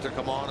figures to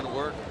come on and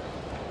work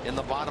in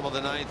the bottom of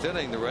the 9th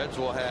inning. The Reds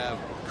will have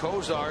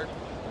Cozart,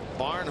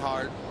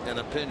 Barnhart, and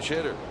a pinch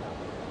hitter.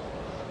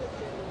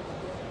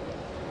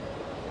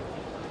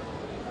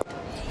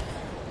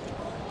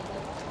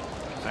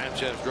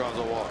 Sanchez draws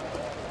a walk.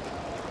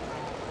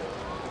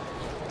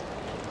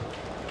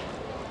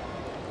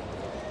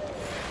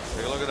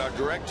 Take a look at our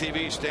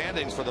DirecTV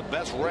standings for the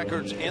best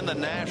records in the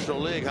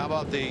National League. How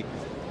about the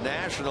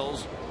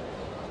Nationals?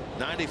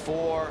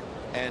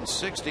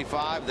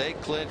 94-65. They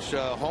clinch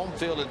home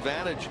field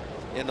advantage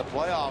in the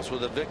playoffs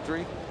with a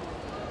victory.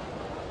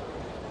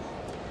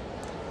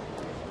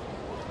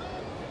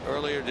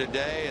 Earlier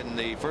today in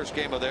the first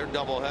game of their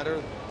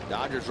doubleheader,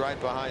 Dodgers right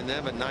behind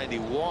them at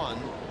 91.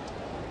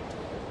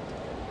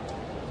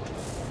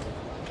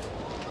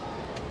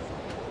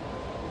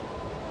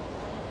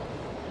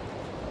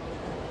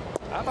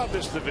 How about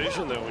this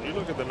division, though? When you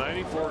look at the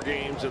 94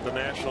 games that the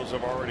Nationals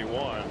have already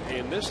won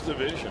in this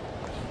division,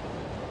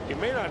 you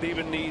may not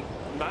even need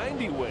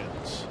 90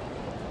 wins.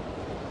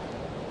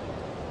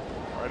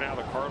 Right now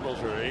the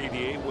Cardinals are at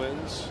 88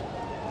 wins.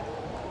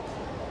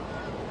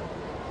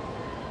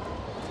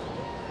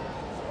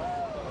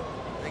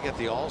 I think at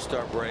the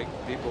All-Star break,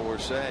 people were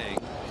saying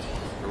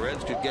the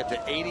Reds could get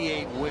to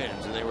 88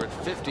 wins, and they were at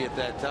 50 at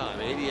that time.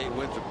 88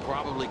 wins would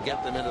probably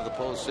get them into the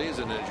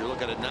postseason. And as you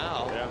look at it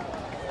now,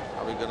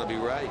 are we going to be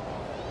right?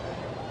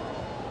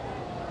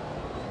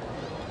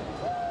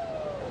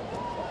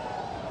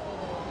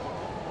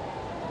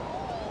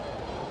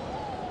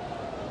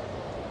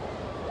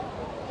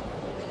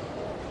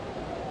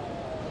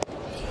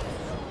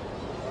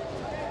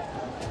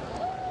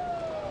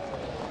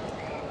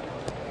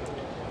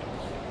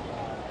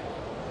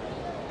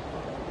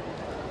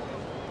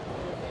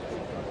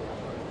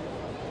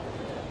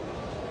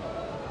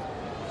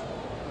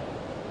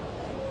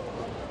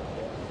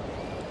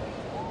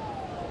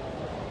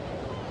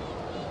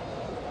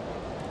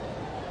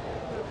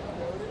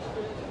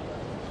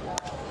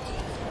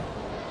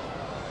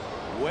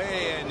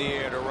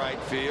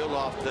 right field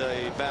off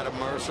the bat of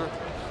Mercer.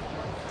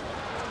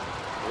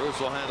 Bruce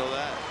will handle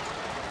that.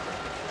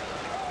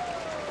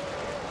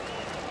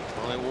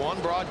 Only one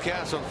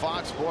broadcast on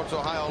Fox Sports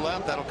Ohio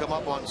left. That'll come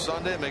up on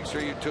Sunday. Make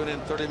sure you tune in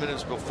 30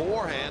 minutes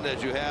beforehand,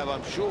 as you have,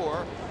 I'm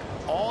sure,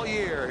 all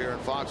year here in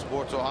Fox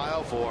Sports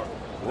Ohio for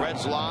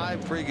Reds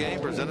Live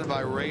pregame presented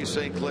by Ray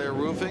St. Clair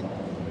Roofing.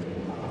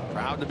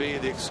 Proud to be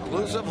the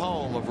exclusive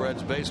home of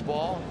Reds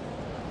baseball,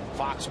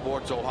 Fox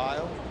Sports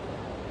Ohio.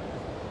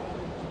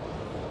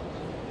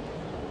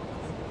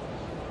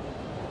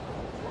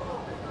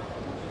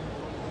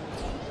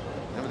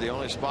 Remember, the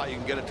only spot you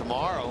can get it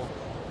tomorrow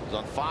is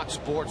on Fox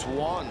Sports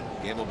 1.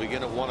 Game will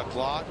begin at 1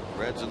 o'clock.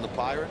 Reds and the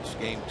Pirates,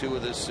 game 2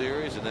 of this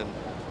series, and then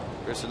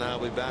Chris and I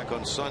will be back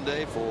on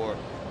Sunday for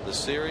the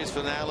series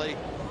finale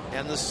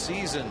and the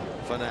season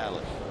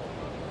finale.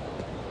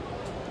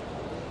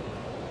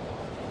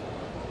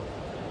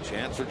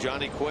 Chance for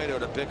Johnny Cueto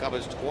to pick up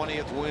his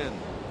 20th win.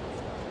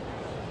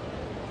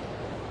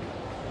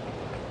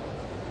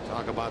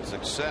 Talk about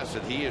success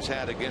that he has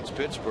had against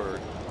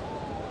Pittsburgh.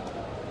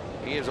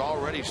 He has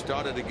already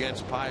started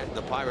against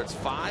the Pirates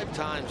 5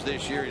 times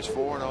this year. He's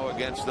 4-0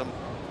 against them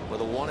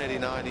with a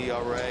 1.89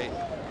 ERA.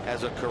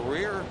 Has a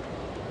career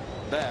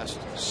best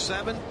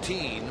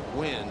 17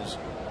 wins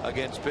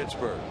against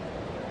Pittsburgh.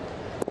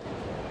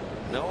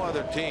 No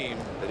other team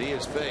that he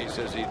has faced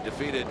has he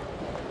defeated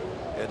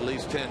at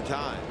least 10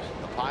 times.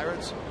 The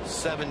Pirates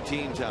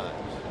 17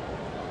 times.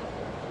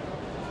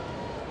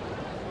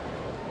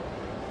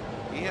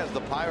 He has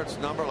the Pirates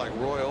number like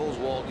Roy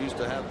Oswald used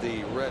to have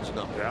the Reds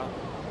number. Yeah,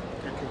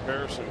 good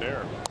comparison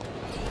there.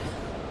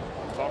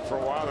 Thought for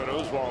a while that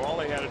Oswald, all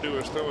he had to do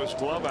was throw his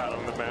glove out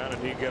on the mound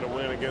and he'd get a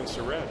win against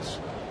the Reds.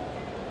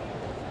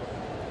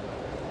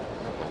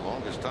 For the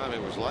longest time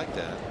it was like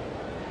that.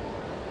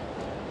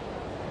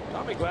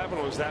 Tommy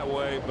Glavine was that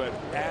way, but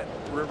at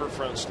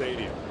Riverfront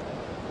Stadium.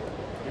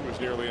 He was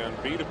nearly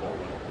unbeatable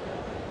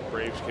when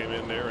Braves came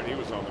in there and he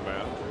was on the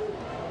mound.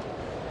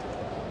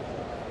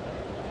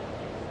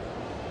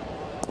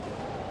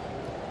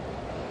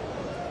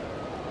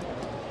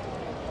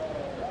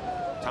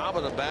 Top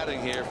of the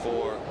batting here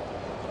for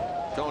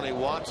Tony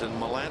Watson.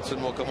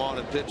 Melanson will come on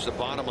and pitch the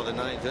bottom of the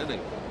 9th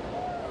inning.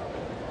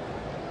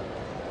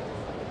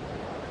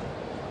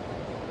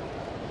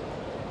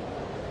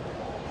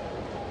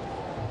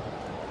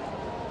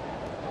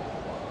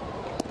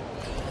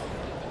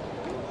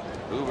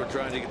 Hoover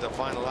trying to get the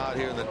final out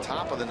here in the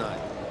top of the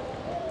 9th.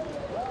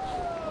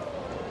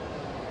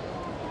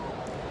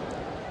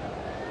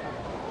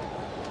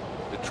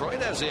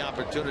 Detroit has the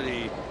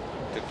opportunity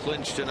to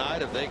clinch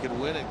tonight if they could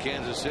win, and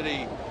Kansas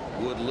City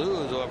would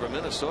lose. Over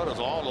Minnesota's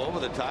all over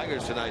the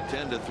Tigers tonight,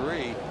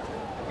 10-3.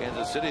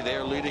 Kansas City, they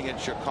are leading in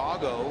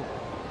Chicago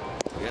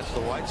against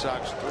the White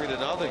Sox 3-0.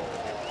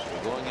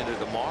 So going into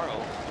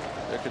tomorrow,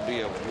 there could be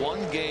a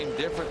 1-game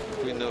difference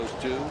between those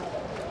two.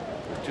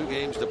 2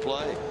 games to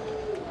play.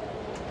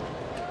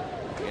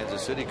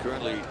 Kansas City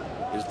currently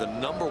is the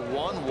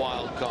 #1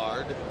 wild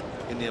card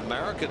in the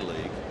American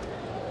League.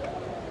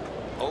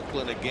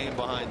 Oakland a game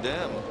behind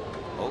them.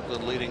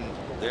 Oakland leading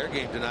their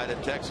game tonight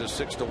at Texas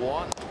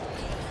 6-1.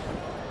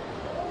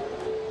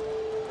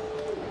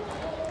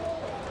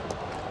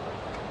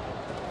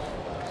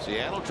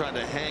 Seattle trying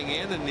to hang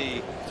in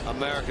the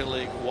American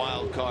League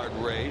wild card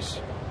race.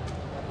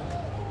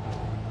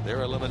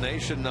 Their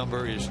elimination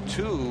number is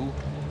 2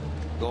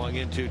 going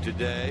into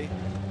today.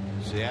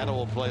 Seattle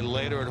will play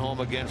later at home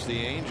against the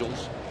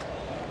Angels.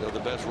 They're the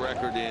best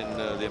record in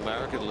the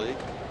American League.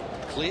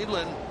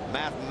 Cleveland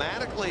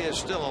mathematically is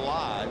still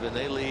alive, and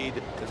they lead.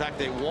 In fact,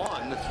 they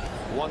won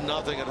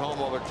 1-0 at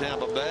home over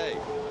Tampa Bay.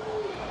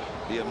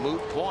 Be a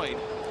moot point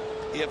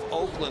if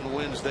Oakland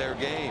wins their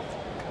game.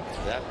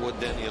 That would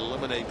then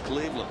eliminate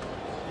Cleveland.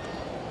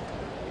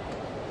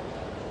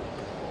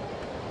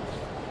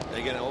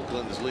 Again,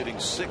 Oakland is leading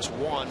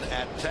 6-1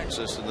 at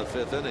Texas in the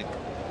 5th inning.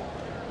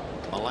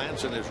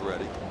 Melanson is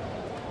ready.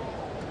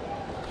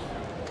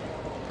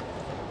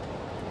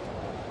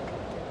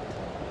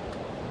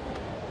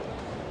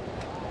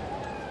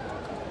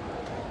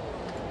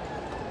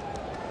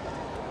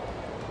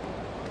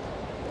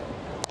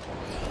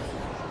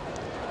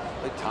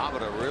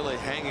 Tabata really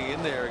hanging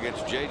in there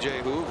against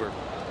J.J. Hoover.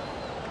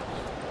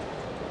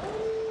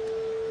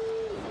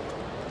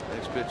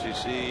 Next pitch he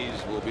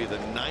sees will be the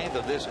 9th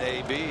of this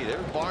AB.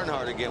 There's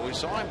Barnhart again. We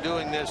saw him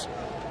doing this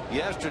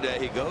yesterday.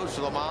 He goes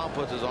to the mound,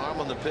 puts his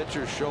arm on the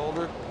pitcher's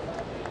shoulder,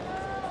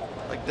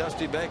 like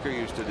Dusty Baker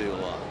used to do a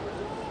lot.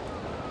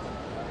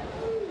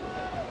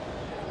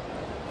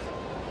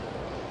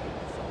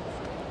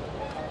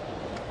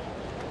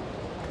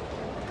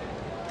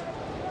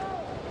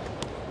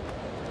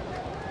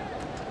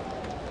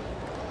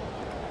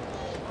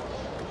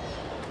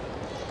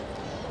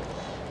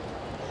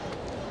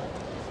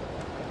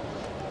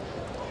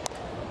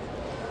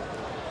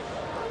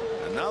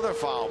 Another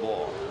foul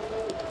ball.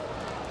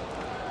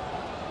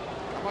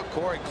 How about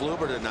Corey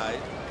Kluber tonight?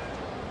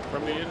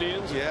 From the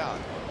Indians? Yeah.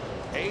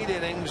 8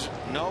 innings,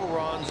 no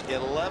runs,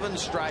 11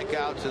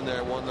 strikeouts in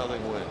their 1-0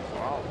 win.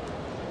 Wow.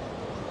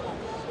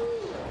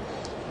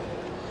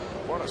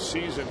 What a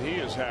season he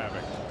is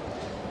having.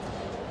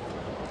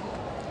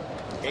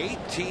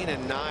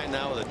 18-9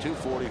 now with a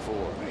 244.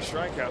 How many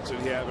strikeouts did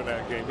he have in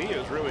that game? He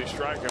is really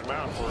striking them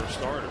out for a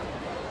starter.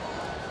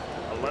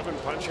 11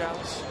 punch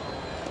outs.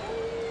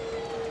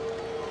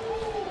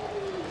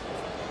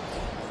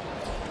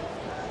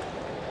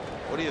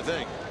 What do you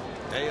think?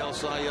 AL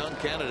Cy Young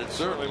candidate,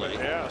 certainly.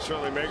 Yeah,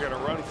 certainly making a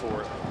run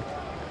for it.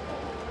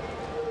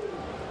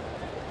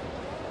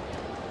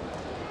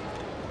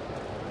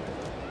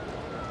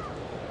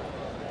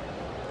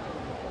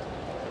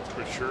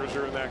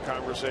 Scherzer in that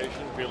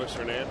conversation. Felix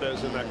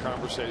Hernandez in that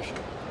conversation.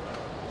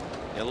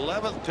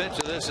 11th pitch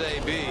of this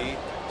AB.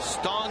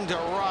 Stung to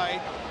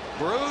right.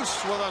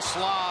 Bruce with a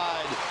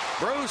slide.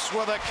 Bruce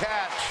with a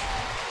catch.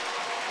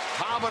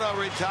 Tabata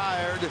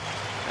retired.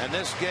 And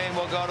this game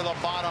will go to the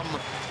bottom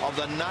of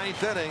the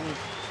 9th inning.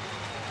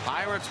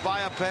 Pirates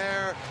by a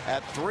pair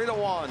at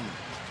 3-1.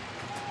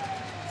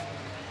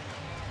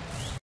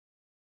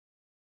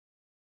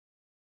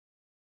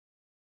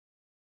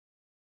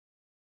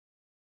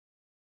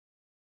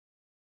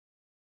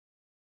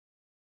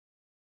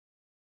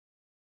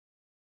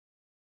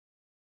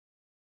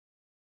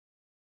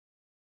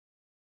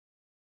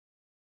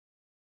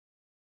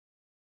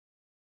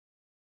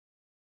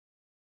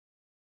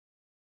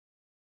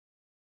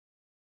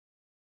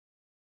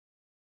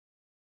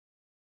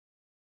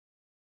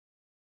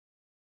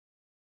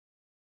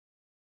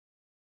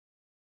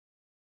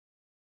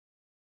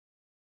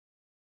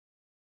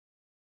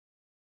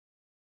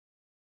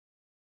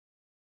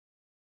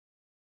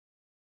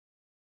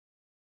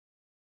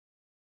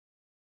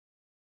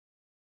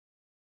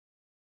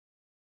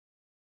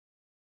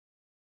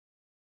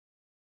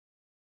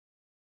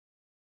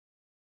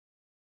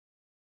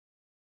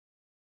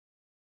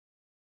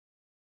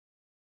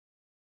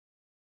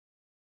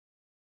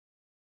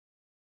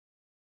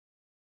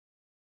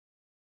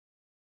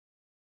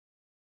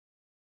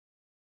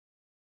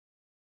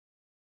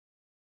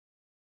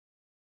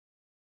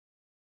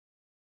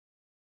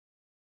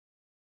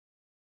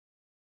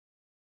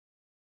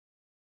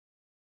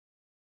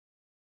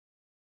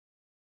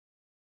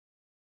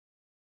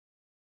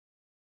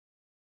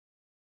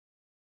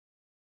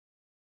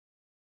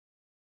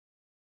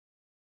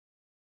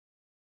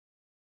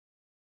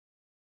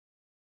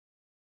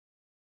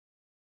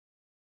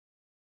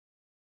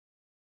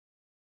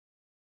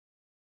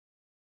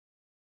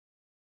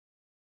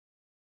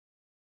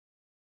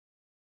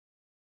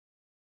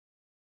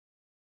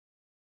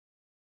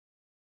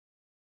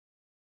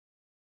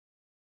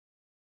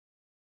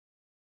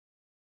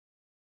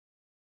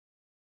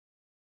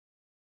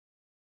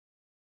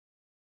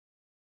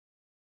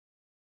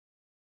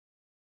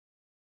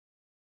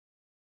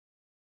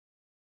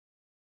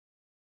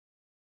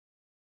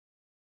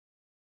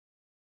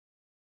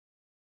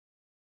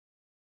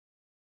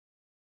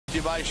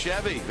 By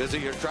Chevy.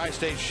 Visit your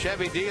tri-state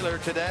Chevy dealer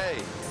today.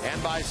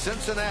 And by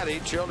Cincinnati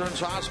Children's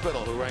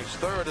Hospital, who ranks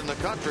 3rd in the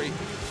country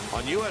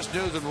on U.S.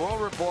 News and World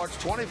Report's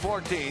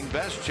 2014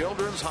 Best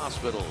Children's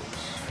Hospitals.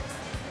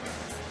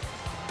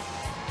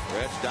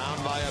 Reds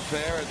down by a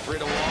pair at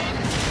 3-1.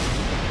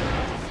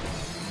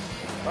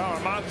 Well, a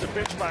monster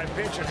pitch by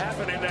pitch. It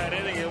happened in that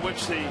inning in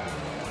which the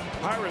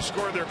Pirates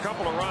scored their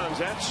couple of runs.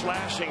 That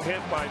slashing hit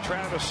by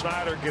Travis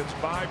Snyder gets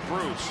by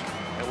Bruce.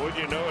 And would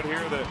you know it,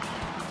 here the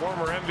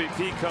former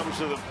MVP comes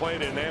to the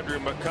plate in Andrew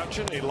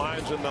McCutchen. He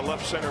lines in the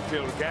left center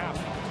field gap.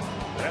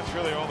 That's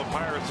really all the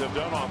Pirates have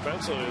done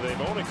offensively. They've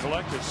only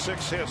collected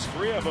 6 hits,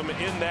 3 of them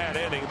in that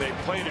inning. They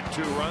plated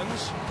 2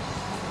 runs.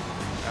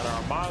 And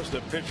our Mazda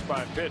pitch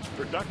by pitch,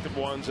 productive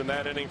ones in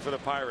that inning for the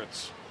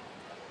Pirates.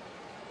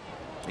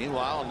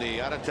 Meanwhile, on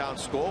the out-of-town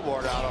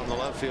scoreboard out on the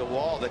left field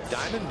wall, the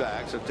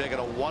Diamondbacks have taken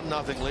a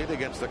 1-0 lead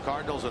against the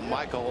Cardinals, and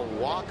Michael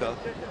Wacha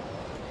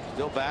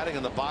still batting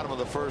in the bottom of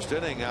the 1st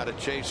inning out at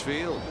Chase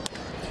Field.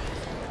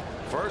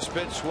 First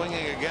pitch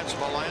swinging against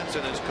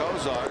Melanson is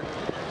Cozart.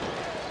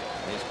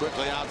 He's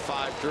quickly out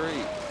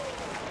 5-3.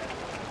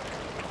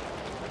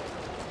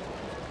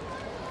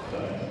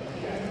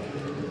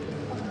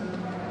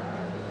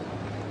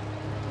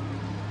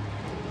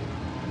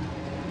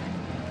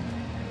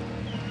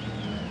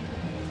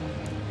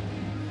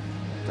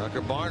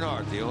 Tucker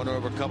Barnhart, the owner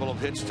of a couple of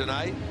hits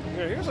tonight.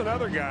 Yeah, here's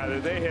another guy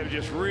that they have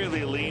just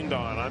really leaned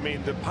on. I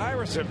mean, the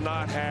Pirates have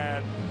not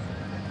had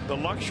the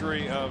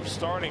luxury of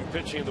starting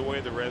pitching the way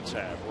the Reds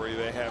have, where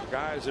they have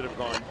guys that have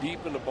gone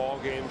deep into ball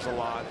games a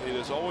lot. It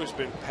has always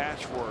been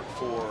patchwork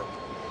for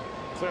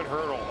Clint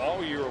Hurdle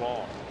all year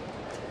long.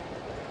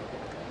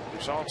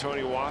 We saw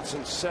Tony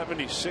Watson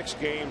 76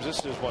 games.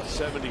 This is what,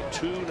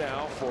 72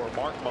 now for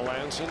Mark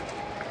Melanson.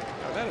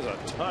 Now, that is a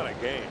ton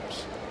of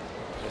games,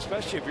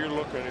 especially if you're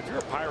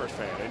a Pirates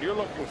fan and you're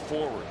looking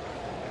forward.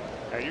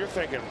 And you're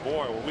thinking,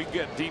 boy, when we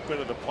get deep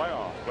into the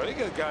playoffs, but I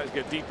think guys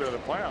get deep into the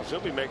playoffs, they'll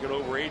be making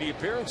over 80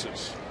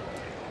 appearances.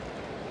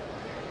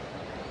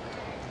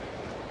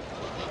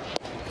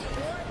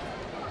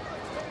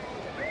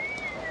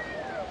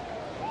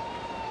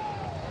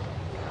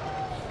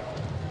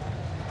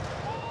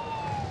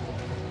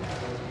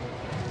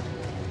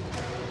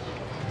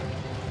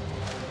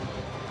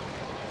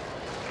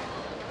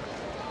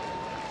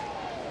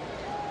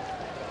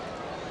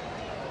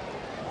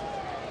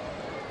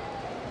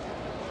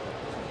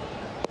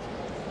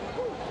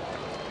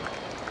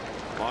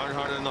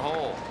 Barnhart in the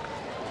hole.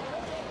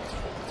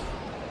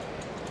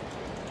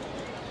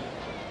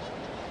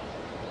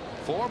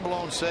 Four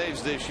blown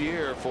saves this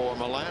year for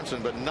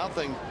Melanson, but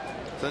nothing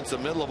since the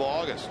middle of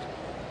August.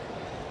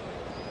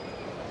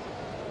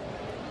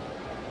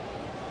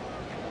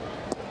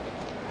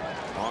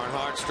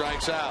 Barnhart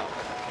strikes out.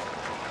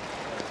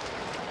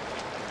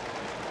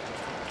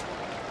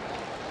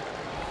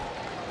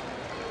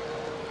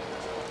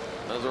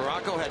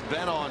 Zarocco had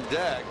been on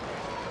deck,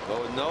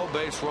 but with no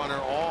base runner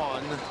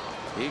on,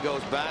 he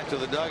goes back to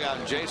the dugout,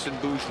 and Jason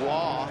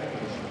Bourgeois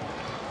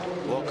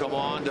will come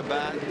on to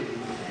bat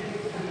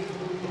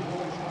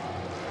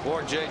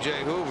for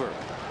J.J. Hoover.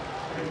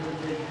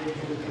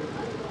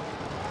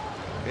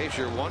 In case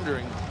you're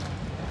wondering,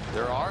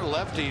 there are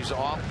lefties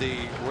off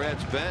the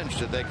Reds bench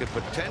that they could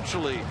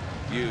potentially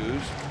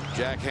use.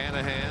 Jack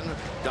Hanahan,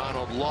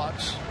 Donald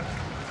Lutz.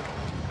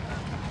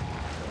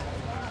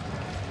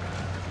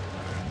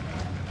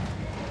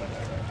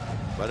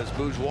 But it's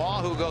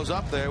Bourgeois who goes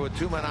up there with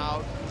 2 men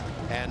out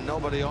and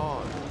nobody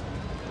on.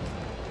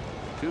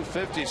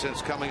 250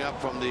 since coming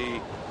up from the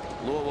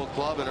Louisville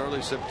club in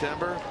early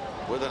September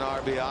with an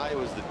RBI. He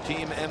was the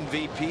team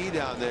MVP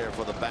down there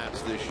for the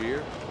Bats this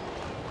year.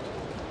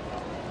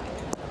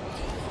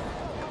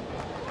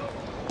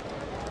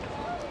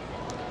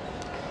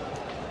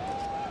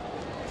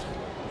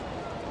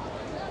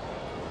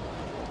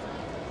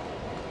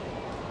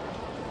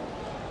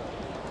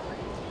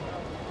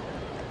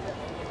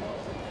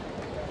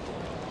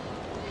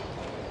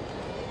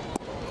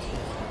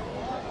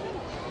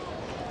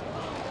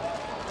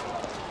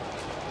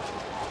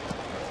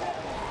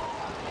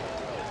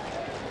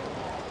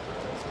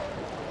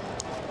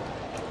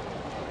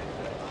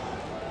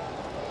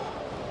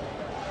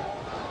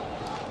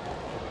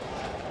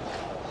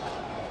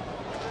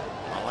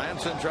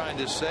 Trying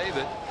to save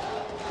it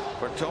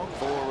for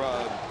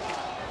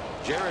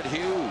Jared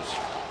Hughes.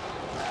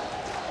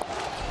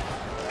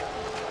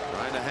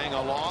 Trying to hang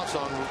a loss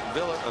on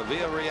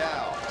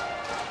Villarreal.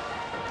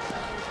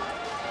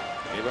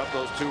 Gave up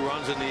those 2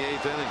 runs in the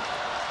 8th inning.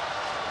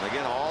 And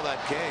again, all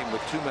that came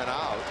with 2 men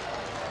out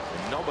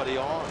and nobody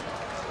on.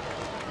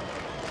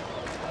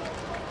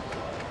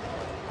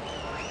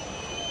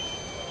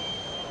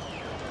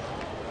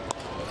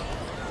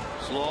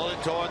 Slowly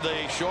toward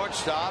the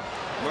shortstop.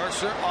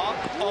 Mercer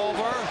up,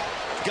 over,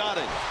 got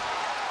it.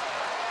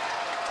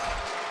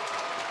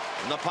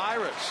 And the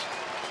Pirates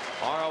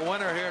are a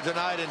winner here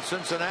tonight in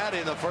Cincinnati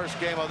in the first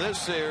game of this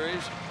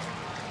series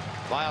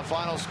by a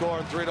final score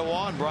of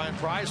 3-1. Brian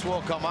Price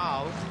will come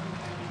out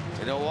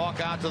and he'll walk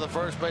out to the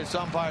first base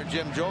umpire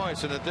Jim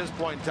Joyce, and at this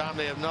point in time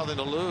they have nothing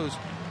to lose.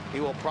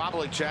 He will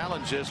probably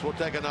challenge this. We'll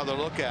take another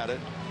look at it.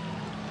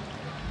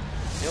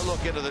 He'll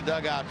look into the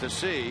dugout to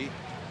see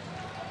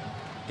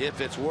if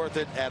it's worth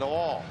it at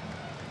all.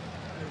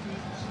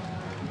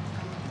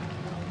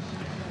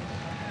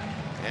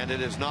 And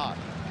it is not.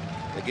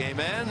 The game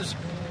ends.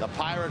 The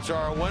Pirates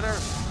are a winner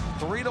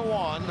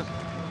 3-1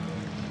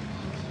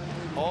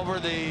 over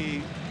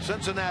the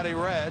Cincinnati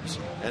Reds,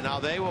 and now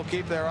they will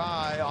keep their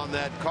eye on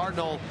that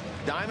Cardinal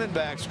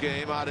Diamondbacks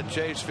game out at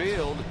Chase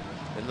Field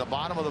in the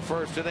bottom of the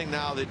first inning.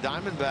 Now the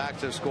Diamondbacks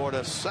have scored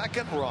a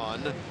second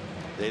run.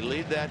 They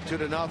lead that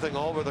 2-0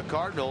 over the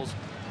Cardinals.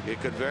 It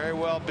could very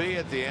well be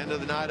at the end of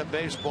the night of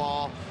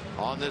baseball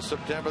on this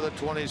September the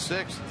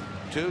 26th.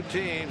 2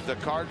 teams, the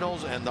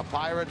Cardinals and the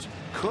Pirates,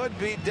 could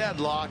be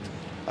deadlocked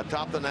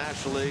atop the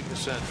National League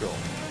Central.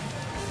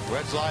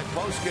 Reds Live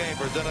postgame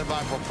presented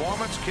by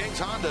Performance Kings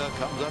Honda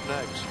comes up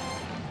next.